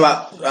 yeah. Talking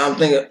about, I'm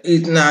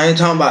thinking, I ain't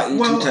talking about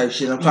E.T. type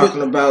shit. I'm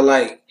talking about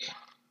like.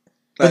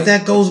 But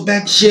that goes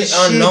back to shit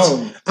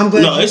unknown. I'm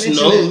glad it's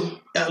known.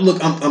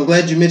 Look, I'm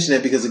glad you mentioned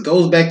that because it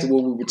goes back to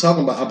what we were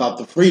talking about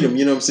the freedom.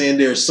 You know what I'm saying?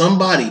 There's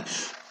somebody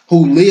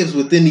who lives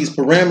within these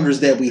parameters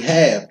that we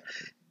have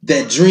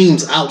that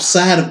dreams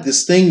outside of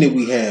this thing that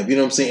we have. You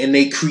know what I'm saying? And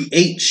they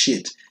create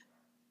shit.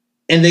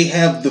 And they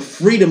have the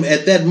freedom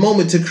at that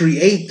moment to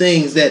create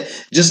things that,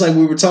 just like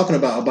we were talking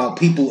about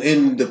people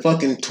in the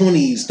fucking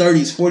 20s,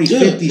 30s, 40s,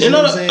 50s. You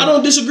know what I'm saying? I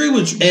don't disagree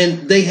with you.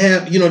 And they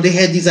have, they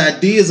had these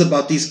ideas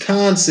about these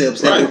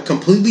concepts that were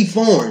completely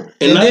foreign.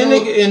 And then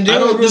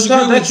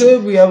that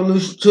could be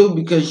evolution too,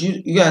 because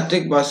you gotta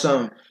think about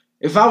something.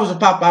 If I was to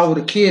pop out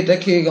with a kid,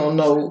 that kid gonna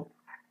know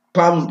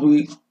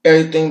probably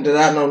everything that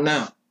I know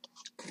now.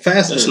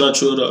 Faster. That's not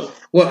true though.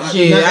 Well, not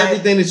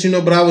everything that you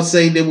know, but I would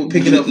say they would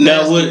pick it up.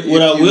 Now,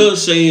 what I will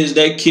say is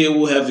that kid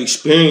will have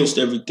experienced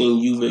everything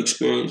you've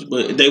experienced,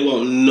 but they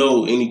won't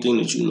know anything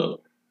that you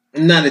know.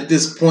 Not at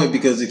this point,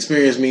 because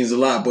experience means a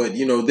lot. But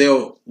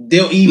they'll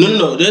even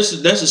no. That's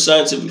a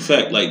scientific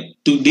fact. Like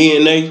through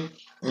DNA,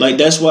 like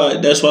that's why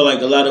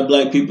like a lot of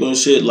black people and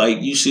shit.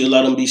 Like you see a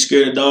lot of them be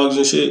scared of dogs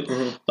and shit.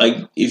 Mm-hmm. Like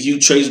if you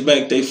trace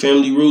back their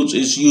family roots,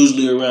 it's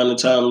usually around the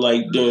time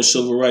like during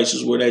civil rights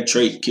is where that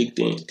trait kicked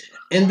in.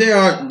 And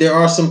there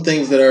are some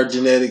things that are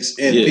genetics,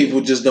 and people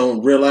just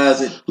don't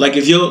realize it. Like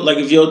if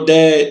your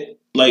dad,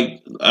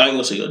 like I ain't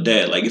gonna say your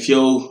dad, like if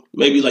your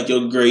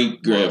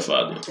great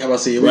grandfather. I'm about to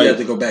say we have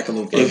to go back a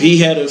little further. If he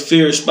had a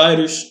fear of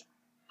spiders,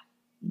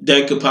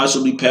 that could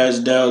possibly pass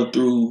down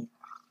through.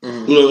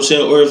 Mm-hmm. You know what I'm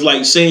saying? Or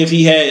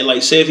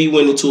if he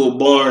went into a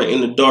barn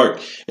in the dark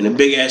and a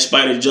big ass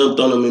spider jumped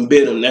on him and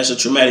bit him, that's a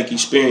traumatic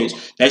experience.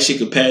 That shit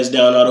could pass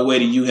down all the way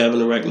to you having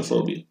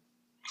arachnophobia.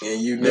 And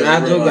you never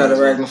I do got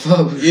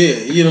arachnophobia.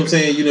 Yeah, you know what I'm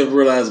saying? You never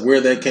realized where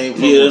that came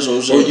from. Yeah, that's what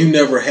I'm saying. Or you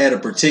never had a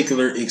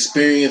particular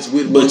experience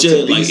with. But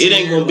yeah, like it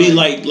ain't gonna be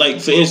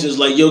like for instance,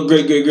 like your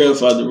great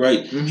grandfather,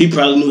 right? Mm-hmm. He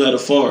probably knew how to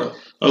farm.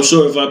 I'm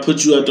sure if I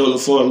put you out there on the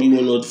farm, you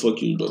wouldn't know what the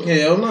fuck you was doing.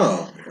 Hell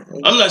no.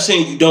 I'm not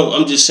saying you don't.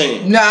 I'm just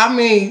saying. No, I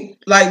mean,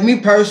 like me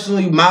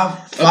personally, my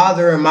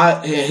father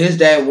and his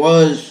dad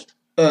was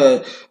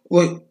they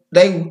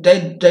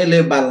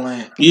live by the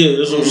land. Yeah,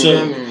 that's what I'm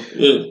saying.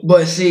 Yeah.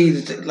 But see,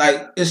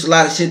 like it's a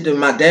lot of shit that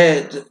my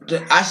dad.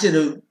 I should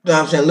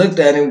have, looked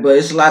at him. But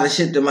it's a lot of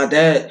shit that my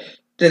dad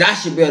that I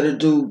should be able to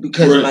do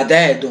because of my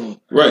dad doing.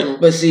 Right.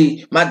 But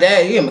see, my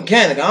dad, he a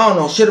mechanic. I don't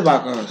know shit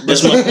about cars.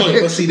 That's my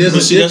point. But see,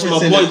 that's my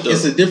point.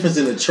 It's a difference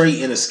in a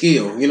trait and a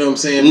skill. You know what I'm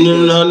saying?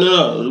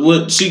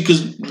 No.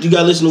 Because you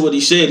gotta listen to what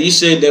he said. He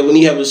said that when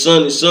he have a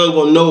son, his son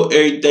gonna know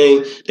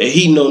everything that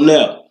he know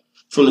now.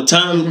 From the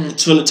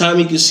time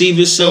he conceive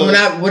his son.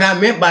 So what I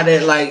meant by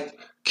that, like.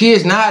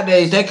 Kids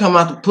nowadays, they come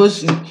out the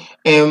pussy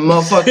and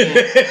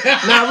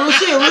motherfucking... Nah,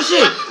 real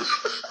shit.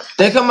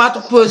 They come out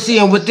the pussy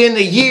and within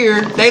a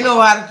year, they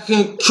know how to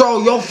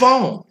control your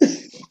phone.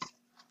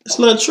 It's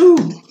not true.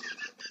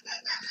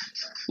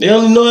 They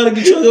only know how to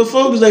control your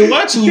phone because they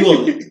watching you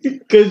on it.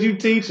 Because you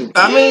teach them.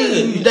 I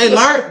mean, they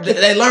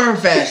learn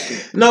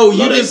faster. No,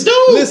 you just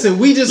don't. Listen,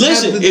 we just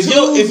have the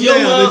tools if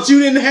your mom, that you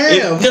didn't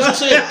have. That's what I'm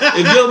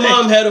saying. If your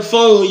mom had a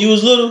phone when you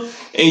was little,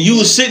 and you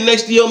was sitting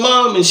next to your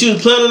mom and she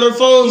was playing on her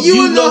phone, you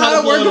would know how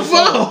to work the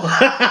phone.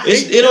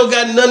 It don't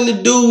got nothing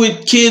to do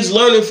with kids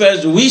learning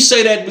faster. We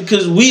say that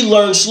because we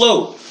learn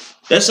slow.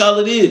 That's all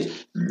it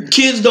is.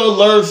 Kids don't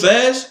learn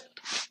fast.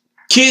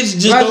 Kids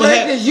just don't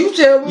have. You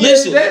tell me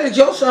that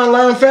your son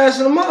learn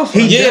faster than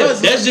motherfucker. Yeah,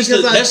 that's just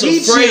that's a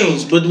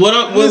phrase. But what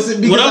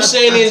I'm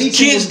saying is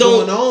kids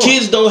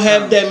don't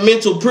have that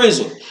mental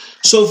prison.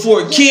 So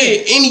for a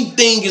kid,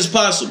 anything is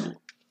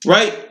possible,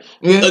 right?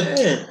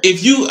 Yeah.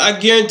 I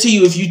guarantee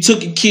you, if you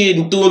took a kid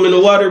and threw him in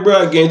the water, bro,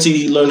 I guarantee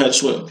you he learned how to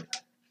swim.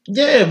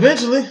 Yeah,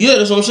 eventually. Yeah,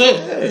 that's what I'm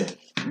saying. Yeah.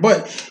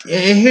 But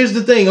and here's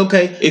the thing,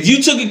 okay? If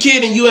you took a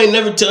kid and you ain't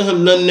never tell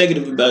him nothing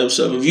negative about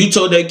himself, if you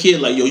told that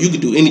kid like, yo, you can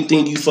do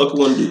anything you fucking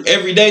want to do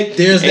every day,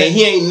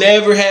 he ain't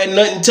never had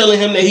nothing telling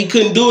him that he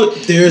couldn't do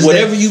it,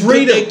 whatever you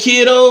put that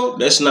kid on,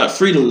 that's not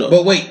freedom though.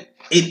 But wait,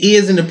 it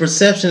is in the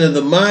perception of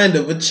the mind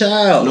of a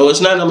child. No,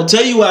 it's not. I'm gonna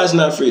tell you why it's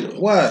not freedom.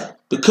 Why?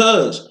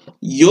 Because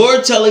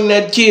you're telling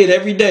that kid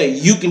every day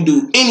you can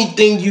do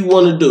anything you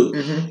want to do.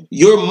 Mm-hmm.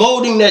 You're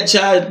molding that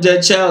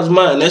child's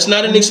mind. That's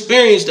not an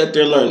experience that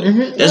they're learning.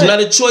 Mm-hmm. That's not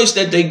a choice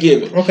that they're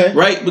given. Okay.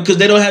 Right? Because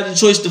they don't have the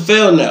choice to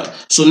fail now.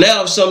 So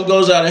now if something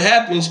goes out and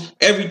happens,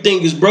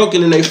 everything is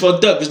broken and they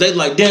fucked up. Because they're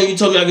like, damn, you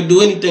told me I could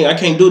do anything. I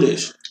can't do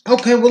this.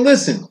 Okay, well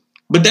listen.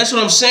 But that's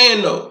what I'm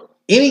saying though.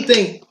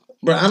 Anything.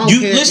 But I don't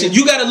care. Listen,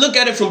 you got to look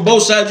at it from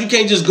both sides. You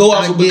can't just go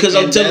off because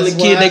I'm telling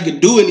the kid they could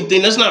do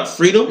anything. That's not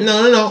freedom.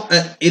 No.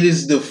 It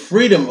is the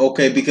freedom,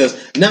 okay?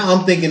 Because now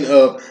I'm thinking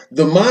of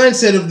the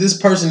mindset of this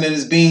person that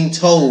is being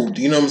told,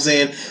 you know what I'm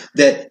saying,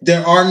 that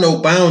there are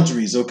no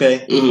boundaries,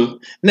 okay? Mm-hmm.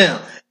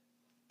 Now,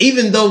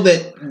 even though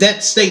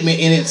that statement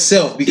in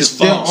itself,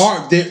 because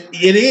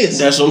it is.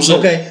 That's what I'm saying.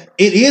 Okay,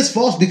 it is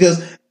false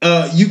because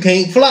you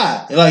can't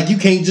fly. Like, you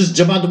can't just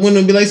jump out the window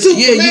and be like,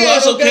 Superman. Yeah, you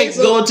also can't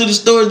go into the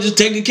store and just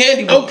take a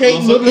candy bar. Okay,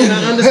 look, and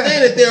I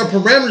understand that there are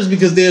parameters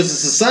because there's a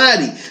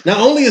society. Not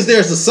only is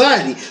there a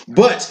society,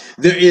 but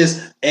there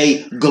is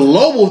a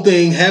global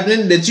thing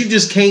happening that you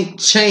just can't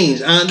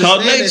change. I understand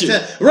called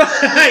nature.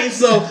 Right.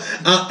 So,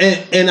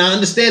 and I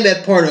understand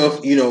that part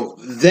of,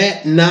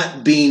 that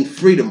not being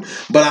freedom.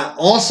 But I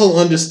also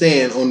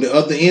understand on the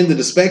other end of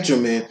the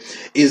spectrum, man,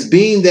 is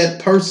being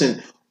that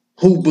person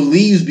who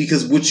believes,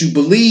 because what you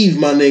believe,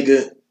 my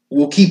nigga,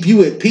 will keep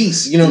you at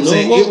peace. You know what I'm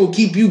saying? It will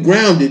keep you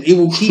grounded. It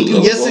will keep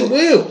you. Yes, it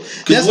will.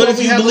 Because what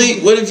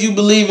if you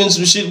believe in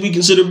some shit we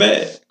consider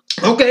bad?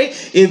 Okay,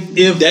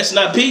 if that's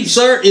not peace,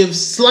 sir. If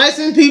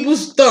slicing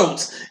people's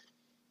throats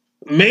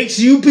makes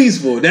you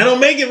peaceful, that don't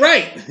make it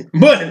right,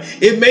 but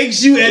it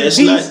makes you at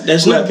peace.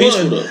 That's not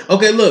peaceful though.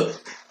 Okay, look.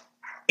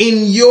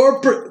 In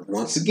your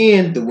once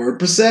again, the word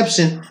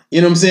perception.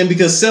 You know what I'm saying?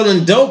 Because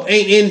selling dope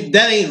ain't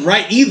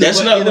right either.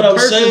 That's not what I'm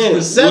saying.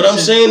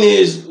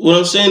 What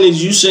I'm saying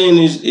is you saying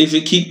is if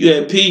it keep you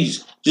at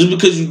peace. Just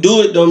because you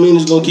do it don't mean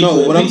it's gonna keep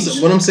you at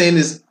peace. What I'm saying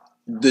is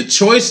the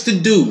choice to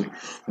do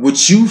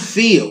what you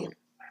feel,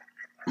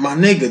 my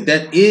nigga,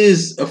 that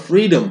is a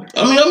freedom.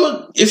 I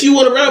mean, if you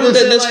want to ride with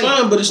that, that's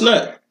fine, but it's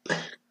not.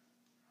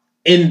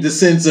 In the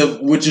sense of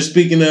what you're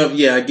speaking of,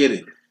 yeah, I get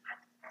it.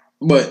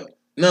 But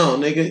no,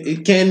 nigga,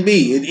 it can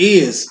be. It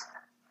is.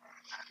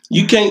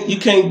 You can't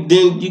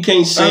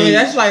say. I mean,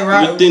 that's like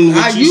robbing.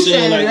 How you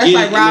saying that's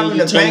like robbing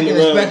the bank and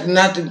expecting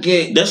not to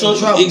get in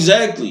trouble.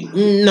 Exactly.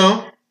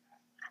 No,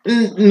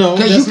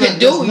 because you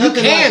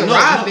can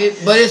rob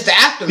it, but it's the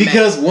aftermath.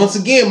 Because once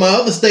again, my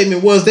other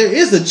statement was there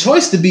is a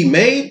choice to be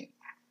made.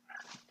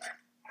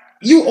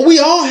 We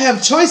all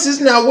have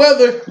choices now.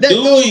 Whether that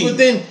goes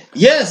within,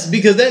 yes,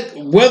 because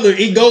whether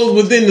it goes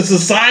within the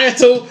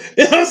societal,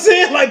 you know what I'm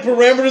saying, like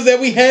parameters that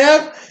we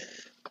have.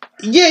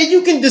 Yeah,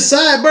 you can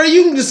decide, bro.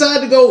 You can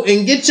decide to go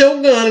and get your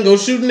gun and go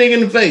shoot a nigga in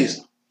the face.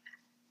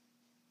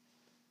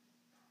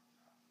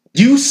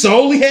 You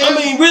solely have. I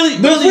mean, really,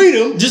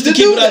 freedom. Just to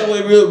keep it out of the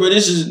way, real, bro.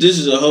 This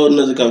is a whole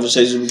nother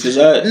conversation because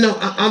I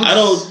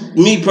don't.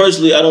 Me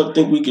personally, I don't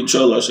think we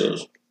control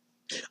ourselves.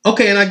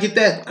 Okay, and I get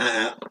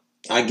that.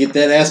 I get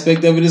that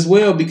aspect of it as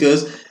well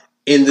because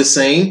in the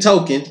same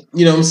token,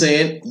 you know what I'm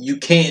saying, you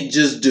can't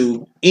just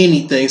do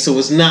anything, so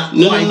it's not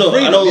no. freedom,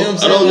 I don't. You know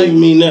I don't even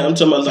mean that. I'm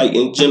talking about like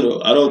in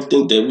general. I don't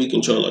think that we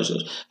control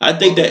ourselves. I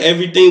think that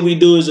everything we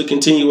do is a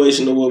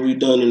continuation of what we've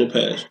done in the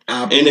past,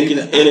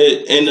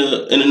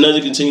 and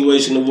another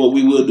continuation of what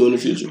we will do in the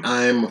future.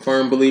 I am a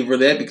firm believer of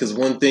that because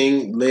one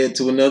thing led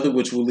to another,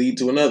 which will lead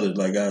to another.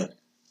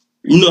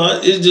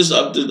 It's just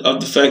of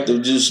the fact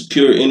of just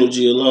pure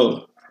energy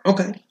alone.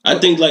 Okay. I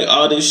think like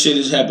all this shit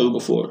has happened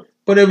before.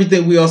 But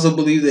we also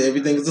believe that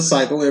everything is a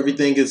cycle.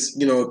 Everything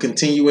is, a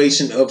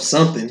continuation of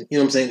something. You know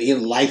what I'm saying?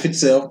 In life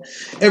itself,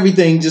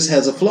 everything just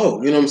has a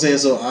flow. You know what I'm saying?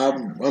 So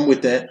I'm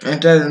with that.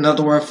 Ain't that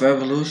another word for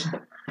evolution?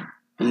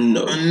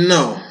 No,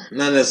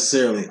 not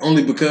necessarily.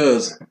 Only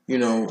because, you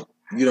don't.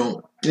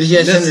 It's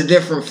just in a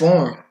different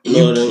form.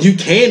 You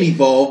can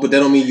evolve, but that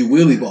don't mean you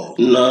will evolve.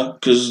 Nah,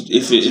 because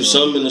if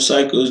something in the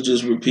cycle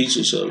just repeats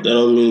itself, that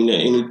don't mean that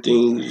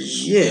anything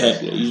is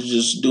happening. You're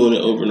just doing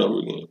it over and over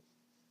again.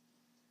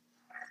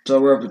 So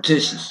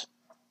repetitious.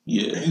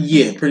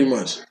 Yeah, pretty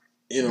much.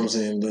 You know what I'm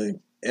saying? Like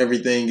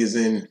everything is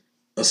in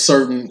a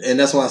certain, and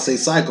that's why I say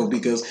cycle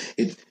because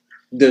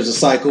there's a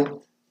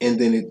cycle, and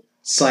then it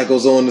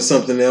cycles on to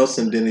something else,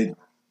 and then it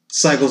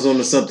cycles on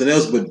to something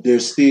else, but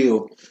there's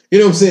still, you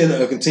know what I'm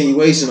saying, a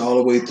continuation all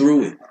the way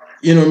through it.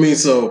 You know what I mean?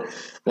 So,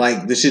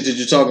 like the shit that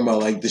you're talking about,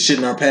 like the shit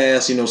in our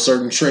past,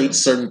 certain traits,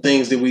 certain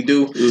things that we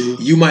do,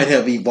 you might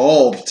have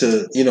evolved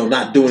to,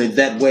 not doing it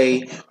that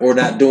way or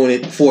not doing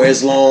it for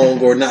as long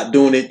or not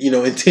doing it,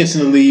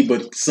 intentionally,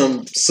 but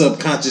some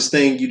subconscious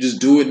thing, you just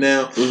do it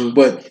now. Mm-hmm.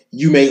 But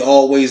you may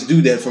always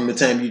do that from the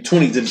time you're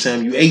 20 to the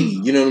time you're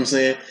 80. You know what I'm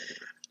saying?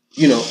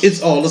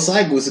 It's all a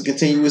cycle. It's a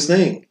continuous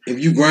thing.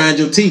 If you grind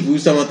your teeth, we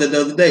was talking about that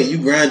the other day. You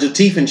grind your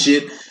teeth and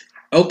shit.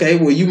 Okay,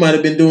 well, you might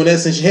have been doing that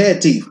since you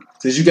had teeth.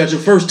 Since you got your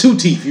first 2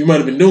 teeth, you might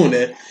have been doing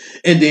that.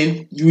 And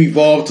then you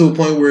evolved to a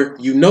point where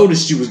you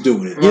noticed you was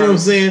doing it. You know what I'm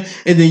saying?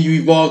 And then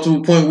you evolved to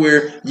a point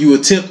where you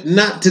attempt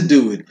not to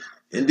do it.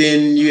 And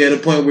then you at a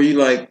point where you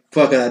like,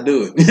 fuck it, I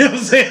do it. You know what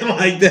I'm saying?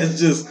 Like, that's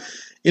just,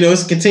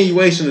 it's a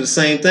continuation of the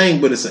same thing,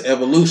 but it's an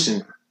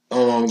evolution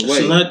along the way.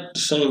 It's not the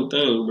same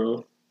thing,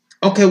 bro.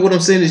 Okay, what I'm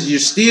saying is you're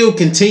still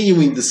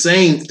continuing the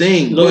same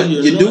thing, but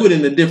you do it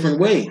in a different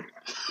way.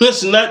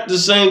 It's not the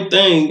same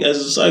thing as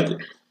a cycle.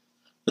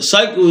 A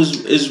cycle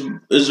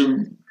is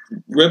a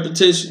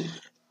repetition.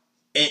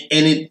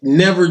 And it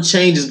never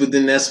changes, but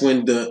then that's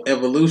when the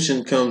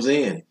evolution comes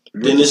in.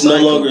 Then it's no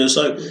longer a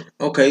cycle.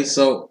 Okay,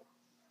 so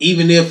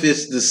even if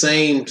it's the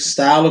same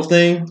style of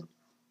thing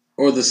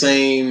or the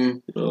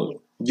same,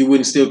 you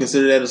wouldn't still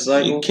consider that a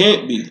cycle? It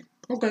can't be.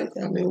 Okay,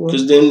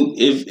 because then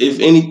if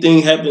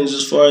anything happens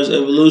as far as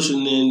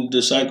evolution, then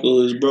the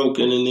cycle is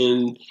broken, and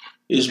then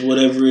it's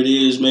whatever it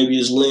is. Maybe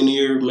it's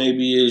linear,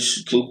 maybe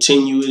it's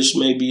continuous,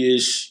 maybe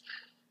it's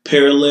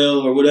parallel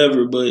or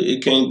whatever. But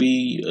it can't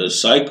be a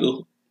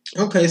cycle.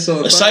 Okay,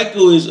 so a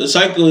cycle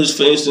is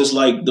for instance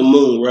like the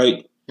moon,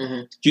 right?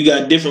 Mm-hmm. You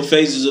got different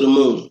phases of the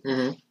moon.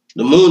 Mm-hmm.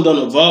 The moon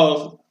don't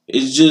evolve.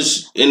 It's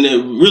just, and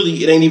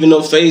it ain't even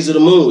no phase of the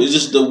moon. It's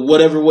just the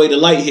whatever way the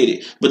light hit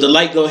it. But the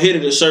light gonna hit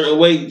it a certain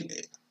way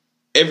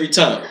every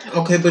time.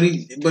 Okay, but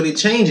it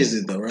changes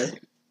it though, right?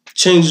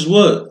 Changes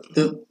what?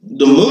 The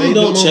moon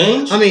don't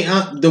change. I mean,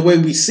 the way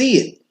we see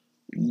it.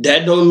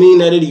 That don't mean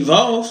that it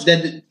evolves.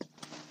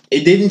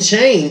 It didn't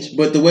change,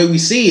 but the way we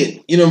see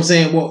it, you know what I'm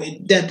saying? Well,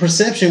 that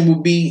perception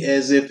will be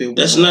as if it was.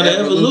 That's not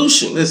an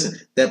evolution. Listen,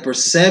 that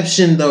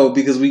perception, though,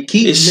 because we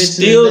keep it's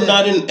still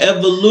not an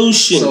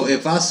evolution. So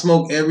if I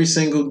smoke every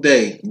single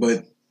day,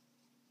 but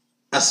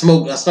I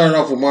started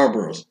off with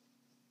Marlboros,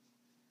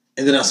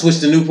 and then I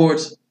switched to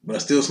Newports, but I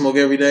still smoke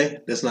every day,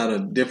 that's not a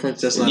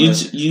difference? That's not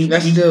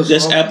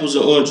that's apples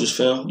and oranges,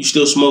 fam. You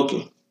still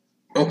smoking.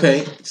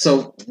 Okay,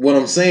 so what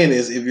I'm saying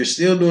is, if you're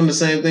still doing the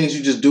same things,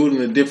 you just do it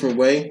in a different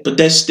way. But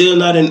that's still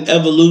not an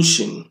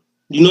evolution.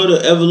 You know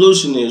what the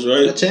evolution is,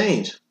 right? A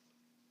change.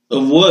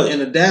 Of what?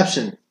 An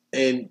adaptation.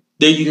 And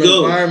there you your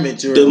go. Environment,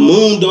 the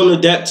moon don't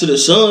adapt to the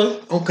sun.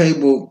 Okay,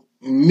 well,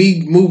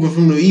 me moving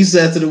from the east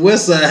side to the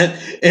west side,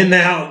 and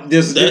now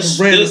there's a different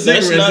brand of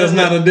cigarettes. That's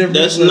not a different.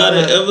 That's not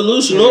an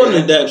evolution or an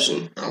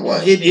adaptation.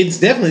 Well, it's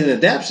definitely an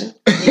adaptation.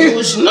 No,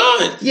 it's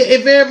not. Yeah,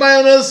 if everybody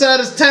on the other side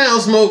of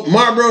town smoked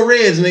Marlboro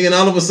Reds, nigga, and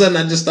all of a sudden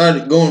I just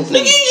started going from...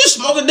 Nigga, you just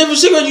smoke a different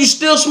cigarette, you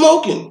still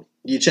smoking.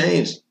 You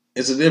changed.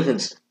 It's a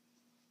difference.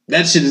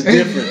 That shit is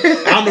different.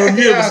 I don't know if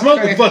you ever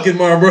smoked a fucking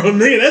Marlboro,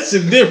 nigga. That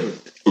shit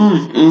different.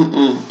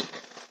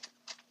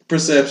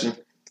 Perception.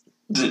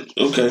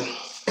 Okay.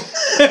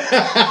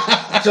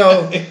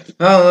 So,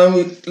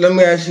 let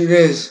me ask you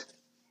this.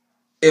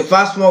 If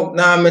I smoke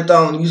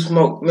non-menthol and you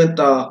smoke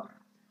menthol,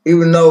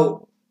 even though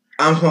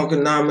I'm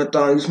smoking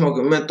non-menthol and you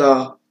smoking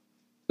menthol,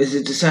 is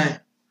it the same?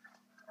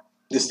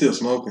 It's still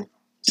smoking.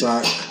 So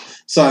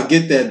I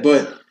get that,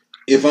 but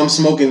if I'm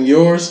smoking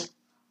yours,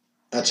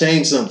 I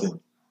change something.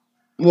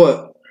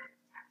 What?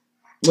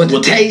 What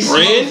the taste?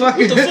 Brand? What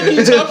the fuck are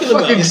you talking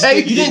about?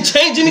 You didn't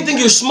change anything.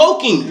 You're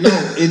smoking. No,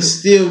 it's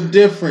still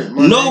different.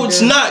 No,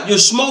 it's not. You're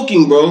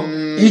smoking, bro.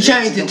 You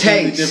changed the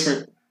taste.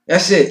 Different.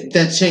 That's it.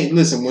 That change.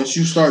 Listen, once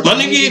you start, my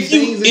nigga, if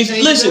you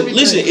listen,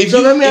 if so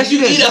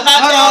you eat a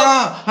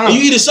hot dog and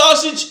you eat a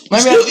sausage, you're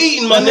still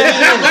eating, my nigga. There's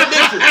no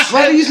difference.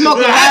 Whether you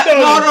smoking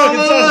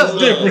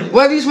loud,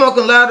 whether you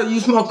smoking loud or you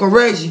smoking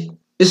Reggie,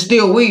 it's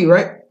still weed,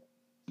 right?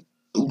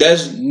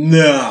 That's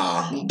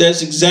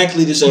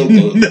exactly the same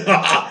thing.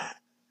 Nah.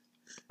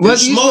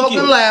 Whether you smoking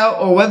loud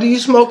or whether you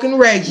smoking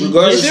Reggie,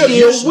 it's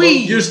still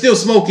weed. You're still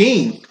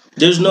smoking.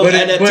 There's no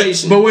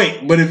adaptation.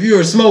 But if you're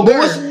a smoker, but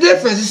what's the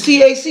difference? It's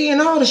THC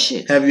and all the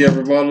shit. Have you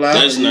ever bought loud?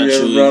 That's not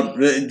true.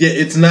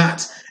 It's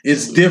not.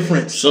 It's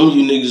different. Some of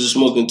you niggas are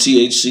smoking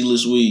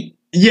THC-less weed.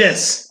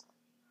 Yes.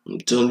 I'm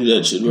telling you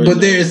that shit right now.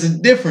 But there is a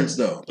difference,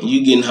 though. And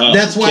you getting high.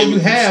 That's why you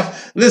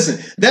have.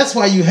 Listen. That's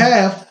why you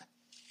have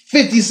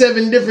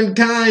 57 different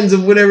kinds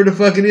of whatever the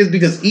fuck it is,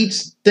 because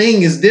each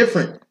thing is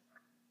different.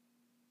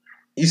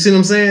 You see what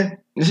I'm saying?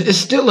 It's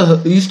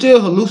still you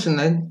still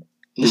hallucinating.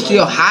 It's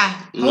still high.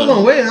 Hold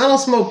on, wait. I don't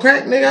smoke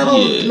crack, nigga. I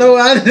don't know.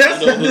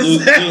 That's not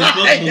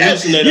the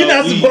same. You're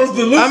not supposed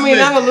to hallucinate. I mean,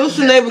 I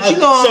hallucinate, but you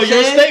know what I'm saying. So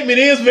your statement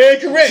is very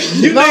correct.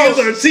 You niggas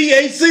are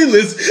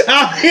THC-less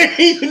out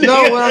here.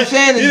 No, what I'm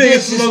saying is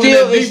this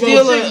is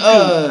still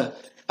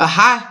a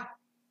high,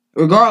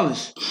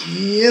 regardless.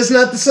 Yeah, it's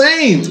not the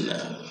same.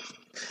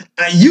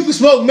 You can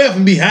smoke meth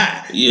and be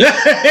high. Yeah.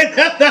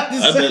 That's not the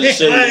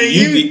same. I better say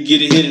you can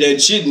get a hit of that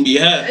shit and be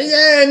high.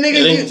 Yeah, nigga.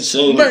 It ain't the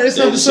same. Bro, it's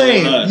not the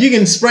same. You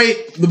can spray,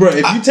 bro.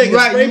 If you take a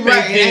spray paint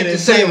can and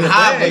same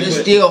high, but it's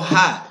still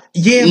high.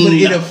 Yeah, but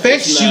it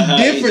affects you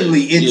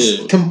differently.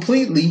 It's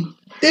completely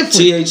different.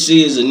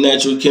 THC is a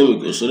natural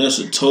chemical, so that's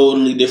a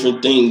totally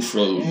different thing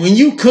from when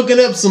you cooking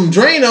up some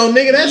Drano,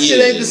 nigga. That shit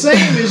ain't the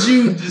same as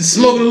you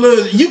smoking a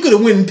little. You could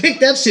have went and picked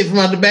that shit from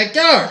out the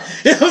backyard.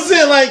 You know what I'm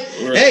saying? Like,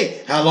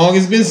 hey, how long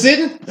it's been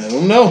sitting? I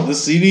don't know. The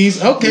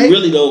CDs, okay. You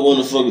really don't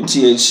want to fucking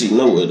THC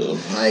nowhere though.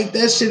 Like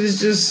that shit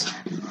is just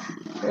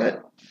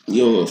what?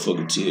 You don't want to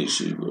fucking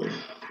THC, bro.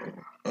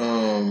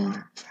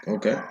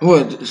 Okay.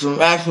 What?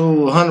 Some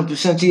actual 100%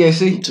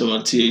 THC? I'm talking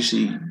about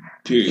THC.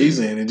 Period. He's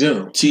saying in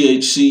general.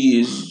 THC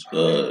is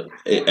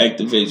it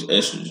activates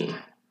estrogen.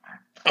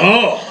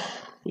 Oh.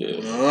 Yeah.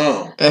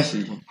 Oh.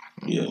 Estrogen.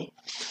 Yeah.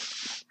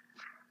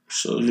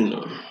 So you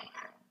know.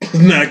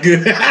 Not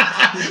good.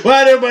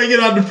 Why'd everybody get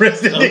all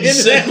depressed? I'm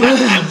just saying.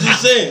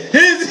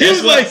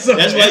 That's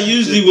why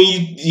usually when you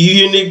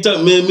hear niggas talk,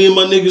 man, me and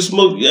my niggas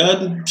smoke. Yeah,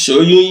 I'm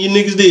sure you and your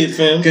niggas did,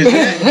 fam. Cause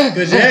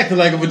you're acting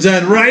like a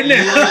vagina right now.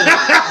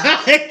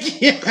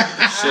 Yeah.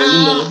 So you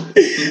know, I'm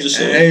just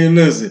saying. Hey,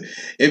 listen,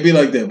 it be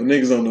like that, but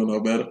niggas don't know no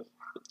better.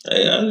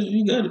 Hey,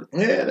 you got it.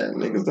 Yeah, that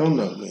niggas don't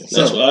know, man.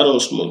 That's why I don't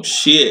smoke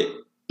shit.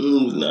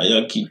 Nah,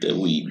 y'all keep that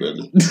weed,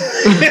 brother.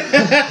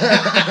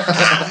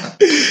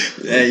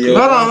 Hey, yo,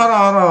 hold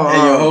on.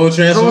 Hey, your whole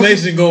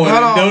transformation going.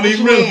 Don't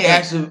even really.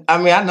 I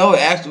mean, I know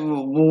it.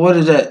 What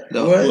is that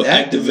though? What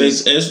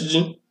activates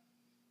estrogen?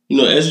 You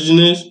know what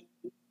estrogen is?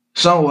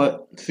 Somewhat.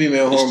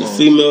 Female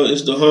hormone.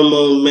 It's the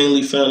hormone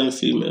mainly found in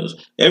females.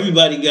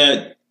 Everybody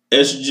got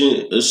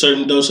estrogen, a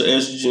certain dose of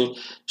estrogen,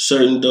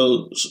 certain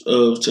dose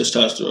of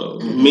testosterone.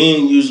 Mm-hmm.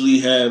 Men usually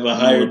have a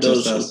higher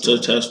dose of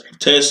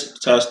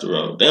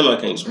testosterone. Damn, I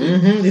can't speak.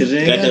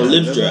 Mm-hmm. Got them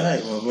lips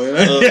dry.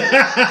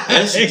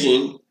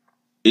 Estrogen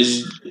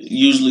is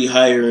usually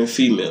higher in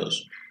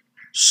females.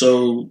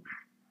 So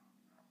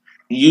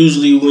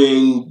usually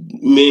when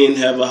men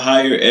have a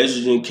higher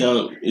estrogen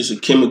count, it's a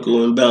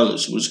chemical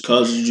imbalance which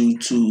causes you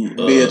to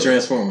be a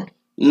transformer.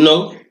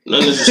 No,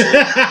 not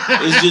necessarily.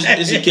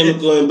 It's a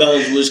chemical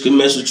imbalance which can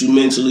mess with you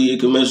mentally. It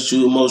can mess with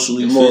you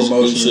emotionally,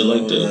 physically, shit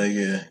like that. Like,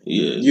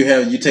 yeah.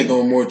 You take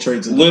on more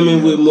traits.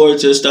 Women with more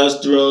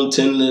testosterone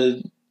tend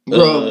to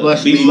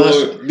be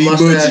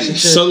butchy.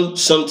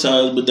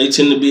 Sometimes, but they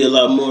tend to be a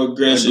lot more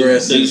aggressive.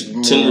 They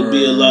tend to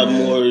be a lot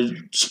more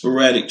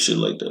sporadic, shit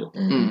like that.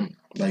 Mm-hmm.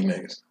 Like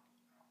niggas.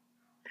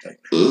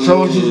 So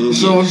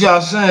what y'all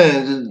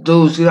saying? The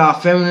dudes get all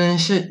feminine and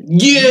shit?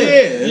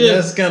 Yeah.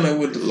 That's kind of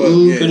what the fuck.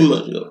 Pretty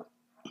much, yeah.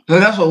 So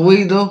that's what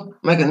we do?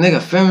 Make a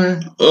nigga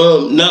feminine?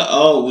 Not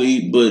all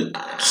weed, but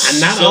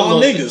not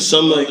all niggas.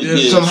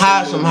 Some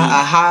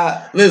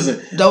high. Listen,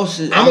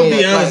 dosage. I'm gonna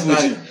be honest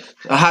with you.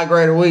 A high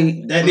grade of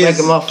weed. I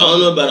don't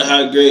know about a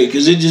high grade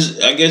because I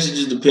guess it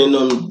just depends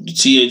on the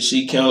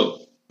THC count.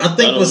 I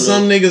think for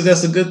some niggas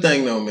that's a good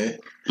thing though, man.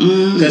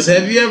 Because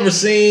have you ever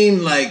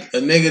seen like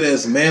a nigga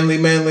that's manly?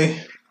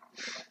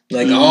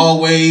 Like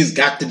always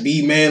got to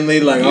be manly,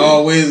 like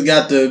always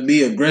got to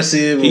be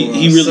aggressive.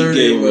 He really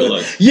gay in real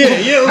life. Yeah,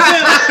 you know what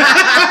I'm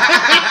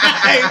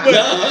saying?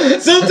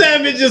 But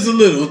sometimes it's just a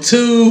little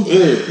too. You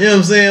know what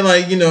I'm saying?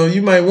 Like,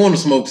 you might want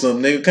to smoke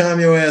something. Nigga, calm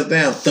your ass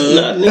down, thug.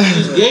 Nah, nigga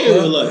just gay in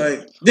real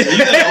life.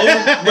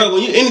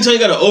 Anytime you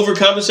gotta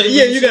overcompensate.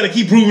 Yeah, you gotta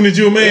keep proving that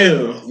you're a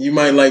man. Yeah. You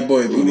might like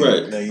boy booty.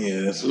 Right. Like,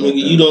 that's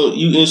nigga,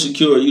 you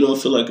insecure. You don't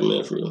feel like a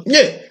man for real.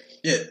 Yeah.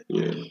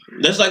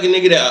 That's like a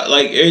nigga that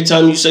like every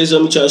time you say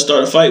something, try to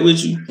start a fight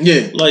with you.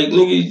 Yeah. Like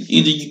nigga,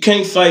 either you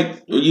can't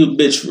fight or you a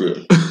bitch for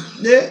real.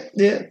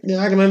 Yeah.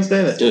 I can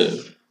understand that. Yeah.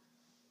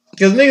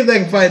 Because niggas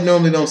that can fight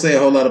normally don't say a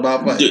whole lot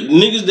about fighting.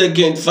 Niggas that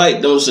can't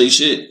fight don't say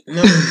shit.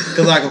 No,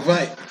 because I can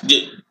fight.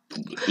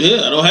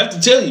 Yeah, I don't have to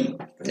tell you.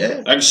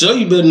 Yeah. I can show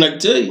you better than I can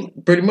tell you.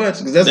 Pretty much,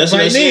 because that's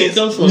what fighting is.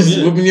 Comes from,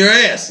 whooping your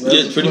ass.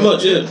 That's pretty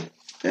much, yeah.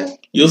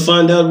 You'll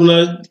find out when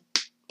I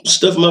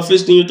stuff my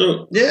fist in your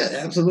throat. Yeah,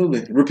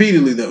 absolutely.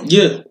 Repeatedly, though.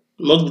 Yeah,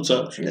 multiple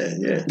times.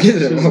 Yeah.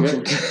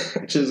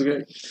 Which is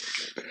great.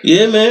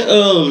 Yeah, man.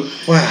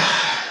 Wow.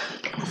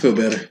 I feel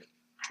better.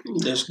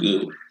 That's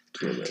good.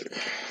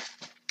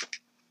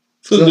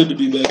 Feel good to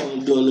be back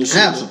on doing this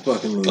shit.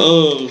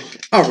 Absolutely.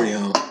 Already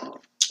on.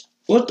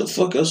 What the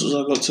fuck else was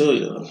I gonna tell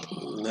y'all?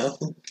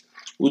 Nothing.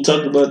 We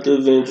talked about the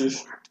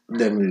Avengers.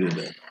 Definitely did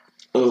that.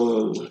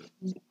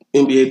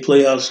 NBA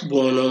playoffs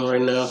going on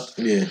right now.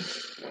 Yeah.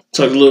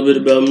 Talk a little bit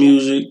about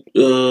music.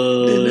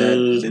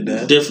 Did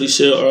that. Definitely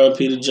said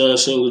R.I.P. to John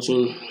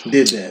Singleton.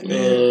 Did that,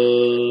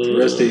 man.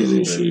 Rest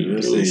easy, man.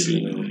 Rest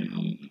easy,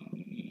 man.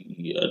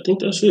 Yeah, I think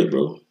that's it,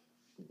 bro.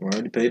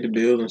 Already paid the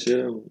bills and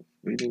shit.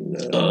 We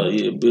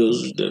didn't.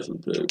 Bills was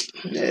definitely paid.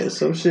 Yeah,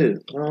 so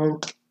shit.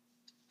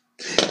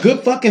 Good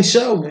fucking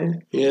show,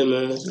 man. Yeah,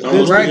 man.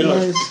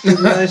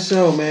 Nice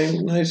show,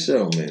 man. Nice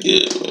show, man.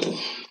 Yeah, man.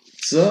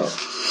 So,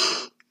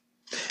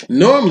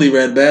 normally,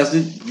 Red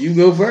Bastard, you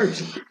go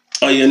first.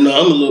 Oh, yeah, no,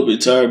 I'm a little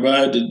bit tired, but I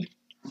had to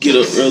get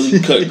up early,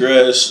 cut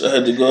grass. I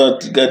had to go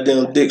out to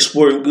goddamn Dick's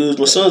Sporting Goods.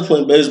 My son's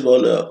playing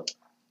baseball now.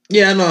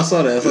 Yeah, I know. I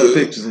saw that. I saw the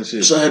pictures and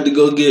shit. So I had to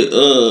go get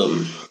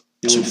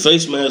some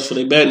face masks for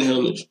their batting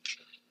helmets.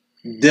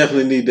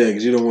 Definitely need that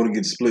because you don't want to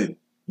get split.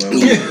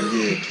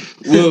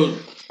 Well,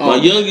 my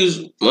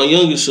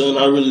youngest son,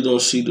 I really don't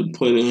see the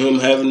point in him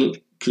having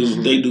it because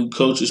they do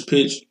coach's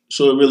pitch,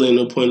 so it really ain't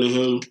no point in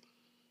him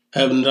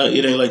having that.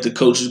 It ain't like the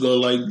coach is gonna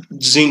like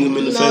zing him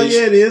in the face.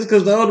 Yeah, it is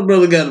because the older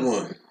brother got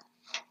one.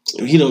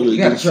 He don't really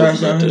give a fuck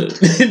about that.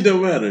 It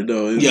don't matter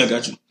though. Yeah, I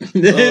got you.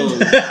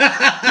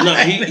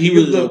 He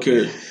really don't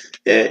care.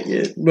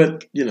 Yeah,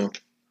 but you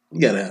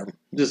gotta have him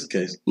just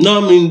in case.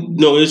 No, I mean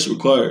it's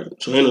required.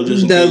 So ain't no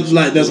just. That's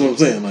what I'm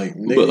saying. Like,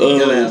 nigga,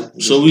 gotta have him.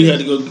 So we had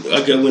to go.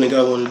 I went and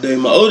got one today.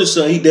 My oldest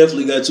son, he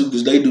definitely got two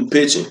because they do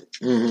pitching.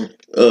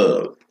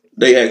 Mm-hmm.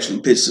 They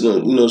actually pitch to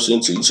them,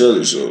 to each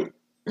other. So.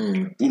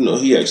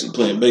 He actually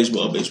playing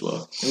baseball.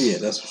 Yeah,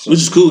 that's which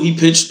is cool. He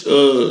pitched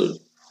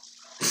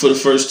for the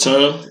first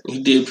time.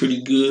 He did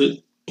pretty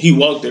good. He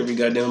walked every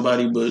goddamn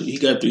body, but he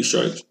got 3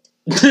 strikes.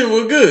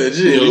 Well, good.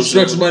 Shit. He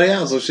struck somebody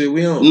out, so shit,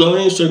 we on. No,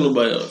 he ain't struck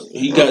nobody out.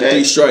 He got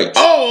 3 strikes.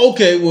 Oh,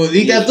 okay. Well,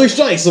 he got 3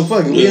 strikes, so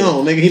fucking we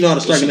on, nigga. He know how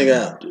to strike a nigga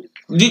out.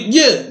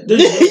 Yeah.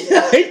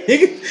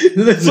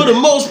 For the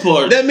most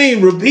part. That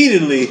mean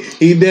repeatedly,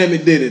 he damn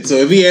it did it. So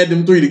if he had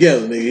them 3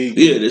 together,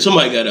 nigga.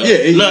 Somebody got out.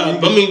 Yeah.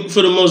 I mean,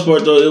 for the most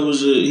part, though, it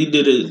was, he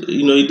did it,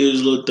 he did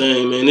his little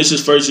thing, man. This is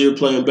his first year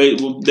playing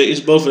baseball.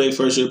 It's both of their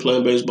first year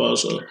playing baseball,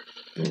 so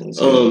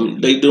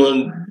they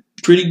doing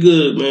pretty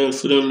good, man,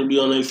 for them to be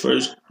on their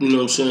first,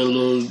 little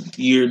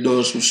year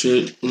doing some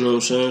shit, So,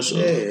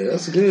 yeah,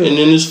 that's good. And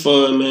then it's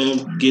fun,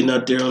 man, getting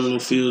out there on the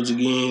fields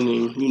again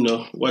and,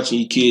 watching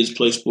your kids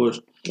play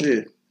sports.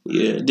 Yeah.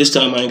 Yeah, this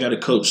time I ain't got a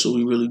coach, so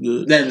we really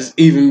good. That is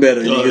even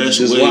better. You that's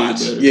just way watch.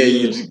 Better. Yeah,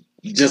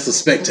 you're just a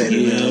spectator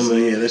now. So,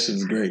 man. that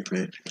shit's great,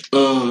 man.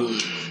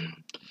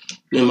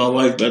 Then my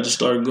wife about to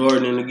start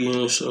gardening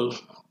again, so.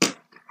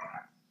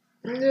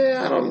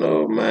 Yeah, I don't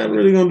know, man. I'm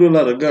really gonna do a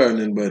lot of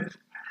gardening, but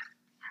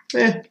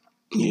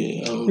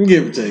Yeah.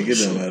 Give or take. It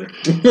don't matter.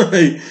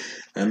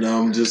 I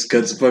know I'm just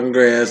cutting some fucking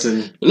grass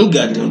and them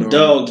goddamn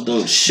dogs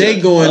don't shit.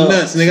 They going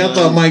nuts, nigga. I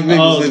thought Mike Vick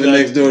was living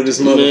next door to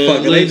this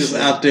motherfucker. Man, they just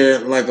out there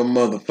like a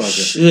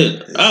motherfucker.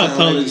 Shit. I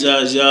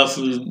apologize y'all for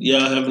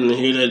y'all having to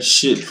hear that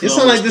shit. It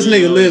sound like this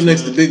nigga live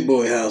next to Big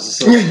Boy house or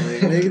something.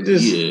 Like, nigga,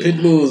 just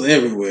pit bulls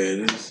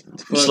everywhere.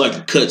 It's like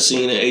a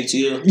cutscene at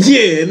ATL.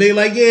 Yeah, nigga,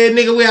 like, yeah,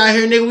 nigga, we out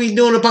here, nigga, we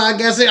doing a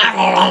podcast.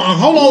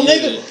 Hold on,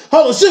 nigga.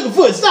 Hold on,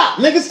 Sugarfoot, stop,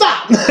 nigga,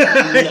 stop.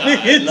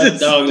 Not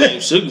dog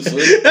named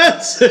Sugarfoot.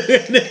 That's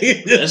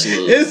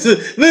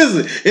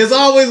listen, it's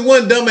always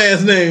one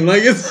dumbass name.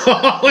 Like, it's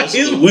always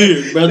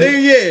weird, brother.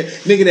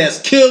 Nigga, that's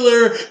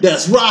Killer,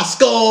 that's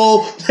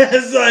Roscoe,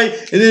 that's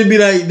like, and then be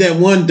like that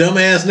one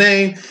dumbass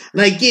name.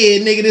 Like, yeah,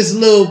 nigga, this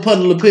little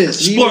puddle of piss.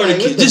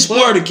 Spartacus, like, this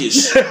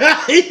Spartacus.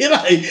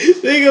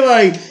 Nigga,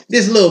 like,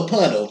 this little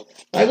puddle.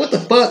 Like, what the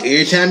fuck?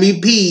 Every time you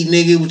pee,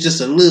 nigga, it was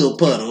just a little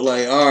puddle.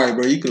 Like, all right,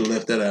 bro, you could have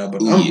left that out,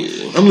 but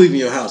I'm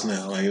leaving your house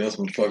now. Like, that's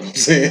what the fuck I'm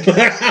saying.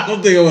 I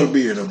don't think I want to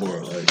be here no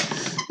more. Like,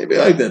 it'd be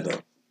like that, though.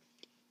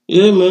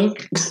 Yeah, man.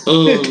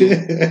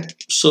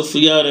 So for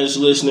y'all that's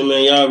listening,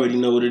 man, y'all already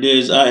know what it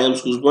is. I am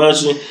Scoots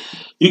Bronson.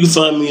 You can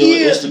find me on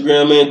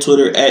Instagram and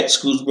Twitter at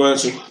Scoots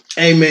Bronson.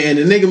 Hey, man,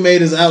 the nigga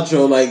made his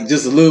outro like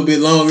just a little bit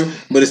longer,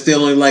 but it's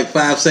still only like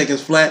 5 seconds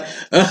flat.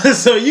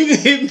 So you can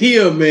hit me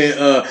up, man.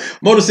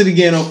 Motor City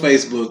Gan on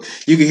Facebook.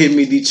 You can hit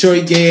me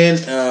Detroit Gan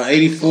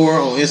 84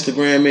 on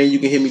Instagram, man. You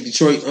can hit me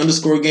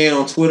Detroit_Gan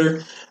on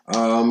Twitter.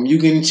 You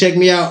can check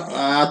me out.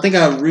 I think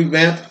I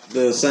revamped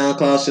the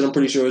SoundCloud shit. I'm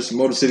pretty sure it's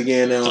Motor City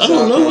Gan now. I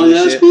don't know why you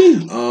asked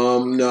me.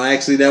 No,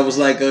 actually, that was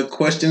like a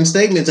question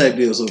statement type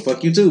deal. So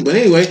fuck you too. But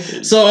anyway,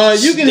 so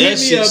you can hit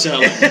me up.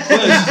 Sound like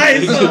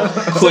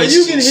a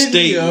question you can hit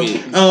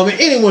statement. me up.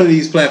 Any one of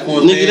these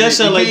platforms. Nigga, that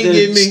sound like that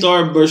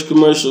Starburst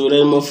commercial where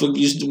that motherfucker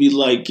used to be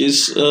like,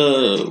 it's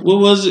what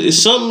was it?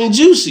 It's something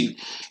juicy.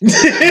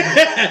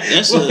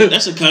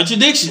 That's a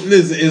contradiction.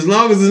 Listen, as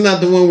long as it's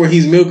not the one where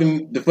he's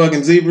milking the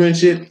fucking zebra and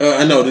shit.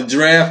 I know the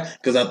giraffe,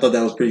 because I thought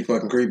that was pretty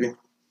fucking creepy.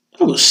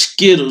 That was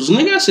Skittles,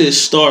 nigga. I said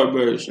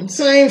Starburst.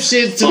 Same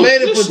shit.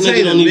 Tomato,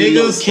 potato,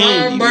 nigga.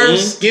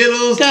 Starburst,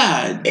 Skittles,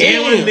 God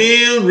damn.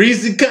 M&M,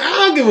 Reese. I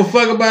don't give a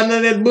fuck about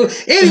none of that book.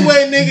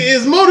 Anyway, nigga,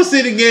 it's Motor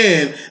City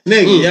Gan,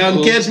 nigga. Y'all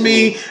can catch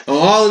me on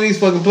all of these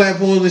fucking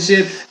platforms and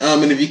shit.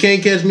 And if you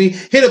can't catch me,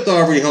 hit up the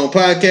Already Home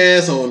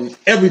podcast on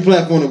every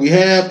platform that we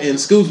have. And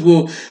Scoots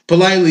will not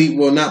politely,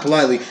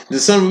 the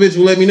son of a bitch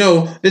will let me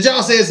know that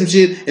y'all said some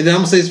shit, and then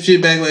I'm gonna say some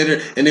shit back later,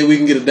 and then we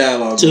can get a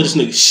dialogue. Tell this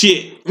nigga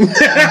shit.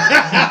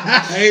 I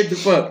hate the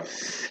fuck.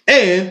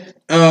 And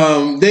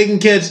they can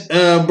catch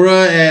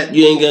bruh at.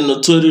 You ain't got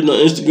no Twitter, no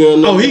Instagram.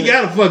 No he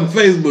got a fucking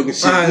Facebook and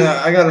shit.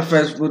 I got a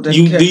Facebook.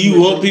 Do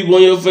you want people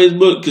on your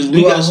Facebook? Because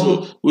we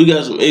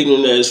got some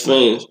ignorant ass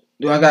fans.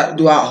 Do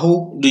I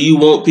who? Do you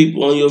want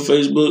people on your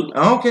Facebook?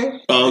 I don't care.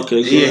 Oh, okay.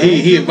 Yeah,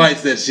 he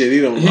invites that shit.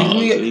 He don't.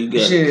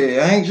 Shit,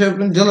 I ain't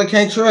tripping. Dylan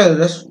can't trail.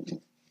 That's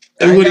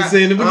what he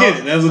said in the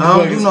beginning. That's what I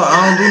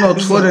don't do no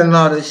Twitter and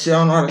all this shit. I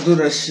don't know how to do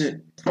that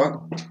shit.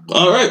 Fuck.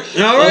 All right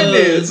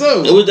then.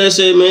 So, and with that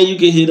said, man, you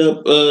can hit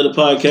up the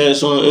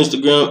podcast on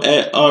Instagram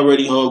at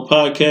Already Home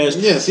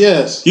Podcast. Yes.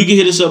 You can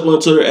hit us up on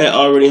Twitter at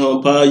Already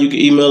Home Pod. You can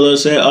email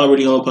us at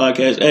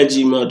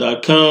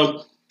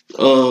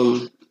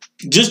alreadyhomepodcast@gmail.com.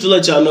 Just to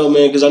let y'all know,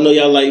 man, because I know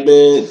y'all like,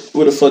 man,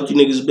 where the fuck you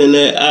niggas been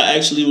at? I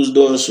actually was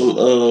doing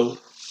some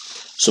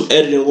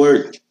editing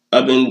work.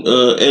 I've been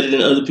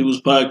editing other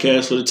people's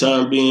podcasts for the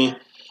time being.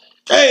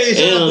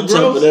 Hey, and on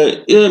top of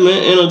that,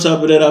 and on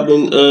top of that, I've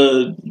been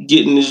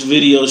getting this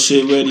video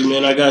shit ready,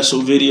 man. I got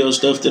some video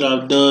stuff that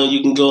I've done.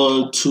 You can go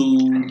on to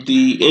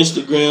the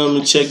Instagram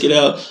and check it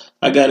out.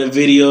 I got a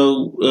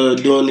video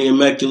doing the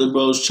Immaculate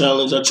Bros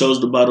Challenge. I chose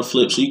the bottle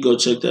flip, so you go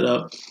check that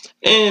out.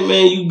 And,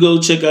 man, you can go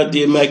check out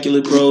the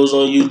Immaculate Bros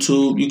on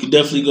YouTube. You can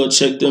definitely go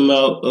check them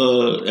out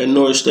at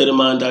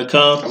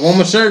NorthStateOfMind.com. I want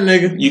my shirt,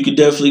 nigga. You can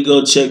definitely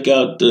go check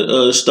out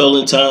the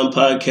Stolen Time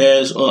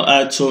podcast on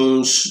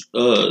iTunes,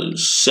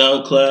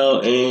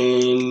 SoundCloud,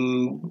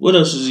 and what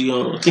else is he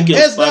on? I think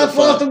he's on Spotify.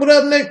 Foster, what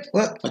up, Nick?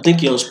 What? I think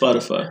he's on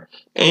Spotify.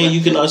 And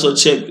you can also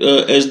check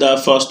S.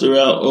 Foster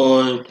out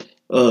on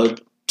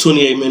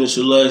 28 Minutes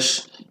or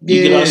Less.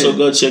 You can also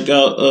go check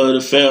out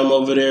the fam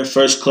over there,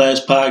 First Class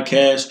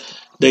Podcast.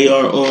 They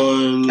are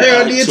on.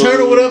 Hey, the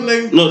Eternal, what up,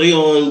 nigga? No, they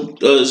on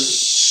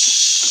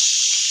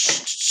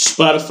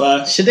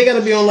Spotify. Shit, they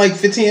gotta be on like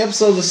 15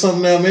 episodes or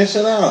something now, man.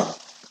 Shut up.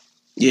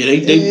 Yeah,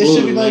 they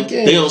booming. Like,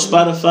 they on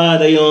Spotify.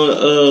 They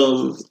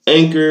on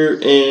Anchor,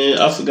 and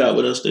I forgot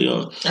what else they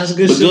on. That's a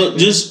good shit.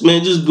 Just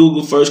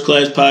Google First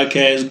Class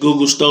Podcast.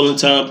 Google Stolen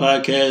Time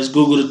Podcast.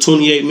 Google the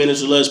 28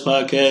 Minutes or Less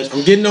Podcast.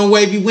 I'm getting on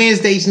Wavy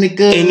Wednesdays,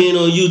 nigga. And then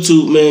on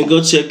YouTube, man,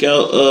 go check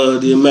out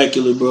the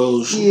Immaculate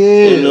Bros.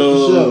 Yeah,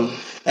 and,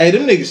 hey,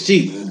 them niggas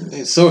cheating.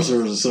 They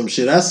sorcerers or some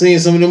shit. I seen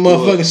some of them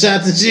motherfucking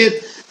shots and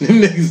shit.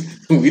 Them niggas.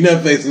 We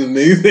not facing them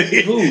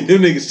niggas. Who?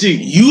 Them niggas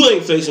cheating. You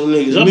ain't facing them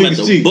niggas. I'm about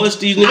to cheating. bust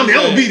these niggas. I mean,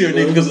 I'm gonna be there,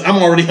 nigga, because I'm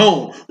already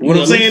home. What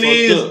I'm saying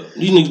is,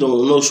 these niggas don't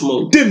want no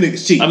smoke. Them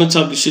niggas cheating. I've been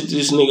talking shit to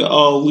this nigga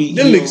all week.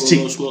 Them niggas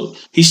cheating. No smoke.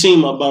 He seen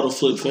my bottle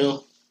flip, fam.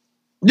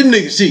 Them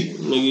niggas cheating.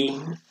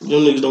 Nigga, them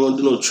niggas don't want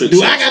to do no tricks.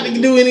 Do I got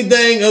to do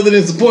anything other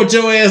than support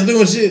your ass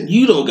doing shit?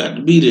 You don't got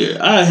to be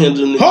there. I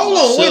handle them niggas. Hold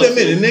on, myself, wait a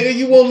minute, nigga.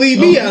 You won't leave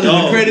me out of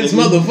the credits,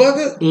 nigga.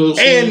 motherfucker. You know what I'm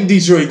saying? And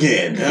Detroit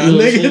Gang.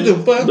 Nigga, the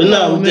fuck. But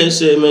nah, with that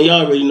said, man,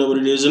 y'all already know what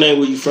it is. It ain't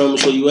where you from,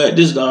 it's where you at.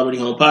 This is the Already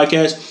Home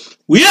Podcast.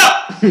 We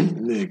out!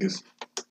 Niggas.